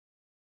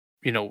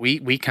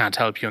we can't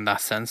help you in that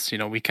sense.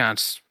 We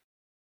can't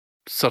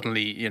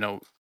suddenly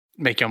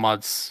make your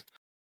mods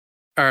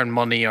earn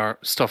money or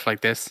stuff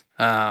like this.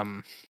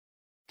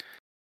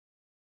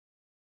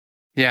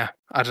 Yeah,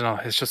 I don't know.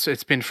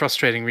 It's been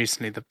frustrating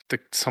recently,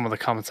 some of the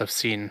comments I've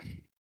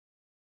seen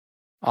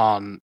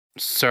on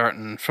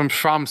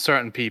from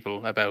certain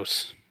people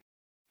about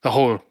the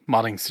whole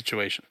modding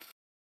situation.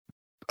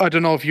 I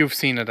don't know if you've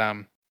seen it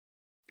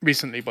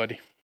recently, buddy.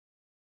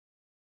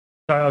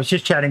 So I was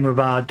just chatting with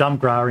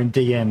Dumbgra in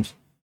DMs.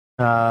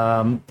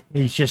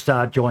 He's just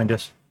joined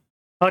us.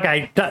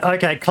 Okay,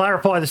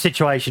 clarify the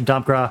situation,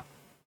 Dumbgra.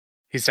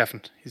 He's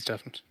deafened.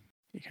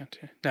 You can't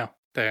hear. No,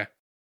 there.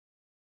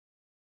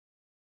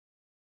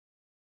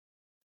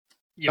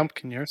 Dump,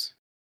 can yours?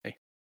 Hey.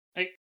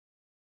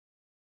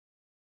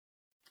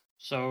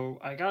 So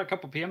I got a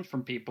couple PMs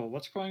from people.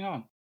 What's going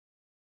on?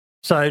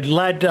 So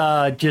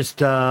Lad just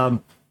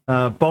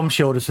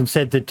bombshelled us and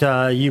said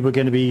that you were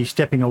going to be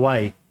stepping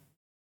away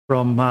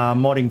from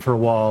modding for a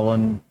while.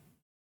 And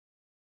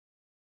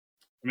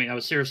I mean, I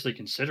was seriously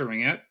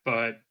considering it,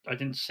 but I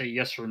didn't say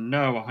yes or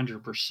no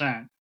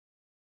 100%.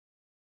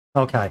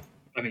 Okay.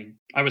 I mean,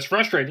 I was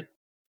frustrated.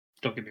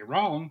 Don't get me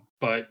wrong,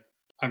 but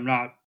I'm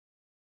not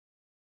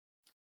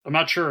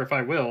sure if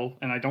I will,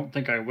 and I don't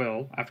think I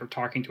will after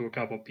talking to a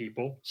couple of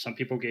people. Some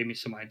people gave me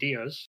some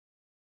ideas.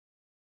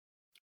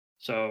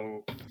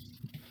 So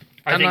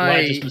I think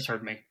Lad just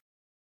misheard me.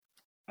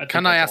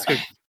 Can I ask a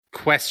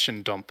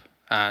question, Dump?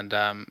 And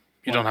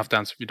you don't have to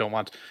answer if you don't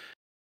want.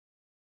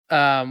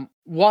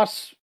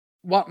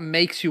 What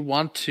makes you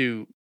want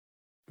to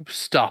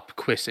stop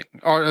quitting,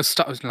 or not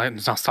stop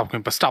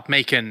quitting, but stop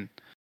making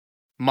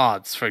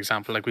mods, for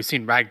example? Like we've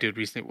seen Ragdude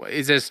recently.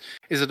 Is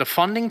it a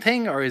funding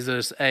thing, or is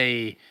it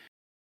a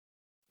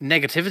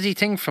negativity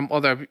thing from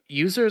other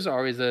users,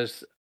 or is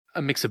it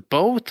a mix of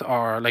both,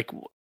 or like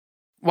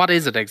what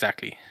is it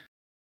exactly?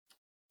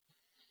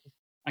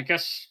 I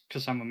guess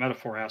because I'm a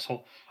metaphor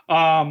asshole.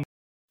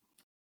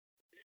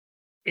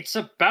 It's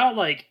about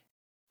like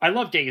I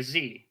love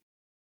DayZ,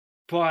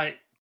 and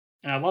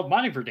I love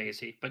modding for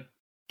DayZ, but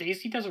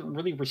DayZ doesn't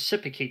really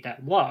reciprocate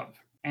that love.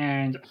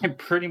 And I'm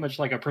pretty much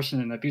like a person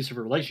in an abusive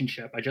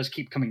relationship. I just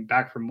keep coming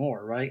back for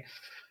more, right?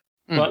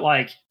 But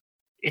like,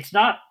 it's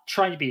not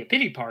trying to be a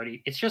pity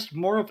party. It's just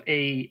more of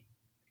a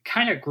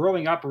kind of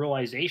growing up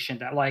realization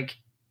that like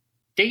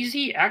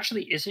DayZ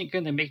actually isn't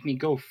going to make me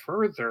go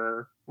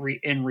further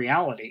in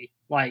reality.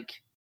 Like,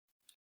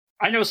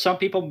 I know some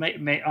people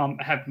may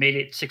have made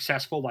it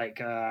successful, like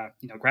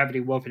Gravity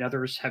Wolf and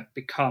others have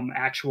become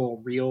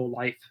actual real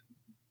life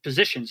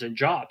positions and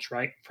jobs,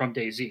 right, from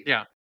DayZ.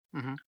 Yeah.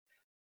 Mm-hmm.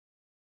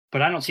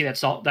 But I don't see that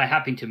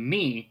happening to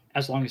me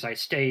as long as I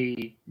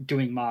stay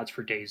doing mods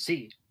for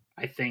DayZ.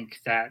 I think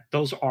that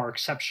those are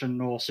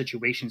exceptional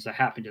situations that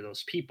happen to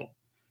those people.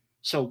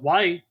 So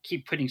why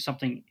keep putting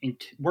something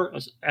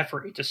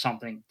effort into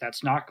something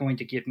that's not going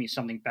to give me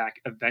something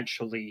back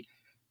eventually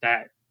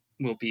that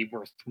will be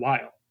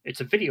worthwhile?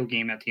 It's a video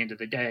game at the end of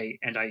the day,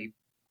 and I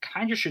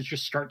kind of should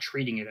just start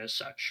treating it as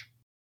such.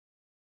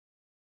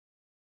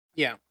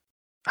 Yeah.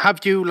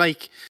 Have you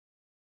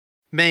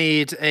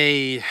made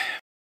a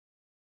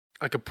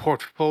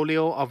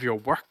portfolio of your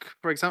work,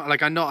 for example?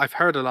 Like, I know I've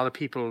heard a lot of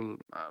people,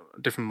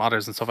 different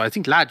modders and stuff. I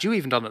think, Lad, you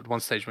even done it at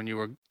one stage when you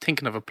were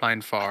thinking of applying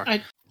for.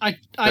 I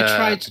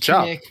tried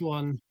to make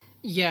one.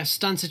 Yes,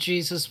 Dance of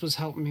Jesus was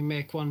helping me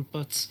make one,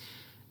 but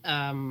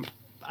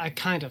I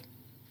kind of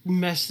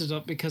messed it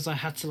up because I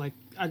had to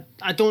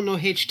I don't know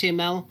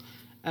HTML,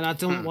 and I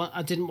didn't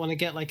want to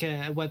get like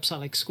a website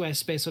like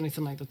Squarespace or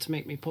anything like that to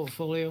make me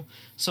portfolio.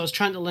 So I was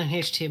trying to learn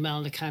HTML,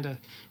 and it kind of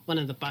went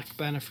in the back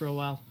burner for a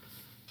while.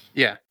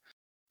 Yeah.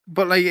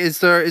 But like, is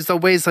there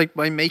ways like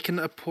by making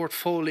a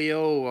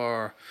portfolio,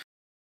 or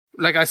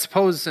like, I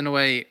suppose in a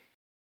way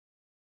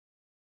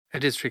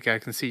it is tricky. I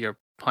can see your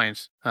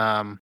point.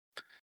 Yeah,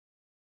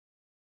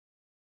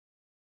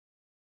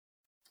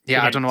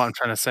 Yeah, It I don't know what is. I'm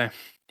trying to say.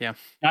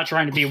 Not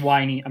trying to be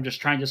whiny. I'm just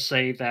trying to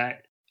say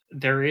that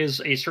there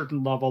is a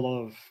certain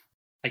level of,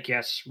 I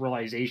guess,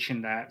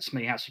 realization that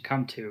somebody has to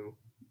come to,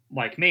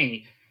 like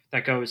me,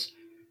 that goes,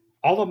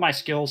 all of my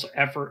skills,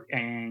 effort,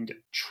 and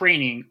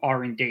training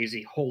are in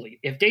Daisy wholly.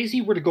 If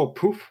Daisy were to go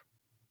poof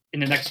in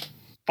the next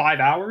 5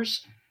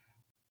 hours,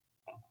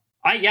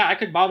 I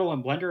could model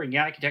in Blender and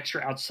I could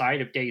texture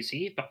outside of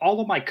Daisy, but all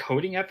of my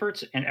coding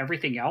efforts and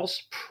everything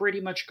else pretty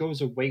much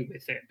goes away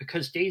with it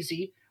because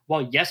Daisy,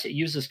 while yes, it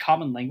uses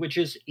common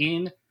languages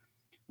in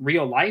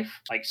real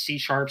life, like C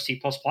Sharp, C++,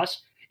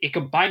 it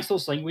combines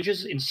those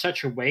languages in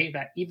such a way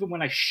that even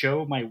when I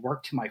show my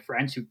work to my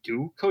friends who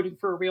do coding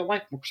for a real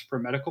life, works for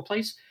a medical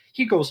place,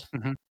 he goes,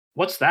 Mhm.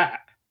 "What's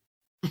that?"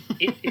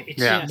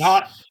 It's Yeah.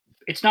 not.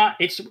 It's not.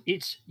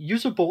 It's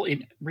usable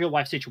in real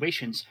life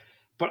situations,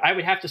 but I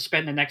would have to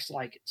spend the next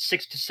like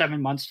 6 to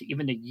 7 months to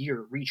even a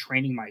year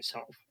retraining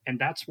myself, and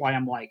that's why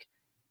I'm like,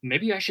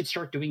 maybe I should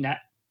start doing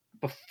that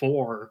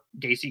before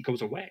Daisy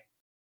goes away,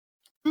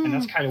 and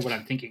that's kind of what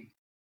I'm thinking.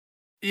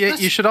 Yeah,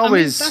 you should I mean,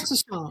 always that's a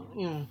smart.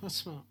 Yeah, that's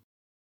smart.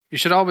 you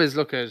should always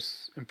look at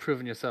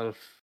improving yourself,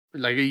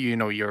 like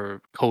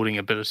your coding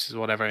abilities,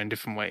 whatever, in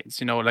different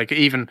ways. Like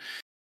even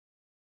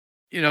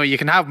you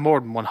can have more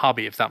than one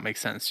hobby if that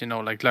makes sense.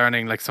 Like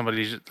learning, like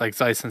somebody like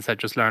Zyson said,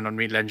 just learn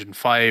Unreal Engine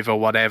 5 or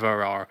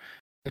whatever, or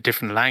a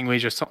different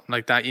language or something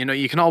like that.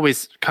 You can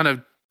always kind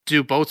of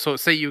do both. So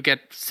say you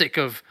get sick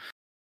of,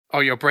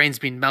 or your brain's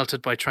been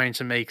melted by trying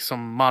to make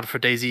some mod for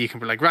Daisy, you can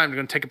be like, right, I'm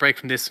going to take a break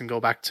from this and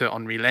go back to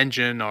Unreal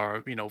Engine,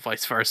 or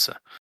vice versa.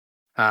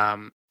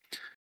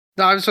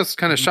 No, I was just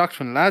kind of shocked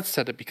when lads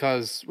said it,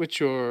 because with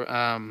your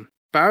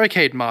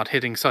barricade mod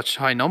hitting such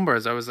high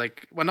numbers, I was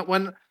like, when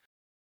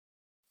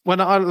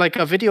like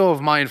a video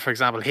of mine, for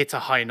example, hits a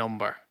high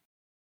number,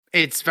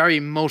 it's very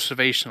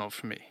motivational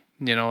for me.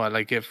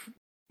 Like if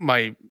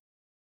my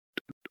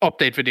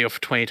update video for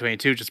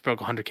 2022 just broke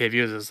 100k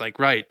views, it's like,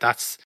 right,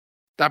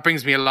 that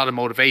brings me a lot of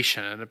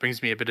motivation, and it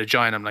brings me a bit of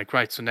joy. And I'm like,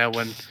 right, so now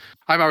when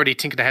I'm already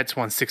thinking ahead to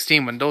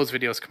 116, when those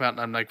videos come out,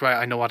 and I'm like, right,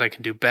 I know what I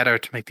can do better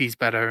to make these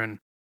better, and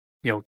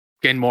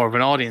gain more of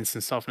an audience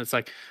and stuff. And it's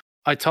like,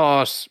 I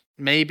thought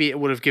maybe it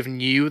would have given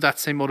you that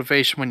same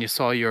motivation when you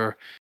saw your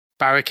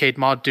barricade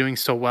mod doing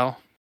so well,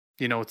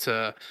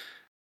 to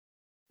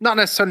not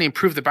necessarily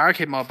improve the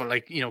barricade mod, but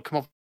like, come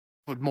up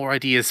with more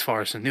ideas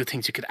for it and new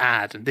things you could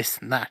add and this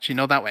and that,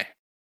 that way.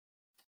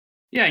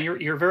 Yeah,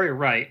 you're very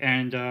right,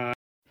 and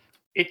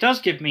it does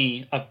give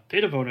me a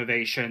bit of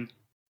motivation.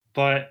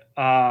 But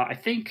I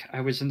think I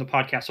was in the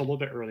podcast a little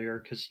bit earlier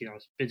because I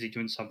was busy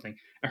doing something.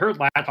 I heard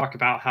Lad talk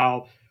about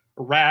how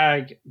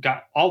Rag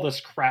got all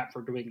this crap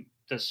for doing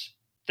this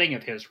thing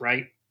of his,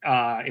 right?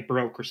 It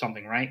broke or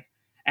something, right?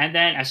 And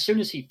then as soon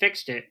as he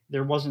fixed it,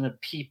 there wasn't a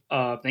peep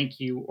of thank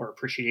you or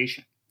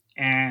appreciation.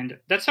 And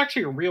that's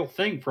actually a real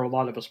thing for a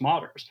lot of us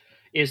modders,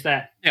 is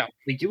that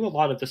we do a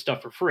lot of this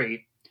stuff for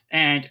free.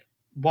 And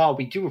while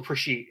we do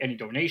appreciate any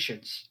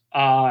donations,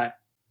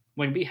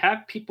 when we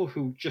have people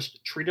who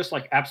just treat us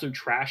like absolute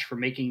trash for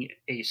making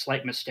a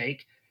slight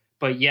mistake,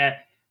 but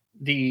yet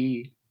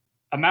the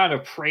amount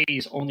of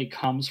praise only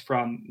comes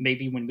from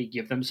maybe when we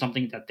give them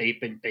something that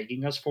they've been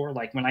begging us for.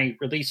 Like when I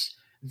release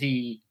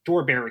the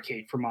door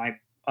barricade for my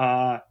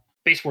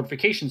base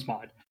fortifications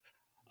mod,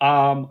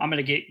 I'm going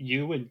to get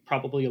you and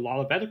probably a lot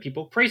of other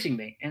people praising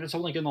me, and it's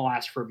only going to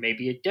last for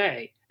maybe a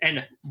day.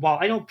 And while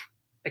I don't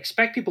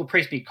expect people to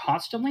praise me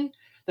constantly,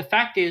 the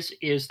fact is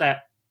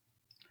that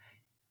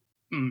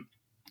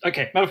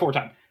okay, metaphor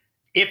time.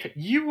 If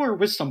you were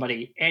with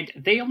somebody and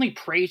they only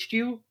praised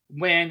you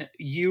when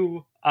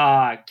you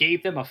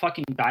gave them a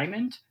fucking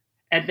diamond,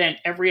 and then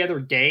every other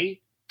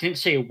day didn't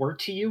say a word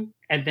to you,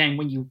 and then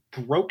when you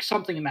broke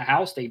something in the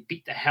house, they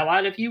beat the hell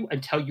out of you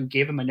until you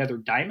gave them another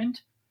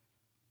diamond,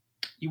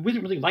 you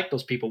wouldn't really like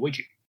those people, would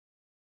you?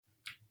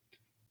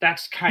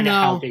 That's kind of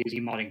how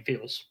Daisy modding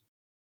feels.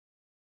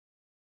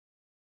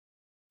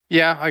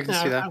 Yeah, I can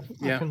see that.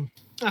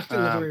 I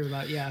can agree with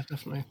that. Yeah,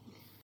 definitely.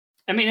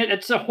 I mean,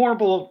 it's a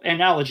horrible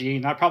analogy,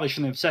 and I probably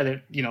shouldn't have said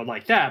it,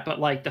 like that. But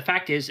like the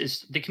fact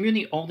is the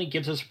community only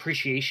gives us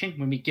appreciation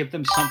when we give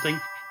them something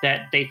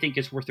that they think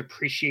is worth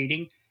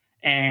appreciating.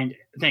 And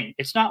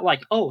it's not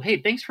like, oh,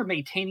 hey, thanks for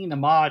maintaining the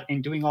mod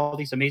and doing all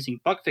these amazing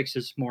bug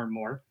fixes more and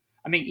more.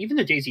 I mean, even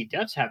the Daisy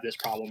devs have this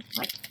problem.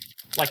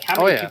 Like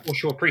how many people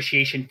show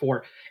appreciation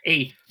for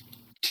a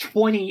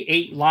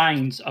 28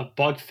 lines of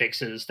bug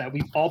fixes that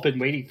we've all been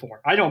waiting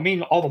for? I don't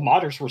mean all the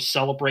modders were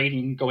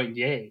celebrating, going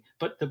yay,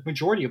 but the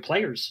majority of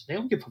players, they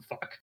don't give a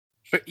fuck.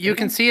 But you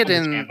can see it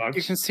in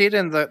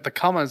the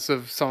comments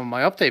of some of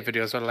my update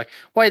videos where like,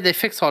 why did they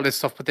fix all this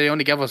stuff, but they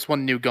only gave us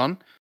one new gun?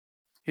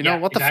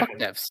 What the fuck,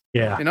 devs?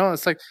 Yeah.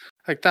 It's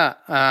like that.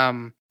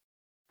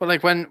 But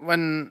like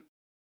when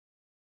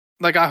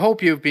like, I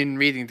hope you've been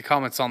reading the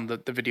comments on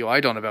the video I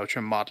done about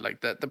your mod,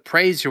 like the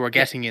praise you were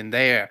getting in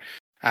there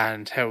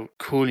and how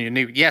cool you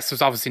knew. Yes,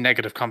 there's obviously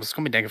negative comments. There's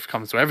going to be negative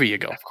comments wherever you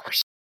go. Of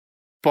course.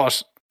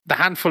 But the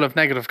handful of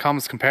negative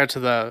comments compared to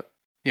the,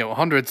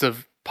 hundreds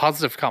of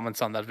positive comments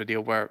on that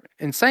video were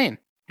insane,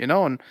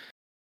 and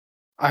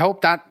I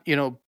hope that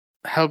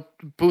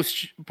helped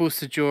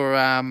boosted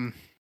your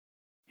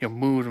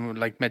mood and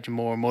like made you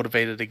more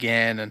motivated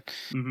again. And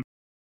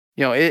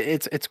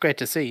it's great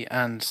to see.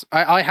 And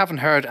I haven't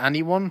heard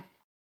anyone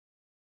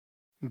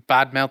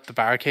badmouth the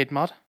barricade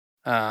mod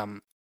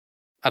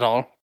at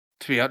all.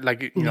 To be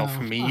like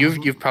for me,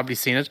 you've probably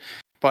seen it,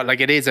 but like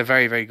it is a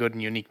very, very good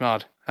and unique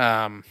mod.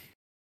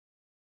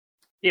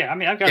 Yeah, I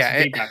mean, I've got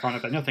some feedback on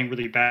it, but nothing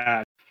really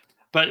bad.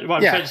 But what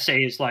I'm trying to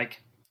say is,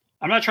 like,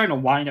 I'm not trying to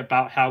whine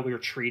about how we were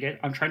treated.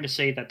 I'm trying to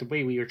say that the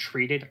way we were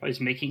treated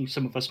is making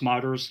some of us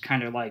modders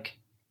kind of, like,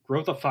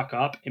 grow the fuck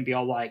up and be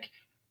all like,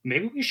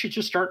 maybe we should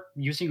just start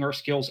using our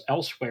skills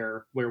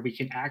elsewhere where we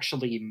can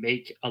actually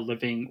make a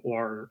living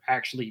or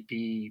actually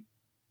be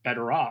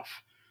better off.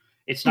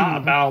 It's not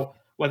about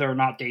whether or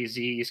not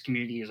DayZ's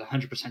community is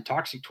 100%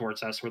 toxic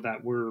towards us or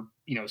that we're,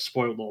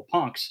 spoiled little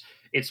punks.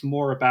 It's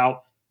more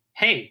about,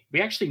 hey, we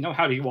actually know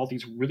how to do all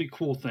these really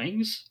cool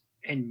things,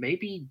 and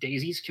maybe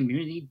DayZ's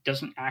community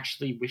doesn't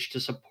actually wish to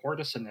support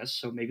us in this,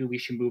 so maybe we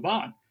should move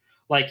on.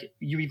 Like,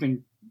 you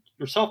even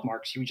yourself,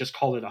 Marks, you just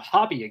call it a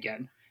hobby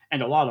again.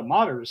 And a lot of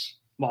modders,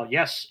 while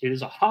yes, it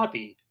is a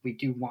hobby, we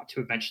do want to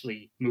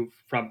eventually move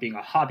from being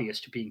a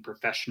hobbyist to being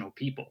professional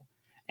people.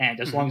 And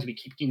as long as we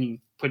keep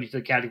getting put into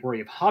the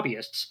category of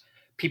hobbyists,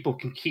 people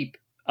can keep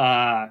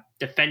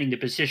defending the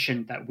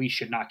position that we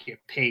should not get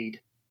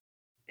paid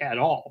at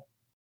all.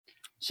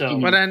 So,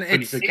 but then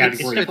it's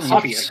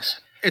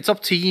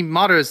up to ye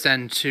modders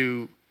then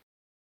to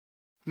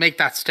make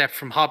that step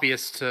from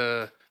hobbyist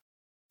to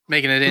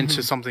making it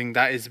into something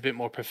that is a bit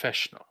more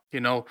professional,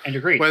 And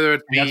agreed. Whether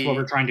it be, that's what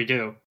we're trying to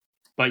do.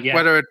 But yeah,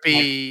 whether it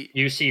be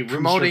you see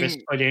Room Service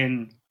put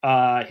in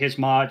his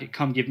mod,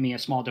 come give me a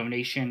small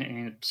donation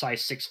and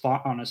size 6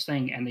 font on his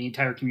thing, and the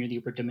entire community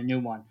ripped him a new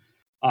one.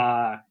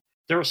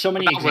 There are so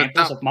many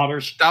examples of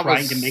modders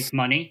trying to make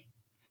money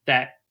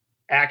that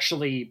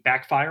actually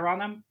backfire on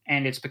them,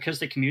 and it's because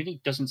the community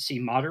doesn't see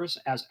modders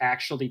as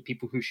actually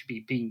people who should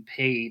be being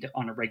paid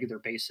on a regular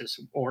basis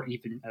or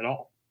even at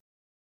all.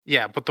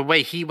 Yeah, but the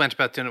way he went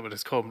about doing it with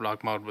his code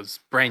block mod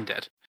was brain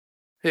dead.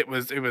 It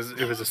was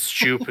a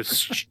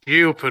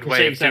stupid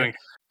way of doing it.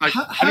 Like,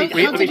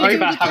 think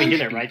about how he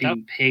did it, right?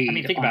 Being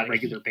paid think about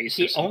regular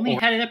basis. He only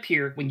had it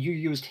appear when you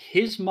used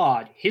his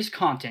mod, his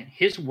content,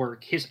 his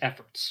work, his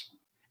efforts,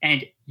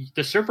 and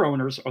the server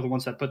owners are the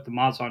ones that put the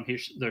mods on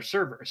their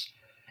servers.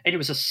 And it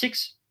was a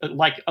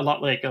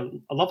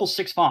level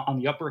 6 font on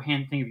the upper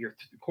hand thing of your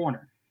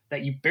corner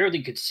that you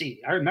barely could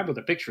see. I remember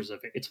the pictures of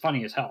it. It's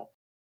funny as hell.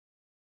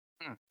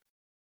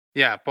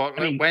 Yeah, but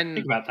when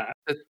think about that,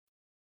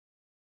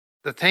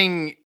 the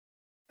thing,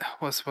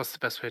 what's the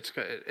best way to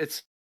go?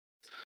 It's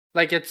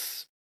like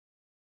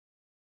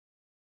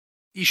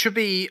you should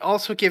be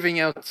also giving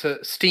out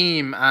to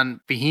Steam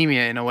and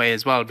Bohemia in a way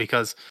as well,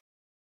 because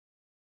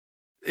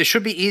it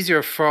should be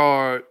easier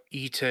for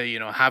you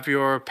to, have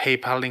your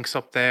PayPal links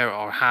up there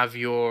or have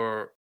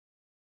your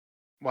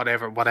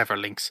whatever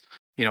links,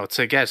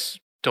 to get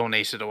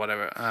donated or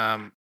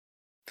whatever.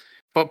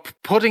 But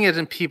putting it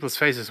in people's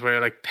faces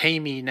where like, pay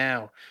me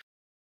now,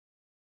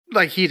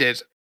 like he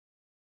did.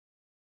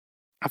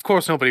 Of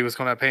course, nobody was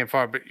going to pay him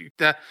for it,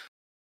 but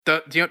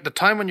the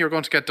time when you're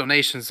going to get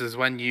donations is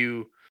when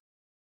you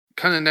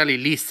kind of nearly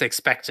least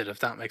expected, if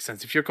that makes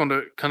sense. If you're going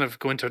to kind of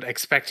go into it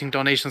expecting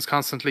donations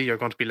constantly, you're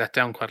going to be let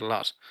down quite a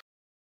lot.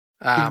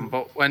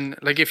 But when,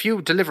 like, if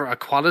you deliver a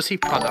quality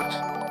product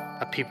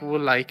that people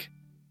will like,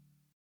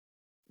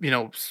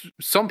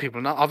 some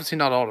people, obviously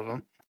not all of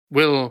them,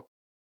 will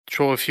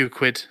throw a few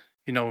quid,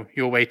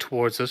 your way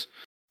towards it.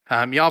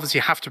 You obviously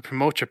have to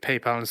promote your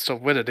PayPal and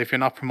stuff with it. If you're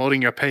not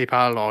promoting your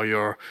PayPal or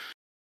your,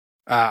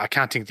 I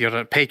can't think the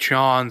other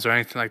Patreons or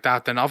anything like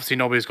that, then obviously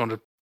nobody's going to,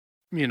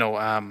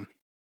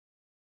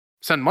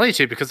 send money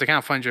to you because they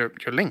can't find your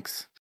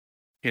links,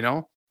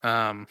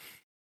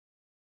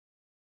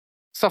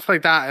 stuff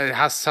like that. It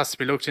has to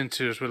be looked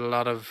into with a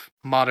lot of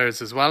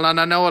modders as well. And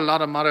I know a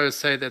lot of modders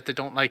say that they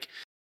don't like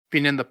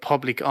being in the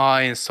public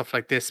eye and stuff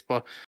like this,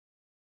 but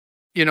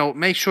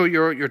make sure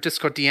your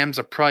Discord DMs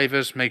are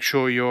private. Make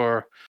sure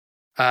your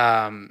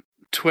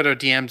Twitter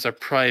DMs are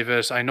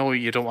private. I know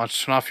you don't want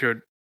to turn off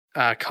your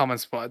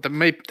comments, but there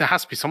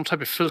has to be some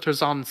type of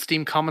filters on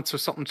Steam comments or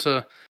something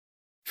to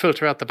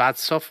filter out the bad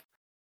stuff.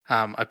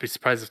 I'd be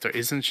surprised if there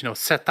isn't.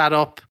 Set that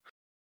up.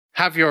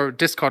 Have your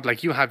Discord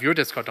like you have your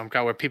Discord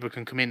where people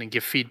can come in and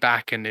give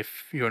feedback, and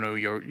if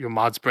your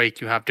mods break,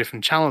 you have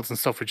different channels and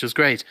stuff, which is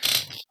great.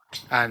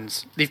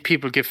 And leave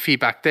people give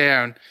feedback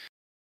there. And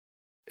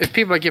if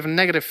people are giving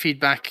negative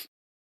feedback,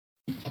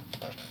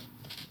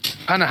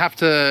 kind of have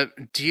to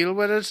deal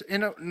with it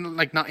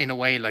not in a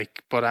way,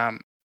 but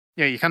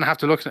you kind of have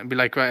to look at it and be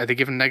like, right, are they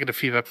giving negative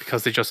feedback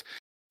because they just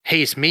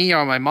hate me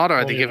or my mod, or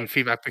are they giving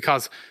feedback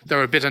because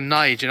they're a bit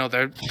annoyed?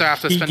 They're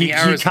after spending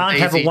hours. You can't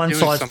have a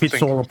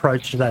one-size-fits-all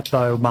approach to that,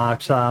 though,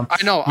 Marks. I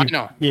know.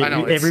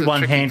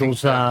 Everyone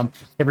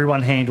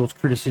handles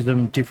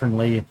criticism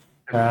differently.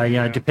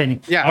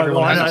 Depending. Yeah,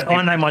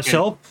 I know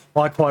myself.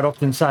 I quite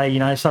often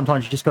say,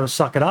 sometimes you just got to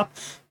suck it up.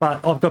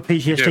 But I've got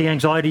PTSD,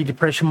 anxiety,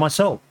 depression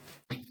myself.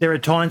 there are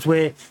times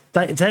where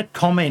that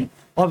comment,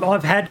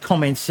 I've had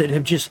comments that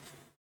have just,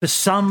 for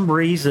some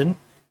reason,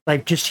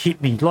 they've just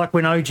hit me. Like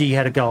when OG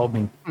had a go at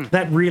me,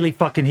 that really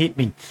fucking hit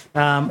me.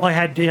 I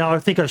had, I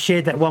think I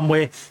shared that one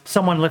where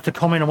someone left a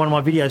comment on one of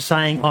my videos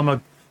saying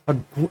I'm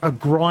a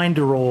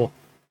grinder or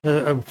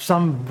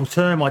some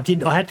term. I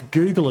had to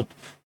Google it,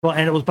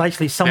 and it was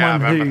basically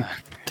someone who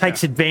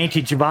takes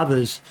advantage of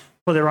others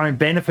for their own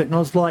benefit. And I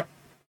was like,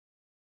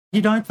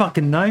 you don't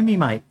fucking know me,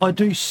 mate. I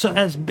do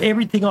as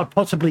everything I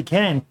possibly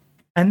can.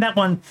 And that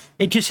one,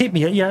 it just hit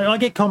me. I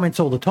get comments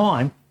all the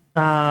time.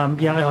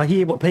 I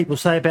hear what people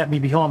say about me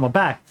behind my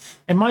back.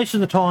 And most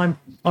of the time,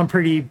 I'm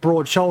pretty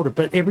broad-shouldered.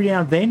 But every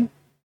now and then,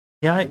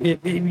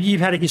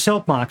 you've had it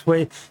yourself, Marks,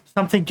 where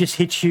something just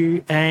hits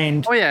you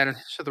and... Oh, yeah,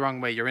 it's the wrong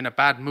way. You're in a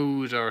bad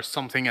mood or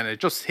something, and it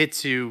just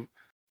hits you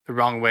the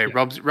wrong way,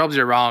 rubs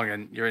you wrong,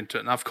 and you're into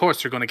it. And of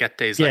course, you're going to get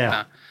days like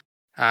that.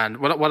 And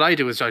what I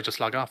do is I just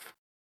log off.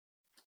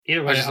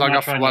 Either way, I just log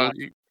off while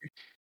you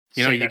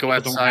go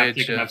outside. Don't have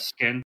thick enough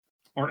skin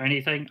or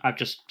anything. I'm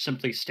just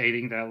simply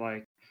stating that,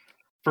 like,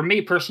 for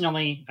me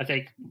personally, I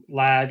think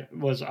Lad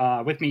was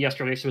with me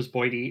yesterday, so was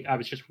Boydie. I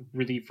was just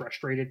really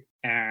frustrated,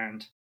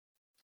 and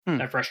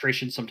that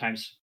frustration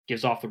sometimes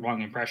gives off the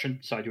wrong impression.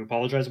 So I do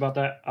apologize about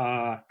that.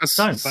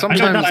 Sometimes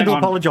nothing to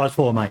apologize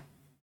for, mate.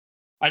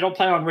 I don't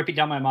plan on ripping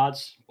down my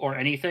mods or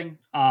anything.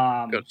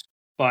 Good.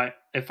 But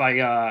if I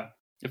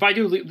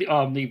do leave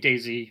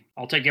DayZ,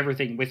 I'll take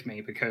everything with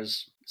me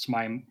because it's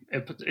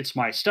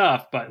my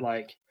stuff. But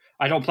like,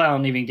 I don't plan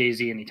on leaving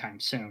DayZ anytime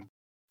soon.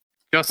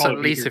 Just Probably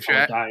at least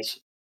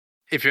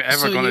if you're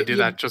ever going to do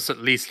that, just at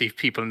least leave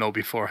people know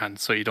beforehand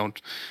so you don't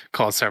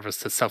cause servers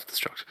to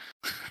self-destruct.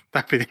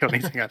 That'd be the only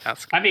thing I'd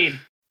ask. I mean,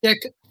 yeah,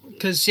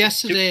 because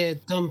yesterday,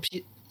 Dump,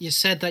 you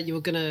said that you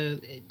were gonna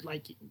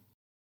like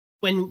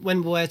when we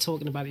were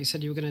talking about it, you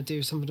said you were gonna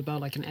do something about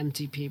like an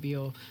empty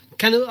PBO.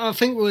 Kind of, I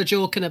think we were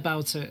joking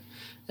about it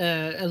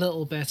a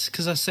little bit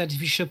because I said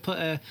if you should put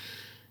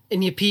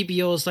in your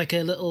PBOs like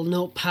a little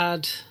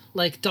notepad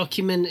like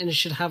document, and it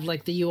should have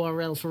like the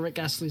URL for Rick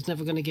Astley's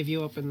never going to give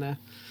you up in there.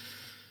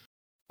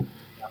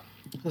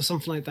 Or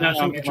something like that. I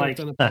think we joked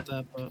on about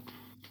that, but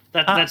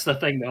that's the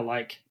thing though.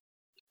 Like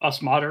us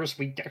modders,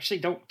 we actually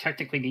don't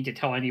technically need to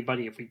tell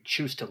anybody if we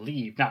choose to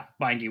leave. Not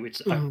mind you,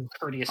 it's a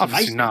courteous,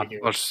 obviously nice not, thing to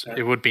do. but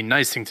it would be a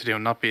nice thing to do,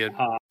 not be a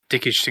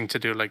dickish thing to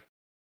do, like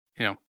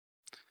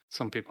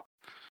some people.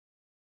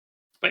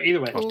 But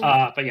either way,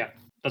 but yeah,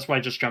 that's why I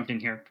just jumped in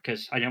here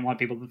because I didn't want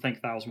people to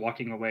think that I was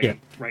walking away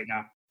right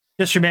now.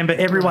 Just remember,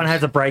 everyone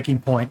has a breaking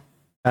point,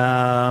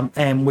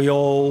 and we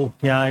all,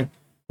 I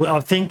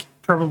think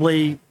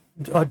probably.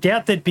 I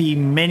doubt there'd be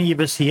many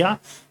of us here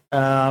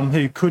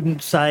who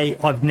couldn't say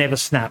I've never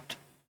snapped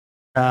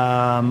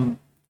when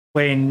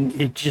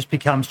it just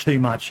becomes too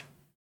much.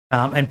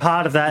 And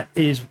part of that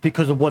is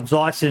because of what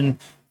Zyson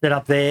set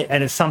up there,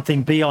 and it's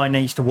something BI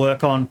needs to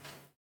work on,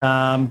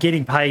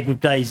 getting paid with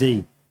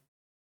DayZ.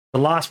 The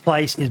last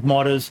place is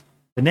modders,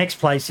 the next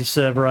place is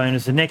server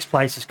owners, the next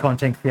place is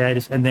content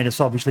creators, and then it's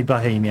obviously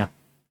Bohemia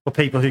for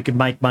people who can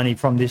make money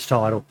from this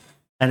title.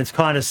 And it's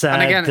kind of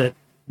sad that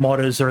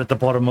modders are at the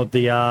bottom of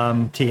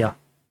the tier.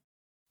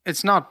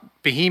 It's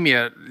not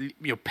Bohemia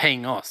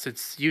paying us.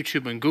 It's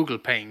YouTube and Google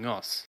paying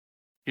us.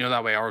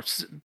 That way, or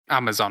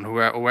Amazon,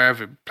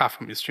 wherever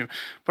platform you stream.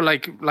 But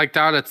like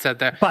Darla said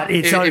there. But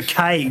it's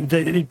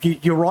okay.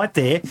 You're right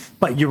there,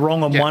 but you're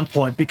wrong on one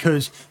point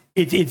because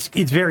it's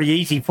very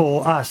easy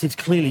for us. It's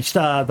clearly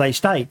they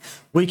state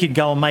we can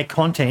go and make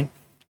content.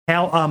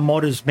 How are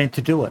modders meant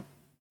to do it?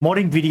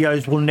 Modding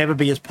videos will never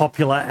be as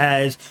popular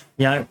as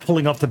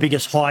pulling off the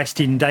biggest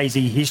heist in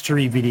DayZ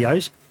history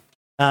videos.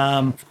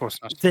 Of course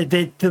not.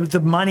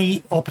 The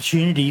money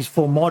opportunities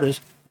for modders,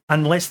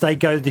 unless they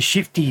go the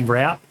shifty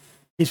route,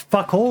 is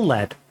fuck all,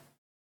 lad.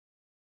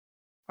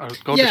 I'll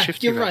go the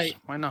shifty route. Right.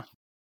 Why not?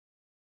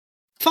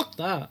 Fuck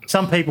that.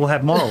 Some people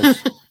have morals.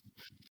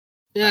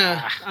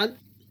 Yeah. I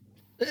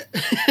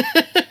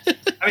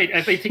mean,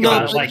 if you think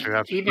about it,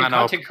 like even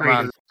content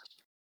creators,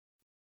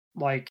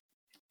 like.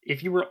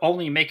 If you were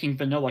only making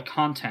vanilla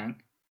content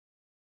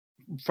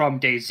from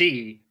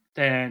DayZ,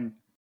 then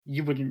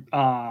you wouldn't.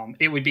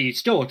 It would be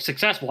still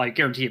successful, I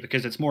guarantee it,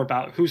 because it's more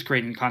about who's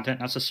creating content,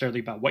 not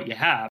necessarily about what you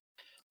have.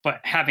 But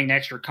having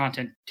extra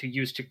content to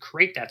use to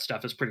create that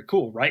stuff is pretty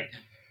cool, right?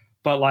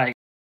 But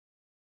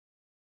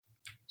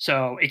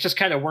so it just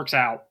kind of works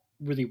out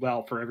really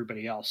well for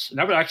everybody else. And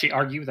I would actually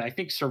argue that I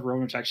think server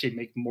owners actually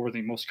make more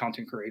than most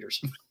content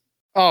creators.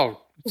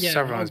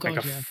 Server owners make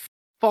a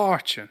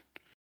fortune.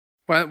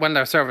 When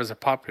their servers are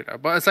popular.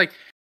 But it's like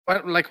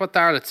what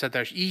Darla said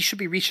there, you should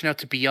be reaching out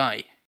to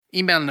BI,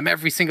 emailing them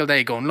every single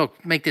day going,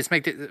 look, make this.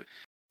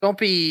 Don't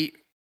be...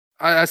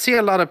 I see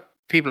a lot of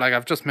people, like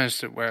I've just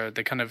mentioned it, where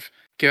they kind of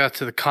give out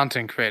to the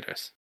content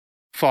creators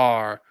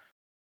for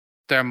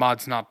their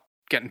mods not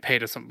getting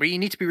paid or something. But you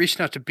need to be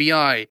reaching out to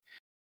BI.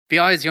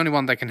 BI is the only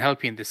one that can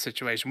help you in this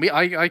situation.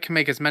 I can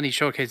make as many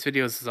showcase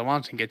videos as I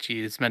want and get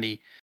you as many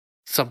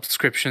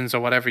subscriptions or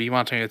whatever you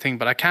want on your thing,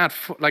 but I can't...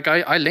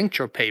 I linked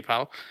your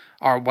PayPal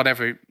or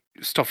whatever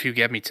stuff you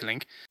get me to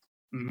link,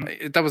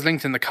 that was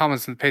linked in the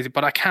comments in the page,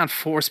 but I can't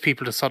force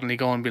people to suddenly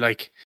go and be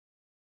like,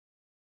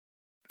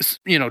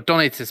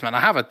 donate to this, man. I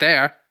have it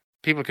there.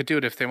 People could do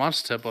it if they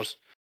wanted to, but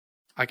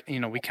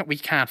we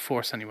can't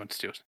force anyone to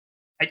do it.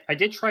 I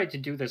did try to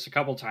do this a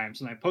couple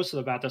times, and I posted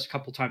about this a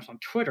couple times on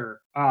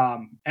Twitter.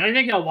 And I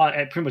didn't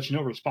get pretty much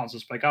no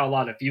responses, but I got a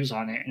lot of views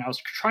on it. And I was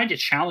trying to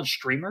challenge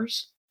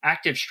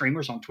active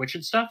streamers on Twitch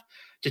and stuff,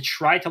 to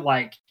try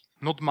to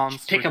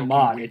pick a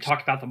mod and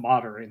talk about the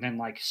modder, and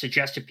then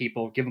suggest to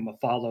people, give them a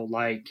follow,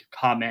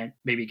 comment,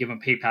 maybe give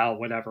them PayPal,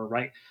 whatever,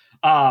 right?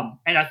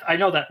 And I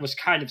know that was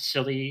kind of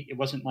silly. It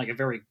wasn't a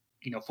very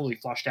fully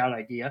flushed out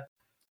idea,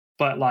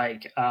 but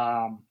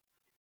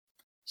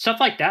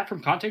stuff like that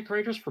from content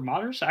creators for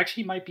modders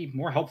actually might be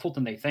more helpful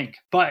than they think.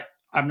 But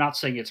I'm not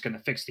saying it's going to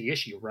fix the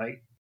issue,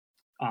 right?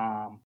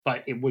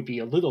 But it would be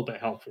a little bit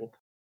helpful.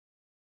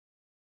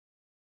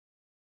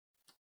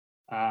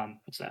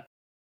 What's that?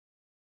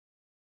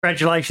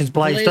 Congratulations,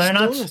 Blaze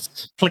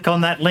Donuts. Click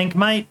on that link,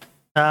 mate,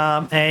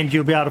 and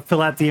you'll be able to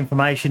fill out the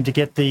information to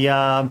get the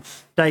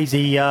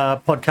DayZ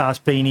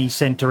podcast beanie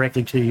sent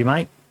directly to you,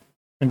 mate.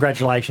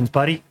 Congratulations,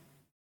 buddy.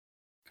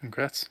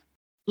 Congrats.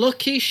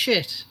 Lucky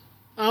shit.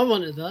 I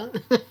wanted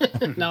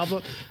that. No,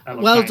 but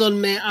well done,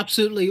 mate.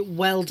 Absolutely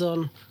well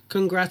done.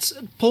 Congrats.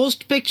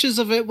 Post pictures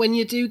of it when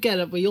you do get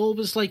it. We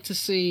always like to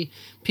see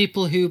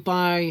people who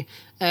buy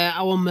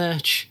our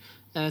merch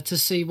to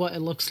see what it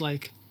looks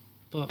like.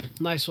 But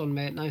nice one,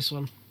 mate. Nice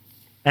one.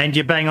 And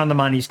you bang on the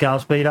money, Skull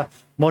Speeder.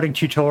 Modding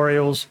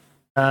tutorials.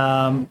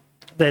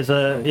 There's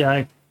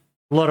a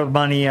lot of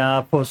money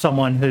for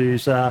someone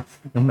who's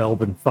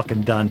Melbourne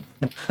fucking done.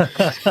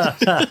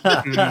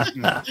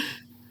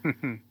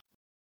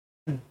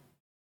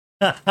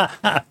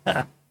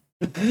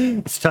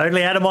 It's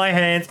totally out of my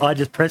hands. I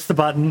just press the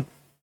button.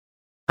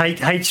 Hate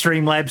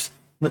Streamlabs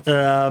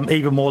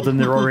even more than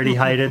they're already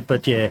hated.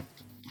 But yeah.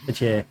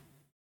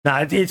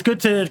 No, it's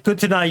good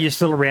to know you're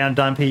still around,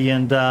 Dumpy,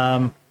 and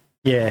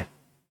yeah.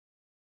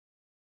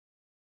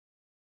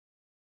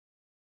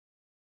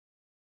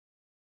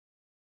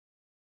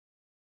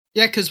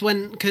 Yeah, because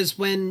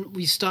when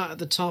we started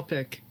the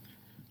topic,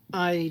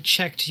 I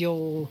checked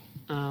your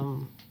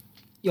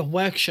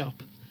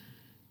workshop,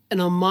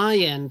 and on my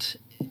end,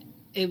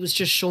 it was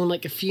just showing a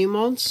few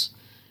mods,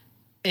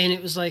 and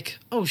it was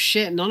oh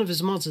shit, none of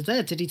his mods are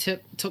there. Did he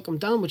took them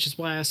down? Which is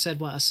why I said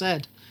what I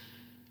said.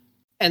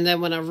 And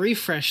then when I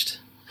refreshed,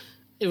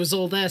 it was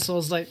all there. So I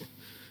was like,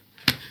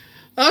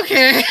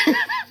 okay.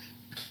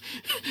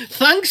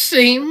 Thanks,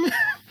 Steam.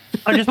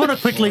 I just want to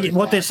quickly get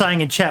what they're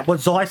saying in chat,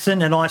 what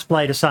Zyson and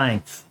Iceblade are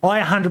saying.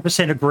 I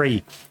 100%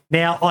 agree.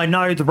 Now, I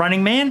know the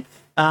Running Man.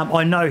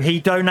 I know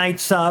he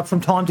donates from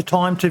time to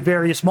time to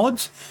various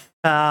mods.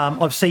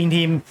 I've seen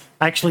him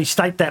actually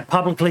state that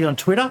publicly on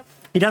Twitter.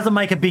 He doesn't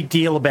make a big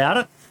deal about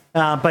it,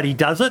 but he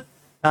does it.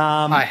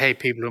 I hate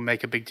people who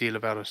make a big deal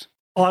about it.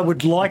 I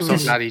would like to... I'm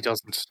glad he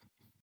doesn't.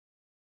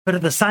 But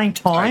at the same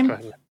time,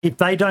 if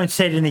they don't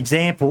set an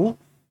example,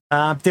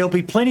 there'll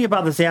be plenty of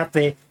others out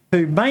there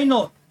who may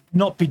not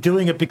be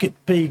doing it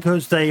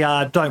because they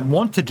don't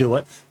want to do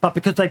it, but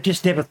because they've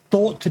just never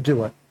thought to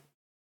do it.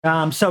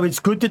 So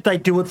it's good that they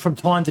do it from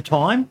time to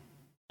time.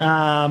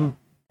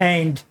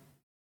 And,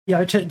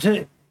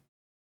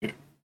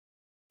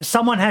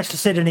 someone has to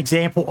set an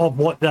example of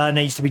what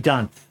needs to be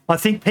done. I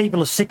think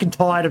people are sick and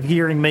tired of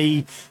hearing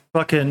me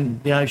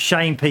fucking,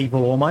 shame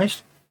people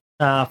almost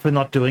for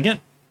not doing it.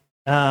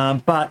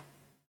 But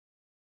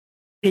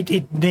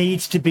it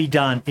needs to be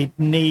done. It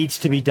needs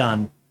to be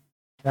done.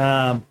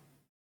 People,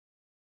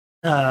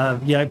 whether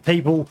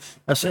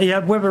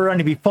it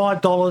only be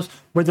 $5,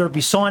 whether it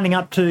be signing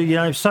up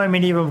to, so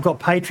many of them have got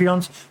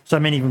Patreons, so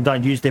many of them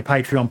don't use their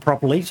Patreon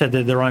properly, so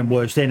they're their own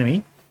worst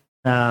enemy.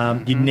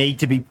 You need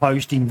to be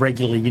posting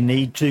regularly. You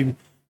need to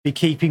be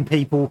keeping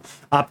people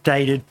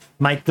updated,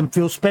 make them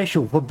feel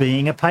special for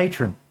being a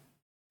patron.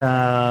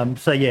 I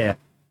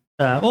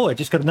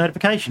just got a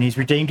notification. He's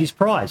redeemed his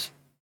prize.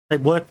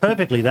 It worked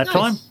perfectly that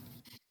time.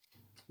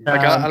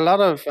 A lot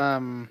of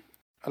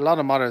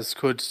modders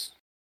could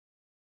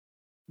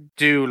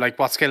do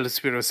what Scale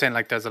Spirit was saying.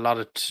 There's a lot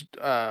of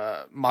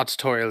mod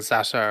tutorials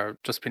that are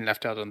just being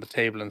left out on the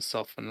table and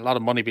stuff, and a lot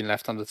of money being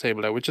left on the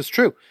table there, which is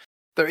true.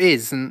 There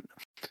is, and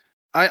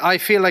I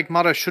feel like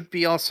modders should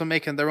be also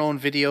making their own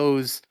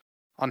videos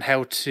on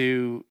how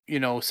to,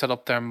 set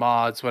up their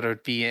mods, whether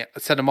it be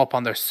set them up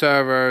on their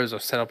servers or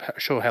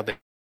show how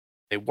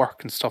they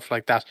work and stuff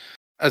like that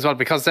as well.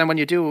 Because then when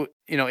you do,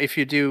 if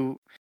you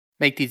do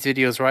make these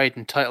videos right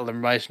and title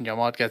them right and your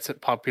mod gets it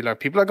popular,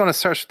 people are going to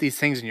search for these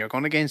things and you're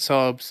going to gain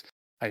subs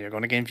and you're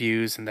going to gain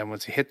views. And then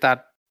once you hit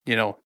that,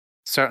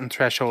 certain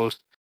threshold,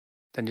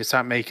 then you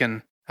start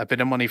making a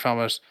bit of money from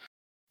it.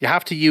 You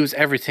have to use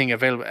everything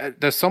available.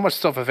 There's so much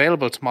stuff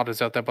available to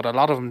modders out there, but a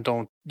lot of them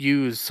don't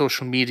use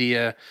social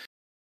media,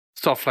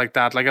 stuff like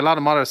that. A lot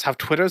of modders have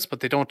Twitters,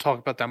 but they don't talk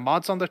about their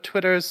mods on their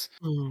Twitters.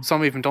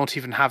 Some even don't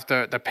even have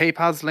their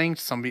PayPals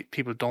linked. Some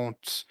people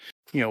don't,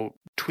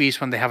 tweet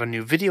when they have a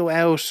new video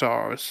out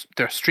or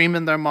they're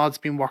streaming their mods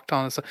being worked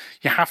on. So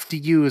you have to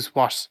use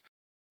what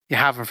you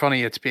have in front of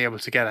you to be able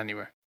to get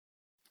anywhere.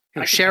 I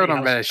can Share it tell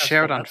on you how Reddit,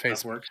 share it successful on that stuff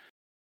Facebook. works.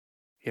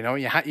 You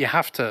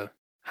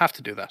have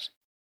to do that.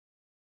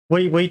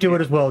 We do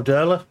it as well,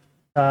 Derla.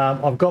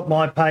 I've got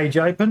my page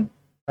open.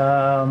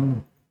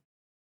 Give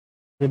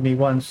me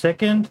 1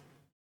 second.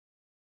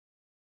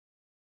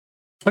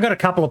 I've got a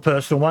couple of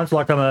personal ones,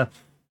 like I'm a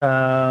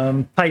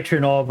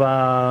patron of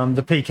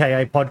the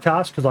PKA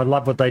podcast because I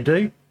love what they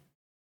do.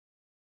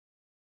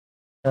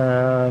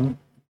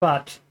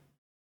 But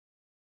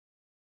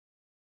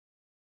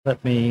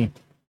let me...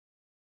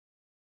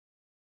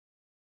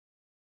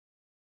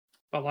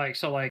 But like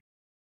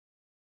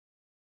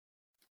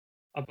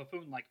a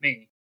buffoon like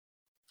me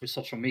with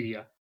social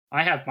media.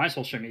 I have my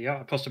social media.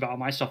 I post about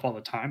my stuff all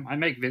the time. I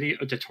make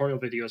tutorial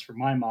videos for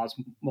my mods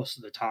most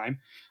of the time.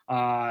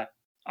 I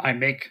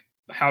make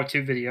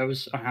how-to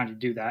videos on how to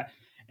do that.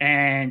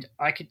 And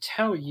I could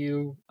tell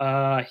you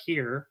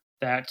here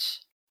that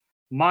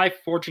my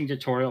forging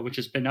tutorial, which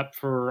has been up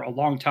for a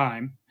long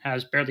time,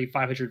 has barely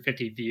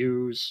 550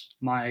 views.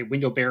 My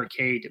window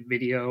barricade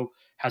video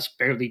has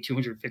barely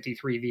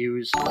 253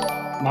 views.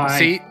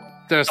 See,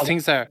 there's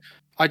things there.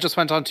 I just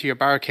went onto your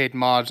barricade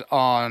mod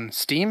on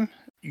Steam.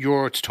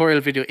 Your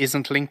tutorial video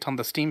isn't linked on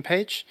the Steam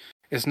page.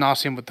 It's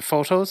not in with the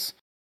photos.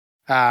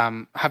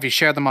 Have you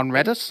shared them on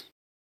Reddit?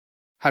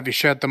 Have you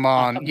shared them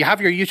on... You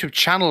have your YouTube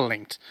channel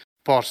linked,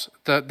 but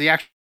the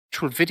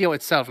actual video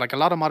itself, like a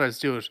lot of modders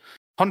do it.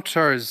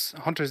 Hunter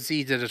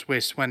Z did it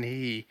when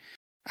he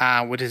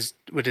with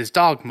his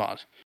dog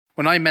mod.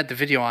 When I made the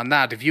video on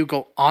that, if you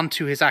go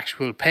onto his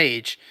actual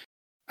page,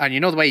 and you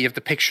know the way you have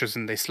the pictures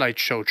and they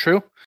slideshow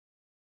through,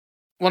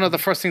 one of the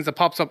first things that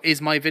pops up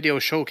is my video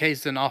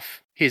showcasing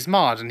off his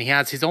mod, and he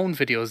has his own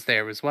videos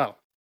there as well.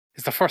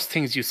 It's the first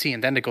things you see,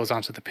 and then it goes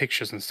on to the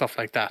pictures and stuff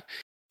like that.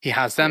 He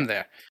has them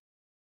there,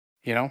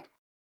 you know?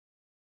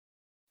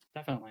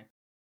 Definitely.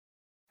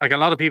 Like a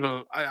lot of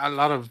people, a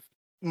lot of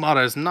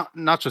modders,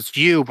 not just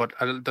you, but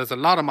there's a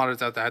lot of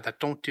modders out there that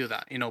don't do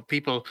that. You know,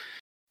 people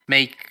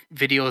make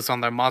videos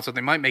on their mods, or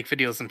they might make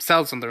videos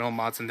themselves on their own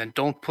mods and then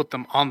don't put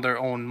them on their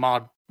own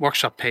mod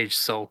workshop page.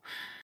 So,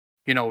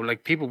 you know,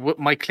 like people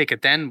might click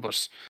it then,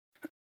 but,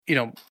 you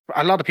know,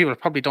 a lot of people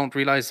probably don't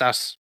realize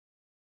that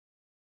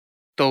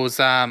those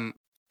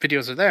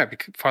videos are there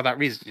for that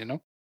reason, you know?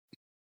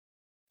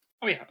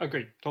 Oh yeah,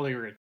 agreed. Totally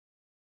agreed.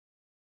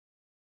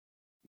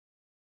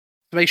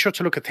 Make sure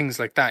to look at things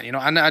like that, you know.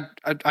 And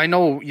I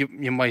know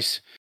you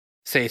might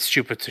say it's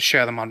stupid to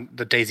share them on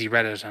the DayZ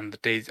Reddit and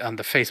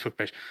the Facebook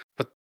page,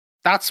 but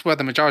that's where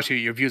the majority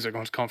of your views are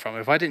going to come from.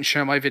 If I didn't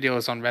share my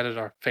videos on Reddit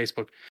or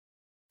Facebook,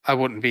 I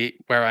wouldn't be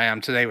where I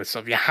am today with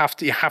stuff. You have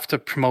to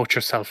promote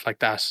yourself like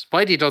that.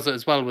 Spidey does it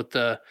as well with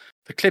the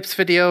clips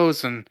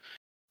videos and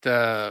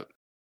the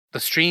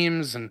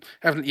streams and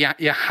everything. Yeah,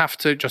 you have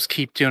to just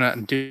keep doing it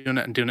and doing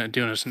it and doing it and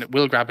doing it, and it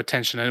will grab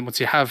attention. And once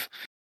you have,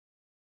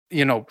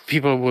 you know,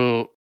 people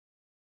will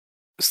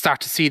start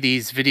to see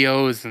these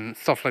videos and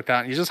stuff like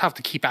that. And you just have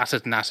to keep at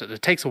it and at it.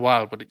 It takes a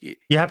while, but you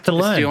have to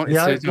learn.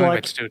 It's the only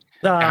way to do it.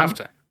 You have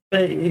to.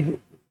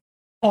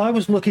 I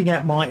was looking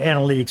at my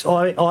analytics.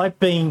 I've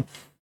been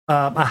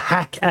a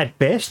hack at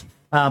best.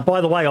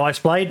 By the way,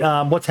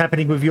 Iceblade, what's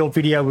happening with your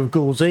video with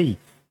Ghoul Z?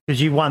 Because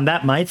you won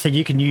that, mate, so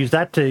you can use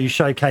that to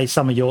showcase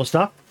some of your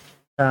stuff.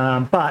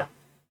 But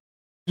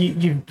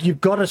you've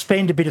got to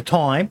spend a bit of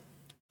time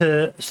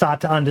to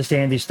start to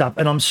understand this stuff,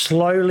 and I'm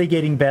slowly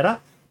getting better.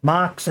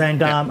 Marks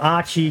and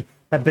Archie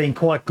have been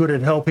quite good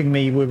at helping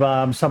me with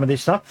some of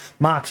this stuff.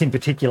 Marks in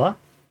particular,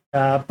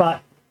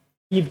 but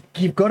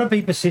you've got to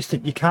be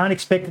persistent. You can't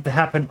expect it to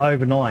happen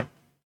overnight.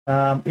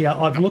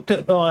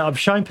 I've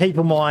shown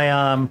people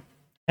my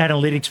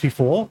analytics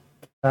before.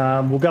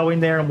 We'll go in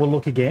there and we'll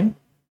look again.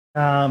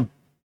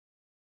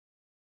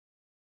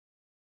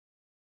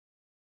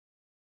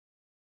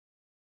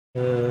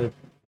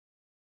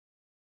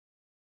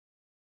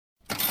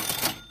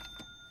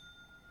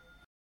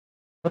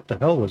 What the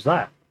hell was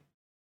that?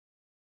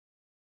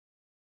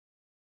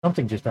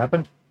 Something just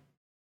happened.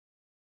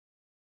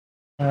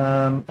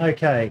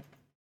 Okay.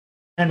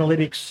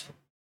 Analytics.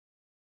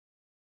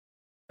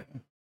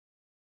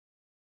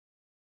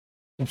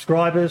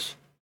 Subscribers.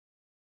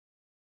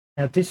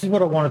 Now, this is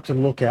what I wanted to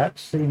look at.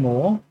 See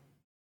more.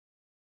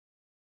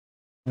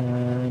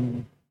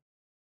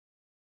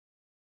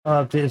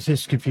 This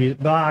is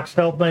confused. Marks,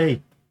 help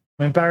me.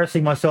 I'm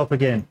embarrassing myself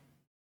again.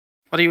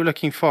 What are you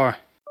looking for?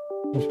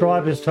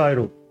 Subscribers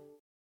total.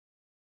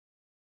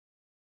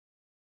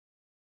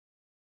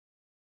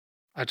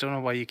 I don't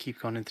know why you keep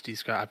going into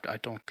these graphs. I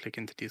don't click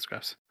into these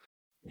graphs.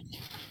 Are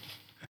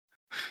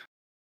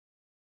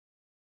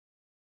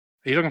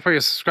you looking for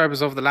your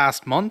subscribers over the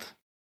last month?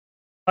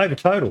 Over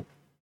total.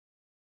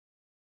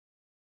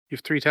 You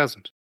have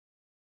 3,000.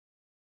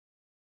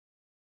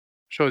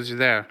 Shows you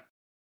there.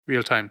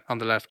 Real time on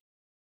the left.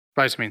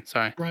 Right, I mean,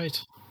 sorry. Right.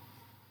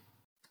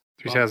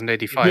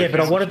 3,085. Yeah,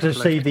 but I wanted to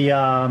see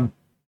the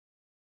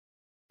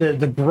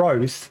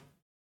growth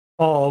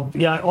of,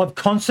 you know, I've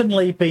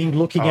constantly been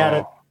looking at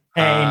it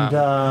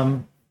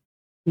and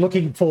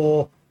looking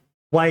for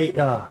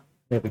there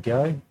we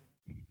go.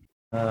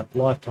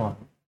 lifetime.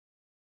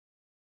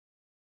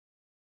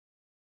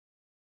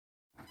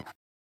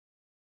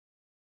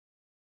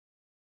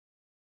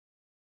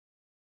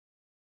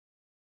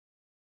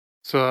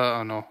 So,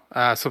 oh no.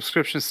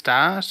 Subscription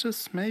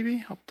status,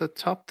 maybe, up the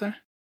top there?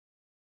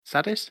 Is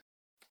that it?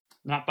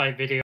 Not by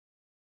video.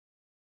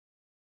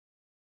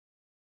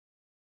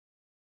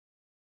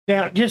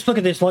 Now, just look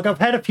at this. Like, I've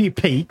had a few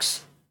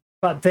peaks,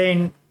 but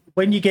then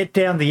when you get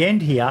down the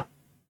end here,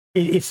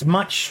 it's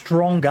much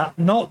stronger.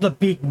 Not the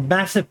big,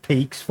 massive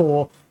peaks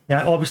for,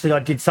 obviously I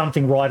did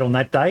something right on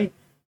that day,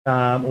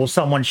 or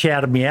someone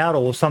shouted me out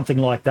or something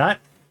like that.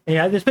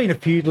 There's been a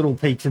few little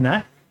peaks in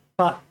that,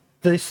 but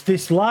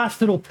this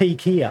last little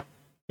peak here,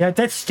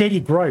 that's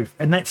steady growth,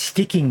 and that's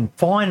sticking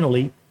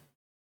finally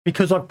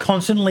because I've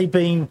constantly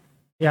been,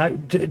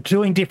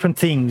 doing different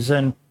things.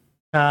 And,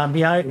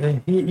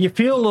 you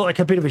feel like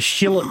a bit of a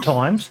shill at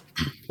times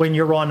when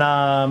you're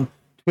on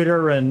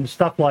Twitter and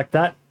stuff like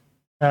that.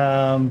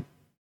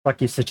 Like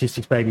your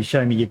statistics, baby,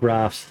 show me your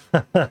graphs.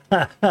 But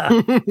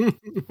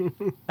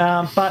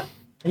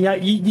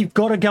you've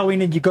got to go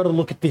in and you've got to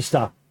look at this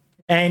stuff.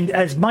 And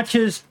as much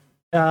as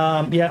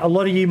a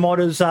lot of you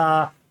modders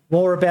are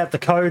more about the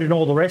code and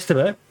all the rest of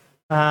it,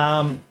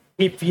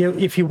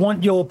 if you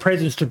want your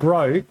presence to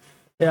grow,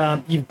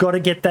 you've got to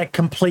get that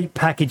complete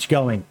package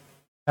going.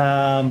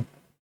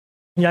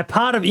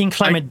 Part of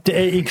Inclement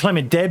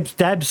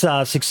Dab's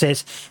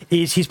success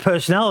is his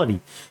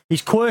personality.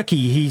 He's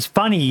quirky. He's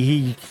funny.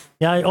 He,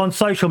 on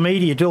social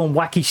media doing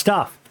wacky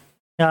stuff.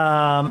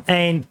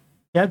 And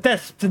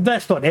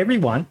that's not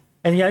everyone.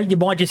 And you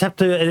might just have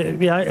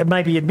to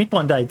maybe admit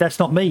one day that's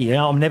not me.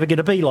 I'm never going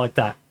to be like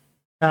that.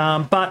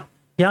 But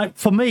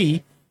for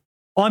me,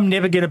 I'm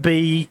never going to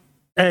be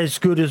as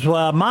good as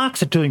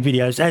Mark's at doing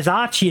videos, as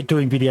Archie at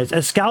doing videos,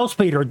 as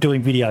Scalespeeder at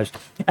doing videos,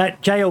 at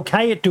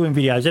JLK at doing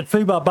videos, at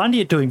Fubar Bundy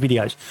at doing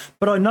videos.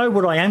 But I know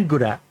what I am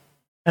good at,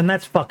 and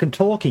that's fucking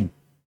talking.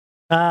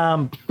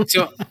 So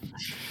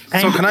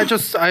can I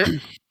just... Sorry,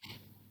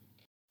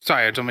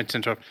 I don't mean to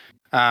interrupt.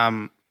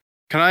 Can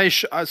I...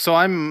 so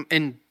I'm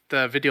in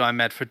the video I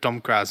made for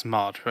Dumpgrass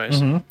Mod, right?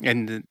 Mm-hmm.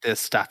 In the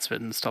stats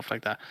bit and stuff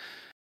like that.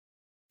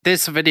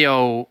 This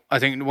video, I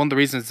think one of the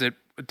reasons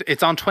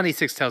it's on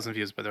 26,000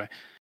 views, by the way.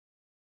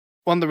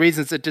 One of the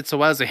reasons it did so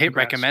well is it hit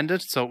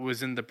recommended, so it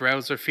was in the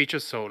browser feature.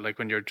 So, like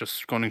when you're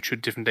just scrolling through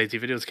different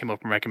DayZ videos, it came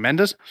up and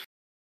recommended.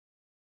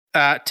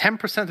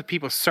 10% of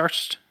people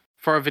searched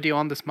for a video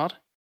on this mod,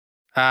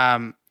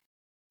 and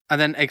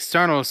then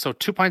external. So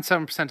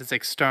 2.7% is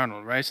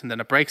external, right? And then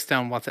it breaks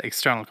down what the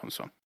external comes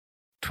from.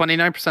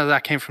 29% of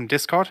that came from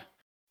Discord.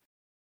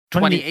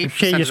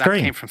 28% of that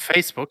came from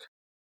Facebook.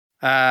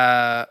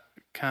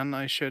 Can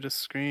I share the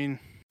screen?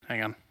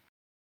 Hang on.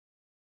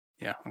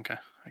 Yeah, okay,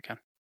 I can.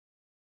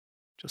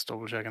 Just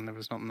double checking there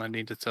was nothing I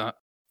needed to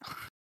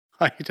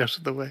hide out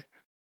of the way.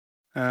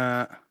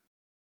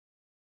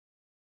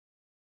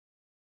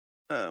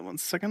 1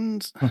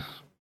 second.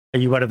 Are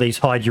you one of these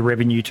hide your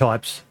revenue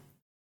types?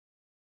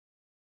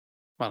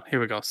 Well, here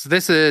we go. So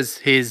this is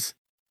his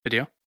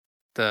video,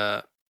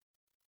 the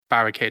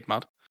barricade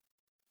mod.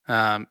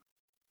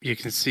 You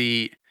can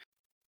see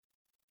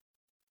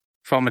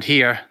from it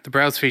here, the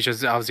browse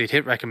features obviously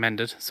hit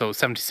recommended, so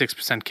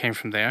 76% came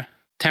from there.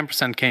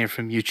 10% came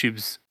from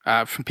YouTube's,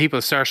 from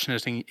people searching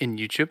it in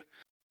YouTube.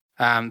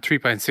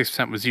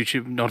 3.6% was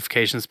YouTube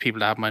notifications, people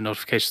that have my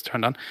notifications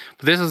turned on.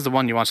 But this is the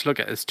one you want to look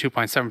at, is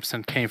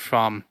 2.7% came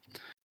from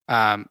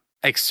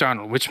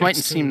external, which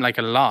mightn't seem like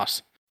a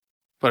lot,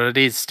 but it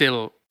is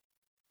still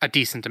a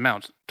decent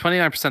amount.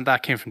 29% of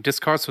that came from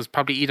Discord, so it's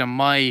probably either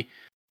my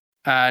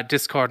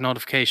Discord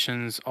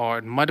notifications or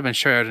it might have been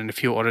shared in a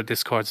few other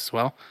Discords as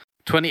well.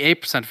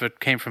 28% of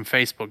it came from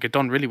Facebook. It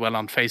done really well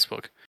on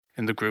Facebook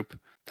in the group.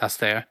 That's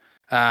there.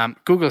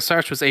 Google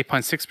search was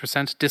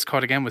 8.6%.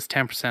 Discord again was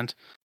 10%.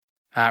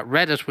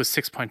 Reddit was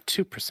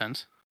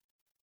 6.2%.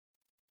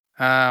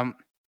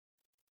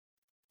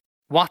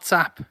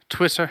 WhatsApp,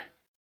 Twitter,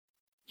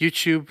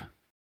 YouTube,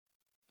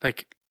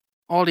 like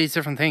all these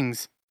different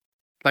things.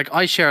 Like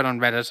I share it on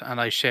Reddit and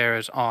I share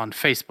it on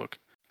Facebook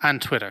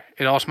and Twitter.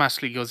 It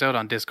automatically goes out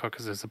on Discord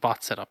because there's a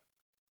bot set up.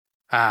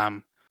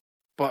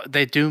 But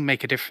they do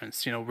make a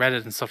difference,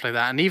 Reddit and stuff like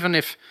that. And even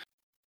if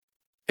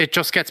it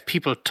just gets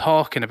people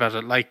talking about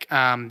it, like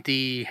what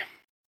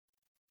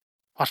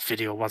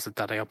video was it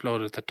that I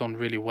uploaded that done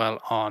really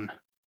well on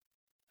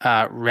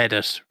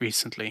Reddit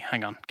recently?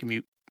 Hang on, give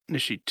me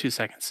literally 2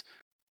 seconds.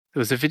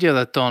 There was a video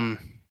that done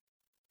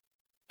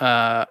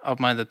of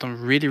mine that done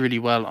really, really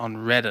well on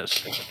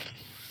Reddit.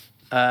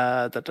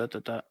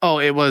 Oh,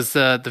 it was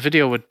the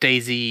video with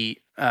DayZ.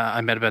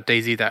 I made about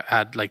DayZ that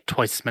had like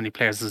twice as many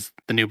players as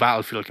the new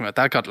Battlefield came out.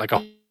 That got like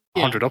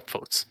 100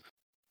 upvotes.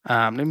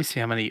 Let me see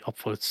how many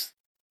upvotes.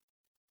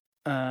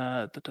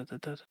 This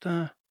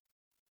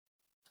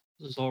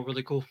is all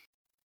really cool.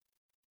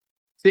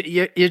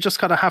 You just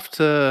gotta have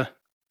to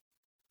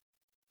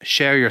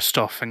share your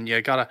stuff, and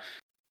you gotta.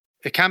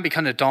 It can be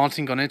kind of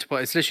daunting going into,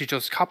 but it's literally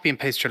just copy and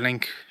paste your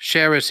link,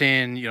 share it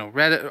in,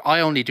 Reddit.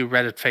 I only do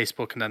Reddit,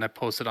 Facebook, and then I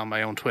post it on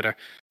my own Twitter.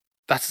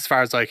 That's as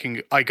far as I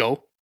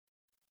go.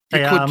 You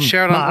Hey, could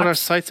share it on Mark, other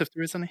sites if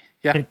there is any.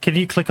 Yeah, Can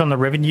you click on the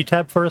revenue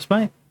tab for us,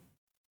 mate?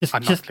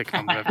 I'm not clicking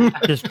on the revenue.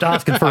 Just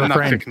asking for I'm a not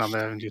friend. clicking on the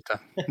revenue tab.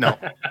 No.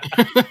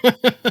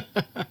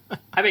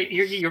 I mean,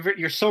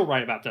 you're so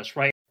right about this,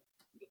 right?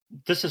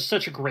 This is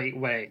such a great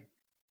way,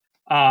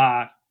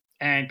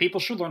 and people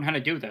should learn how to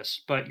do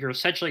this. But you're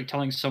essentially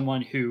telling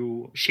someone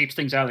who shapes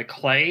things out of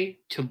clay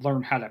to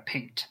learn how to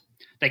paint.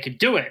 They could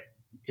do it.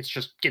 It's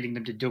just getting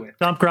them to do it.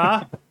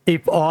 Dumpgra,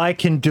 if I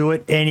can do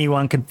it,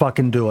 anyone can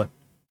fucking do it.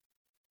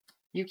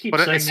 You keep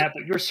But saying it's- that,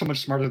 but you're so much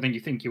smarter than you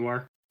think you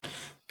are. It's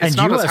And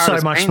not you as are hard so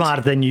as much painting.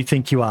 smarter than you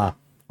think you are.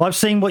 I've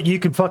seen what you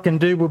can fucking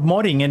do with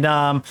modding and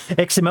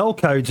XML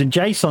codes and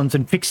JSONs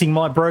and fixing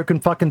my broken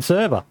fucking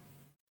server.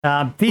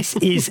 This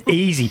is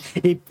easy.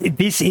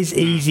 This is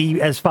easy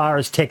as far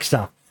as tech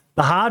stuff.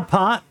 The hard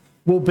part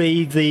will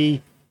be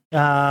the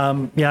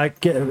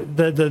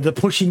the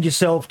pushing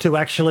yourself to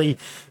actually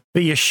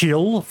be a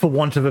shill, for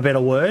want of a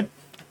better word,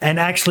 and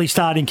actually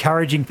start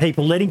encouraging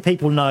people, letting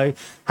people know,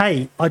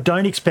 hey, I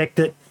don't expect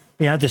it.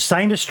 The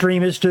same as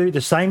streamers do,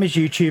 the same as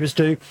YouTubers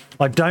do.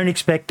 I don't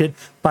expect it,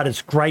 but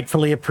it's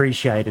gratefully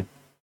appreciated.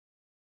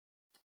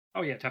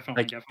 Oh yeah,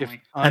 definitely, Like,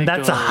 definitely. And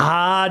that's a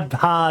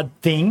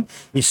hard thing,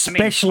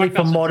 especially talk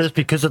for about modders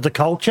because of the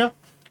culture,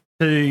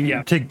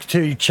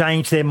 to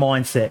change their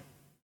mindset.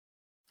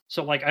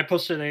 So, like, I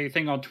posted a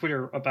thing on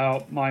Twitter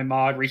about my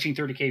mod reaching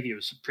 30K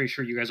views. Pretty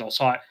sure you guys all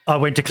saw it. I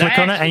went to click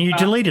on it and you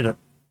deleted it.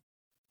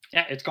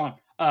 Yeah, it's gone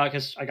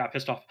because I got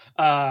pissed off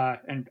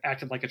and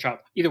acted like a child.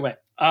 Either way,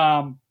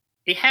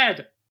 it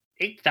had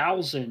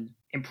 8,000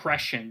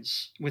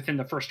 impressions within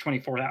the first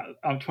 24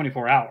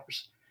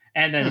 hours,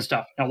 and then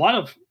stuff. Now, a lot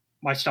of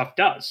my stuff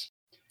does,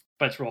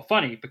 but it's real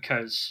funny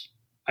because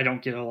I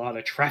don't get a lot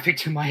of traffic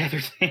to my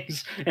other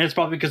things, and it's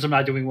probably because I'm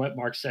not doing what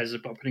Mark says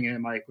about putting it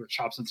in my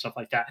workshops and stuff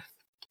like that.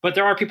 But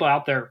there are people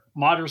out there,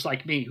 modders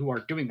like me, who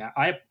are doing that.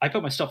 I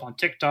put my stuff on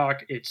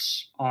TikTok.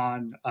 It's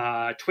on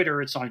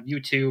Twitter. It's on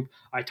YouTube.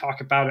 I talk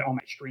about it on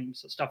my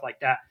streams and stuff like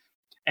that.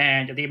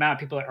 And the amount of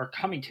people that are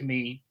coming to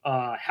me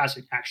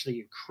hasn't actually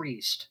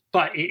increased.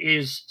 But it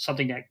is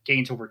something that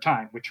gains over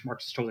time, which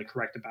Mark's is totally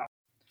correct about.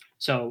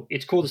 So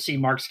it's cool to see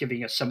Mark's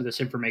giving us some of this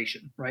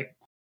information, right?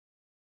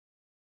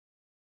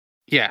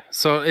 Yeah,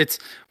 so it's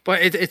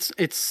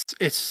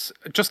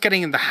just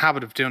getting in the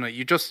habit of doing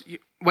it.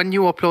 When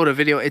you upload a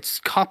video, it's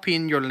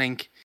copying your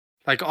link.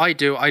 Like I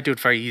do it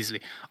very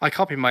easily. I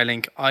copy my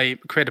link, I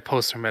create a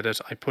post on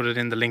Reddit, I put it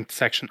in the linked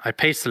section, I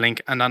paste the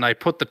link, and then I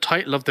put the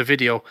title of the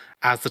video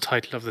as the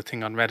title of the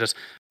thing on Reddit,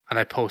 and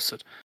I post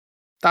it.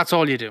 That's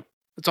all you do.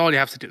 That's all you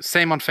have to do.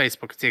 Same on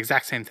Facebook. It's the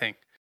exact same thing.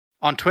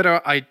 On Twitter,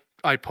 I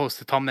post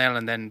the thumbnail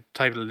and then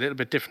type it a little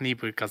bit differently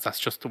because that's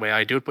just the way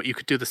I do it, but you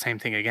could do the same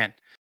thing again.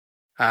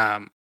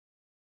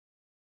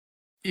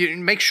 You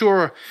make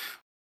sure,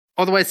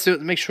 otherwise,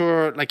 make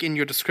sure, like in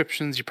your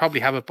descriptions, you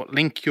probably have it, but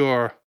link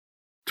your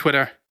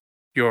Twitter,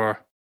 your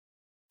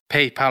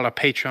PayPal or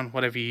Patreon,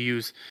 whatever you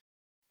use.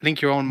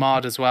 Link your own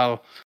mod as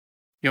well.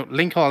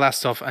 Link all that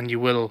stuff, and you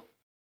will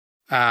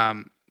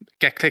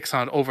get clicks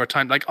on it over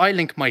time. Like I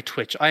link my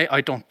Twitch.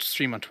 I don't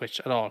stream on Twitch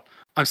at all.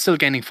 I'm still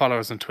gaining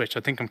followers on Twitch. I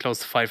think I'm close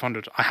to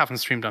 500. I haven't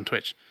streamed on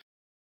Twitch.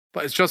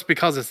 But it's just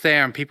because it's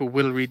there and people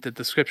will read the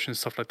description and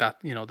stuff like that.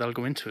 They'll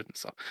go into it and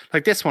stuff.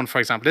 Like this one, for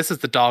example, this is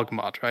the dog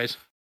mod, right?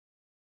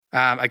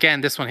 Again,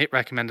 this one hit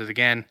recommended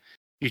again.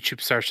 YouTube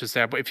search is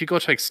there. But if you go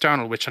to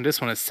external, which on this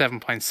one is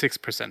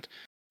 7.6%,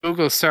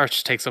 Google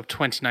search takes up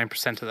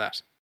 29% of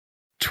that.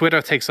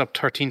 Twitter takes up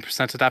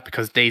 13% of that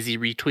because Daisy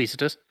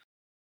retweeted it.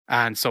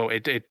 And so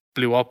it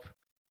blew up.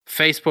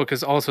 Facebook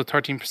is also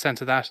 13%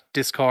 of that.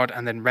 Discord,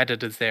 and then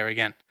Reddit is there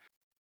again.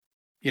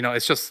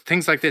 It's just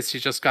things like this. You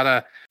just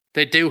gotta...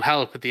 They do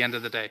help at the end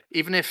of the day.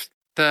 Even if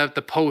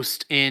the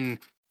post in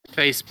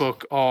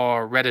Facebook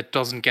or Reddit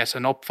doesn't get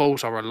an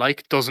upvote or a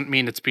like, doesn't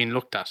mean it's being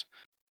looked at.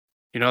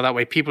 That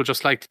way people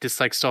just like to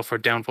dislike stuff or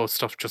downvote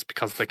stuff just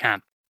because they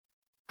can.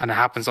 And it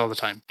happens all the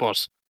time.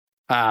 But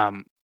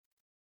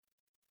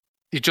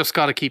you just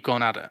got to keep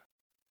going at it.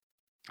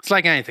 It's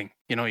like anything.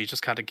 You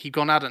just got to keep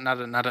going at it and at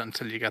it and at it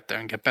until you get there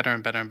and get better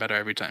and better and better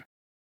every time.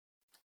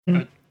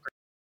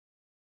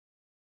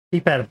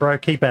 Keep at it, bro.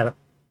 Keep at it.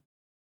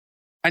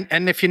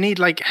 And if you need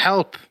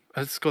help,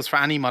 this goes for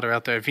any modder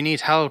out there, if you need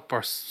help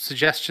or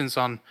suggestions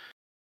on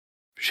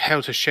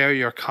how to share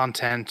your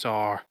content,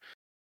 or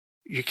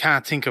you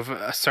can't think of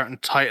a certain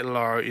title,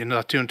 or you're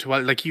not doing too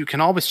well, you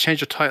can always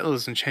change your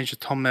titles and change your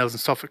thumbnails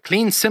and stuff.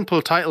 Clean,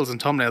 simple titles and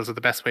thumbnails are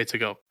the best way to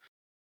go.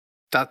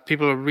 That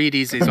people are read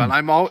easy as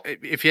well.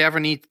 If you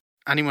ever need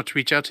anyone to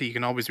reach out to, you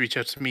can always reach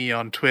out to me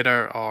on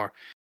Twitter or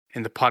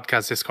in the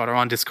podcast Discord or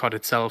on Discord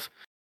itself,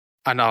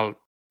 and I'll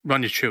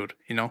run you through it.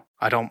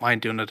 I don't mind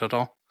doing it at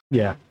all.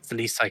 Yeah, it's the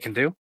least I can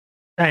do.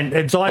 And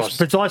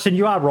Zyson,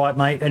 you are right,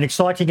 mate. An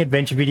exciting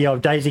adventure video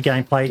of DayZ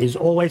gameplay is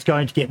always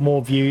going to get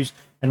more views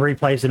and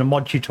replays than a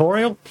mod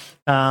tutorial.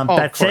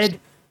 That said,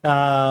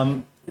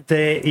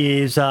 there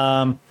is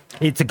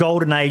it's a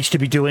golden age to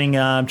be doing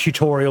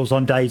tutorials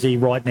on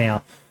DayZ right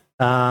now.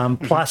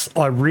 Plus,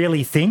 I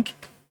really think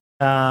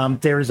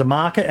there is a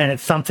market, and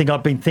it's something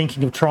I've been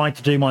thinking of trying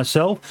to do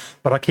myself,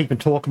 but I keep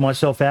talking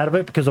myself out of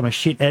it because I'm a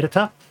shit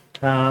editor.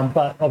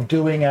 But of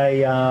doing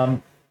a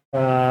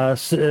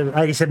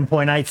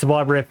 87.8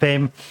 Survivor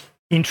FM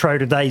Intro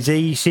to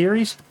DayZ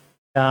series,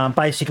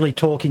 basically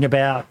talking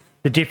about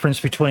the difference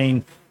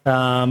between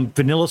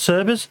vanilla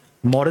servers,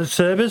 modern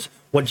servers,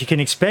 what you can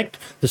expect,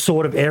 the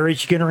sort of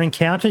errors you're going to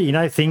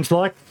encounter, things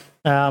like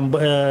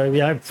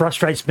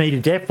frustrates me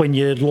to death when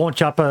you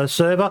launch up a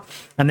server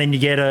and then you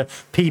get a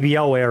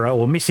PBO error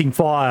or missing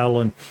file,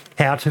 and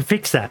how to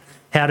fix that,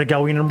 how to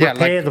go in and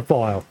repair the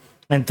file,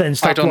 and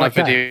stuff like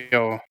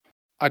that.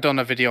 I done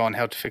a video on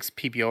how to fix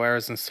PBO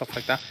errors and stuff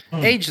like that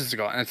ages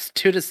ago, and it's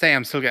to this day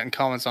I'm still getting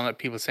comments on it.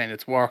 People saying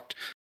it's worked.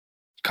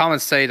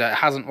 Comments say that it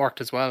hasn't worked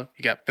as well.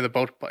 You get a bit of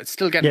both, but it's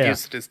still getting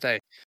views to this day.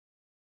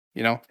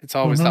 It's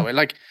always that way.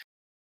 Like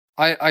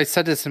I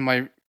said this in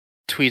my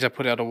tweet I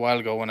put out a while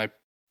ago when I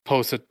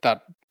posted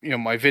that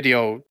my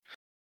video,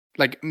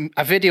 like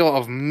a video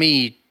of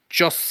me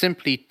just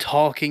simply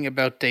talking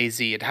about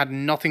DayZ. It had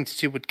nothing to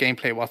do with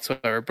gameplay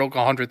whatsoever. It broke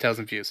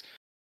 100,000 views,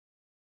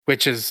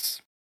 which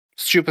is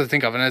stupid to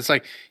think of. And it's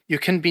like, you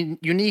can be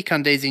unique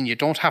on DayZ and you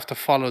don't have to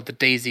follow the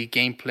DayZ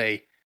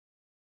gameplay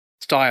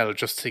style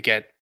just to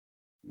get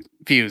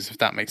views, if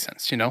that makes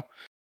sense.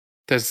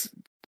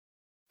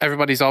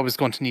 Everybody's always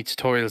going to need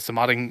tutorials. The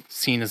modding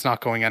scene is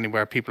not going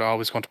anywhere. People are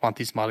always going to want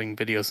these modding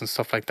videos and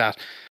stuff like that.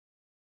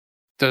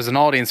 There's an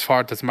audience for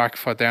it, there's a market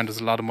for it there, and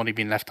there's a lot of money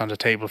being left on the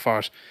table for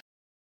it.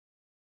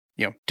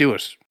 Do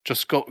it.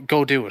 Just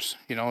go do it.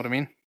 You know what I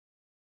mean?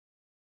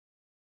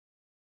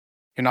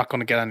 You're not going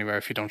to get anywhere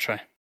if you don't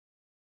try.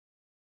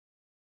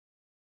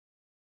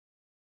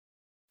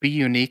 Be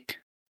unique.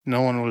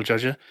 No one will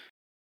judge you.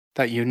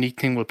 That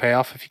unique thing will pay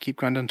off if you keep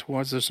grinding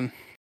towards it. And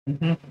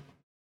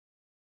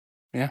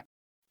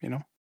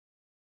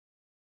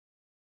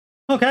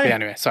Okay. But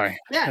anyway, sorry.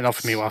 Yeah. Enough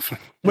of me waffling.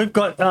 We've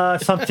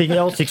got something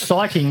else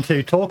exciting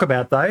to talk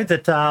about, though,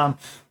 that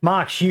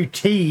Marks, you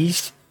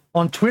teased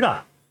on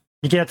Twitter.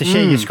 You're going to have to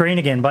share your screen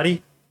again,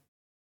 buddy.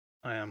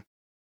 I am.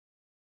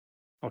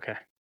 Okay.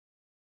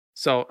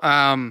 So,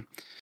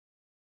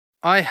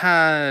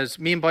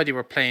 me and Buddy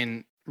were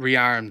playing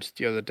Rearmed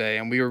the other day,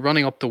 and we were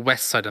running up the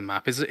west side of the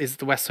map. Is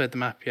the west side of the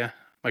map? Yeah.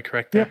 Am I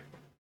correct there?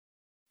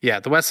 Yeah,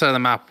 the west side of the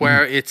map,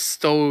 where it's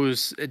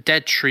those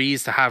dead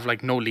trees that have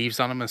like no leaves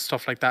on them and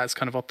stuff like that. It's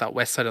kind of up that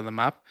west side of the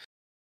map.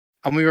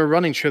 And we were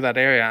running through that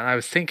area, and I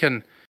was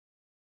thinking,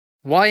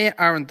 why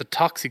aren't the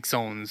toxic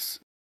zones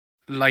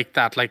like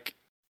that? Like,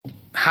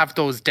 have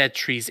those dead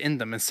trees in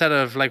them, instead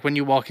of like when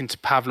you walk into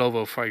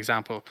Pavlovo, for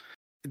example,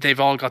 they've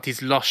all got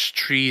these lush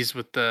trees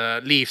with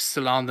the leaves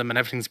still on them and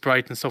everything's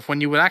bright and stuff.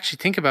 When you would actually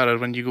think about it,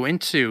 when you go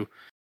into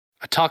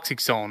a toxic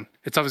zone,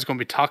 it's always going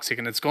to be toxic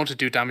and it's going to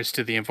do damage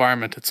to the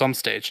environment at some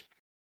stage.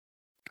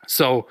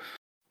 So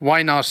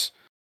why not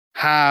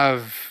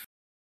have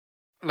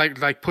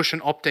like push an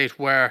update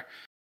where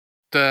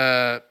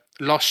the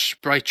lush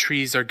bright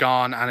trees are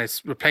gone and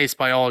it's replaced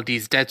by all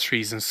these dead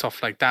trees and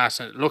stuff like that,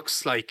 and it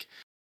looks like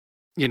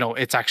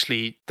it's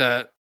actually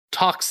the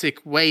toxic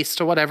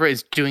waste or whatever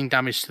is doing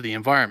damage to the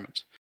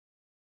environment.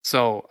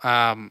 So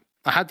I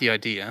had the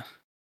idea,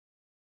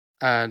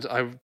 and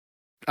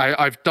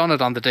I've done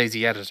it on the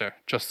DayZ editor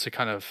just to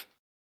kind of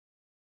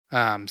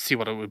see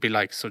what it would be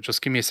like. So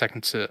just give me a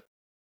second to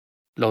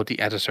load the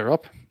editor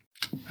up,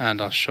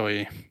 and I'll show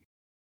you.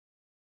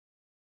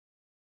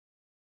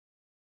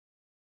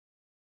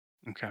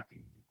 Okay.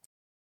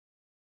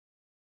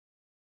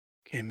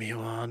 Give me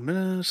 1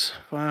 minute.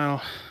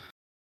 Wow.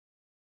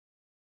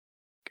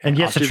 And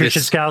yes,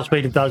 Attrition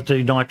Scalespeeder does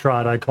do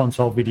Nitrado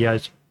console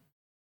videos.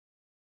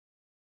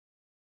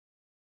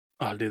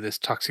 I'll do this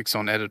Toxic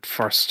Zone edit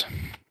first.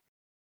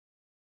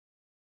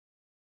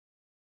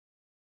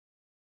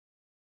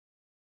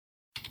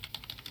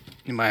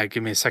 You might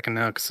give me a second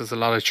now because there's a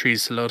lot of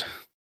trees to load.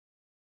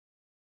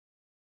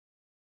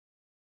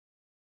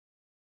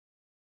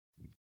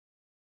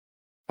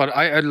 But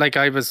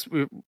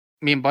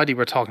me and Buddy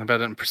were talking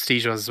about it in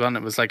Prestige as well, and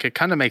it was like, it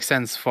kind of makes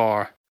sense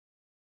for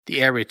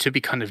the area to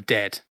be kind of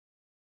dead.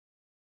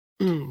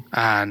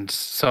 And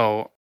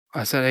so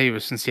I said, hey,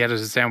 since the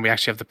editor's down, we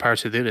actually have the power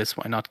to do this.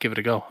 Why not give it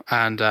a go?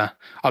 And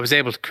I was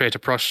able to create a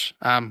brush,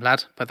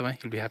 lad, by the way.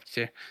 You'll be happy to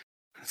hear.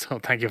 So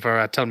thank you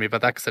for telling me about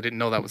that, because I didn't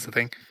know that was the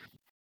thing.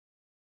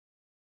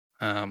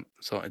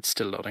 So it's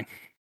still loading.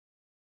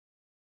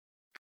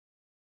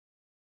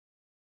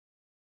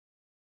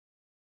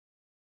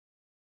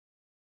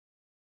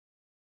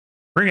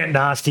 Bring it,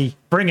 Nasty.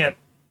 Bring it.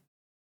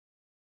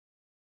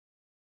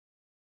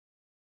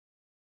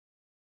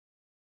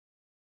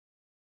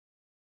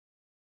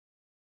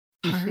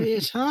 Hurry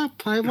it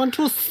up. I want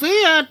to see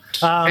it.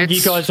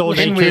 You guys all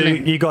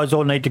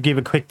need to give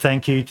a quick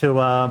thank you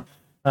to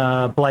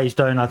Blaze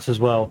Donuts as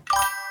well.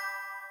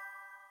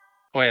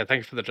 Oh yeah,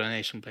 thank you for the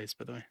donation, Blaze,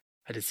 by the way.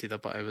 I did see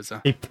that, but I was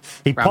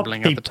he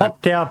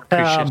popped out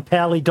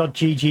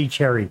Pally.gg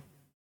cherry.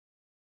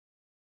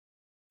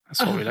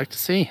 That's what we like to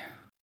see.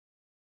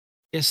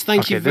 Yes,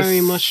 thank you very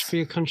much for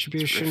your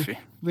contribution.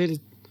 Really.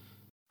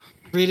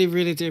 Really,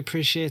 really do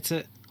appreciate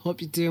it.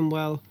 Hope you're doing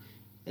well.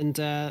 And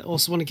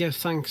also want to give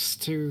thanks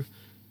to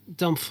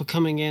Dump for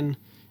coming in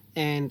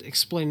and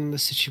explaining the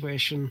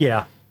situation.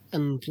 Yeah.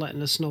 And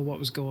letting us know what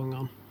was going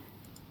on.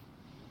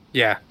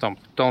 Yeah, don't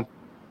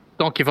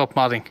give up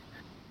modding.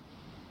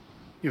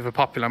 You have a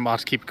popular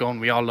mod, keep going.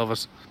 We all love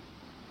it.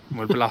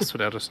 We'll be lost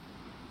without it.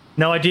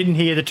 No, I didn't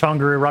hear the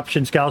Tonga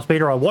eruption, Scales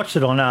Peter. I watched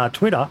it on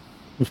Twitter.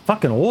 It was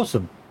fucking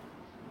awesome.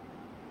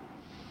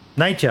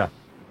 Nature.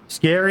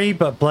 Scary,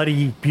 but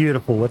bloody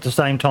beautiful at the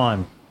same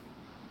time.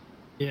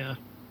 Yeah.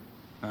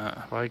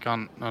 Have I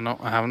gone? No,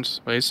 I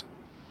haven't. Wait.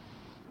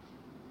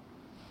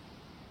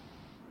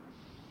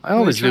 I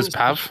always lose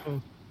Pav.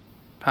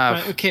 Pav.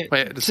 Right, okay.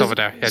 Wait, it's over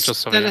there. Yeah,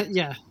 just over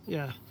there.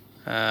 Yeah.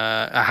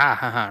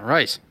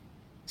 Right.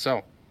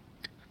 So,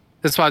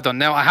 this is what I've done.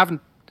 Now, I haven't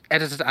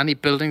edited any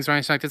buildings or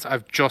anything like this.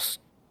 I've just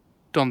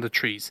done the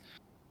trees.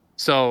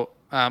 So,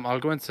 I'll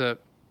go into,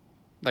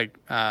 like,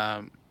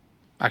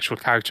 actual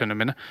character in a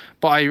minute.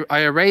 But I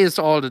erased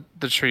all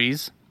the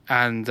trees,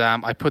 and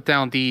I put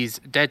down these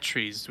dead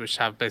trees, which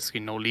have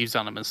basically no leaves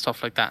on them and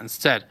stuff like that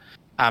instead.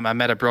 I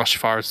made a brush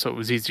for it, so it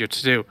was easier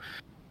to do.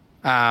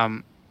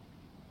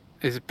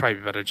 Is it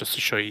probably better just to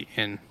show you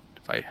in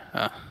if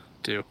I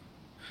do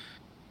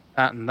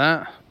that and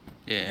that?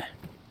 Yeah.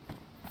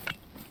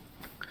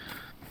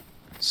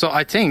 So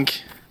I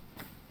think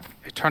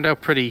it turned out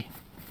pretty.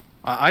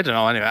 I don't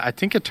know. Anyway, I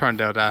think it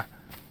turned out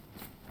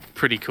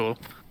pretty cool.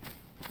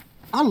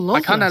 I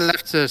kind of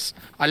left it.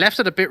 I left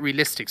it a bit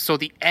realistic. So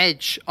the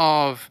edge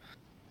of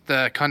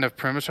the kind of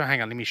perimeter.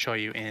 Hang on, let me show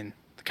you in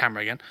the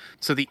camera again.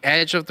 So the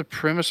edge of the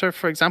perimeter,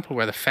 for example,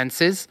 where the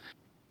fence is,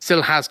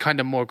 still has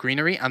kind of more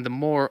greenery, and the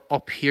more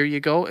up here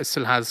you go, it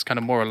still has kind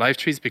of more alive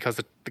trees because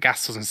the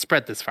gas doesn't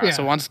spread this far. Yeah.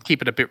 So I wanted to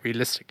keep it a bit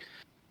realistic.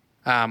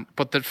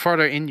 But the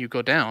further in you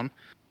go down,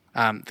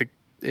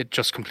 it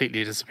just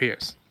completely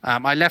disappears.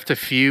 I left a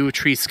few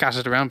trees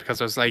scattered around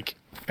because I was like,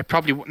 it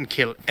probably wouldn't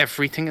kill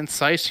everything in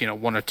sight. You know,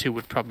 one or two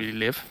would probably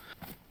live.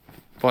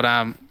 But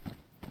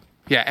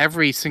yeah,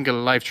 every single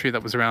live tree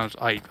that was around,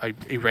 I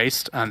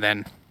erased and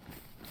then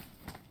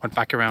went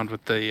back around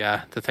with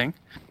the thing.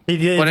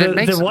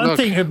 The one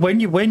thing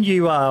when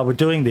you were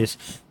doing this,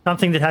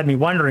 something that had me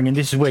wondering, and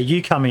this is where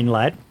you come in,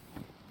 lad.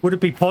 Would it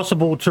be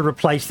possible to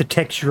replace the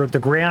texture of the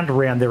ground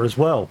around there as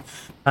well?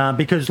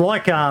 Because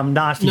like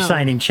Nasty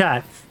saying in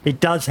chat,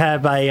 it does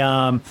have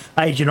a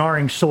Agent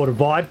Orange sort of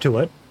vibe to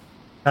it.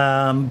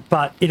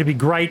 But it'd be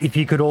great if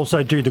you could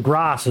also do the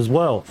grass as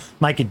well.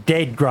 Make it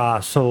dead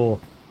grass or...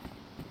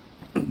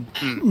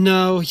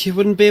 No, you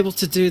wouldn't be able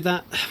to do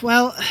that.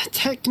 Well,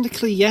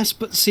 technically yes,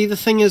 but see, the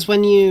thing is,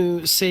 when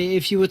you say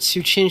if you were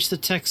to change the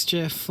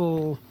texture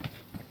for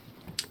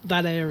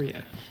that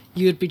area,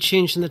 you'd be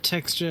changing the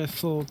texture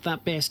for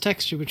that base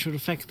texture, which would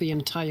affect the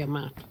entire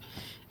map.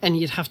 And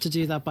you'd have to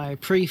do that by a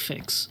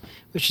prefix,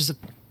 which is a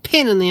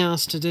pain in the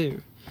ass to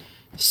do.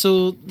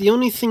 So the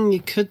only thing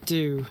you could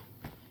do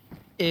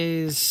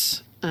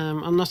is,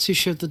 I'm not too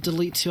sure if the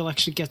delete tool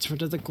actually gets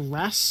rid of the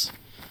grass.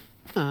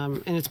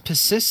 And it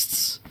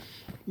persists.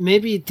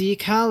 Maybe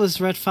decal is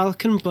Red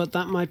Falcon, but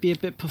that might be a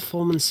bit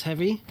performance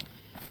heavy.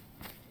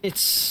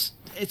 It's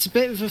a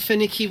bit of a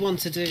finicky one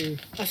to do.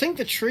 I think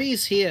the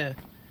trees here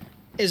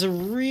is a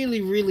really,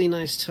 really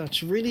nice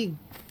touch. Really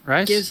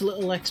gives a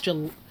little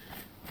extra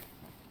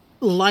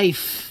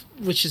life,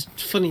 which is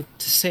funny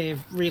to say,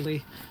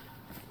 really.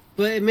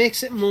 But it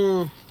makes it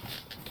more...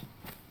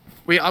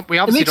 We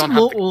obviously don't have...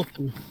 more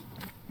open.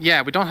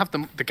 Yeah, we don't have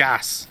the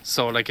gas,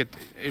 so like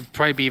it'd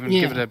probably even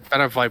give it a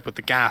better vibe with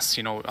the gas.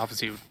 You know,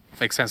 obviously it would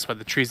make sense why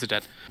the trees are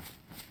dead.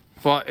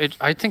 But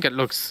I think it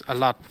looks a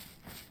lot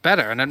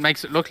better, and it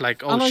makes it look like,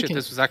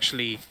 this was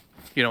actually,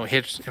 you know,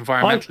 hit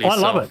environmentally. I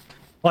love it.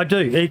 I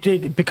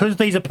do. Because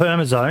these are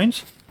perma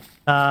zones.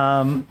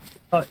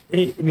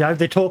 You know,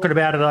 they're talking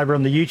about it over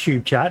on the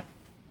YouTube chat,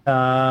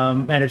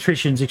 and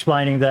Attrition's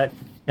explaining that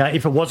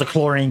if it was a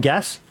chlorine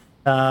gas.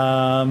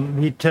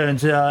 It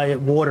turns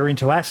water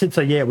into acid,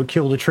 so it would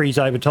kill the trees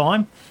over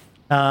time.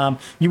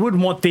 You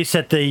wouldn't want this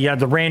at the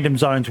random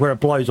zones where it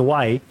blows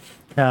away.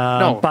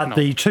 But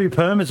the two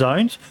perma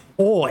zones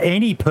or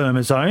any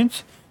perma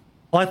zones,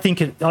 I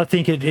think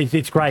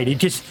it's great.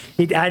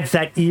 It adds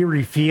that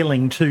eerie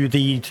feeling to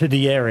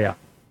the area.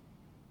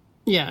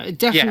 Yeah, it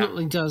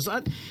definitely does.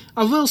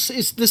 I will say,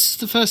 this is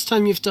the first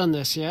time you've done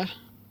this, yeah?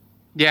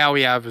 Yeah,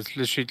 it was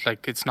literally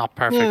like, it's not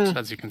perfect,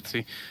 as you can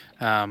see.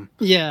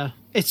 Yeah,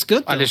 it's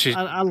good though.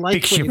 I like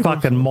fix your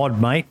fucking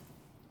mod, mate.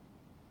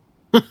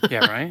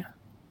 Yeah, right.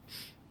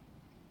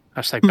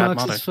 Hashtag bad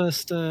modder.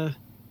 First, well,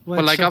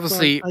 like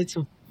obviously,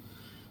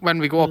 when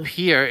we go up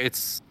here,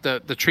 it's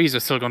the trees are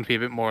still going to be a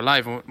bit more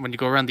alive. When you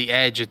go around the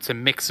edge, it's a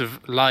mix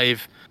of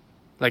live,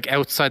 like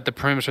outside the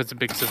perimeter, it's a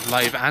mix of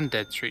live and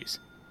dead trees.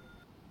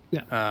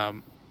 Yeah.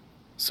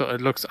 So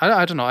it looks.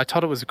 I don't know. I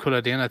thought it was a cool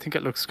idea, and I think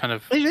it looks kind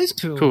of. It is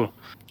cool. Cool.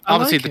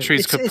 Obviously, like the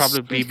trees could it's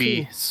probably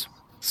be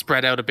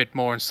spread out a bit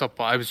more and stuff,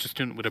 but I was just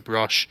doing it with a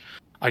brush.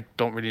 I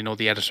don't really know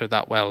the editor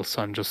that well,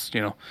 so I'm just,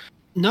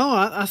 No,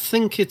 I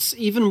think it's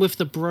even with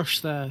the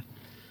brush there.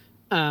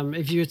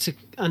 if you were to,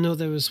 I know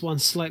there was one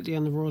slightly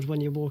on the road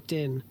when you walked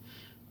in,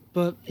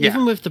 but Yeah.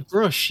 even with the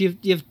brush,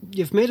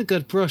 you've made a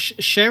good brush.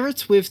 Share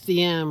it with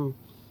the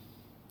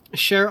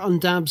share it on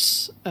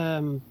Dab's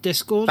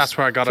Discord. That's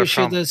where I got So it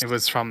sure from. there's- It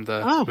was from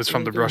the Oh, it was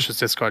from there the you go. Brushes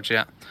Discord.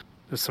 Yeah,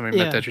 there's something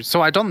Yeah. about that.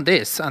 So I done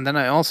this, and then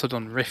I also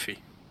done Riffy.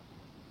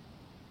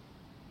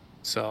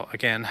 So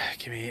again,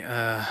 give me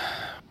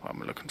what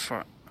am I looking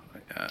for?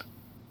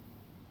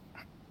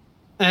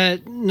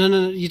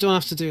 No, you don't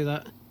have to do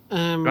that.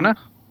 Gonna?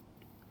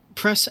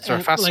 Press there a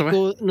F, faster like way?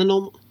 go in the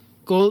normal,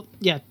 go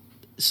yeah.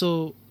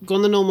 So go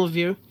in the normal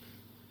view.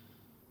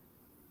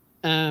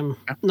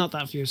 Not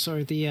that view.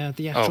 Sorry, the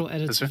actual this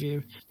editor one?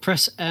 view.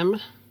 Press M.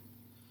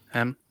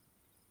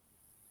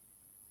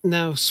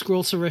 Now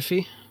scroll to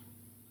Riffy.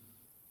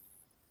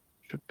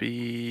 Should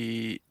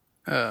be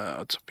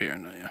it's up here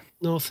now. Yeah.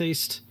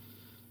 Northeast.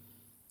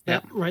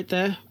 Yeah. Right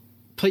there.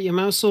 Put your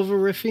mouse over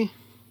Riffy.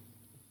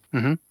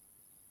 Mhm.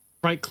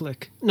 Right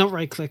click. Not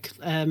right click.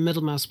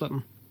 Middle mouse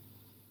button.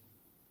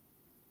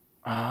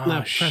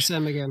 Now press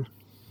M again.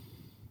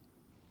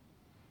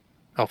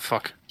 Oh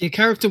fuck. Your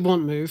character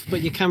won't move,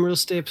 but your camera will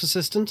stay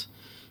persistent.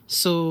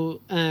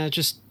 So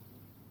just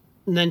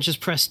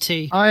press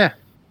T. Oh yeah.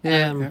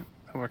 Yeah, Um, yeah,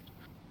 that worked.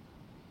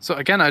 So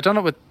again, I done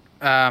it with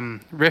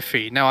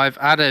Riffy. Now I've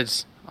added.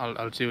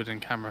 I'll do it in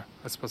camera.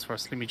 I suppose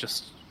first. Let me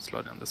just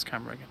slow down this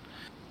camera again.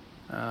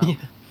 Yeah.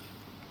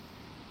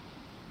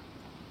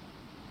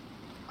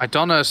 I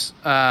done it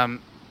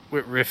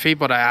with Riffy,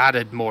 but I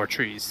added more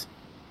trees,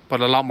 but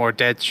a lot more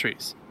dead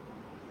trees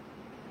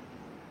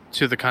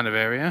to the kind of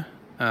area.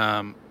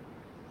 And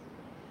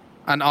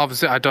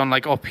obviously I done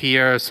like up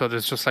here, so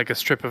there's just like a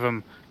strip of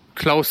them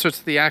closer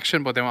to the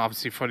action, but then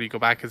obviously further you go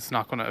back, it's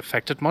not going to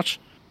affect it much.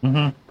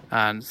 Mm-hmm.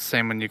 And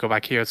same when you go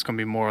back here, it's going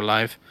to be more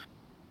alive.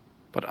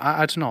 But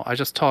I don't know. I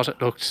just thought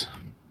it looked.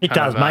 It kind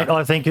does, of, mate.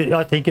 I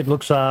think it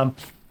looks so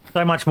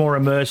much more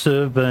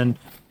immersive and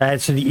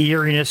adds to the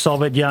eeriness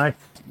of it. You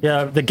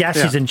know, the gas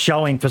Yeah. isn't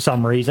showing for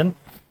some reason.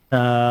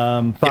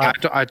 But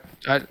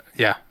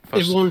Yeah,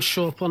 but It won't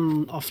show up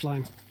on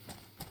offline.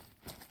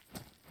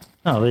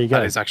 oh, there you go.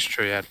 that is actually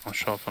true. Yeah, it won't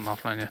show up on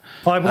offline.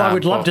 Yeah. I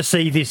would love but- to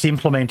see this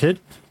implemented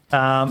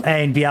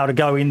and be able to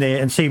go in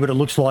there and see what it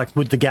looks like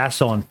with the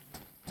gas on.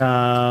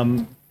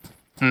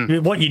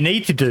 What you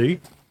need to do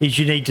is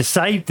you need to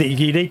speak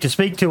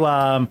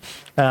to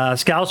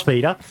Scale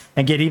Speeder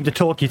and get him to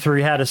talk you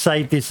through how to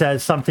save this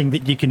as something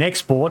that you can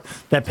export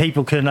that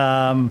people can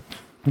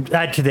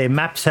add to their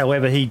maps.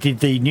 However, he did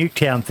the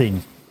Nuketown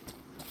thing.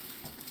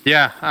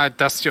 Yeah,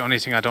 that's the only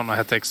thing I don't know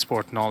how to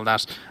export and all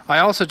that. I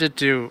also did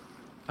do.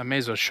 I may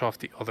as well show off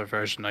the other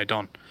version I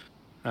done.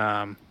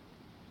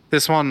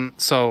 This one,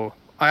 so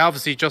I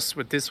obviously just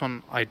with this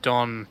one I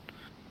done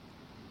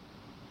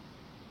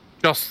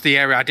just the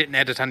area. I didn't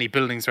edit any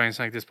buildings or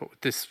anything like this, but with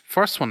this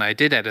first one I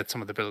did edit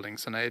some of the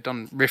buildings and I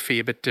done Riffy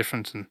a bit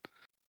different and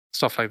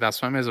stuff like that.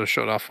 So I may as well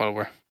show it off while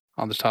we're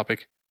on the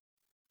topic.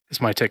 This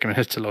might take a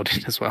minute to load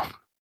in as well.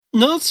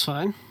 No, it's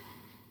fine.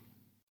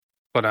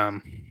 But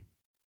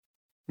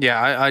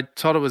yeah, I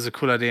thought it was a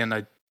cool idea, and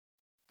I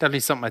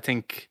definitely something I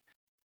think.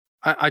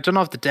 I don't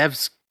know if the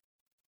devs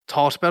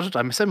thought about it.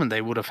 I'm assuming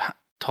they would have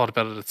thought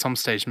about it at some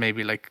stage,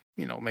 maybe like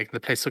making the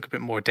place look a bit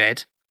more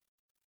dead.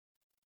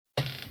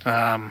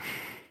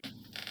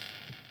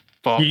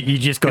 But You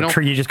just got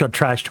you just got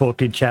trash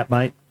talked in chat,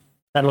 mate.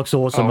 That looks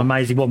awesome. Oh.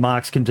 Amazing what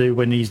Marks can do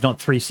when he's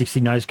not 360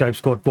 no scope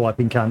squad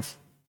wiping cunts.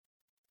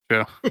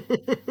 yeah.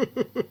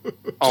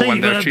 See,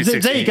 when they're there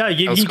 360 you go.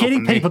 You're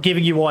getting no-scoping me. people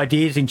giving you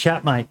ideas in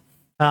chat, mate.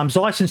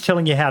 Zyson's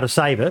telling you how to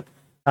save it.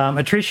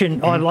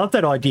 Attrition, I love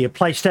that idea.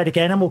 Place static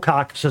animal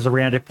carcasses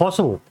around if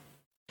possible.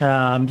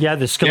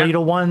 The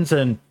skeletal ones,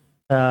 and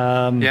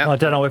I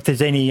don't know if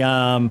there's any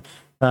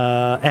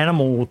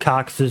animal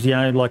carcasses,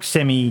 like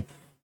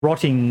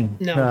semi-rotting.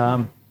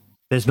 No.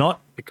 There's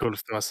not. Be cool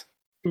if there was.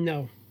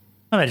 No.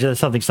 I imagine that's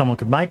something someone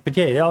could make, but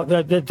yeah,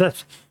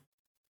 that's.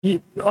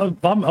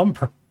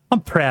 I'm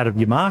proud of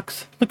you,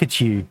 Marks. Look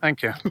at you.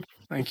 Thank you.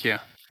 Thank you.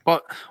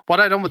 But what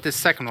I done with this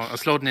second one,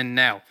 it's loading in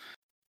now.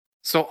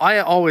 So I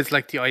always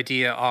like the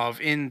idea of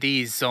in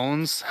these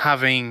zones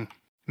having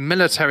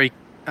military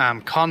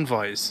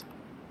convoys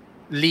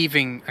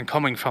leaving and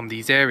coming from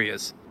these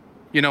areas.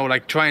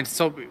 Like trying to,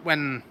 so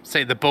when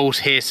say the boat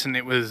hit and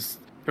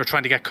they're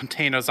trying to get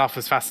containers off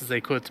as fast as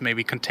they could to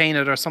maybe contain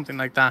it or something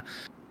like that.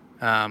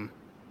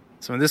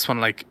 So in this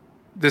one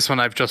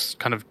I've just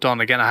kind of done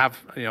again. I have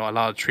a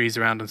lot of trees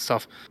around and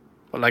stuff,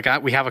 but like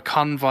we have a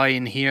convoy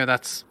in here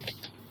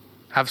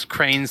has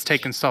cranes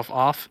taking stuff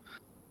off,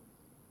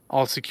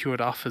 all secured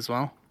off as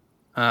well.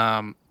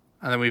 And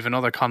then we have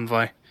another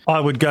convoy. I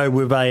would go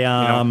with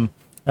a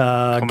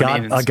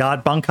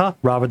guard bunker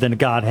rather than a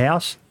guard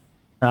house.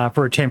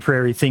 For a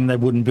temporary thing, they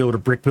wouldn't build a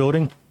brick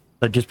building.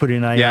 They'd just put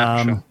in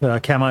a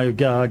camo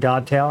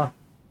guard tower.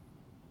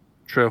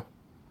 True.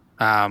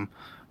 But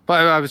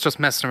I was just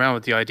messing around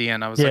with the idea,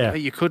 and I was like, Yeah. hey,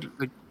 you could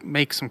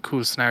make some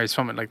cool scenarios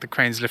from it, like the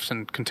cranes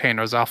lifting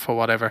containers off or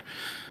whatever.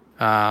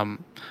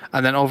 And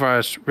then over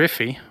at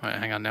Riffy, right,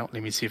 hang on now,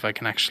 let me see if I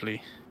can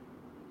actually.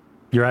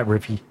 You're at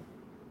Riffy.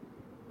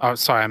 Oh,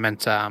 sorry, I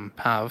meant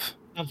Pav.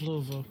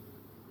 Pavlova.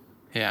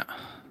 Yeah.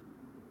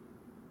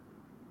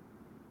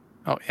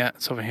 Oh, yeah,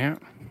 it's over here.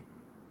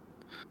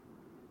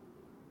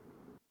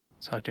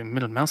 So I do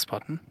middle mouse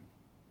button.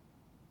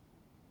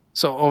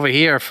 So over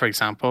here, for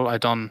example, I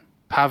done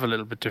Pav a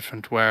little bit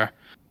different, where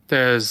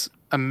there's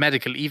a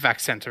medical evac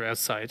center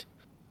outside.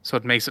 So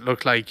it makes it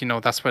look like,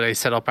 that's where they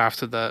set up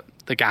after the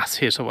gas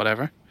hit or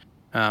whatever.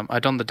 I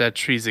done the dead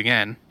trees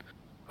again,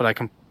 but I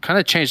can kind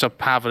of change up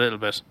Pav a little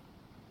bit.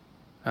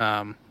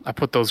 I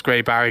put those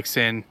grey barracks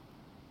in,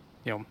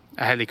 a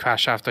heli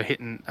crash after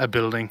hitting a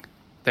building.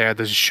 There's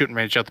a shooting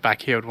range out the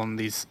back here with one of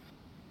these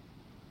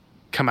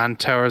command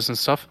towers and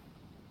stuff.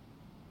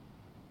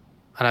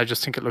 And I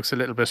just think it looks a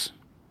little bit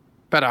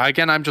better.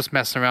 Again, I'm just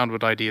messing around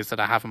with ideas that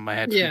I have in my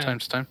head from time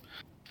to time.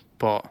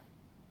 But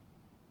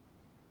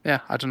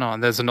yeah, I don't know.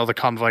 And there's another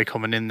convoy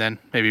coming in then,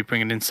 maybe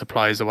bringing in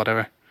supplies or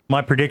whatever.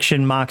 My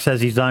prediction, Mark's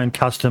has his own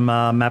custom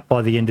map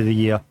by the end of the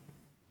year.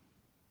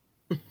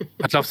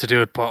 I'd love to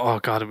do it, but oh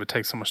god, it would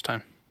take so much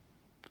time.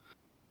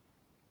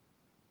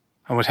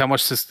 And with how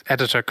much this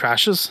editor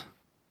crashes,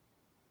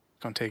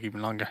 it's going to take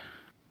even longer.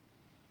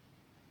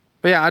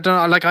 But yeah, I don't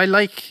know. Like, I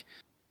like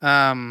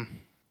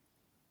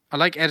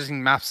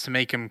editing maps to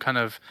make them kind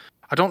of...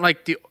 I don't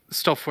like the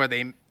stuff where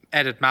they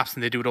edit maps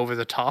and they do it over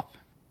the top.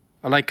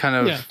 I like kind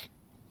of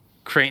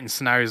creating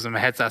scenarios in my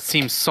head that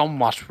seem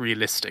somewhat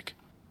realistic.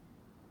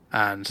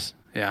 And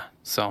yeah,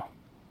 so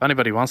if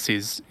anybody wants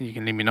these, you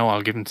can let me know.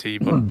 I'll give them to you.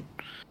 But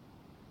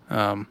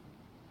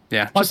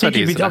yeah, just I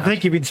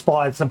think you've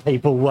inspired some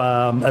people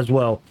as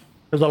well,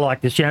 because I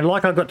like this.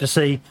 Like I got to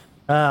see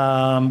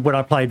when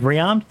I played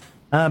Rearmed.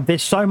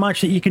 There's so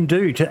much that you can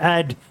do to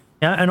add,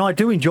 and I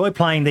do enjoy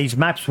playing these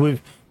maps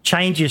with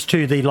changes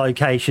to the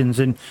locations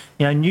and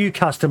new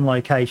custom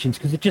locations,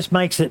 because it just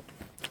makes it,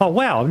 oh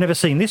wow, I've never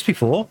seen this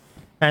before,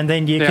 and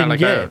then you can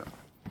yeah.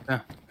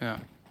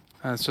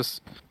 And it's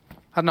just,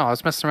 I don't know. I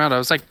was messing around. I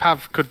was like,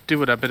 Pav could do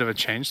with a bit of a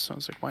change, so I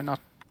was like, why not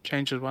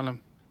change it while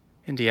I'm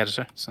in the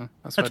editor? So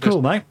that's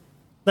cool, mate.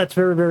 That's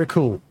very, very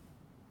cool.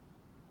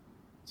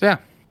 So yeah,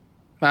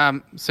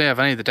 if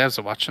any of the devs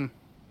are watching,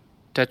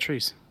 dead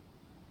trees.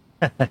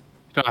 You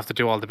don't have to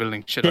do all the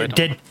building shit. Just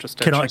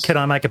dead trees. Can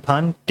I make a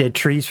pun? Dead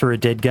trees for a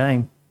dead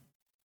game.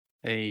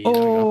 Hey,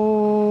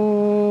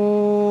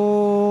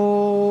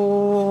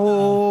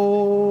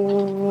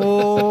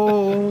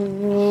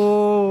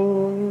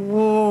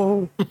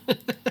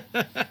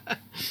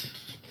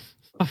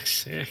 Fuck's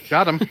sake.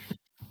 got him.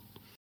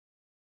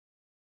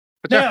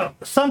 But now,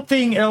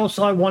 something else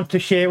I want to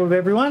share with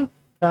everyone.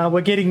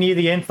 We're getting near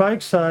the end,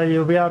 folks, so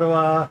you'll be able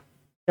to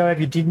go have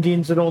your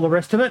din-dins and all the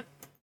rest of it.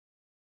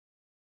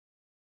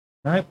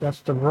 Nope,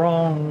 that's the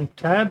wrong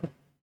tab.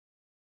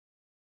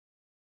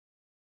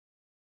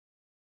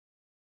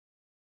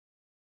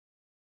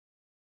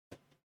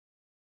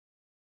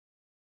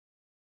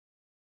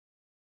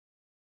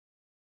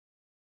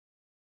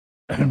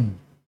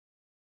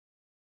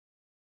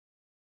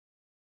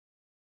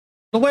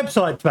 The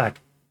website's back.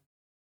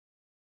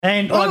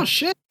 And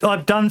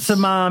I've done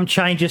some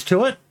changes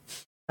to it,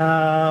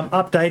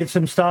 updated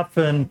some stuff,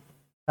 and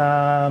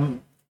I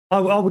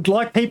would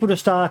like people to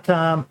start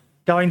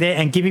going there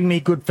and giving me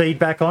good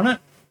feedback on it.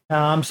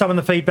 Some of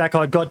the feedback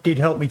I got did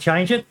help me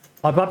change it.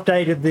 I've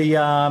updated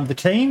the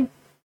team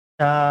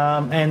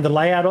and the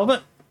layout of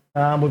it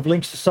with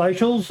links to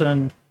socials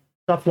and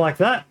stuff like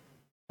that.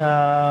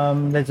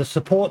 There's a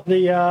support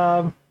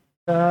the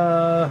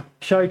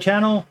show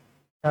channel.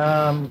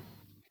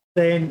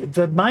 Then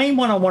the main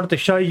one I wanted to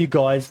show you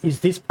guys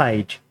is this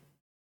page.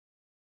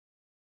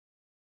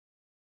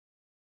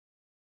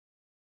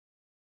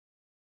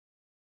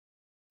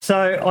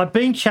 So I've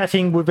been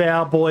chatting with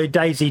our boy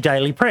Daisy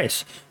Daily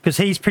Press, because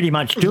he's pretty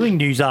much doing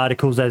news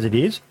articles as it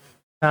is,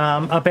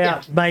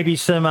 about maybe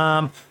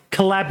some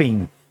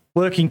collabing,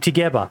 working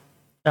together,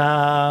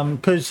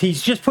 because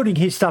he's just putting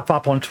his stuff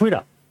up on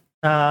Twitter.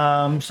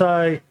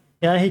 So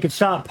he could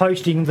start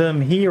posting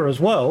them here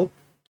as well.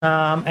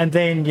 And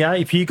then,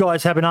 if you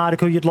guys have an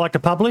article you'd like to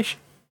publish,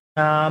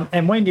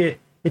 and when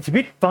it's a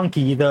bit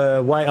funky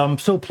the way I'm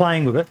still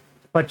playing with it,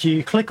 but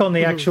you click on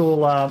the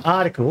actual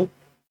article,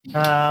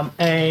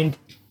 and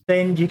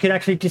then you can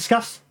actually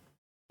discuss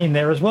in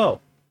there as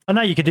well. I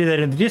know you could do that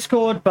in the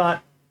Discord,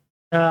 but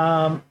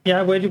we're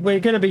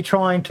going to be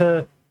trying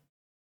to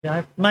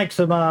make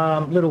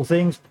some little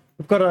things.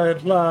 We've got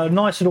a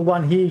nice little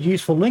one here,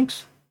 useful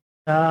links.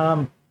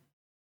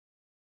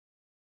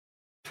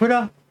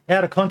 Twitter.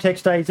 Out of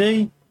context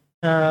Daisy,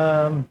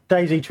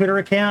 Daisy Twitter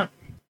account.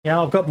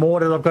 I've got more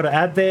that I've got to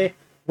add there.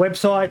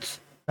 Websites,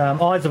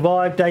 I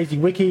Survive, Daisy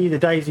Wiki, the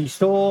Daisy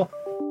Store,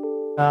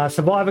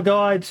 Survivor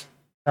Guides,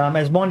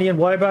 Asmondian,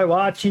 Wobo,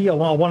 Archie. I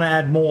want to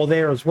add more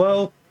there as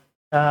well.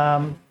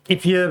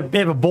 If you're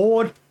ever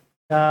bored,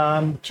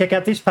 check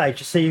out this page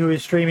to see who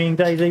is streaming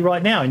Daisy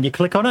right now, and you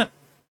click on it.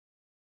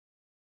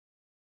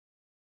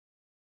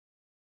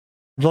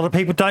 A lot of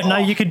people don't know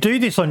you can do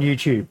this on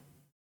YouTube.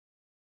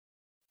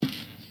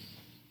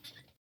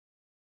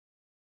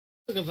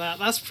 Look at that.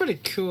 That's pretty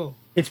cool.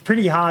 It's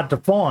pretty hard to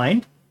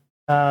find,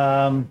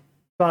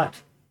 but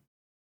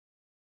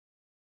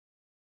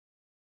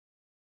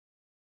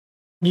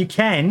you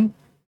can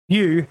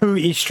view who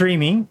is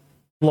streaming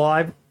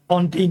live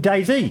in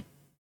DayZ.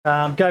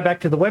 Go back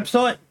to the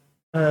website.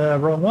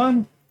 Wrong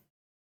one.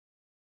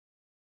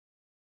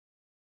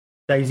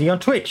 DayZ on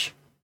Twitch.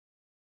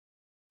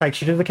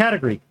 Takes you to the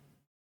category.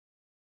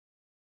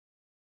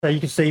 So you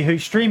can see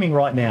who's streaming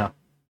right now.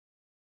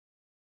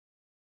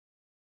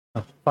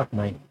 Oh, fuck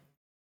me.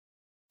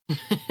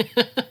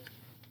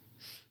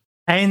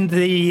 And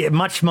the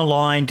much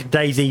maligned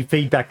DayZ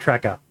feedback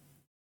tracker.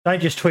 Don't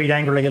just tweet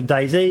angrily at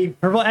DayZ.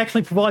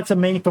 Actually provide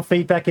some meaningful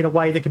feedback in a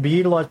way that can be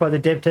utilised by the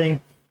dev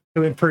team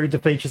to improve the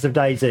features of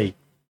DayZ.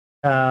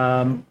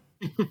 So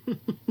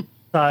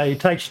it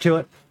takes you to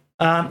it.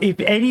 If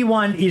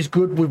anyone is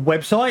good with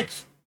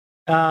websites,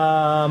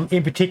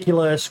 in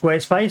particular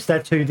Squarespace,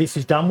 that's who this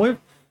is done with,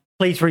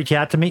 please reach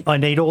out to me. I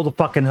need all the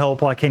fucking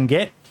help I can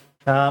get.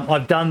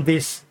 I've done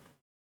this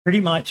pretty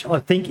much, I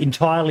think,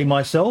 entirely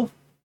myself.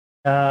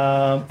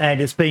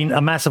 And it's been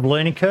a massive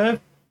learning curve.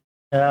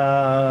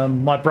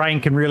 My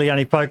brain can really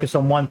only focus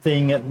on one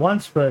thing at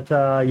once, but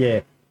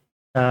yeah.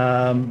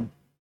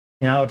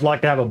 I'd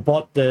like to have a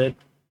bot that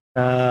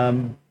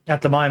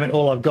at the moment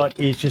all I've got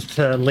is just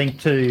a link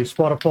to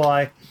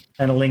Spotify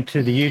and a link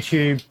to the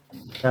YouTube.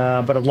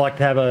 But I'd like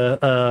to have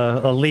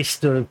a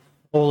list of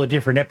all the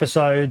different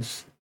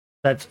episodes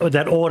that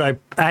auto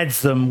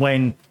adds them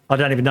when I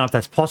don't even know if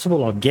that's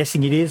possible. I'm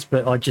guessing it is,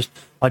 but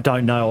I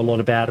don't know a lot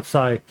about it.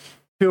 So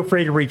feel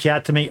free to reach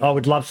out to me. I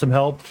would love some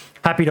help.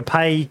 Happy to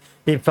pay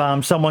if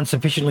someone's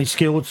sufficiently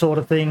skilled, sort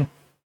of thing,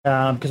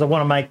 because I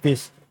want to make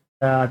this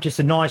just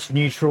a nice,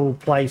 neutral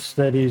place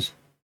that is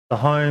the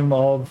home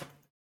of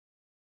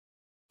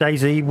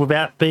DayZ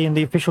without being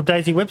the official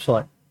DayZ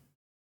website.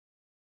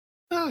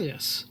 Oh,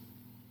 yes.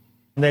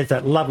 And there's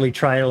that lovely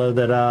trailer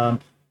that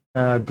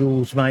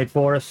Ghouls made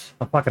for us.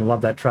 I fucking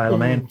love that trailer,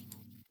 man.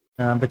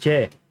 But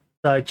yeah,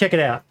 so check it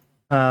out.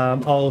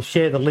 I'll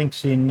share the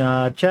links in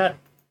chat.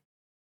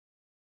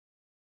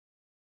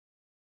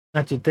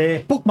 That's it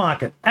there.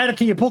 Bookmark it. Add it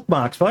to your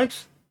bookmarks,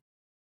 folks.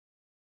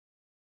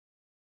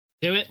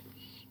 Do it.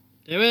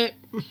 Do it.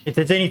 If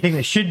there's anything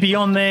that should be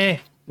on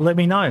there, let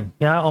me know.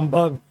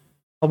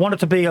 I want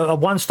it to be a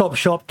one-stop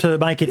shop to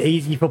make it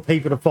easy for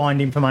people to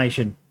find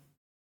information.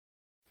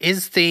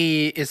 Is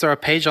there a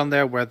page on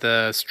there where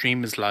the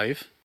stream is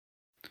live?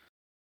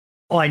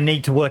 I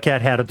need to work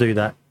out how to do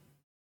that.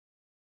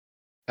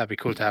 That'd be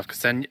cool to have,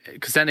 because then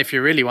if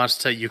you really wanted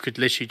to, you could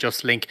literally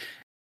just link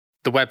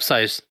the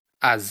website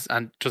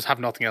and just have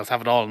nothing else,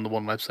 have it all on the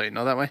one website, you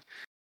know, that way?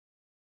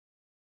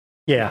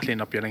 Yeah. Clean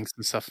up your links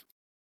and stuff.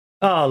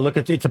 Oh, look,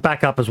 it's a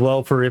backup as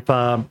well for if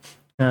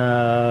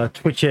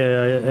Twitch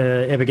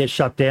ever gets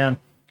shut down.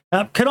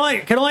 Can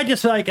I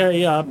just make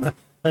a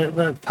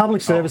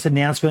public service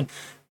announcement?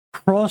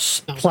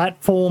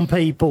 Cross-platform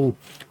people,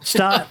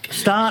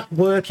 start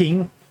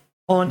working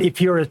on.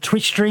 If you're a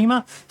Twitch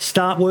streamer,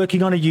 start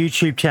working on a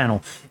YouTube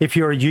channel. If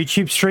you're a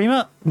YouTube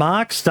streamer,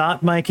 Mark,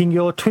 start making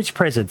your Twitch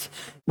presence.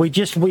 We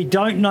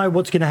don't know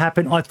what's going to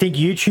happen. I think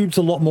YouTube's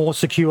a lot more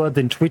secure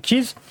than Twitch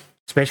is,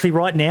 especially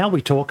right now.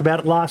 We talked about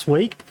it last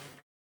week,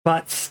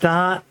 but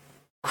start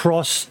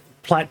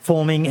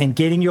cross-platforming and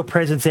getting your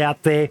presence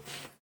out there.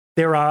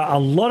 There are a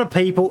lot of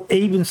people,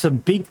 even some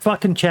big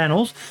fucking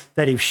channels,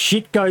 that if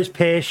shit goes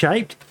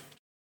pear-shaped,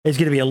 there's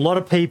going to be a lot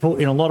of people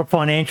in a lot of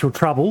financial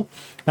trouble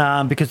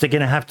because they're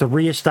going to have to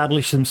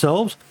re-establish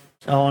themselves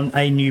on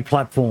a new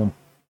platform.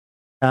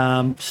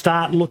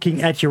 Start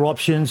looking at your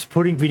options,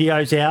 putting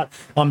videos out.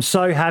 I'm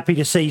so happy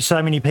to see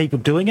so many people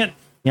doing it.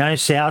 You know,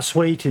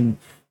 Soursuite and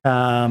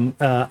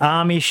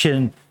Amish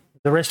and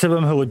the rest of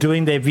them who are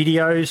doing their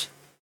videos.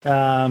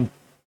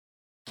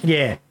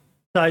 Yeah.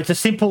 So it's a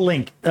simple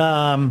link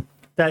or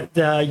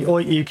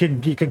you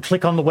can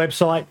click on the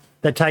website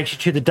that takes you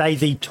to the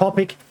DayZ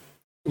topic.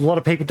 A lot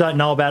of people don't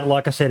know about it,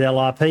 like I said,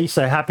 LRP.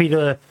 So happy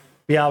to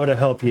be able to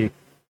help you.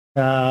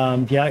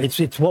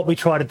 It's what we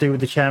try to do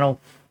with the channel.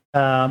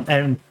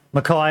 And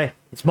Mackay,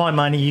 it's my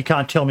money. You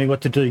can't tell me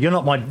what to do. You're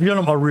not my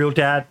real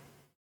dad.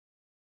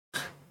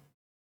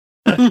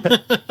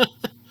 I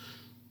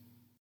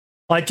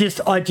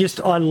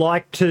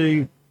like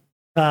to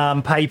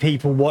pay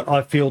people what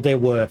I feel they're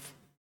worth.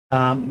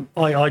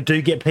 I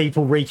do get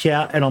people reach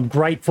out, and I'm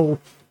grateful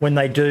when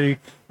they do,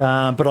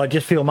 but I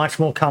just feel much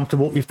more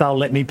comfortable if they'll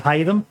let me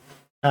pay them,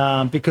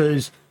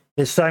 because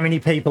there's so many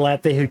people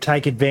out there who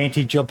take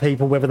advantage of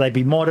people, whether they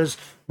be modders,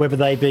 whether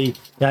they be...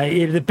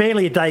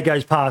 barely a day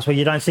goes past where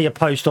you don't see a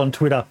post on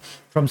Twitter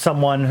from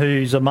someone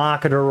who's a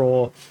marketer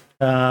or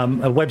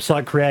a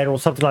website creator or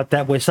something like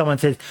that, where someone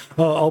says,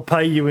 "Oh, I'll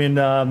pay you in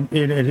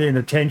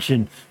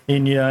attention,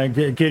 in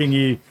getting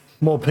you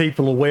more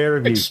people aware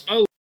of you."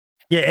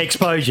 Yeah,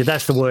 exposure.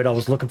 That's the word I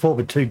was looking for,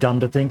 but too dumb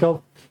to think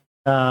of.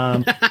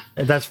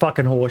 That's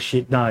fucking horse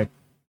shit. No.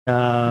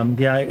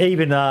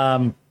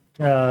 Forgotten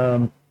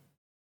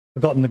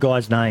the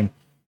guy's name.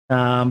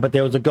 But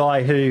there was a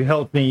guy who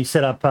helped me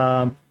set up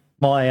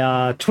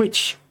my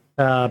Twitch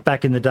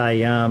back in the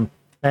day. And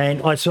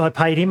I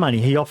paid him money.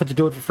 He offered to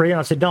do it for free, and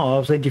I said, no,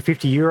 I'll send you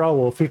 €50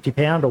 or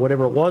 £50 or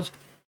whatever it was.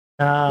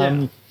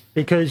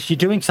 because you're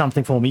doing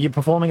something for me. You're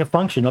performing a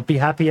function. I'd be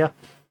happier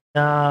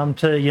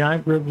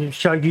to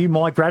show you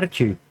my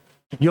gratitude.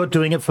 You're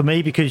doing it for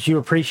me because you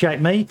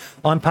appreciate me.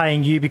 I'm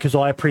paying you because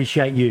I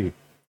appreciate you.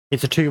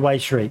 It's a two-way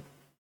street.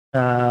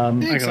 I'm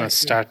gonna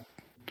start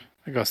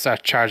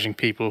charging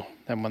people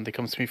then when they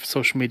come to me for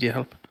social media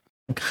help.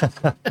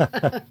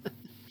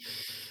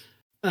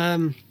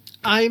 I'm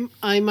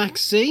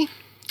Max Z.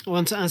 I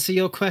want to answer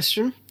your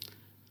question.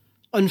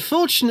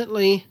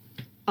 Unfortunately,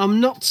 I'm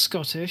not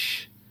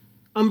Scottish.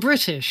 I'm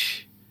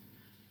British.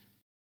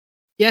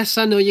 Yes,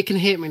 I know you can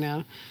hate me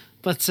now,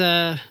 but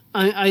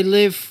I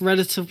live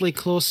relatively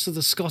close to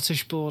the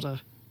Scottish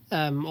border,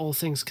 all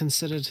things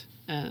considered,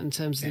 in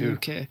terms of the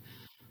UK.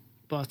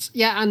 But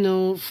yeah, I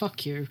know,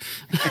 fuck you.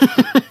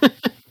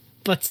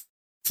 But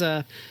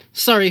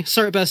sorry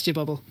to burst your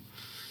bubble.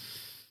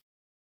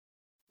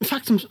 In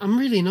fact, I'm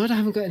really annoyed I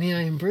haven't got any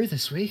Iron Brew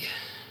this week.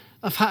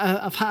 I've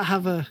had to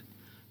have a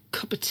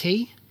cup of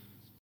tea.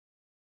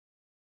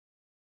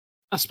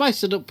 I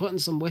spiced it up putting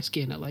some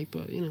whiskey in it,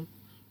 but you know.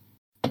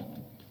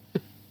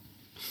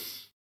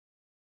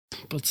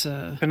 But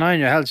Denying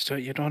your health,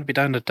 you don't want to be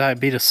down to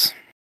diabetes.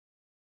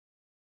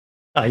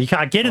 Oh, you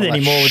can't get it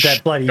anymore with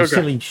that bloody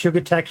silly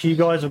sugar tax you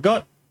guys have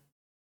got.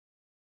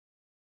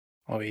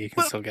 Oh, you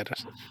can still get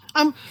it.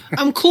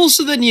 I'm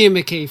closer than you,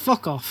 Mickey.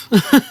 Fuck off.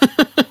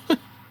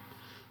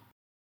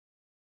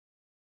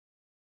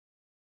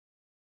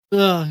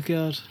 Oh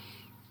god.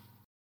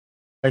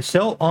 They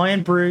sell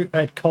Iron Brew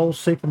at Coles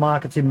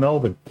supermarkets in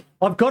Melbourne.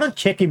 I've got to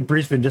check in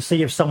Brisbane to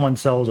see if someone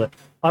sells it.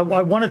 I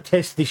want to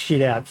test this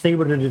shit out, see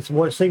what it is,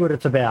 see what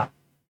it's about.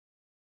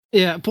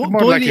 Yeah,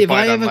 Boydie, if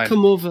I ever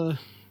come over,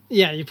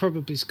 yeah, you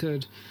probably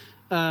could.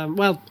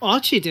 Well,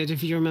 Archie did,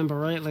 if you remember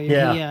rightly.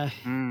 Yeah.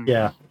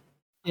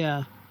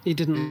 Yeah, he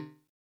didn't.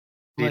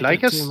 Did he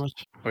like it? Too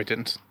much. Or he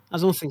didn't? I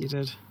don't think he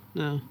did.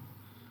 No.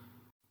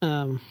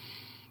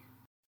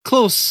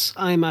 Close,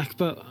 iMac,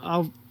 but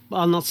I'll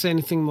not say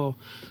anything more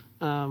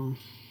in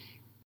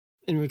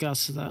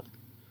regards to that.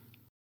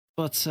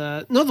 But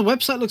no, the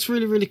website looks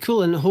really, really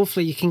cool, and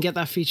hopefully you can get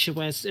that feature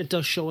where it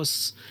does show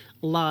us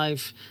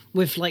live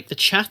with like the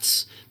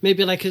chats,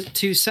 maybe like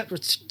two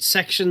separate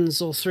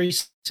sections or three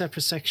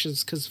separate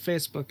sections, because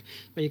Facebook,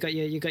 where you got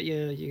your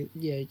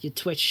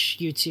Twitch,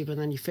 YouTube, and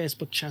then your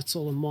Facebook chats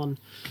all in one.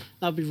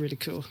 That'd be really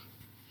cool.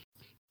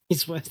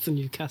 He's worse than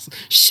Newcastle.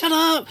 Shut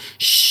up!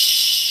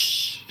 Shh.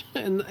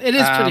 And it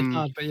is pretty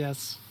hard, but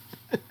yes.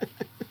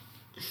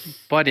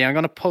 Buddy, I'm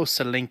going to post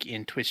a link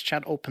in Twitch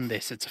chat. Open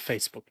this. It's a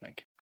Facebook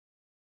link.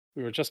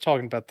 We were just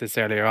talking about this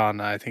earlier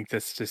on. I think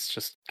this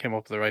just came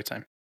up at the right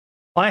time.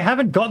 I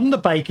haven't gotten the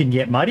bacon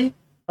yet, Muddy.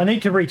 I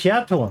need to reach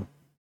out to him.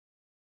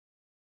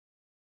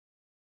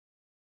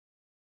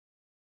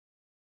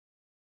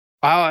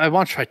 I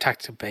want to try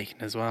tactical bacon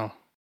as well.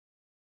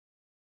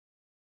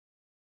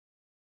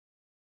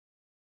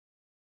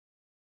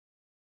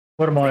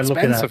 What am I looking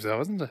at? Expensive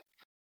though, isn't it?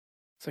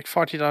 It's like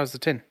 $40 a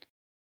tin.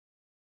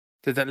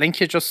 Did that link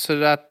you just to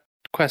that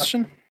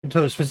question?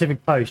 To a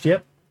specific post,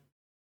 yep.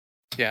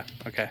 Yeah,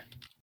 okay.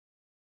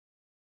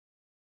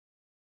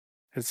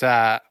 It's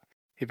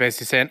he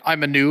basically saying,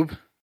 I'm a noob,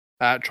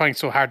 trying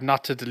so hard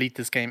not to delete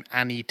this game.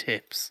 Any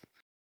tips?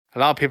 A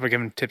lot of people are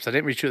giving tips. I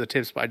didn't read through the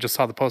tips, but I just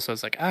saw the post. So I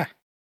was like,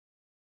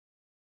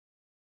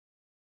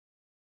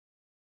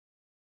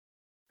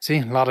 See,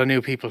 a lot of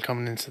new people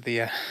coming into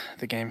the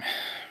game.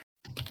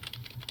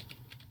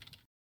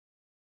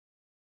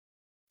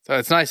 So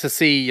it's nice to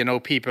see,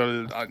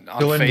 people on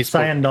Facebook,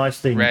 saying nice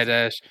things.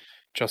 Reddit,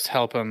 just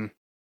help them,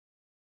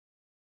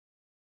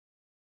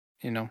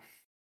 And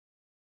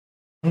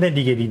then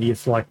you get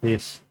idiots like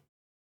this.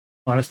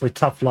 Honestly,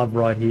 tough love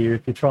right here.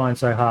 If you're trying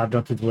so hard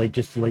not to delete,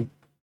 just delete.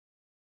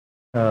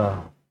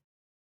 Oh,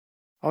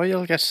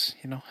 you'll get,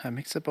 a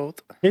mix of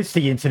both. It's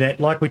the internet,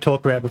 like we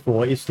talked about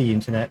before. It's the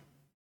internet.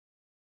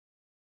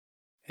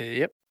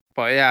 Yep.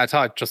 But yeah,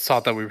 I just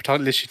thought that we were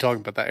literally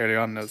talking about that earlier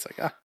on, and I was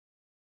like,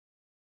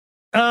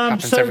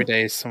 happens every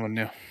day. Someone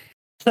new.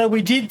 So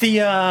we did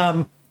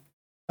the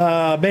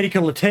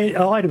medical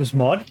items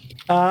mod.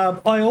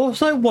 I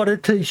also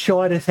wanted to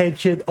shine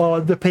attention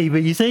on the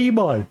PVZ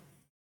mod.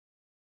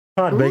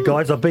 Pardon me,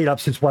 guys. I've been up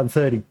since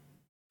 1:30.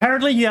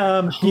 Apparently,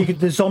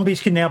 the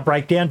zombies can now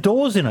break down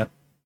doors in it.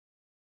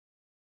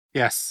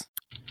 Yes.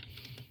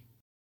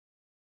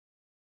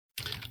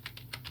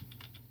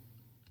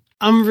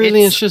 I'm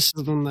really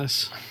interested in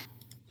this.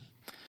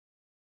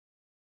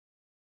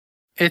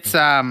 It's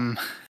kind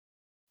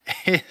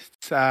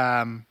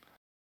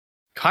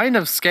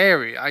of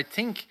scary. I'm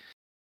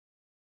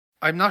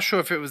not sure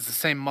if it was the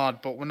same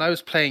mod, but when I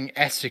was playing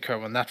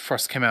Estica when that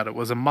first came out, it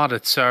was a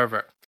modded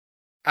server.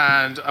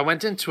 And I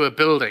went into a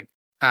building,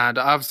 and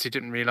I obviously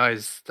didn't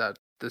realize that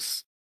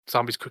this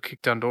zombies could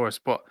kick down doors,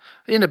 but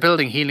in a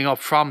building healing up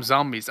from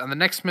zombies, and the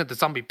next minute the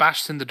zombie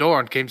bashed in the door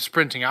and came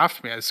sprinting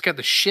after me. It scared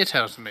the shit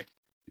out of me.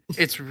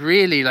 It's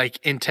really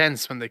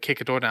intense when they kick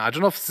a door down. I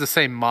don't know if it's the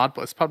same mod,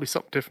 but it's probably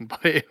something different.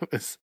 But it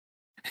was.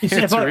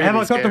 Have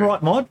I got the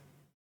right mod?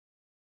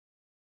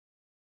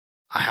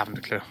 I haven't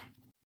a clue.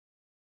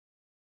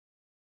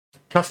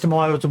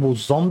 customizable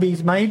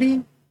zombies,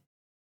 maybe?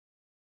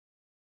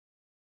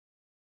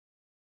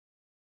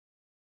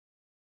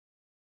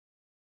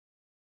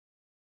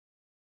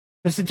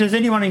 Does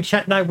anyone in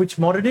chat know which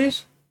mod it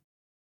is?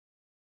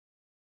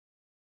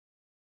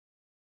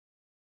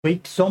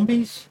 Weak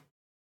zombies?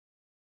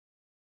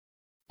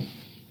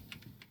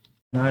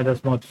 No,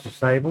 that's mod's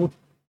disabled.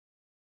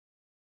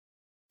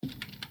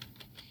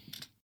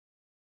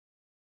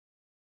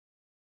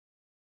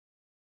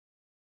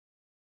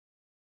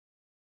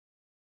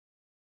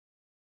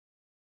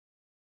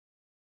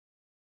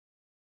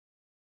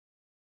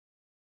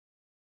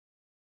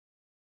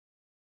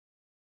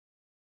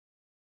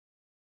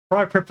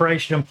 Prior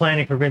preparation and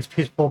planning prevents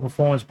piss poor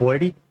performance,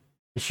 Boydie.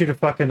 You should have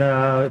fucking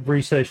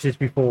researched this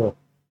before.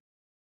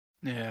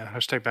 Yeah,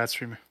 hashtag bad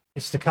streamer.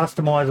 It's the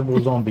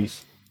customizable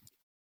zombies.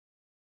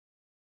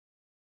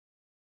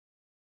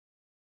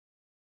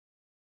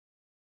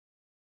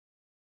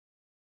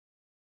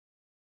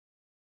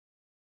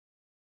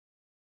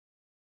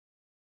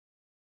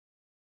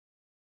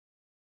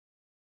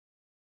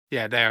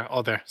 Yeah, there.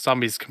 Other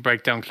zombies can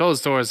break down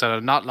closed doors that are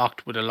not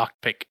locked with a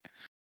lockpick.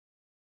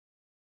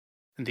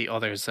 And the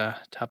others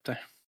tab there.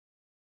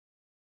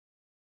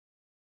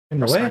 In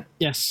the way?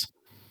 Yes.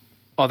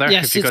 Other,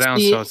 Yes, if you go it's down,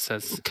 the so it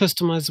says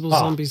customizable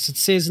zombies. It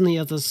says in the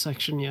others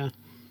section, yeah.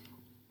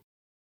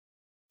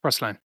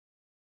 first line.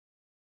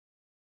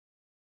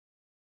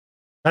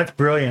 That's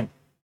brilliant.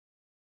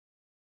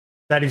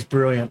 That is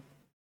brilliant.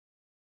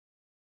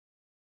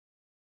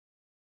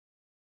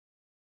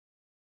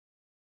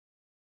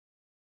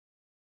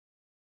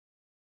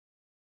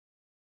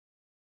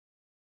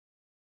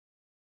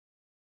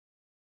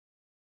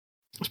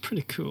 It's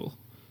pretty cool.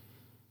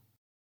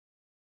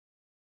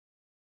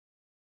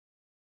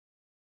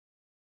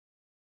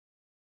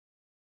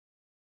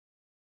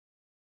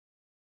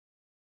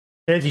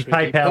 There's his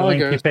PayPal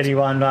link if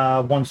anyone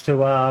wants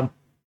to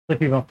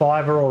flip him a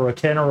 $5 or a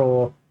 $10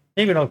 or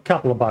even a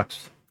couple of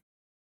bucks.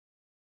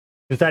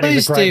 Because that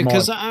is a great mod.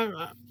 Because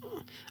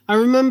I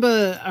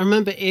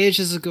remember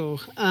ages ago,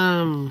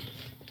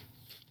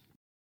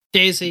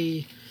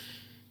 Daisy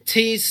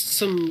teased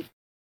some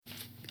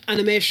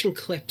animation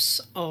clips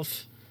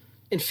of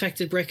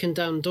infected breaking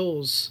down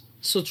doors.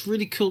 So it's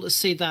really cool to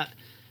see that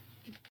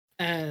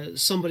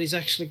somebody's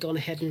actually gone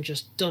ahead and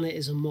just done it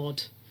as a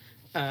mod.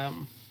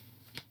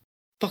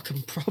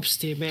 Fucking props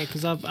to you, mate,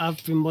 because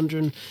I've been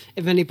wondering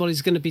if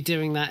anybody's going to be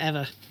doing that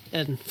ever.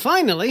 And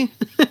finally,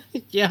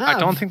 yeah. I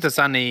don't think there's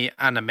any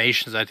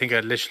animations. I think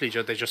literally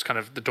they just kind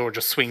of, the door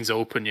just swings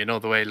open, you know,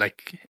 the way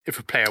like if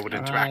a player would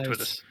interact with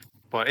it.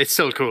 But it's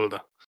still cool though.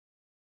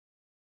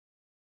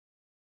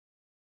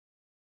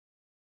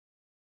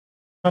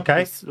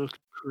 Okay. It looks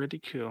pretty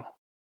cool.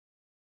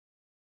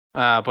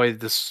 But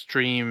the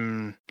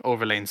stream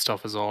overlay and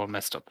stuff is all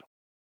messed up.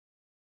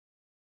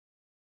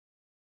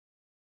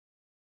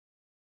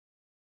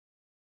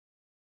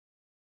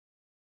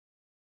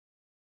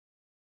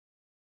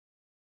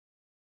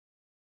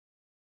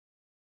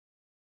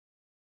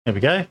 There we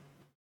go.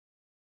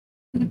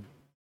 It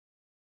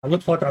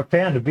looks like I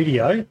found a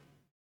video.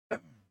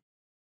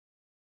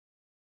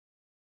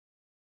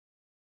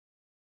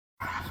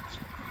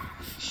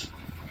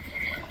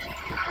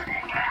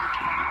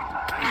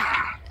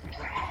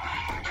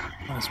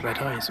 Nice red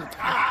eyes. Like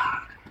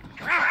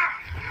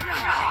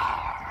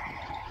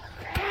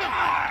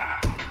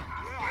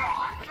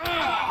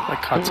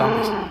caught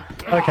zombies.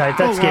 Okay,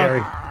 that's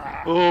scary.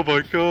 Oh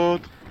my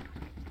god.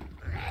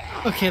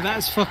 Okay,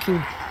 that's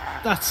scary.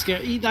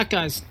 That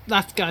guy's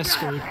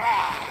screwed.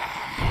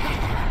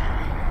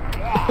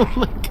 Oh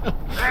my god.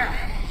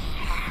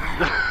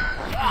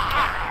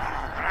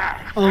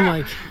 Oh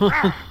my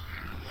god.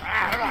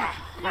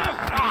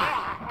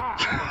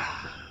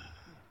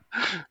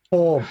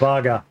 Poor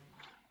bugger.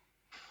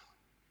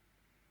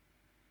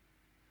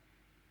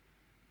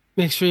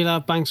 Makes really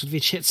loud bangs with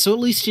each hit. So at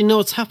least you know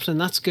what's happening.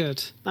 That's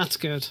good. That's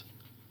good.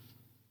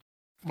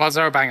 Was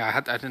there a bang? I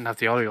didn't have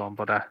the audio on,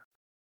 but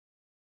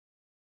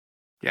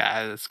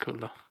yeah, that's cool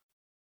though.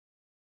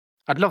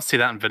 I'd love to see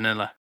that in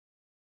vanilla.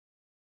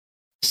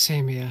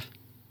 Same here.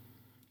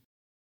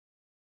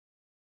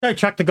 Go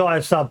chuck the guy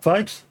a sub,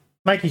 folks.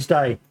 Make his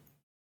day.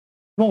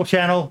 Small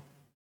channel.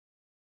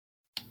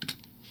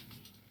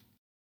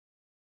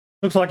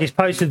 Looks like he's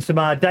posted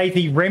some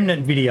Daisy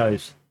Remnant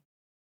videos.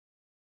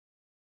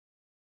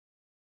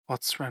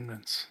 What's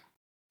Remnants?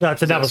 No,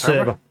 it's another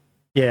server.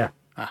 Yeah.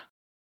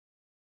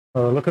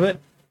 Oh, look at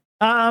it.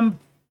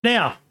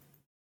 Now,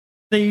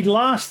 the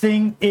last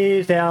thing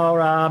is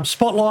our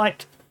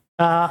spotlight,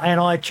 and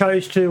I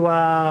chose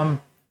to.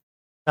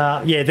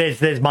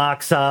 There's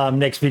Mark's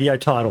next video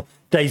title.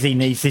 Daisy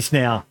needs this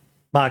now.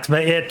 Mark's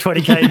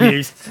 20k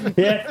views.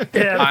 Yeah,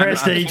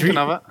 prestige.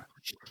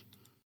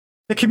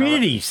 The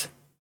communities.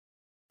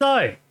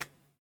 So,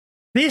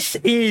 this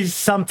is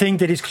something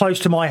that is close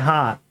to my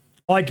heart.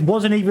 I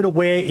wasn't even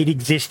aware it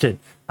existed.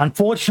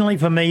 Unfortunately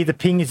for me, the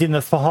ping is in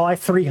the high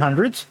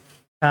 300s,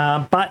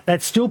 but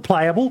that's still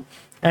playable.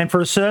 And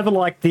for a server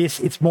like this,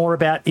 it's more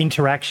about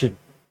interaction.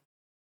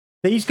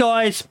 These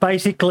guys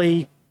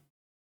basically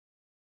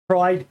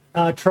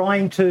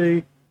trying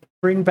to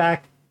bring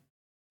back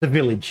the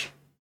Village.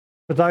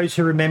 For those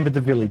who remember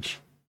the Village.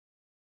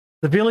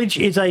 The Village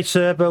is a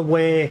server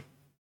where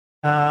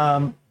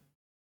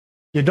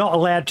you're not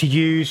allowed to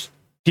use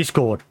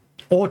Discord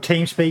or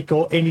TeamSpeak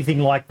or anything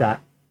like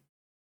that.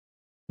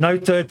 No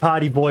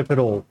third-party VoIP at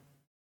all.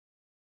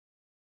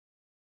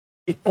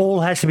 It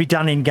all has to be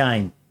done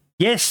in-game.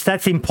 Yes,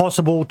 that's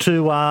impossible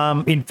to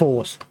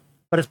enforce,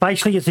 but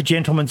it's a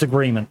gentleman's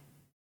agreement.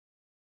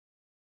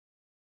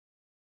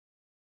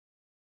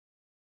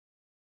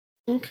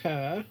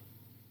 Okay.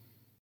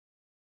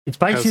 It's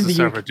How's basically the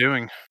server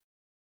doing?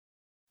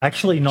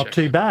 Actually, not Check.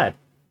 too bad.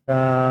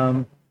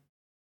 I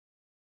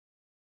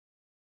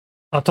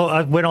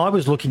thought when I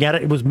was looking at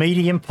it, it was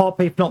medium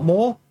pop, if not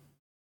more.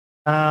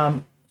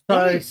 So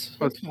Nice.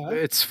 But Okay.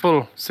 it's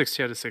full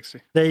 60 out of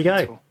 60. there you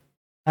It's go.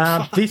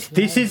 full.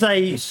 This is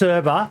a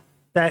server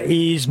that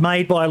is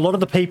made by a lot of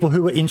the people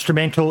who were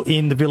instrumental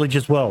in the Village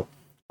as well.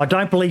 I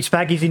don't believe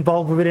Spaggy's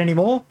involved with it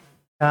anymore.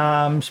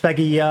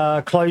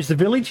 Spaggy closed the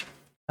Village,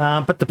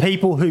 but the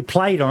people who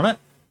played on it,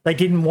 they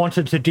didn't want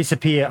it to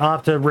disappear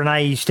after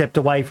Renee stepped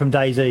away from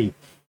DayZ.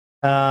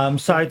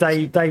 So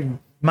they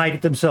made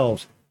it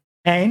themselves,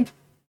 and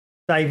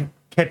they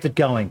kept it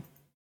going.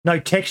 No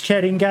text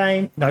chat in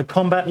game, no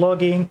combat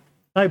logging,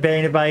 no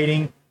ban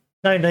evading,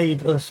 no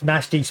needless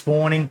mass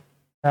despawning.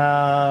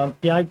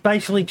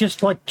 Basically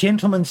just like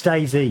gentleman's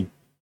DayZ.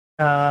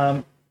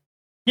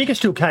 You can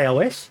still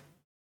KOS.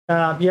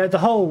 The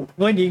whole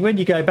when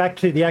you go back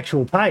to the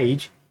actual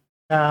page,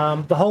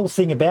 the whole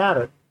thing about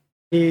it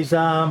is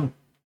the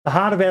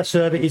heart of our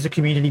server is a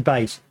community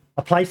base,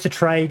 a place to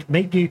trade,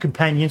 meet new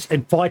companions,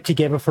 and fight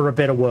together for a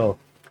better world.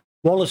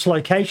 While its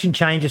location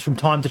changes from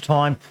time to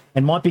time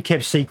and might be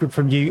kept secret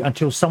from you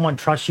until someone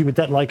trusts you with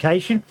that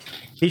location,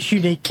 this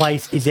unique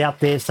place is out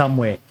there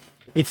somewhere.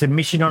 It's a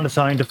mission on its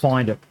own to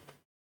find it.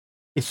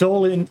 It's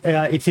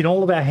in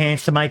all of our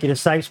hands to make it a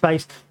safe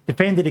space,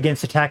 defend it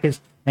against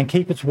attackers, and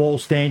keep its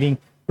walls standing.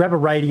 Grab a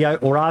radio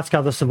or ask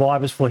other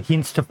survivors for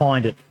hints to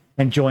find it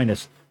and join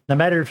us. No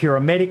matter if you're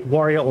a medic,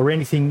 warrior, or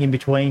anything in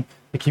between,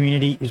 the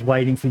community is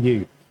waiting for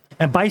you.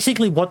 And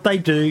basically what they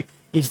do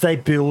is they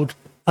build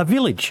a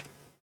village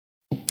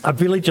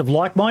of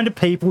like-minded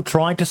people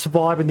trying to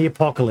survive in the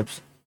apocalypse.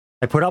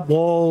 They put up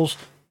walls,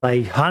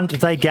 they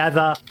hunt, they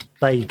gather,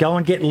 they go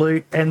and get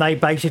loot, and they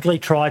basically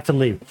try to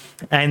live.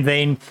 And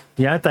then,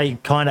 they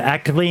kind of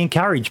actively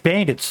encourage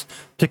bandits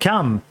to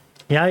come.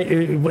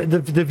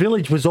 The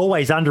village was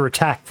always under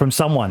attack from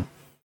someone.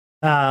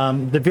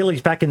 The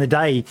village back in the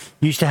day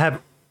used to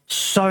have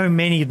so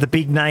many of the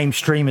big name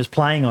streamers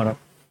playing on it.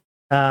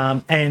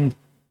 And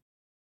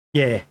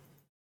yeah.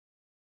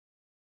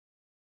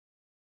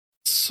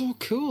 So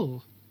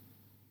cool.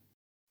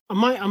 I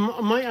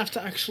might have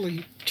to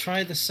actually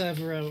try the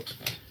server out.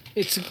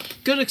 It's a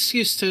good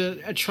excuse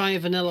to try a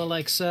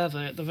vanilla-like server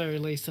at the very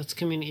least. That's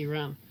community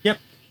run. Yep.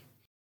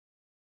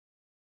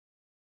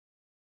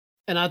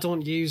 And I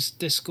don't use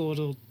Discord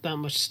or that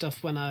much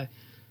stuff when I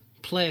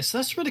play, so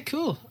that's really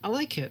cool. I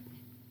like it.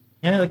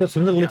 Yeah, they've got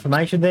some little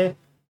information there.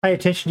 Pay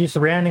attention to your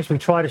surroundings. We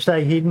try to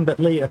stay hidden, but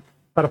a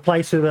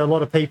place where a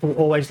lot of people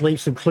always leave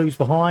some clues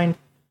behind.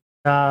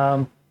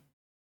 Yeah,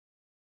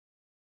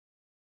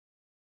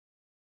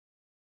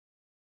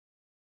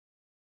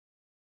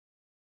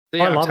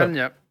 love I'm telling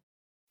you,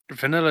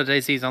 Vanilla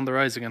DayZ's on the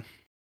rise again.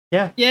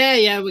 Yeah.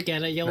 Yeah, we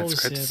get it. You'll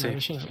That's always great say to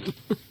that. Shut up.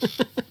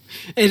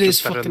 It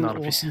is better than fucking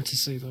Odyssey. awesome to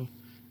see, though.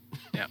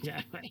 Yeah.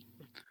 Yeah.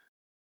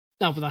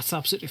 No, but that's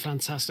absolutely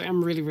fantastic.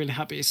 I'm really, really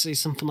happy to see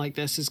something like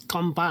this has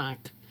come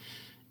back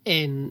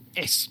and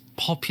it's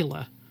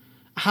popular.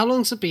 How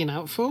long's it been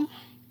out for?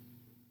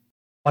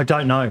 I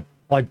don't know.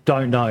 I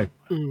can't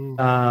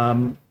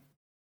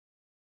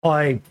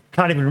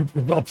even.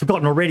 I've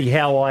forgotten already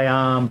how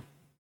I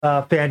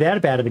found out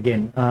about it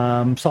again.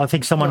 So I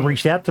think someone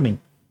reached out to me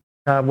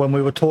when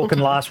we were talking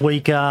last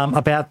week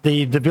about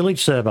the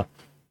Village server.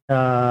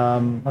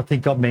 I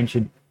think got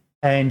mentioned,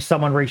 and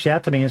someone reached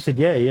out to me and said,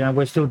 "Yeah,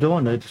 we're still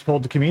doing it. It's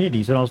called the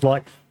Communities." And I was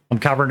like, "I'm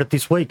covering it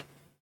this week."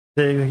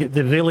 The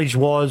Village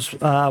was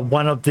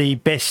one of the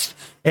best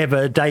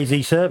ever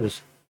DayZ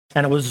servers,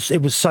 and it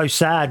was so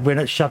sad when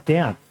it shut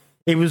down.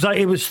 It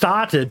was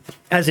started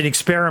as an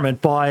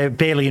experiment by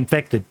Barely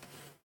Infected,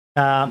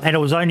 and it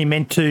was only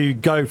meant to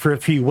go for a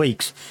few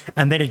weeks,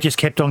 and then it just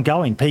kept on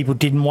going. People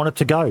didn't want it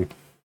to go.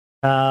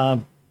 I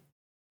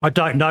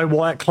don't know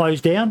why it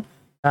closed down.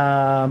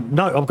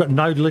 No, I've got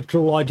no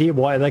literal idea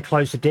why they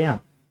closed it down.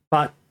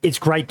 But it's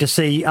great to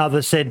see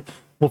others said,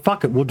 "Well,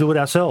 fuck it, we'll do it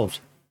ourselves."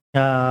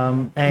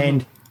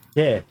 And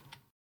yeah,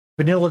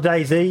 Vanilla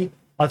DayZ.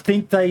 I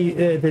think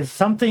there's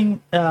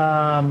something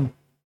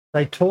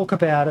they talk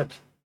about it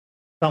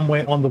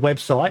somewhere on the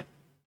website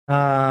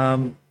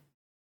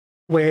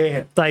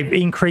where they've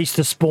increased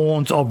the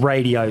spawns of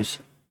radios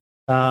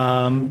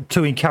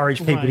to encourage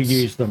people to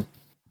use them.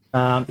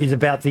 Is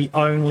about the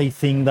only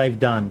thing they've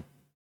done.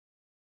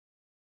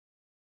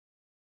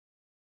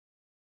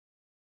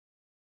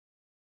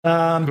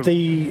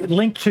 The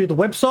link to the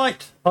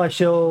website, I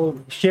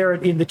shall share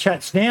it in the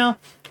chats now.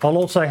 I'll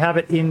also have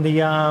it in the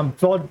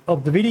VOD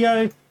of the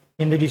video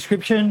in the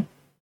description.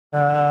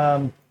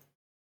 There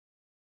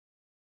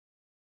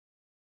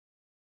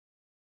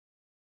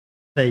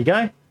you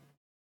go.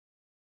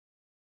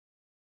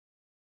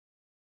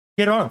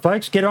 Get on it,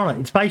 folks. Get on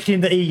it. It's based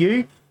in the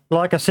EU.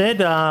 Like I said,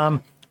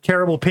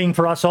 terrible ping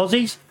for us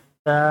Aussies,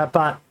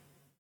 but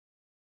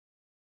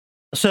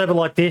a server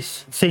like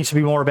this seems to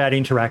be more about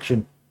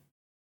interaction.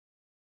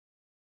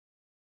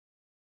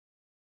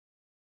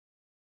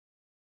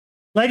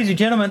 Ladies and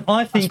gentlemen,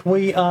 I think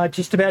we are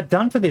just about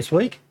done for this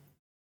week.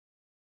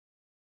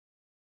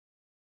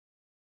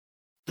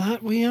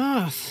 That we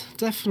are,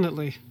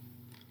 definitely.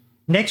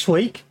 Next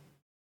week,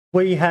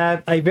 we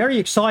have a very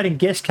exciting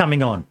guest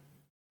coming on.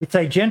 It's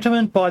a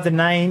gentleman by the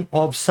name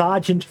of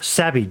Sergeant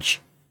Savage.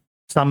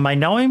 Some may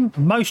know him,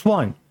 most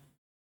won't.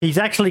 He's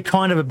actually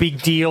kind of a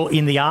big deal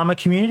in the armour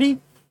community.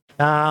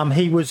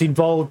 He was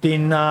involved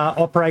in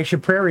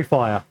Operation Prairie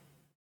Fire.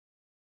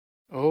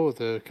 Oh,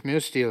 the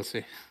community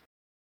DLC.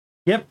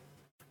 Yep.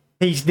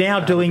 He's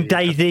now doing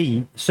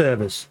DayZ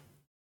servers.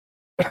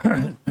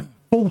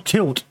 Full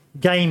Tilt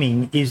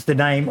Gaming is the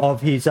name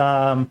of his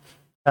servers.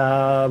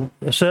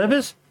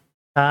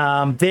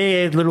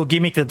 Their little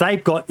gimmick that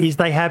they've got is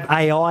they have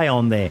AI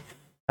on there.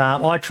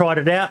 I tried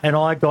it out and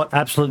I got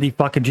absolutely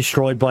fucking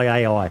destroyed by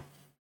AI.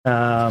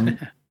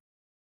 But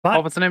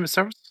what's the name of the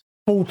service?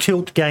 Full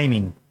Tilt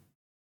Gaming.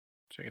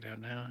 Check it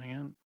out now. Hang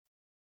on.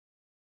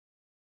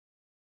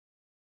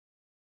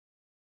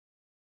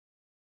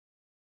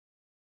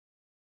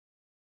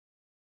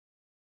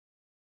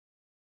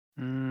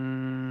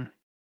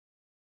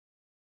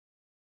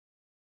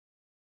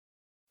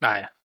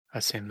 Yeah, I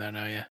see him there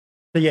now, yeah.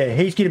 So yeah,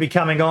 he's going to be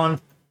coming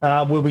on.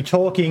 We'll be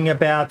talking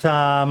about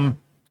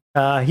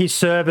his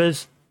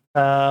servers,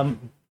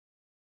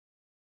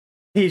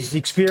 his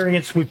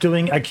experience with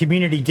doing a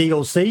community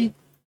DLC.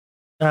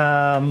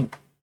 For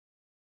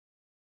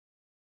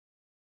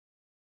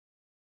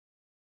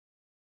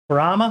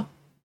armor.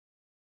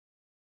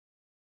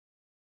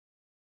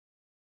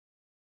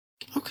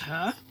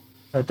 Okay.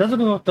 So it doesn't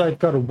look like they've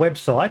got a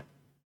website,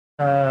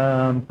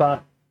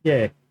 but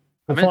yeah,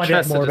 we'll find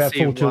out more about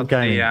Full Tilt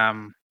Gaming.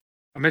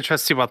 I'm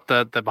interested to see what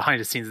the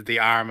behind the scenes of the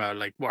armor,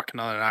 like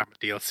working on an armor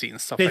DLC and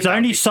stuff. There's like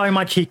only so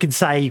much he can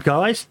say,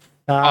 guys.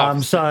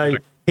 So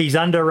he's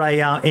under a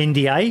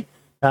NDA,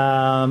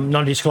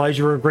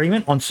 non-disclosure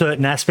agreement on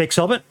certain aspects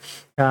of it.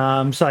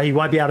 So he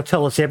won't be able to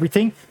tell us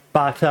everything.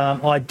 But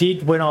I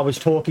did, when I was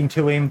talking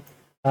to him,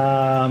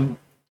 where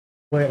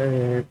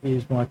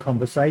is my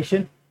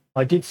conversation?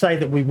 I did say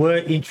that we were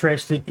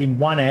interested in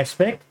one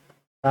aspect,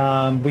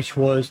 which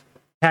was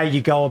how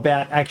you go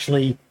about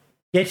actually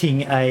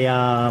getting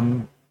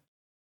a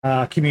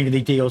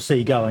community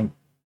DLC going.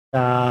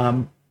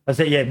 I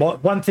said, yeah,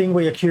 one thing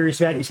we are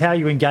curious about is how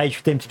you engage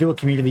with them to do a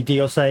community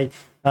DLC.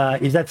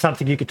 Is that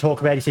something you could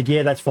talk about? He said,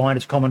 yeah, that's fine.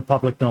 It's common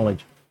public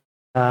knowledge.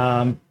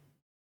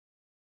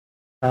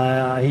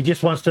 He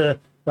just wants to,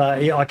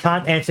 I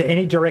can't answer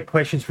any direct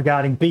questions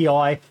regarding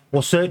BI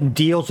or certain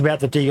deals about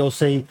the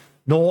DLC,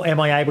 nor am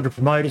I able to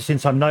promote it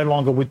since I'm no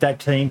longer with that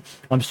team.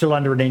 I'm still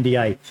under an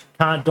NDA.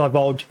 Can't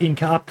divulge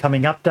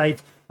upcoming updates.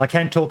 I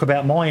can talk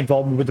about my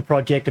involvement with the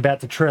project,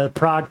 about the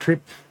Prague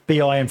trip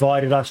BI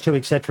invited us to,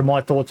 etc.,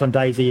 my thoughts on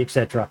DayZ,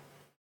 etc.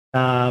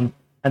 And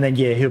then,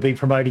 yeah, he'll be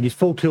promoting his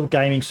Full Tilt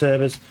Gaming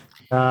service.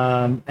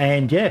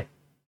 And, yeah.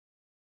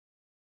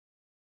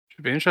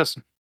 Should be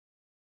interesting.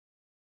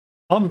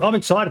 I'm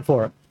excited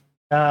for it.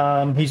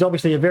 He's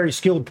obviously a very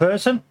skilled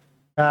person.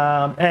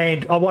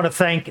 And I want to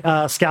thank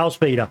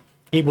Scalespeeder.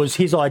 It was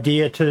his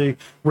idea to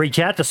reach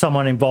out to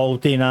someone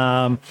involved in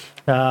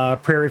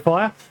Prairie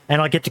Fire,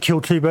 and I get to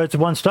kill two birds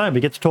with one stone. We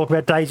get to talk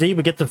about DayZ.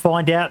 We get to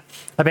find out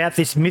about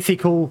this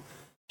mythical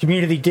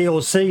community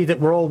DLC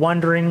that we're all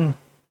wondering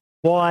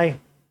why.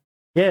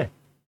 Yeah.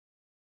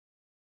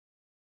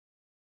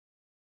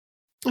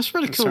 That's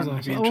really cool, though.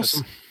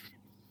 Awesome.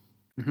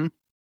 Mm-hmm.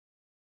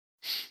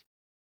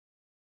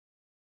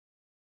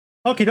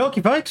 Okie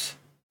dokie, folks.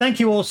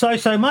 Thank you all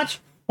so much.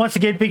 Once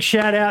again, big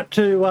shout out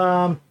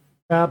to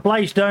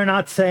Blaze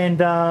Donuts and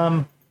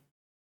God,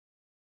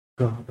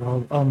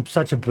 I'm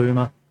such a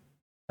boomer.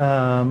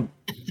 Who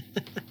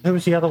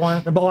was the other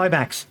one? The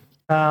IMAX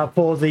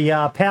for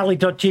the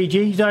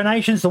Pally.gg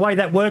donations. The way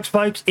that works,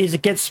 folks, is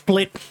it gets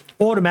split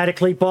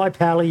automatically by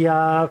Pally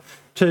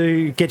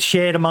to get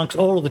shared amongst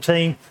all of the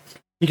team.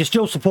 You can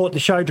still support the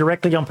show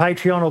directly on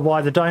Patreon or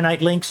via the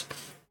donate links.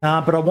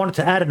 But I wanted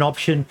to add an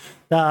option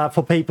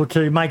for people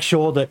to make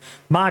sure that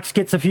Marks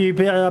gets a few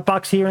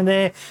bucks here and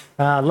there,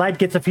 Lad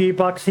gets a few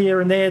bucks here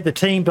and there, the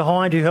team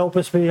behind who help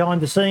us behind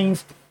the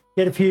scenes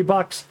get a few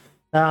bucks.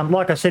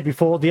 Like I said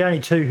before, the only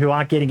two who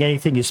aren't getting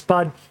anything is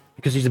Spud,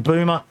 because he's a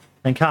boomer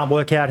and can't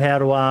work out how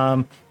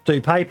to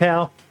do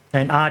PayPal,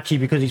 and Archie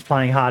because he's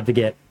playing hard to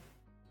get.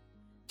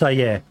 So,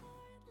 yeah.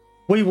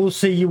 We will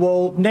see you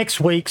all next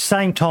week,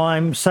 same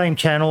time, same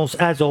channels,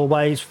 as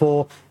always,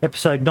 for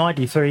episode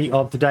 93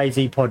 of the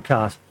DayZ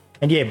podcast.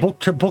 And yeah,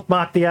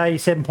 bookmark the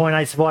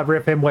 87.8 Survivor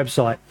FM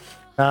website.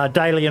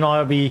 Daly and I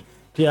will be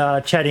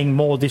chatting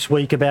more this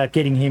week about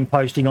getting him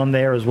posting on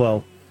there as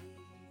well.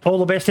 All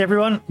the best,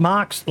 everyone.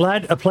 Marks,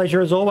 lad, a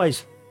pleasure as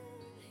always.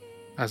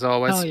 As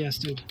always. Oh, yes,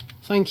 dude.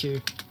 Thank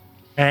you.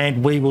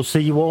 And we will see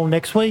you all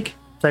next week.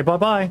 Say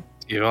bye-bye.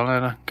 See you all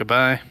later.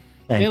 Goodbye.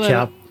 And See you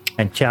later.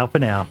 ciao for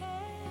now.